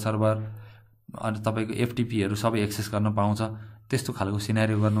 प्रिन्टर सर्भर अनि तपाईँको FTPहरू सबै एक्सेस गर्न पाउँछ, त्यस्तो खालको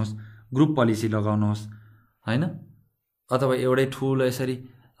सिनारियो गर्नुहोस्। ग्रुप पोलिसी लगाउनुहोस् हैन। अथवा एउटै ठुलो यसरी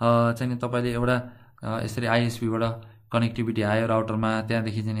चाहिँ तपाईँले एउटा यसरी ISPबाट कनेक्टिभिटी आयो राउटरमा,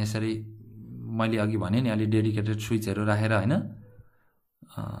 त्यहाँदेखि चाहिँ यसरी मैले अघि भने नि अलि डेडिकेटेड स्विचहरू राखेर हैन,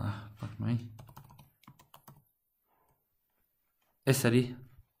 यसरी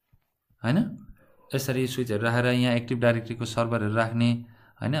हैन, यसरी स्विचहरू राखेर यहाँ एक्टिभ डाइरेक्टरीको सर्भरहरू राख्ने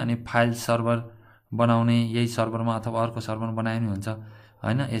हैन। अनि फाइल सर्भर बनाउने यही सर्भरमा अथवा अर्को सर्भरमा बनाए पनि हुन्छ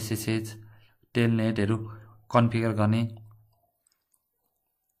हैन। SSH टेलनेटहरू कन्फिगर गर्ने,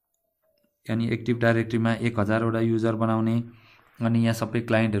 अनि एक्टिभ डाइरेक्टरीमा 1000 वटा युजर बनाउने, अनि यहाँ सबै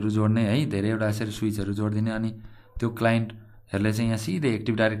क्लाइन्टहरू जोड्ने है, धेरैवटा यसरी स्विचहरू जोडिदिने। अनि त्यो क्लाइन्टहरूले चाहिँ यहाँ सिधै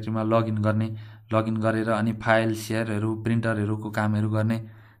एक्टिभ डाइरेक्टरीमा लगइन गर्ने, लगइन गरेर अनि फाइल सेयरहरू, प्रिन्टरहरूको कामहरू गर्ने,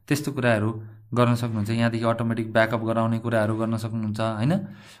 त्यस्तो कुराहरू गर्न सक्नुहुन्छ। यहाँदेखि अटोमेटिक ब्याकअप गराउने कुराहरू गर्न सक्नुहुन्छ हैन।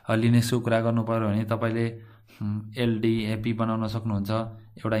 लिनक्सको कुरा गर्नु पर्यो भने तपाईँले LDAP बनाउन सक्नुहुन्छ।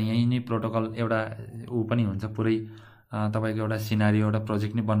 एउटा यही नै प्रोटोकल एउटा पनि हुन्छ, पुरै तपाईँको एउटा सिनारियो एउटा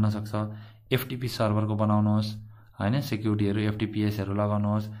प्रोजेक्ट नै बन्न सक्छ। FTP सर्भरको बनाउनुहोस् हैन, सेक्युरिटीहरू FTPSहरू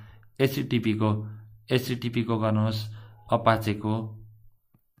लगाउनुहोस्। HTTP को गर्नुहोस्,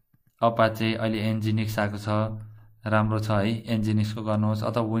 अपाचे अहिले एनजिनिक्स आएको छ, राम्रो छ है, एनजिनिक्सको गर्नुहोस्।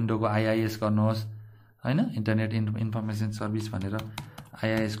 अथवा विन्डोको IIS गर्नुहोस् हैन, इन्टरनेट इन्फर्मेसन सर्भिस भनेर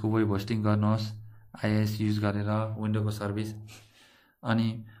IIS को वेब होस्टिङ गर्नुहोस्, IIS युज गरेर विन्डोको सर्भिस। अनि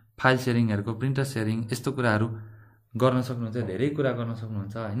फाइल सेयरिङहरूको, प्रिन्टर सेयरिङ, यस्तो कुराहरू गर्न सक्नुहुन्छ, धेरै कुरा गर्न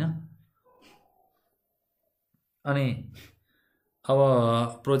सक्नुहुन्छ हैन। अनि अब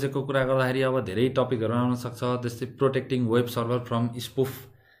प्रोजेक्टको कुरा गर्दाखेरि अब धेरै टपिकहरू आउन सक्छ, जस्तै protecting web server from स्पुफ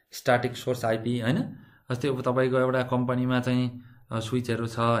static source IP हैन। जस्तै अब तपाईँको एउटा कम्पनीमा चाहिँ स्विचहरू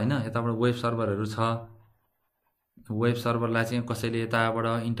छ हैन, यताबाट वेब सर्भरहरू छ, वेब सर्भरलाई चाहिँ कसैले यताबाट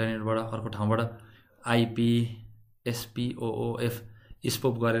इन्टरनेटबाट अर्को ठाउँबाट IP SPOOF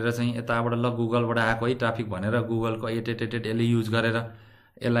स्पुफ गरेर चाहिँ यताबाट ल गुगलबाट आएको है ट्राफिक भनेर गुगलको यसले युज गरेर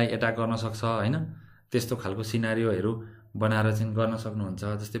यसलाई एट्याक गर्न सक्छ हैन। त्यस्तो खालको सिनारियोहरू बनाएर चाहिँ गर्न सक्नुहुन्छ।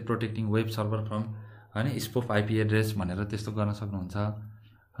 जस्तै प्रोटेक्टिङ वेब सर्भर फ्रम हैन स्पुफ IP एड्रेस भनेर त्यस्तो गर्न सक्नुहुन्छ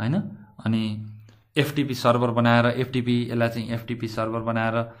हैन। अनि FTP सर्भर बनाएर यसलाई चाहिँ FTP सर्भर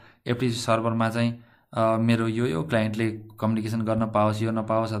बनाएर FTP सर्भरमा चाहिँ मेरो यो क्लाइन्टले कम्युनिकेसन गर्न पाओस्, यो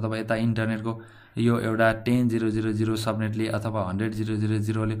नपाओस्, अथवा यता इन्टरनेटको यो एउटा 10.0.0.0 सबनेटले अथवा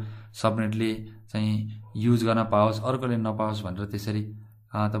 100.0.0.0 सबनेटले चाहिँ युज गर्न पाओस्, अर्कोले नपाओस् भनेर त्यसरी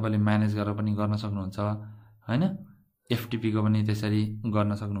तपाईले म्यानेज गरेर पनि गर्न सक्नुहुन्छ हैन। FTP को पनि त्यसरी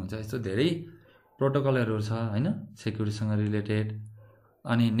गर्न सक्नुहुन्छ। यस्तो धेरै प्रोटोकलहरू छ हैन सेक्युरिटीसँग रिलेटेड।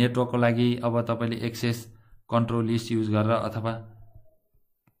 अनि नेटवर्कको लागि अब तपाईले एक्सेस कन्ट्रोल लिस्ट युज गरेर अथवा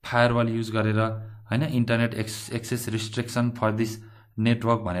फायरवल युज गरेर हैन internet access restriction for this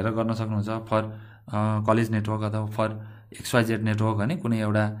network भनेर गर्न सक्नुहुन्छ। फर कलेज नेटवर्क अथवा फर XYZ नेटवर्क हैन, कुनै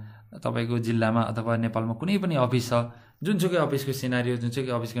एउटा तपाईको जिल्लामा अथवा नेपालमा कुनै पनि अफिस छ, जुनसुकै अफिसको सिनारियो,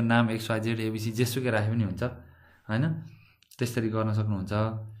 जुनसुकै अफिसको नाम XYZ ABC जेसुकै राखे पनि हुन्छ हैन, त्यसरी गर्न सक्नुहुन्छ।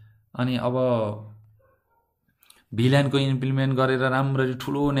 अनि अब VLAN को इम्प्लिमेन्ट गरेर राम्ररी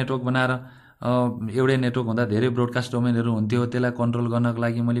ठुलो नेटवर्क बनाएर एउटै नेटवर्क हुँदा धेरै ब्रोडकास्ट डोमेनहरू हुन्थ्यो, त्यसलाई कन्ट्रोल गर्नको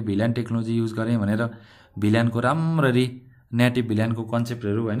लागि मैले VLAN टेक्नोलोजी युज गरेँ भनेर VLAN को राम्ररी नेटिभ VLAN को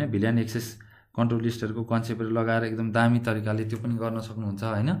कन्सेप्टहरू हैन, VLAN एक्सेस कन्ट्रोल लिस्टहरुको कन्सेप्टहरु लगाएर एकदम दामी तरिकाले त्यो पनि गर्न सक्नुहुन्छ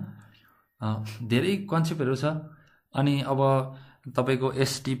हैन। धेरै कन्सेप्टहरु छ। अनि अब तपाईको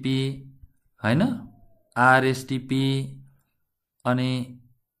एसटीपी हैन, आरएसटीपी अनि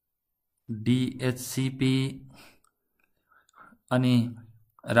डीएचसीपी अनि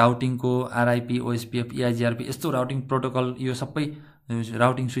राउटिङको आरआईपी, ओएसपीएफ, ईआईजीआरपी यस्तो राउटिङ प्रोटोकल, यो सबै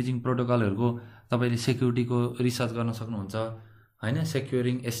राउटिङ स्विचिङ प्रोटोकलहरुको तपाईले सेक्युरिटीको रिसर्च गर्न सक्नुहुन्छ हैन।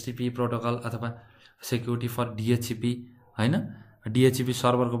 सेक्युरिङ एसटीपी प्रोटोकल अथवा सेक्युरिटी फर डीएचसीपी हैन। डीएचसीपी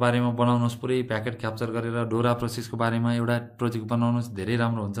सर्भरको बारेमा बनाउनुहोस्, पुरै प्याकेट क्याप्चर गरेर डोरा प्रोसेसको बारेमा एउटा प्रोजेक्ट बनाउनुहोस्, धेरै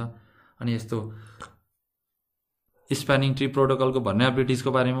राम्रो हुन्छ। अनि यस्तो स्प्यानिङ ट्री प्रोटोकलको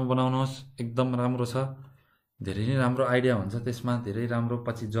भल्नरेबिलिटिजको बारेमा बनाउनुहोस्, एकदम राम्रो छ। धेरै नै राम्रो आइडिया हुन्छ त्यसमा, धेरै राम्रो,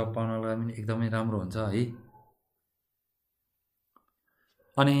 पछि जब पाउनलाई पनि एकदमै राम्रो हुन्छ है।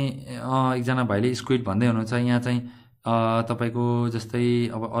 अनि एकजना भाइले स्क्विड भन्दै हुनुहुन्छ, यहाँ चाहिँ तपाईको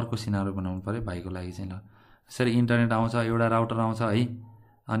जस्तै अब अर्को सिनारी बनाउनु पर्यो भाइको लागि चाहिँ। ल यसरी इन्टरनेट आउँछ, एउटा राउटर आउँछ है,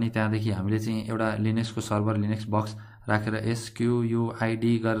 अनि त्यहाँदेखि हामीले चाहिँ एउटा लिनक्सको सर्भर, लिनक्स बक्स राखेर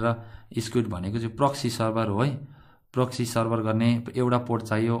एसक्युयुआइडी गरेर, स्क्विड भनेको चाहिँ प्रक्सी सर्भर हो है। प्रक्सी सर्भर गर्ने एउटा पोर्ट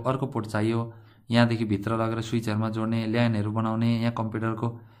चाहियो, अर्को पोर्ट चाहियो, यहाँदेखि भित्र लगेर स्विचहरुमा जोड्ने, ल्यानहरु बनाउने, यहाँ कम्प्युटरको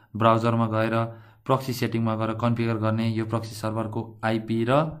ब्राउजरमा गएर प्रक्सी सेटिङमा गएर कन्फिगर गर्ने, यो प्रक्सी सर्भरको आईपी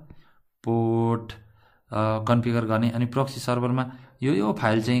र पोर्ट कन्फिगर गर्ने। अनि प्रक्सी सर्भरमा यो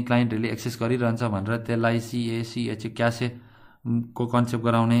फाइल चाहिँ क्लाइन्टहरुले एक्सेस गरिरहन्छ भनेर त्यसलाई CACH क्याशे को कन्सेप्ट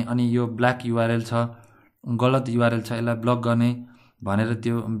गराउने। अनि यो ब्ल्याक युआरएल छ, गलत युआरएल छ, यसलाई ब्लक गर्ने भनेर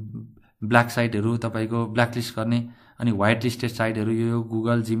त्यो ब्ल्याक साइटहरु तपाईको ब्ल्याकलिस्ट गर्ने। अनि व्हाइट लिस्टेड साइटहरु यो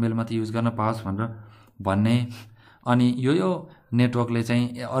गुगल, जीमेल मात्रै युज गर्न पाओस् भनेर भन्ने। अनि यो नेटवर्कले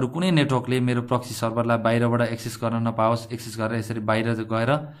चाहिँ अरु कुनै नेटवर्कले मेरो प्रक्सी सर्भरलाई बाहिरबाट एक्सेस गर्न नपाओस्, एक्सेस गरेर यसरी बाहिर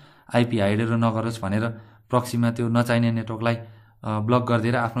गएर आईपी हाइडहरु नगरोस् भनेर प्रक्सीमा त्यो नचाहिने नेटवर्कलाई ब्लक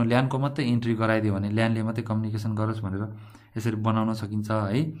गरिदिएर आफ्नो ल्यानको मात्रै इन्ट्री गराइदियो भने ल्यानले मात्रै कम्युनिकेसन गरोस् भनेर यसरी बनाउन सकिन्छ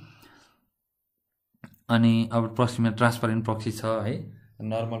है। अनि अब प्रक्सीमा ट्रान्सपरेन्ट प्रक्सी छ है,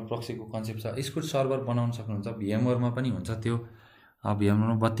 नर्मल प्रक्सीको कन्सेप्ट छ। स्क्विड सर्भर बनाउन सक्नुहुन्छ, VMware मा पनि हुन्छ त्यो। VMware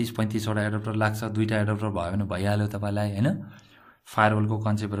मा 32-35 वटा एडाप्टर लाग्छ, दुईटा एडाप्टर भयो भने भइहाल्यो तपाईलाई हैन। फायरवलको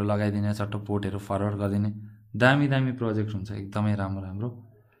कन्सेप्टहरु लगाइदिने, चट्ट पोर्टहरु फरवर्ड गरिदिने, दामी दामी प्रोजेक्ट हुन्छ, एकदमै राम्रो राम्रो।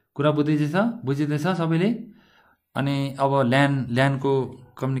 कुरा बुझिदैछ सबैले? अनि अब ल्यानको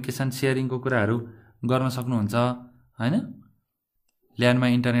कम्युनिकेसन शेयरिङको कुराहरु गर्न सक्नुहुन्छ हैन। ल्यानमा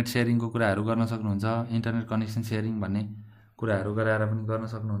इन्टरनेट शेयरिङको कुराहरु गर्न सक्नुहुन्छ, इन्टरनेट कनेक्सन शेयरिङ भन्ने कुराहरु गराएर पनि गर्न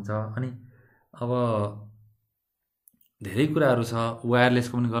सक्नुहुन्छ। अनि अब धेरै कुराहरु छ,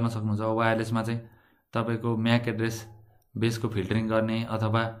 वायरलेसको पनि गर्न सक्नुहुन्छ। वायरलेसमा चाहिँ तपाईको म्याक एड्रेस बेसको फिल्टरिङ गर्ने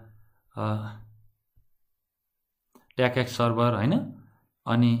अथवा ट्याकएक्स सर्भर हैन,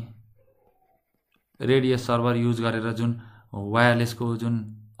 अनि रेडियस सर्भर युज गरेर जुन वायरलेसको जुन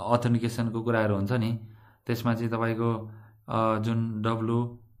अथेन्टिकेसनको कुराहरु हुन्छ नि, त्यसमा चाहिँ तपाईको जुन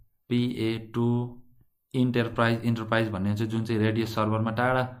WPA2 इन्टरप्राइज भन्ने हुन्छ, जुन चाहिँ रेडियस सर्भरमा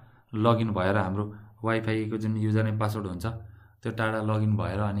टाढा लगइन भएर हाम्रो वाइफाई को जुन युजर नेम पासवर्ड हुन्छ त्यो टाढा लगइन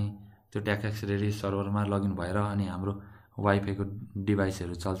भएर अनि त्यो ट्याकएक्स रेडियस सर्भरमा लगइन भएर अनि हाम्रो वाइफाई को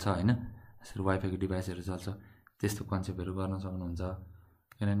डिभाइसहरु चल्छ हैन। यसरी वाइफाई को डिभाइसहरु चल्छ, त्यस्तो कन्सेप्टहरु गर्न सक्नुहुन्छ।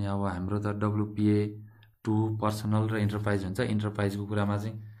 किनभने अब हाम्रो त WPA2 पर्सनल र इन्टरप्राइज हुन्छ। इन्टरप्राइजको कुरामा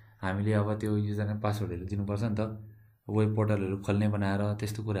चाहिँ हामीले अब त्यो युजर नेम पासवर्डहरु दिनुपर्छ नि त, वेब पोर्टलहरु खोल्ने बनाएर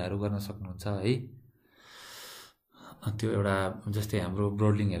त्यस्तो कुराहरु गर्न सक्नुहुन्छ है। त्यो एउटा जस्तै हाम्रो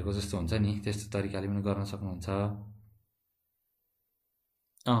ब्रोडलिङहरुको जस्तो हुन्छ नि, त्यस्तो तरिकाले पनि गर्न सक्नुहुन्छ।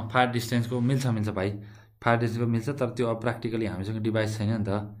 फायर डिस्टेन्सको मिल्छ भाइ, फायर डिस्टेन्सको मिल्छ, तर त्यो अब प्र्याक्टिकली हामीसँग डिभाइस छैन नि त।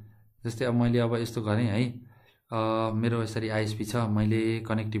 जस्तै अब मैले अब यस्तो गरेँ है, मेरो यसरी आईएसपी छ, मैले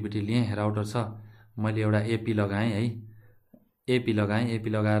कनेक्टिभिटी लिएँ, राउटर छ, मैले एउटा एपी लगाएँ है। एपी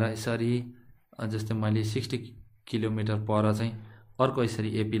लगाएर यसरी जस्तै मैले 60 किलोमिटर पर चाहिँ अर्को यसरी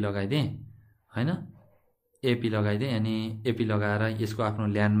एपी लगाइदिएँ हैन। एपी लगाइदिएँ अनि एपी लगाएर यसको आफ्नो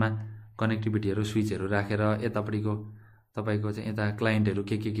ल्यानमा कनेक्टिभिटीहरु स्विचहरु राखेर यतापट्टिको तपाईको चाहिँ यता क्लाइन्टहरु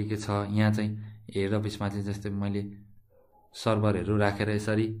के छ, यहाँ चाहिँ हेड अफिसमा चाहिँ जस्तै मैले सर्भरहरु राखेर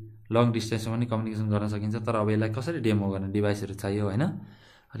यसरी लङ डिस्टेन्समा पनि कम्युनिकेसन गर्न सकिन्छ। तर अब यसलाई कसरी डेमो गर्ने डिभाइसहरु चाहियो हैन,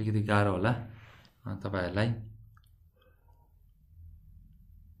 अलिकति गाह्रो होला तपाईहरुलाई।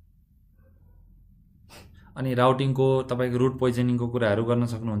 अनि राउटिङको तपाईको रुट पोइजनिङको कुराहरु गर्न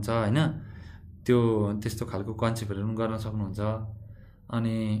सक्नुहुन्छ हैन, त्यो त्यस्तो खालको कन्सेप्टहरु पनि गर्न सक्नुहुन्छ।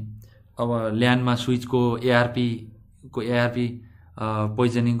 अनि अब ल्यानमा स्विचको एआरपी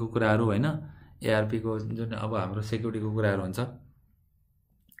पोइजनिङको कुराहरु हैन, एआरपी को जुन अब हाम्रो सेक्युरिटीको कुराहरु हुन्छ।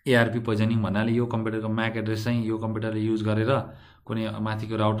 एआरपी पोइजनिङ भन्नाले यो कम्प्युटरको म्याक एड्रेस चाहिँ यो कम्प्युटरले युज गरेर कुनै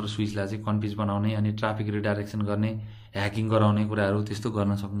माथिको राउटर स्विचलाई चाहिँ कन्फ्युज बनाउने अनि ट्राफिक रिडाइरेक्सन गर्ने, ह्याकिङ गराउने कुराहरु त्यस्तो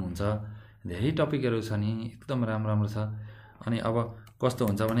गर्न सक्नुहुन्छ। धेरै टपिकहरू छ नि, एकदम राम्रो राम्रो छ। अनि अब कस्तो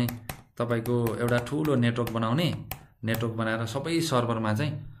हुन्छ भने तपाईको एउटा ठुलो नेटवर्क बनाउने, नेटवर्क बनाएर सबै सर्भरमा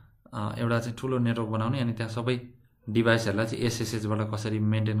चाहिँ एउटा चाहिँ ठुलो नेटवर्क बनाउने, अनि त्यहाँ सबै डिभाइसहरूलाई चाहिँ एसएसएचबाट कसरी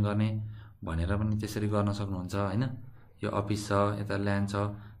मेन्टेन गर्ने भनेर पनि त्यसरी गर्न सक्नुहुन्छ हैन। यो अफिस छ, यता ल्यान छ,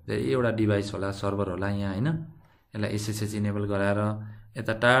 धेरैवटा डिभाइस होला, सर्भर होला यहाँ हैन। यसलाई एसएसएच इनेबल गराएर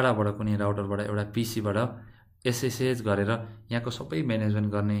यता टाढाबाट कुनै राउटरबाट एउटा पीसीबाट एसएसएच गरेर यहाँको सबै म्यानेजमेन्ट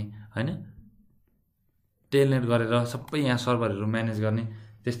गर्ने हैन, टेलनेट गरेर सबै यहाँ सर्भरहरू म्यानेज गर्ने,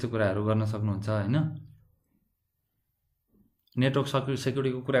 त्यस्तो कुराहरू गर्न सक्नुहुन्छ हैन। नेटवर्क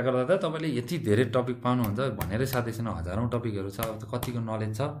सेक्युरिटीको कुरा गर्दा त तपाईले यति धेरै टपिक पाउनुहुन्छ भनेरै साथै छैन, हजारौं टपिकहरू छ। अब त कतिको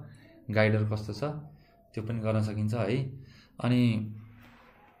नलेज छ, गाइडर कस्तो छ त्यो पनि गर्न सकिन्छ है। अनि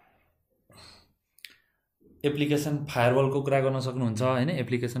एप्लिकेसन फायरवलको कुरा गर्न सक्नुहुन्छ हैन।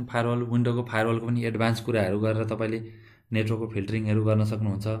 एप्लिकेसन फायरवल, विन्डोको फायरवलको पनि एडभान्स कुराहरू गरेर तपाईले नेटवर्कको फिल्टरिङहरू गर्न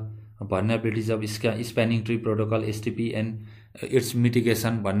सक्नुहुन्छ। भल्नरेबिलिटिज of spanning tree protocol STP and it's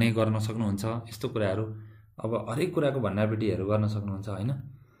mitigation भन्ने गर्न सक्नुहुन्छ। यस्तो कुराहरू अब हरेक कुराको भल्नरेबिलिटीहरू गर्न सक्नुहुन्छ हैन।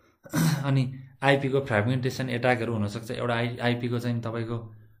 अनि आईपी को फ्र्यागमेन्टेसन एट्याकहरू हुन सक्छ। एउटा आईपी को चाहिँ तपाईको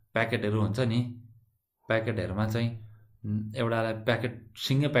प्याकेटहरू हुन्छ नि, प्याकेटहरुमा चाहिँ एउटालाई प्याकेट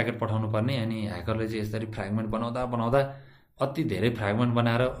सिंगै प्याकेट पठाउनु पर्ने, अनि ह्याकरले चाहिँ यसरी फ्र्यागमेन्ट बनाउँदा बनाउँदा अति धेरै फ्र्यागमेन्ट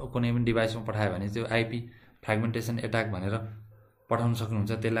बनाएर कुनै पनि डिभाइसमा पठायो भने त्यो आईपी फ्र्यागमेन्टेसन एट्याक भनेर पठाउन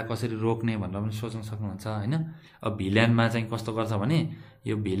सक्नुहुन्छ। त्यसलाई कसरी रोक्ने भनेर पनि सोच्न सक्नुहुन्छ हैन। अब भिल्यानमा चाहिँ कस्तो गर्छ भने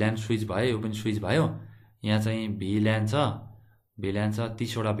यो भिल्यान स्विच भयो, यो पनि स्विच भयो, यहाँ चाहिँ भिल्यान छ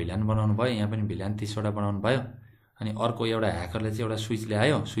 30 वटा भिल्यान बनाउनु भयो, यहाँ पनि भिल्यान 30 वटा बनाउनु भयो। अनि अर्को एउटा ह्याकरले चाहिँ एउटा स्विच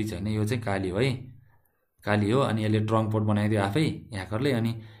ल्यायो, स्विच हैन यो चाहिँ काली हो है, काली हो, अनि यसले ट्रङ्क पोर्ट बनाइदियो आफै ह्याकरले,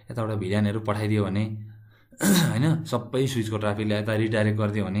 अनि यताबाट भिल्यानहरू पठाइदियो भने हैन सबै स्विचको ट्राफिकले यता रिडाइरेक्ट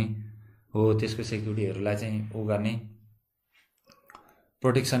गरिदियो भने हो त्यसको सेक्युरिटीहरूलाई चाहिँ गर्ने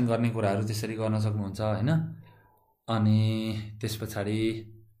प्रोटेक्सन गर्ने कुराहरू त्यसरी गर्न सक्नुहुन्छ हैन। अनि त्यसपछि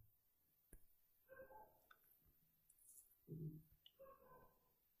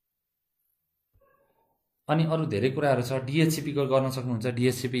अनि अरु धेरै कुराहरू छ। डीएचसीपी को गर्न सक्नुहुन्छ।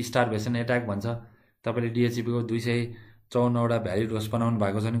 डीएचसीपी स्टारभेसन एट्याक भन्छ। तपाईले डीएचसीपी को 254 वटा भ्यालिड होस्ट बनाउनु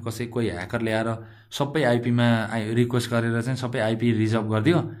भएको छ नि, कोही ह्याकर ल्याएर सबै आईपी मा रिक्वेस्ट गरेर चाहिँ सबै आईपी रिजर्भ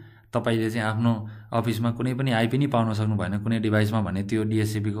गरिदियो, तपाईले चाहिँ आफ्नो अफिसमा कुनै पनि आईपी नि पाउन सक्नु भएन कुनै डिभाइसमा भने त्यो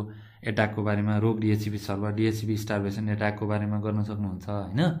डीएचसीपी को एट्याकको बारेमा, रोग डीएचसीपी सर्भर डीएचसीपी स्टारभेसन एट्याकको बारेमा गर्न सक्नुहुन्छ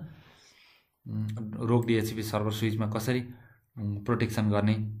हैन। रोग डीएचसीपी सर्भर स्विचमा कसरी प्रोटेक्सन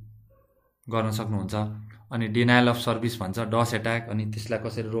गर्न सक्नुहुन्छ। अनि डिनायल अफ सर्भिस भन्छ, डस एट्याक, अनि त्यसलाई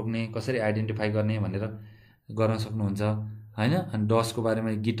कसरी रोक्ने, कसरी आइडेन्टिफाई गर्ने भनेर गर्न सक्नुहुन्छ हैन। अनि डसको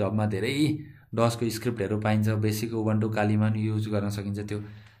बारेमा गिटहबमा धेरै डसको स्क्रिप्टहरू पाइन्छ, बेसिक उबन्टु कालीमा नि युज गर्न सकिन्छ, त्यो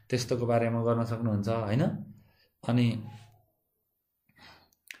त्यस्तोको बारेमा गर्न सक्नुहुन्छ हैन। अनि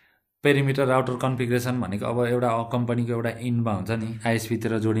पेरिमिटर राउटर कन्फिगरेसन भनेको अब एउटा कम्पनीको एउटा इनमा हुन्छ नि, आईएसपी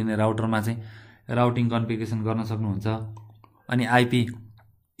तिर जोडिने राउटरमा चाहिँ राउटिङ कन्फिगरेसन गर्न सक्नुहुन्छ। अनि आईपी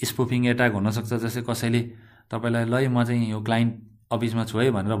स्पुफिङ एट्याक हुन सक्छ, जस्तै कसैले तपाईलाई ल म चाहिँ यो क्लाइन्ट अफिसमा छु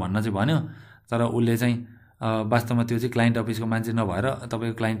है भनेर भन्न चाहिँ भन्यो, तर उसले चाहिँ वास्तवमा त्यो चाहिँ क्लाइन्ट अफिसको मान्छे नभएर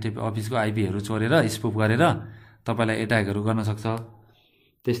तपाईको क्लाइन्ट अफिसको आईपीहरू चोरेर स्पुफ गरेर तपाईलाई एट्याकहरू गर्न सक्छ।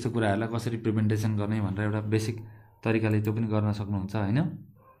 त्यस्तो कुराहरूलाई कसरी प्रिभेन्टेसन गर्ने भनेर एउटा बेसिक तरिकाले त्यो पनि गर्न सक्नुहुन्छ हैन।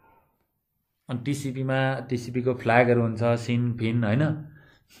 अनि टीसीपी को फ्ल्यागहरू हुन्छ, सिन फिन हैन,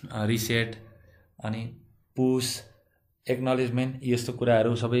 रिसेट, अनि पुश, एक्नोलेजमेन्ट, यस्तो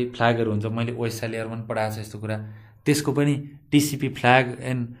कुराहरू सबै फ्ल्यागहरू हुन्छ। मैले ओएस लेयरमा पनि पढाएको छु यस्तो कुरा। त्यसको पनि TCP flag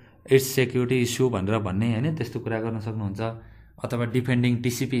and it's security issue भनेर भन्ने हैन, त्यस्तो कुरा गर्न सक्नुहुन्छ। अथवा डिफेन्डिङ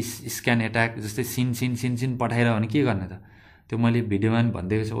टीसीपी स्क्यान एट्याक, जस्तै सिन पठाएर भने के गर्ने त, त्यो मैले भिडियोमा पनि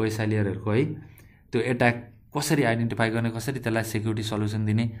भनिदिएको छु ओएस लेयरहरुको है। त्यो एट्याक कसरी आइडेन्टिफाई गर्ने, कसरी त्यसलाई सेक्युरिटी सल्युसन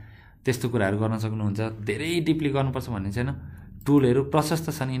दिने, त्यस्तो कुराहरू गर्न सक्नुहुन्छ। धेरै डिपली गर्नुपर्छ भन्ने छैन, टुलहरू प्रशस्त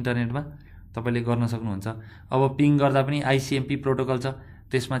छन् इन्टरनेटमा, तपाईले गर्न सक्नुहुन्छ। अब पिङ गर्दा पनि आईसीएमपी प्रोटोकल छ,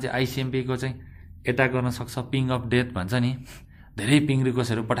 त्यसमा चाहिँ आईसीएमपी को चाहिँ एट्याक गर्न सक्छ। पिङ अफ डेथ भन्छ नि, धेरै पिङ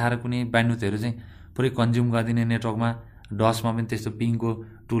रिक्वेस्टहरू पठाएर कुनै ब्यान्डविड्थहरू चाहिँ पुरै कन्ज्युम गरिदिने नेटवर्कमा, डसमा पनि त्यस्तो पिङको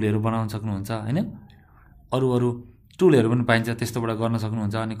टुलहरू बनाउन सक्नुहुन्छ हैन। अरु टुलहरू पनि पाइन्छ, त्यस्तोबाट गर्न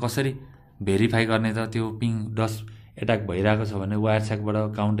सक्नुहुन्छ। अनि कसरी भेरिफाई गर्ने त, त्यो पिङ डस एट्याक भइरहेको छ भने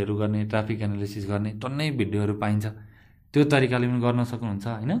वायरस्याकबाट काउन्टहरू गर्ने, ट्राफिक एनालिसिस गर्ने टन्नै भिडियोहरू पाइन्छ, त्यो तरिकाले पनि गर्न सक्नुहुन्छ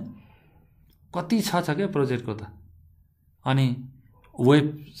हैन। कति छ क्या प्रोजेक्टको त। अनि वेब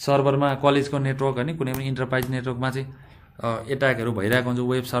सर्भरमा कलेजको नेटवर्क हैन, कुनै पनि इन्टरप्राइज नेटवर्कमा चाहिँ एट्याकहरू भइरहेको हुन्छ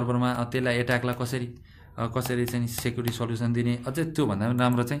वेब सर्भरमा, त्यसलाई एट्याकलाई कसरी चाहिँ सेक्युरिटी सल्युसन दिने। अझै त्यो भन्दा पनि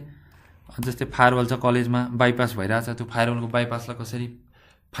राम्रो चाहिँ जस्तै फायरवल छ कलेजमा, बाइपास भइरहेछ, त्यो फायरवलको बाइपासलाई कसरी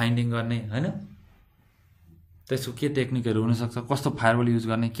फाइन्डिङ गर्ने हैन, त्यसको के टेक्निकहरू हुनसक्छ, कस्तो फायरवल युज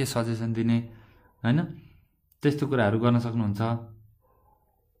गर्ने, के सजेसन दिने हैन, त्यस्तो कुराहरू गर्न सक्नुहुन्छ।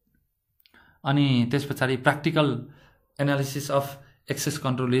 अनि त्यस पछाडि practical analysis of access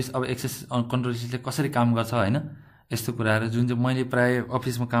control list. अब एक्सेस कन्ट्रोल लिस्टले कसरी काम गर्छ हैन, यस्तो कुराहरू जुन चाहिँ मैले प्राय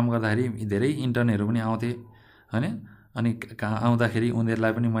अफिसमा काम गर्दाखेरि धेरै इन्टर्नहरू पनि आउँथे हैन, अनि आउँदाखेरि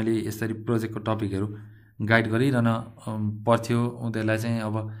उनीहरूलाई पनि मैले यसरी प्रोजेक्टको टपिकहरू गाइड गरिरहन पर्थ्यो। उनीहरूलाई चाहिँ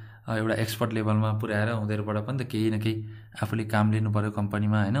अब एउटा एक्सपर्ट लेभलमा पुर्याएर उनीहरूबाट पनि त केही न केही आफूले काम लिनु पर्यो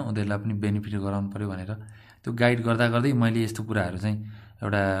कम्पनीमा हैन, उनीहरूलाई पनि बेनिफिट गराउनु पर्यो भनेर त्यो गाइड गर्दा गर्दै मैले यस्तो कुराहरू चाहिँ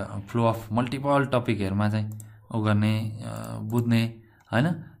एउटा फ्लो अफ मल्टिपल टपिकहरूमा चाहिँ गर्ने बुझ्ने हैन,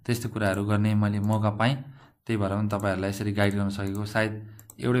 त्यस्तो कुराहरू गर्ने मैले मौका पाएँ। त्यही भएर पनि तपाईँहरूलाई यसरी गाइड गर्न सकेको। सायद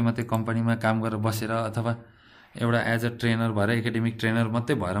एउटै मात्रै कम्पनीमा काम गरेर बसेर अथवा एउटा एज अ ट्रेनर भएर एकाडेमिक ट्रेनर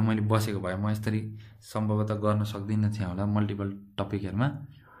मात्रै भएर मैले बसेको भए म यसरी सम्भवतः गर्न सक्दिनँ थिएँ होला मल्टिपल टपिकहरूमा।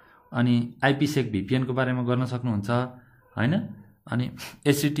 अनि आइपीसेक भिपिएनको बारेमा गर्न सक्नुहुन्छ हैन, अनि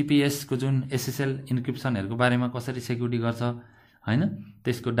HTTPS को जुन SSL इन्क्रिप्सनहरूको बारेमा कसरी सेक्युरिटी गर्छ हैन,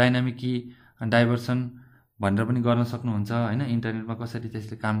 त्यसको डाइनामिक की डाइभर्सन भनेर पनि गर्न सक्नुहुन्छ हैन, इन्टरनेटमा कसरी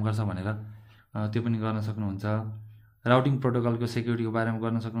त्यसले काम गर्छ भनेर त्यो पनि गर्न सक्नुहुन्छ। राउटिङ प्रोटोकलको सेक्युरिटीको बारेमा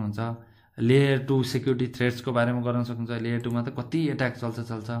गर्न सक्नुहुन्छ। लेयर 2 सेक्युरिटी थ्रेड्सको बारेमा गर्न सक्नुहुन्छ। लेयर 2 मा त कति एट्याक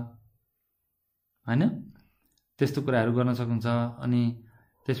चल्छ हैन, त्यस्तो कुराहरू गर्न सक्नुहुन्छ। अनि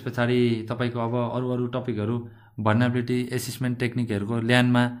त्यस पछाडि तपाईको अब अरु टपिकहरू भर्नाबिलिटी एसेसमेन्ट टेक्निकहरूको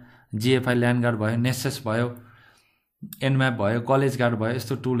ल्यानमा GFI ल्यान गार्ड भयो, नेसेस भयो, एनम्याप भयो, कलेज गार्ड भयो,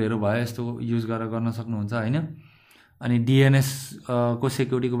 यस्तो टुलहरू भयो, यस्तो युज गरेर गर्न सक्नुहुन्छ हैन। अनि DNS को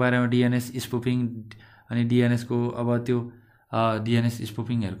सेक्युरिटीको बारेमा DNS स्पुफिङ अनि DNS को अब त्यो DNS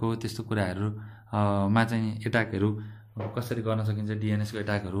स्पुफिङहरूको त्यस्तो कुराहरू मा चाहिँ एट्याकहरू कसरी गर्न सकिन्छ, DNS को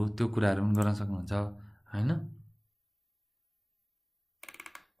एट्याकहरू त्यो कुराहरू पनि गर्न सक्नुहुन्छ हैन।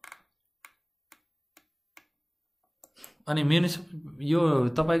 अनि यो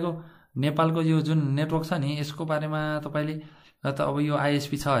तपाईको नेपालको यो जुन नेटवर्क छ नि यसको बारेमा तपाईले त अब यो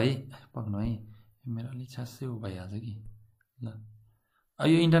ISP छ है, पक्नु है मेरो अलि छास्यो भइहाल्छ कि ल।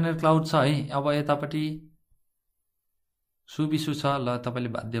 यो इन्टरनेट क्लाउड छ है, अब यतापट्टि सुबिसु छ ल, तपाईले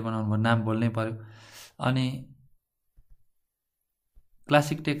बाध्य बनाउनु भयो, नाम बोल्नै पर्यो। अनि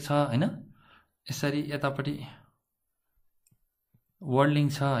क्लासिक टेक छ हैन, यसरी यतापट्टि वर्ल्ड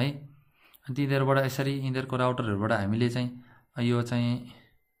लिङ्क छ है। तिनीहरुबाट यसरी यिनीहरुको राउटरहरुबाट हामीले चाहिँ यो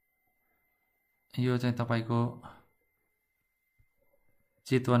चाहिँ तपाईको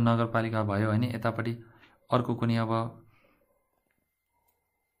चितवन नगरपालिका भयो हैन, यतापट्टि अर्को कुनै अब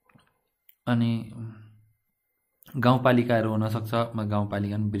अनि गाउँपालिकाहरु हुन सक्छ। म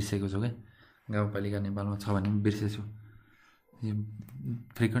गाउँपालिका पनि बिर्सेको छु के, गाउँपालिका नेपालमा छ भने पनि बिर्सेछु, यो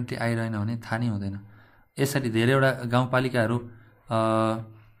फ्रिक्वेन्टली आइरहेन भने थाहा नै हुँदैन। यसरी धेरैवटा गाउँपालिकाहरु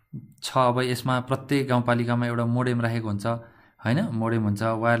छ। अब यसमा प्रत्येक गाउँपालिकामा एउटा मोडेम राखेको हुन्छ हैन, मोडेम हुन्छ,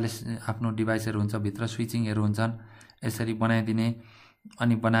 वायरलेस आफ्नो डिभाइसहरु हुन्छ, भित्र स्विचिङहरु हुन्छन्, यसरी बनाइदिने।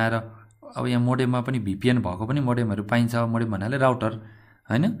 अनि बनाएर अब यहाँ मोडेममा पनि VPN भएको पनि मोडेमहरु पाइन्छ। मोडेम भन्नाले राउटर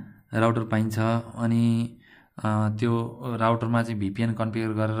हैन, राउटर पाइन्छ। अनि त्यो राउटरमा चाहिँ VPN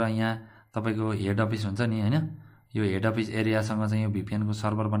कन्फिगर गरेर यहाँ तपाईको हेड अफिस हुन्छ नि हैन, यो हेड अफिस एरियासँग चाहिँ यो VPN को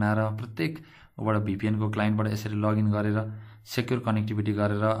सर्भर बनाएर प्रत्येकबाट VPN को क्लाइन्टबाट यसरी लगइन गरेर सेक्युर कनेक्टिभिटी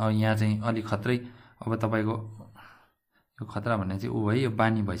गरेर यहाँ चाहिँ अलि खत्रै अब तपाईको यो खतरा भन्ने चाहिँ उ है, यो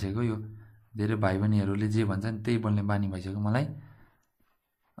बानी भइसक्यो। यो धेरै भाइ बहिनीहरुले जे भन्छन् त्यही बोल्ने बानी भइसक्यो मलाई।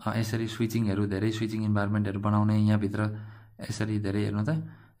 यसरी स्विचिङहरु, धेरै स्विचिङ इन्भाइरोमेन्टहरु बनाउने, यहाँ भित्र यसरी धेरै हेर्नु त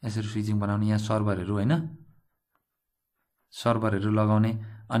यसरी स्विचिङ बनाउने, यहाँ सर्भरहरु हैन, सर्भरहरु लगाउने।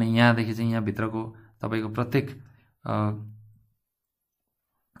 अनि यहाँ देखि चाहिँ यहाँ भित्रको तपाईको प्रत्येक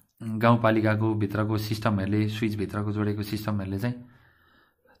गाउँपालिकाको भित्रको सिस्टमहरुले, स्विच भित्रको जोडेको सिस्टमहरुले चाहिँ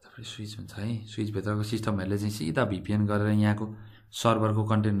तपाईको स्विच हुन्छ है, स्विच भित्रको सिस्टमहरुले चाहिँ सिधा VPN गरेर यहाँको सर्भरको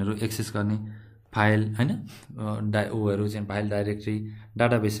कन्टेन्टहरु एक्सेस गर्ने, फाइल हैन ओहरु चाहिँ फाइल डाइरेक्टरी,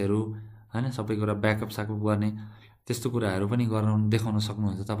 डाटाबेसहरु हैन सबै कुरा ब्याकअप साकअप गर्ने, त्यस्तो कुराहरु पनि गर्न देखाउन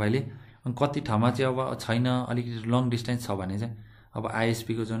सक्नुहुन्छ तपाईले। अनि कति ठाउँमा चाहिँ अब छैन, अलिकति लङ डिस्टेन्स छ भने चाहिँ अब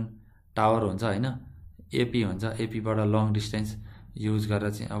ISP को जुन टावर हुन्छ हैन, AP हुन्छ, AP बाट लङ डिस्टेन्स युज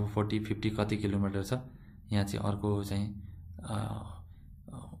गरेर चाहिँ अब 40-50 कति किलोमिटर छ, यहाँ चाहिँ अर्को चाहिँ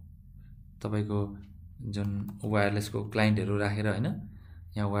तपाईको जुन वायरलेसको क्लाइन्टहरु राखेर हैन,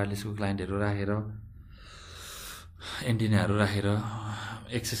 यहाँ वायरलेसको क्लाइन्टहरु राखेर एन्टिनाहरु राखेर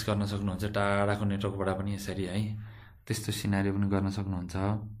एक्सेस गर्न सक्नुहुन्छ टाढाको नेटवर्कबाट पनि यसरी है, त्यस्तो सिनारियो पनि गर्न सक्नुहुन्छ।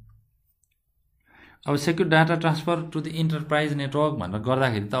 अब secure data transfer to the enterprise network भनेर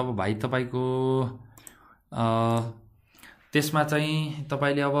गर्दाखेरि त अब भाइ तपाईको त्यसमा चाहिँ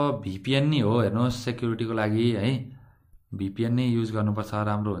तपाईले अब VPN नै हो हेर्नुहोस् सेक्युरिटीको लागि है, VPN नै युज गर्नुपर्छ,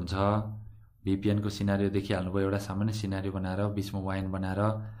 राम्रो हुन्छ VPN को सिनारियो देखिहाल्नुभयो, एउटा सामान्य सिनारियो बनाएर बीचमा वाइन बनाएर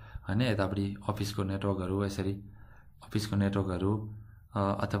हैन, यतापट्टि अफिसको नेटवर्कहरू, यसरी अफिसको नेटवर्कहरू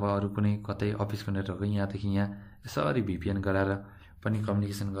अथवा अरू कुनै कतै अफिसको नेटवर्क यहाँदेखि यहाँ यसरी VPN गराएर पनि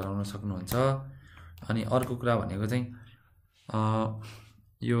कम्युनिकेसन गराउन सक्नुहुन्छ। अनि अर्को कुरा भनेको चाहिँ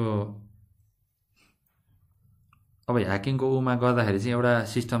यो अब ह्याकिङको उमा गर्दाखेरि चाहिँ एउटा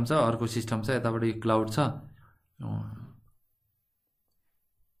सिस्टम छ, अर्को सिस्टम छ, यतापट्टि क्लाउड छ।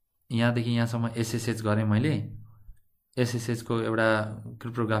 यहाँदेखि यहाँसम्म SSH गरेँ मैले। SSH को एउटा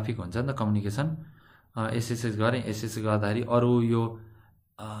क्रिप्टोग्राफिक हुन्छ नि त कम्युनिकेसन। SSH गरेँ, SSH गर्दाखेरि अरू यो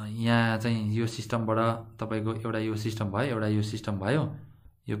यहाँ चाहिँ यो सिस्टमबाट तपाईको एउटा यो सिस्टम भयो, एउटा यो सिस्टम भयो,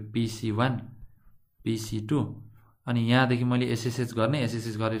 यो PC1 PC2। अनि यहाँदेखि मैले SSH गर्ने,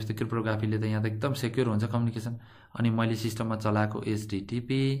 SSH गरेपछि क्रिप्टोग्राफीले त यहाँ त एकदम सेक्युर हुन्छ कम्युनिकेसन। अनि मैले सिस्टममा चलाएको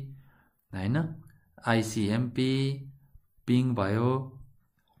HTTP हैन, ICMP पिङ भयो,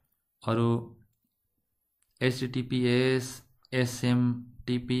 अरू HTTPS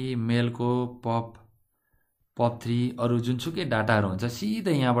SMTP मेलको POP3 अरू जुनसुकै डाटाहरू हुन्छ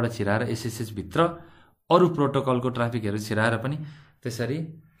सिधै यहाँबाट छिराएर SSH भित्र अरू प्रोटोकलको ट्राफिकहरू छिराएर पनि त्यसरी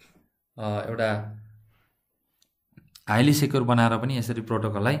एउटा हाइली सेक्युर बनाएर पनि यसरी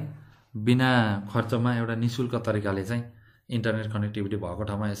प्रोटोकललाई बिना खर्चमा एउटा निशुल्क तरिकाले चाहिँ इन्टरनेट कनेक्टिभिटी भएको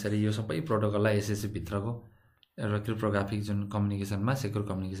ठाउँमा यसरी यो सबै प्रोटोकललाई SSH भित्रको एउटा क्रिप्टोग्राफिक जुन कम्युनिकेसनमा सेक्युर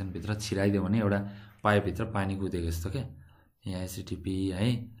कम्युनिकेसन भित्र छिराइदियो भने एउटा पाइपभित्र पानी कुदेको जस्तो के यहाँ HTTP है,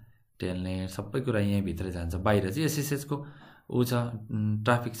 टेलनेट सबै कुरा यहीँ भित्र जान्छ। बाहिर चाहिँ SSH को ऊ छ,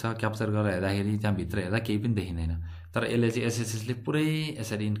 ट्राफिक छ, क्याप्चर गरेर हेर्दाखेरि त्यहाँ भित्र हेर्दा केही पनि देखिँदैन। तर यसले चाहिँ SSH ले पुरै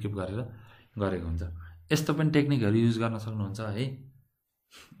यसरी इन्क्रिप्ट गरेर गरेको हुन्छ। यस्तो पनि टेक्निकहरू युज गर्न सक्नुहुन्छ है।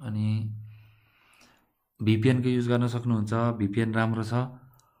 अनि VPN को युज गर्न सक्नुहुन्छ। VPN राम्रो छ।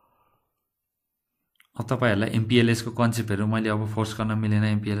 अब तपाईहरुलाई MPLS को कन्सेप्टहरु मैले अब फोर्स गर्न मिलेन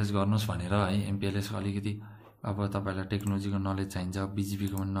MPLS गर्नुस् भनेर है। MPLS को अलिकति अब तपाईहरुलाई टेक्नोलोजीको नलेज चाहिन्छ,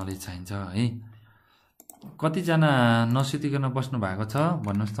 BGP को पनि नलेज चाहिन्छ है। कति जना नसुतिकन बस्नु भएको छ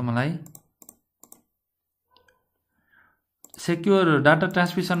भन्नुस् त मलाई। सेक्युर डाटा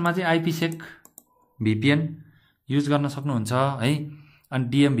ट्रान्समिसनमा चाहिँ IPsec VPN युज गर्न सक्नुहुन्छ है। अनि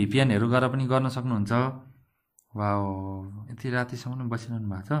DM VPN हरु गरेर पनि गर्न सक्नुहुन्छ। वाओ, यति रातिसम्म बसिरहनु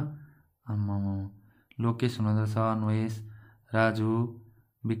भएको छ। लोकेश हुनुहुन्छ, N.O.S, राजु,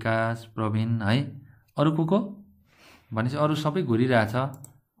 विकास, प्रवीण है। अरु को भनेपछि अरु सबै घुरिरहेछ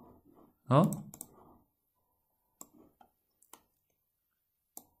हो।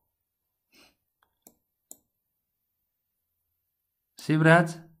 शिवराज,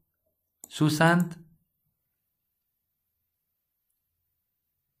 सुशान्त,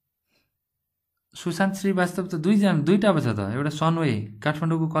 सुशान्त श्रीवास्तव त दुईटा पो छ त। एउटा सनवे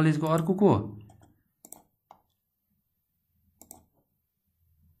काठमाडौँको कलेजको, अर्को को हो?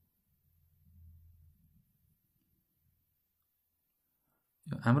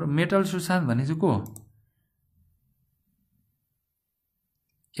 हाम्रो मेटल सुशान्त भने चाहिँ को हो?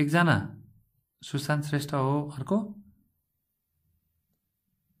 एकजना सुशान्त श्रेष्ठ हो। अर्को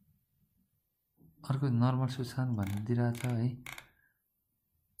नर्मल सुशान्त भनिदिरहेछ है।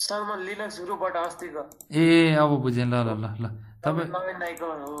 सर म लिनक्स ग्रुपबाट अस्तिको। ए अब बुझेँ। ल ल ल ल तपाईँ नवीन नाइको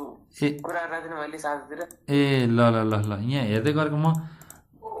कुरा राख्दिनु मैले साथतिर। ए ल ल ल ल यहाँ हेर्दै गरेको म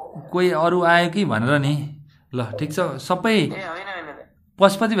कोही अरू आयो कि भनेर नि। ल ठिक छ। सबै ए हैन हैन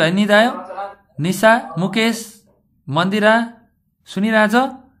पशुपति भाइ निदायो, निशा, मुकेश, मन्दिरा सुनिरहेछ,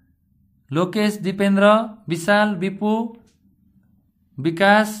 लोकेश, दिपेन्द्र, विशाल, विपु,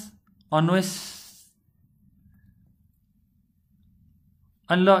 विकास, N.O.S।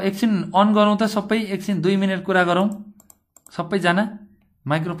 अनि ल एकछिन अन गरौँ त सबै। एकछिन 2 मिनेट कुरा गरौँ सबैजना।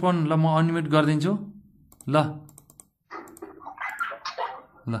 माइक्रोफोन ल म अनम्युट गरिदिन्छु। ल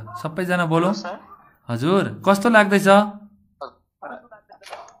ल सबैजना बोलौँ। हजुर कस्तो लाग्दैछ?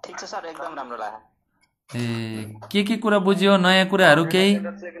 ठीक छ सर, एकदम राम्रो लाग्यो। ए के कुरा बुझ्यो? नयाँ कुराहरू केही?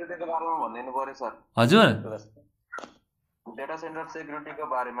 सेक्युरिटीको बारेमा भनिदिनु पर्यो सर। हजुर डेटा सेन्टर सेक्युरिटीको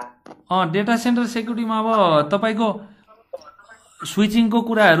बारेमा। डेटा सेन्टर सेक्युरिटीमा अब तपाईको स्विचिङको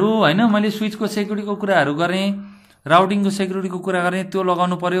कुराहरू हैन, मैले स्विचको सेक्युरिटीको कुराहरू गरेँ, राउटिङको सेक्युरिटीको कुरा गरेँ, त्यो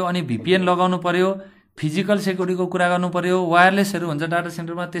लगाउनु पर्यो। अनि VPN लगाउनु पर्यो, फिजिकल सेक्युरिटीको कुरा गर्नु पर्यो, वायरलेसहरू हुन्छ डाटा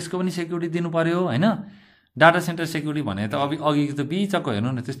सेन्टरमा त्यसको पनि सेक्युरिटी दिनु पर्यो हैन। डाटा सेन्टर सेक्युरिटी भने त अघि त बिचको हेर्नु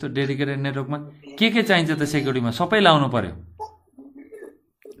न, त्यस्तो डेडिकेटेड नेटवर्कमा के चाहिन्छ त सेक्युरिटीमा सबै लाउनु पर्यो।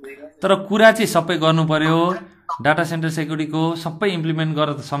 तर कुरा चाहिँ सबै गर्नु पर्यो। डाटा सेन्टर सेक्युरिटीको सबै इम्प्लिमेन्ट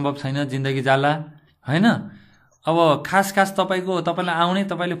गरेर त सम्भव छैन, जिन्दगी जाला हैन। अब खास तपाईलाई आउने,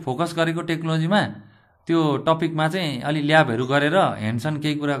 तपाईले फोकस गरेको टेक्नोलोजीमा त्यो टपिकमा चाहिँ अलि ल्याबहरू गरेर ह्यान्डसन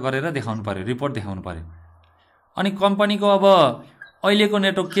केही कुरा गरेर देखाउनु पर्यो, रिपोर्ट देखाउनु पर्यो। अनि कम्पनीको अब अहिलेको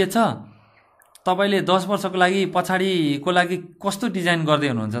नेटवर्क के छ, तपाईले 10 वर्षको लागि पछाडिको लागि कस्तो डिजाइन गर्दै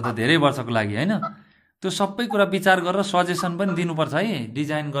हुनुहुन्छ त धेरै वर्षको लागि हैन त्यो सबै कुरा विचार गरेर सजेसन पनि दिनुपर्छ है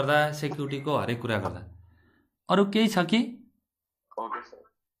डिजाइन गर्दा सेक्युरिटीको हरेक कुरा गर्दा अरु केही छ कि ओके सर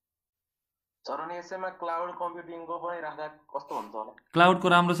सर अनि यसैमा क्लाउड कम्प्युटिङको पनि राख्दा कस्तो हुन्छ होला क्लाउडको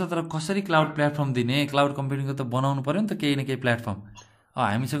राम्रो छ तर कसरी क्लाउड प्लेटफर्म दिने क्लाउड कम्प्युटिङको त बनाउनु पर्यो नि त केही न केही प्लेटफर्म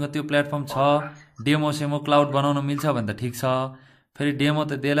हामीसँग त्यो प्लेटफर्म छ डेमो सेमो क्लाउड बनाउन मिल्छ भने त ठीक छ फेरि डेमो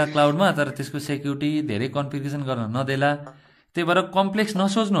त देला क्लाउडमा तर त्यसको सेक्युरिटी धेरै कन्फिगरेसन गर्न नदेला त्यही भएर कम्प्लेक्स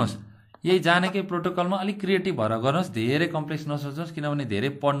नसोच्नुहोस् यही जानेकै प्रोटोकलमा अलिक क्रिएटिभ भएर गर्नुहोस् धेरै कम्प्लेक्स नसोच्नुहोस् किनभने धेरै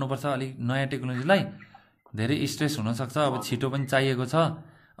पढ्नुपर्छ अलिक नयाँ टेक्नोलोजीलाई धेरै स्ट्रेस हुनसक्छ अब छिटो पनि चाहिएको छ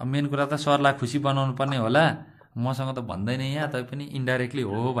अब मेन कुरा त सरलाई खुसी बनाउनु पर्ने होला मसँग त भन्दैन यहाँ तै पनि इन्डाइरेक्टली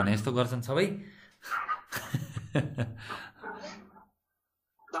हो भने जस्तो गर्छन् सबै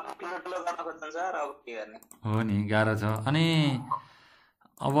हो नि गाह्रो छ अनि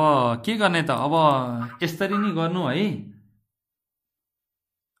अब के गर्ने त अब यसरी नि गर्नु है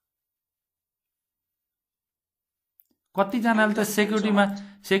कतिजनाले त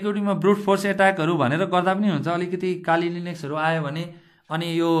सेक्युरिटीमा ब्रुट फोर्स एट्याकहरू भनेर गर्दा पनि हुन्छ अलिकति काली लिनक्सहरू आयो भने अनि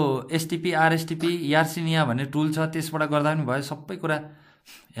यो एसटिपी आरएसटिपी यार्सिनिया भन्ने टुल छ त्यसबाट गर्दा पनि भयो सबै कुरा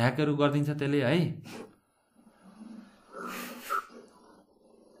ह्याकहरू गरिदिन्छ त्यसले है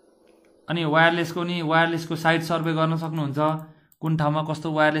अनि वायरलेसको साइट सर्वे गर्न सक्नुहुन्छ कुन ठाउँमा कस्तो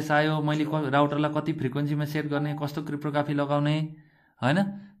वायरलेस आयो मैले राउटरलाई कति फ्रिक्वेन्सीमा सेट गर्ने कस्तो क्रिप्टोग्राफी लगाउने हैन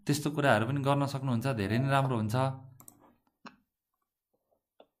त्यस्तो कुराहरू पनि गर्न सक्नुहुन्छ धेरै नै राम्रो हुन्छ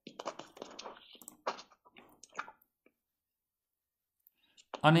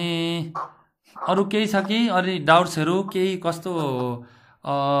अनि अरु केही छ कि अनि डाउट्सहरू केही कस्तो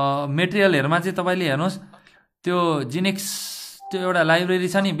मेटेरियलहरुमा चाहिँ तपाईले हेर्नुस् त्यो जिनेक्स त्यो एउटा लाइब्रेरी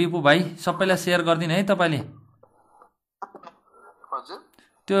छ नि बिपु भाइ सबैलाई शेयर गर्दिन है तपाईले हजुर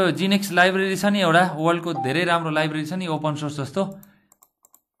त्यो जिनेक्स लाइब्रेरी छ नि एउटा वर्ल्डको धेरै राम्रो लाइब्रेरी छ नि ओपन सोर्स जस्तो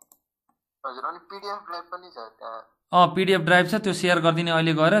हजुर अनि पीडीएफ ड्राइभ पनि छ त्यहाँ पीडीएफ ड्राइभ छ त्यो शेयर गर्दिने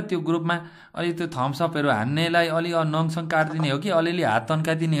अहिले गएर त्यो ग्रुपमा अलि त्यो थम्स अपहरु हान्नेलाई अलि नङसङ काट्दिने हो कि अलिअलि हात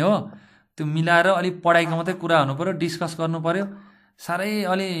तन्काइदिने हो त्यो मिलाएर अलि पढाइको मात्रै कुरा हुनु पर्यो डिस्कस गर्नु पर्यो सारै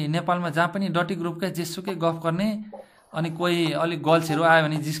अलि नेपालमा जहाँ पनि डटी ग्रुपकै जेसुकै गफ गर्ने अनि कोही अलि गर्ल्सहरु आयो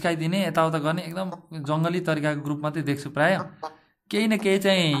भने जिस्काइदिने यताउता गर्ने एकदम जंगली तरिकाको ग्रुप मात्रै देख्छु प्राय केही न केही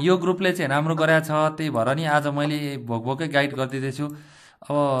चाहिँ यो ग्रुपले चाहिँ राम्रो गरेको छ त्यही भएर नि आज मैले भोकभोकै गाइड गरिदिदैछु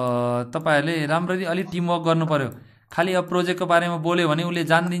अब तपाईहरुले राम्ररी अलि टिम वर्क गर्नु पर्यो खाली अब प्रोजेक्टको बारेमा बोल्यो भने उले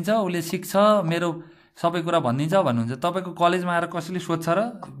जान्दिन्छ उले सिक्छ मेरो सबै कुरा भन्दिन्छ भन्नुहुन्छ तपाईको कलेजमा आएर कसैले सोध्छ र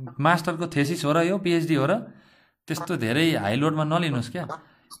मास्टरको थेसिस हो र यो पीएचडी हो र त्यस्तो धेरै हाई लोडमा नलिनुस् क्या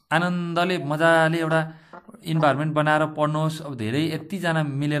आनन्दले मजाले एउटा इन्भाइरोमेन्ट बनाएर पढ्नुहोस् अब धेरै यति जना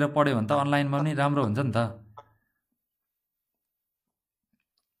मिलेर पढ्यो भने त अनलाइनमा पनि राम्रो हुन्छ नि त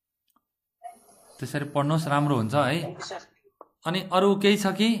त्यसरी पढ्नुहोस् राम्रो हुन्छ है अनि अरु केही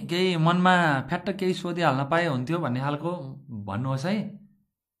छ कि केही मनमा फ्याट्ट केही सोधिहाल्न पाए हुन्थ्यो भन्ने हालको भन्नुहोस् है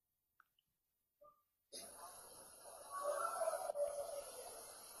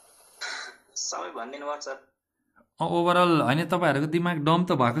सबै भनिदिनु भयो सर ओभरअल हैन तपाईहरुको दिमाग डम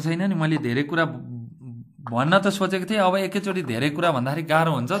त भएको छैन नि मैले धेरै कुरा भन्न त सोचेको थिएँ अब एकैचोटी धेरै कुरा भन्दाखेरि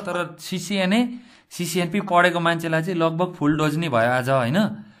गाह्रो हुन्छ तर सीसीएनपी पढेको मान्छेलाई चाहिँ लगभग फुल डोज नै भयो आज हैन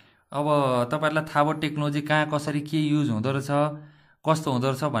अब तपाईहरुलाई थाहा भयो टेक्नोलोजी कहाँ कसरी के युज हुँदो रहेछ कस्तो हुँदो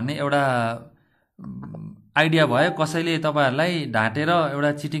रहेछ भन्ने एउटा आइडिया भयो कसैले तपाईहरुलाई ढाँटेर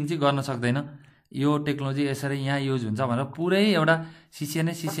एउटा चिटिङ चाहिँ गर्न सक्दैन यो टेक्नोलोजी यसरी यहाँ युज हुन्छ भनेर पुरै एउटा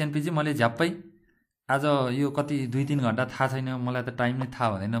सीसीएनपी चाहिँ मैले झ्याप्पै आज यो कति 2-3 घण्टा थाहा छैन मलाई त टाइम नै थाहा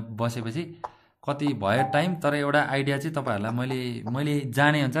हुँदैन बसेपछि कति भयो टाइम तर एउटा आइडिया चाहिँ तपाईहरुलाई मैले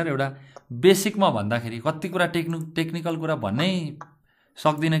जाने अनुसार एउटा बेसिकमा भन्दाखेरि कति कुरा टेक्निकल कुरा भन्नै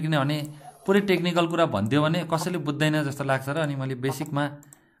सक्दिन किनभने पुरै टेक्निकल कुरा भन्दियो भने कसैले बुझ्दैन जस्तो लाग्छ र अनि मैले बेसिकमा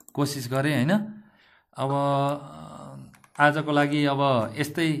कोसिस गरे हैन अब आजको लागि अब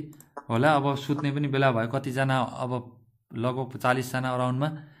यस्तै होला अब सुत्ने पनि बेला भयो कति जना अब लगभग 40 जना अराउन्डमा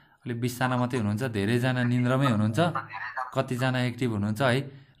अलि 20 जना मात्रै हुनुहुन्छ धेरै जना निन्द्रामै हुनुहुन्छ कति जना एक्टिभ हुनुहुन्छ है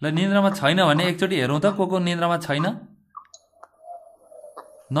ल निन्द्रामा छैन भने एकचोटी हेरौँ त को निन्द्रामा छैन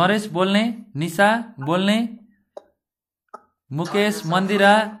नरेश बोल्ने निशा बोल्ने मुकेश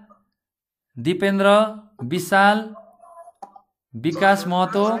मन्दिरा दीपेन्द्र विशाल विकास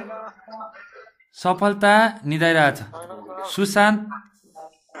महतो सफलता निदाइरहेछ सुशान्त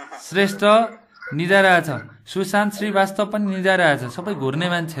श्रेष्ठ निदाइरहेछ सुशान्त श्रीवास्तव पनि निदाइरहेछ सबै घुर्ने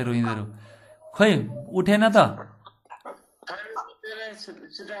मान्छेहरू यिनीहरू खोइ उठेन त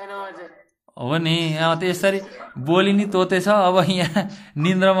हो नि त यसरी बोली नि तोते छ अब यहाँ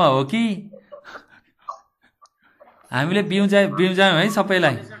निन्द्रमा हो कि हामीले बिउजायौँ है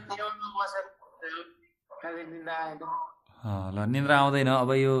सबैलाई निद्रा आएन। ल निद्रा आउँदैन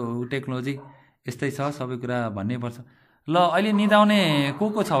अब यो टेक्नोलोजी यस्तै छ सबै कुरा भन्नै पर्छ। ल अहिले निदाउने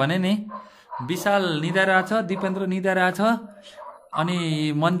को छ भने नि विशाल निदाइरहेछ, दिपेन्द्र निदाइरहेछ, अनि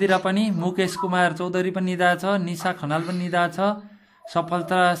मन्दिरा पनि, मुकेश कुमार चौधरी पनि निदाएछ, निशा खनाल पनि निदाएछ,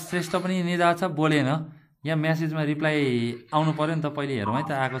 सफलता श्रेष्ठ पनि निदाएछ, बोलेन। यहाँ म्यासेजमा रिप्लाई आउनु पर्यो नि त, पहिले हेरौँ है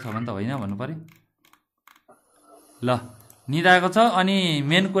त आएको छ भने त होइन भन्नु पर्यो। ल निदाएको छ अनि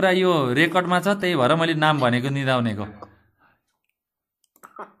मेन कुरा यो रेकर्डमा छ, त्यही भएर मैले नाम भनेको निदाउनेको।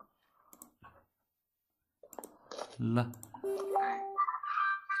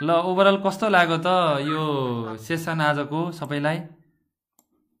 ल ओभरअल कस्तो लाग्यो त यो सेसन आजको सबैलाई?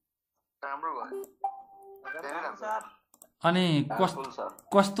 अनि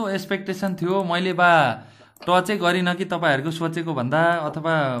कस्तो एक्सपेक्टेसन थियो? मैले टचै गरिनँ कि तपाईँहरूको सोचेको भन्दा,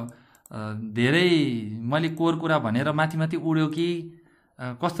 अथवा धेरै मैले कोर कुरा भनेर माथि माथि उड्यो कि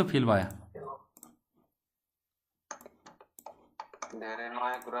कस्तो फिल भयो? धेरै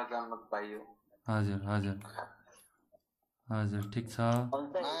नयाँ कुरा जान्न पाइयो। हजुर हजुर हजुर ठिक छ।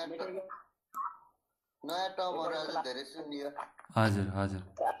 हजुर हजुर।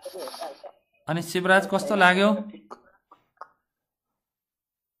 अनि शिवराज कस्तो लाग्यो?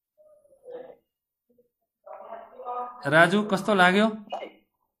 राजु कस्तो लाग्यो?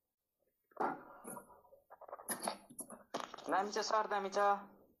 दामी छ सर, दामी छ।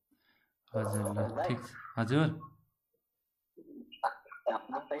 हजुर ल ठिक छ। हजुर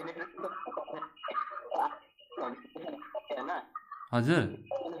हजुर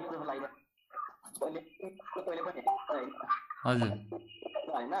हजुर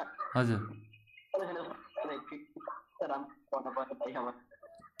हजुर।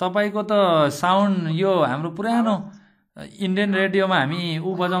 तपाईँको त साउन्ड यो हाम्रो पुरानो इन्डियन रेडियोमा हामी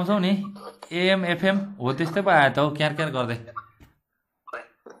बजाउँछौँ नि एएम एफएम हो त्यस्तै पो आयो त हौ, क्यार क्यार गर्दै।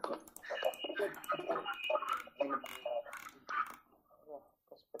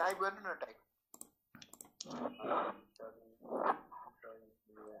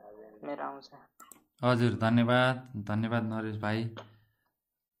 हजुर धन्यवाद धन्यवाद नरेश भाइ,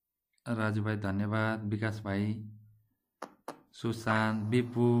 राजु भाइ धन्यवाद, विकास भाइ, सुशान्त,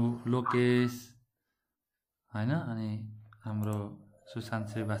 विपु, लोकेश होइन, अनि हाम्रो सुशान्त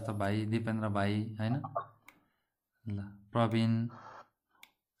श्रीवास्तव भाइ, दिपेन्द्र भाइ होइन, ल प्रवीण,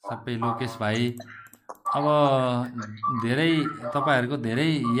 सबै लोकेश भाइ। अब धेरै तपाईँहरूको धेरै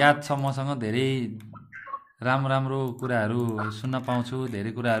याद छ मसँग, धेरै राम्रो कुराहरू सुन्न पाउँछु,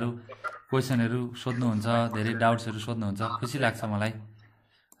 धेरै कुराहरू क्वेसनहरू सोध्नुहुन्छ, धेरै डाउट्सहरू सोध्नुहुन्छ, खुसी लाग्छ मलाई,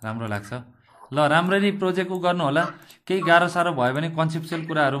 राम्रो लाग्छ। ल राम्ररी प्रोजेक्ट गर्नु होला। केही गाह्रो साह्रो भयो भने कन्सेप्चुअल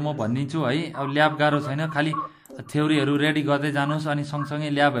कुराहरू म भनिदिन्छु है। अब ल्याब गाह्रो छैन, खालि थ्योरीहरू रेडी गर्दै जानुहोस्, अनि सँगसँगै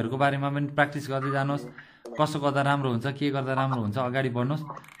ल्याबहरूको बारेमा पनि प्र्याक्टिस गर्दै जानुहोस्। कसो गर्दा राम्रो हुन्छ, के गर्दा राम्रो हुन्छ, अगाडि बढ्नुहोस्,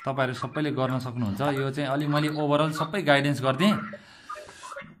 तपाईँहरू सबैले गर्न सक्नुहुन्छ। यो चाहिँ अलि मैले ओभरअल सबै गाइडेन्स गरिदिएँ।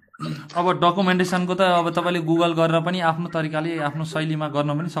 अब डकुमेन्टेसनको त अब तपाईँले गुगल गरेर पनि आफ्नो तरिकाले आफ्नो शैलीमा गर्न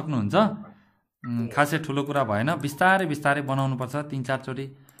पनि सक्नुहुन्छ, खासै ठुलो कुरा भएन। बिस्तारै बिस्तारै बनाउनुपर्छ, 3-4 चोटि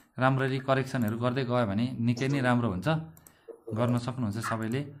राम्ररी करेक्सनहरू गर्दै गयो भने निकै नै राम्रो हुन्छ, गर्न सक्नुहुन्छ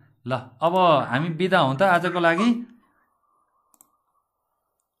सबैले। ल अब हामी बिदा हौँ त आजको लागि।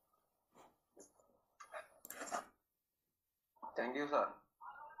 Thank you sir.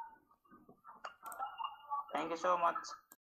 Thank you so much.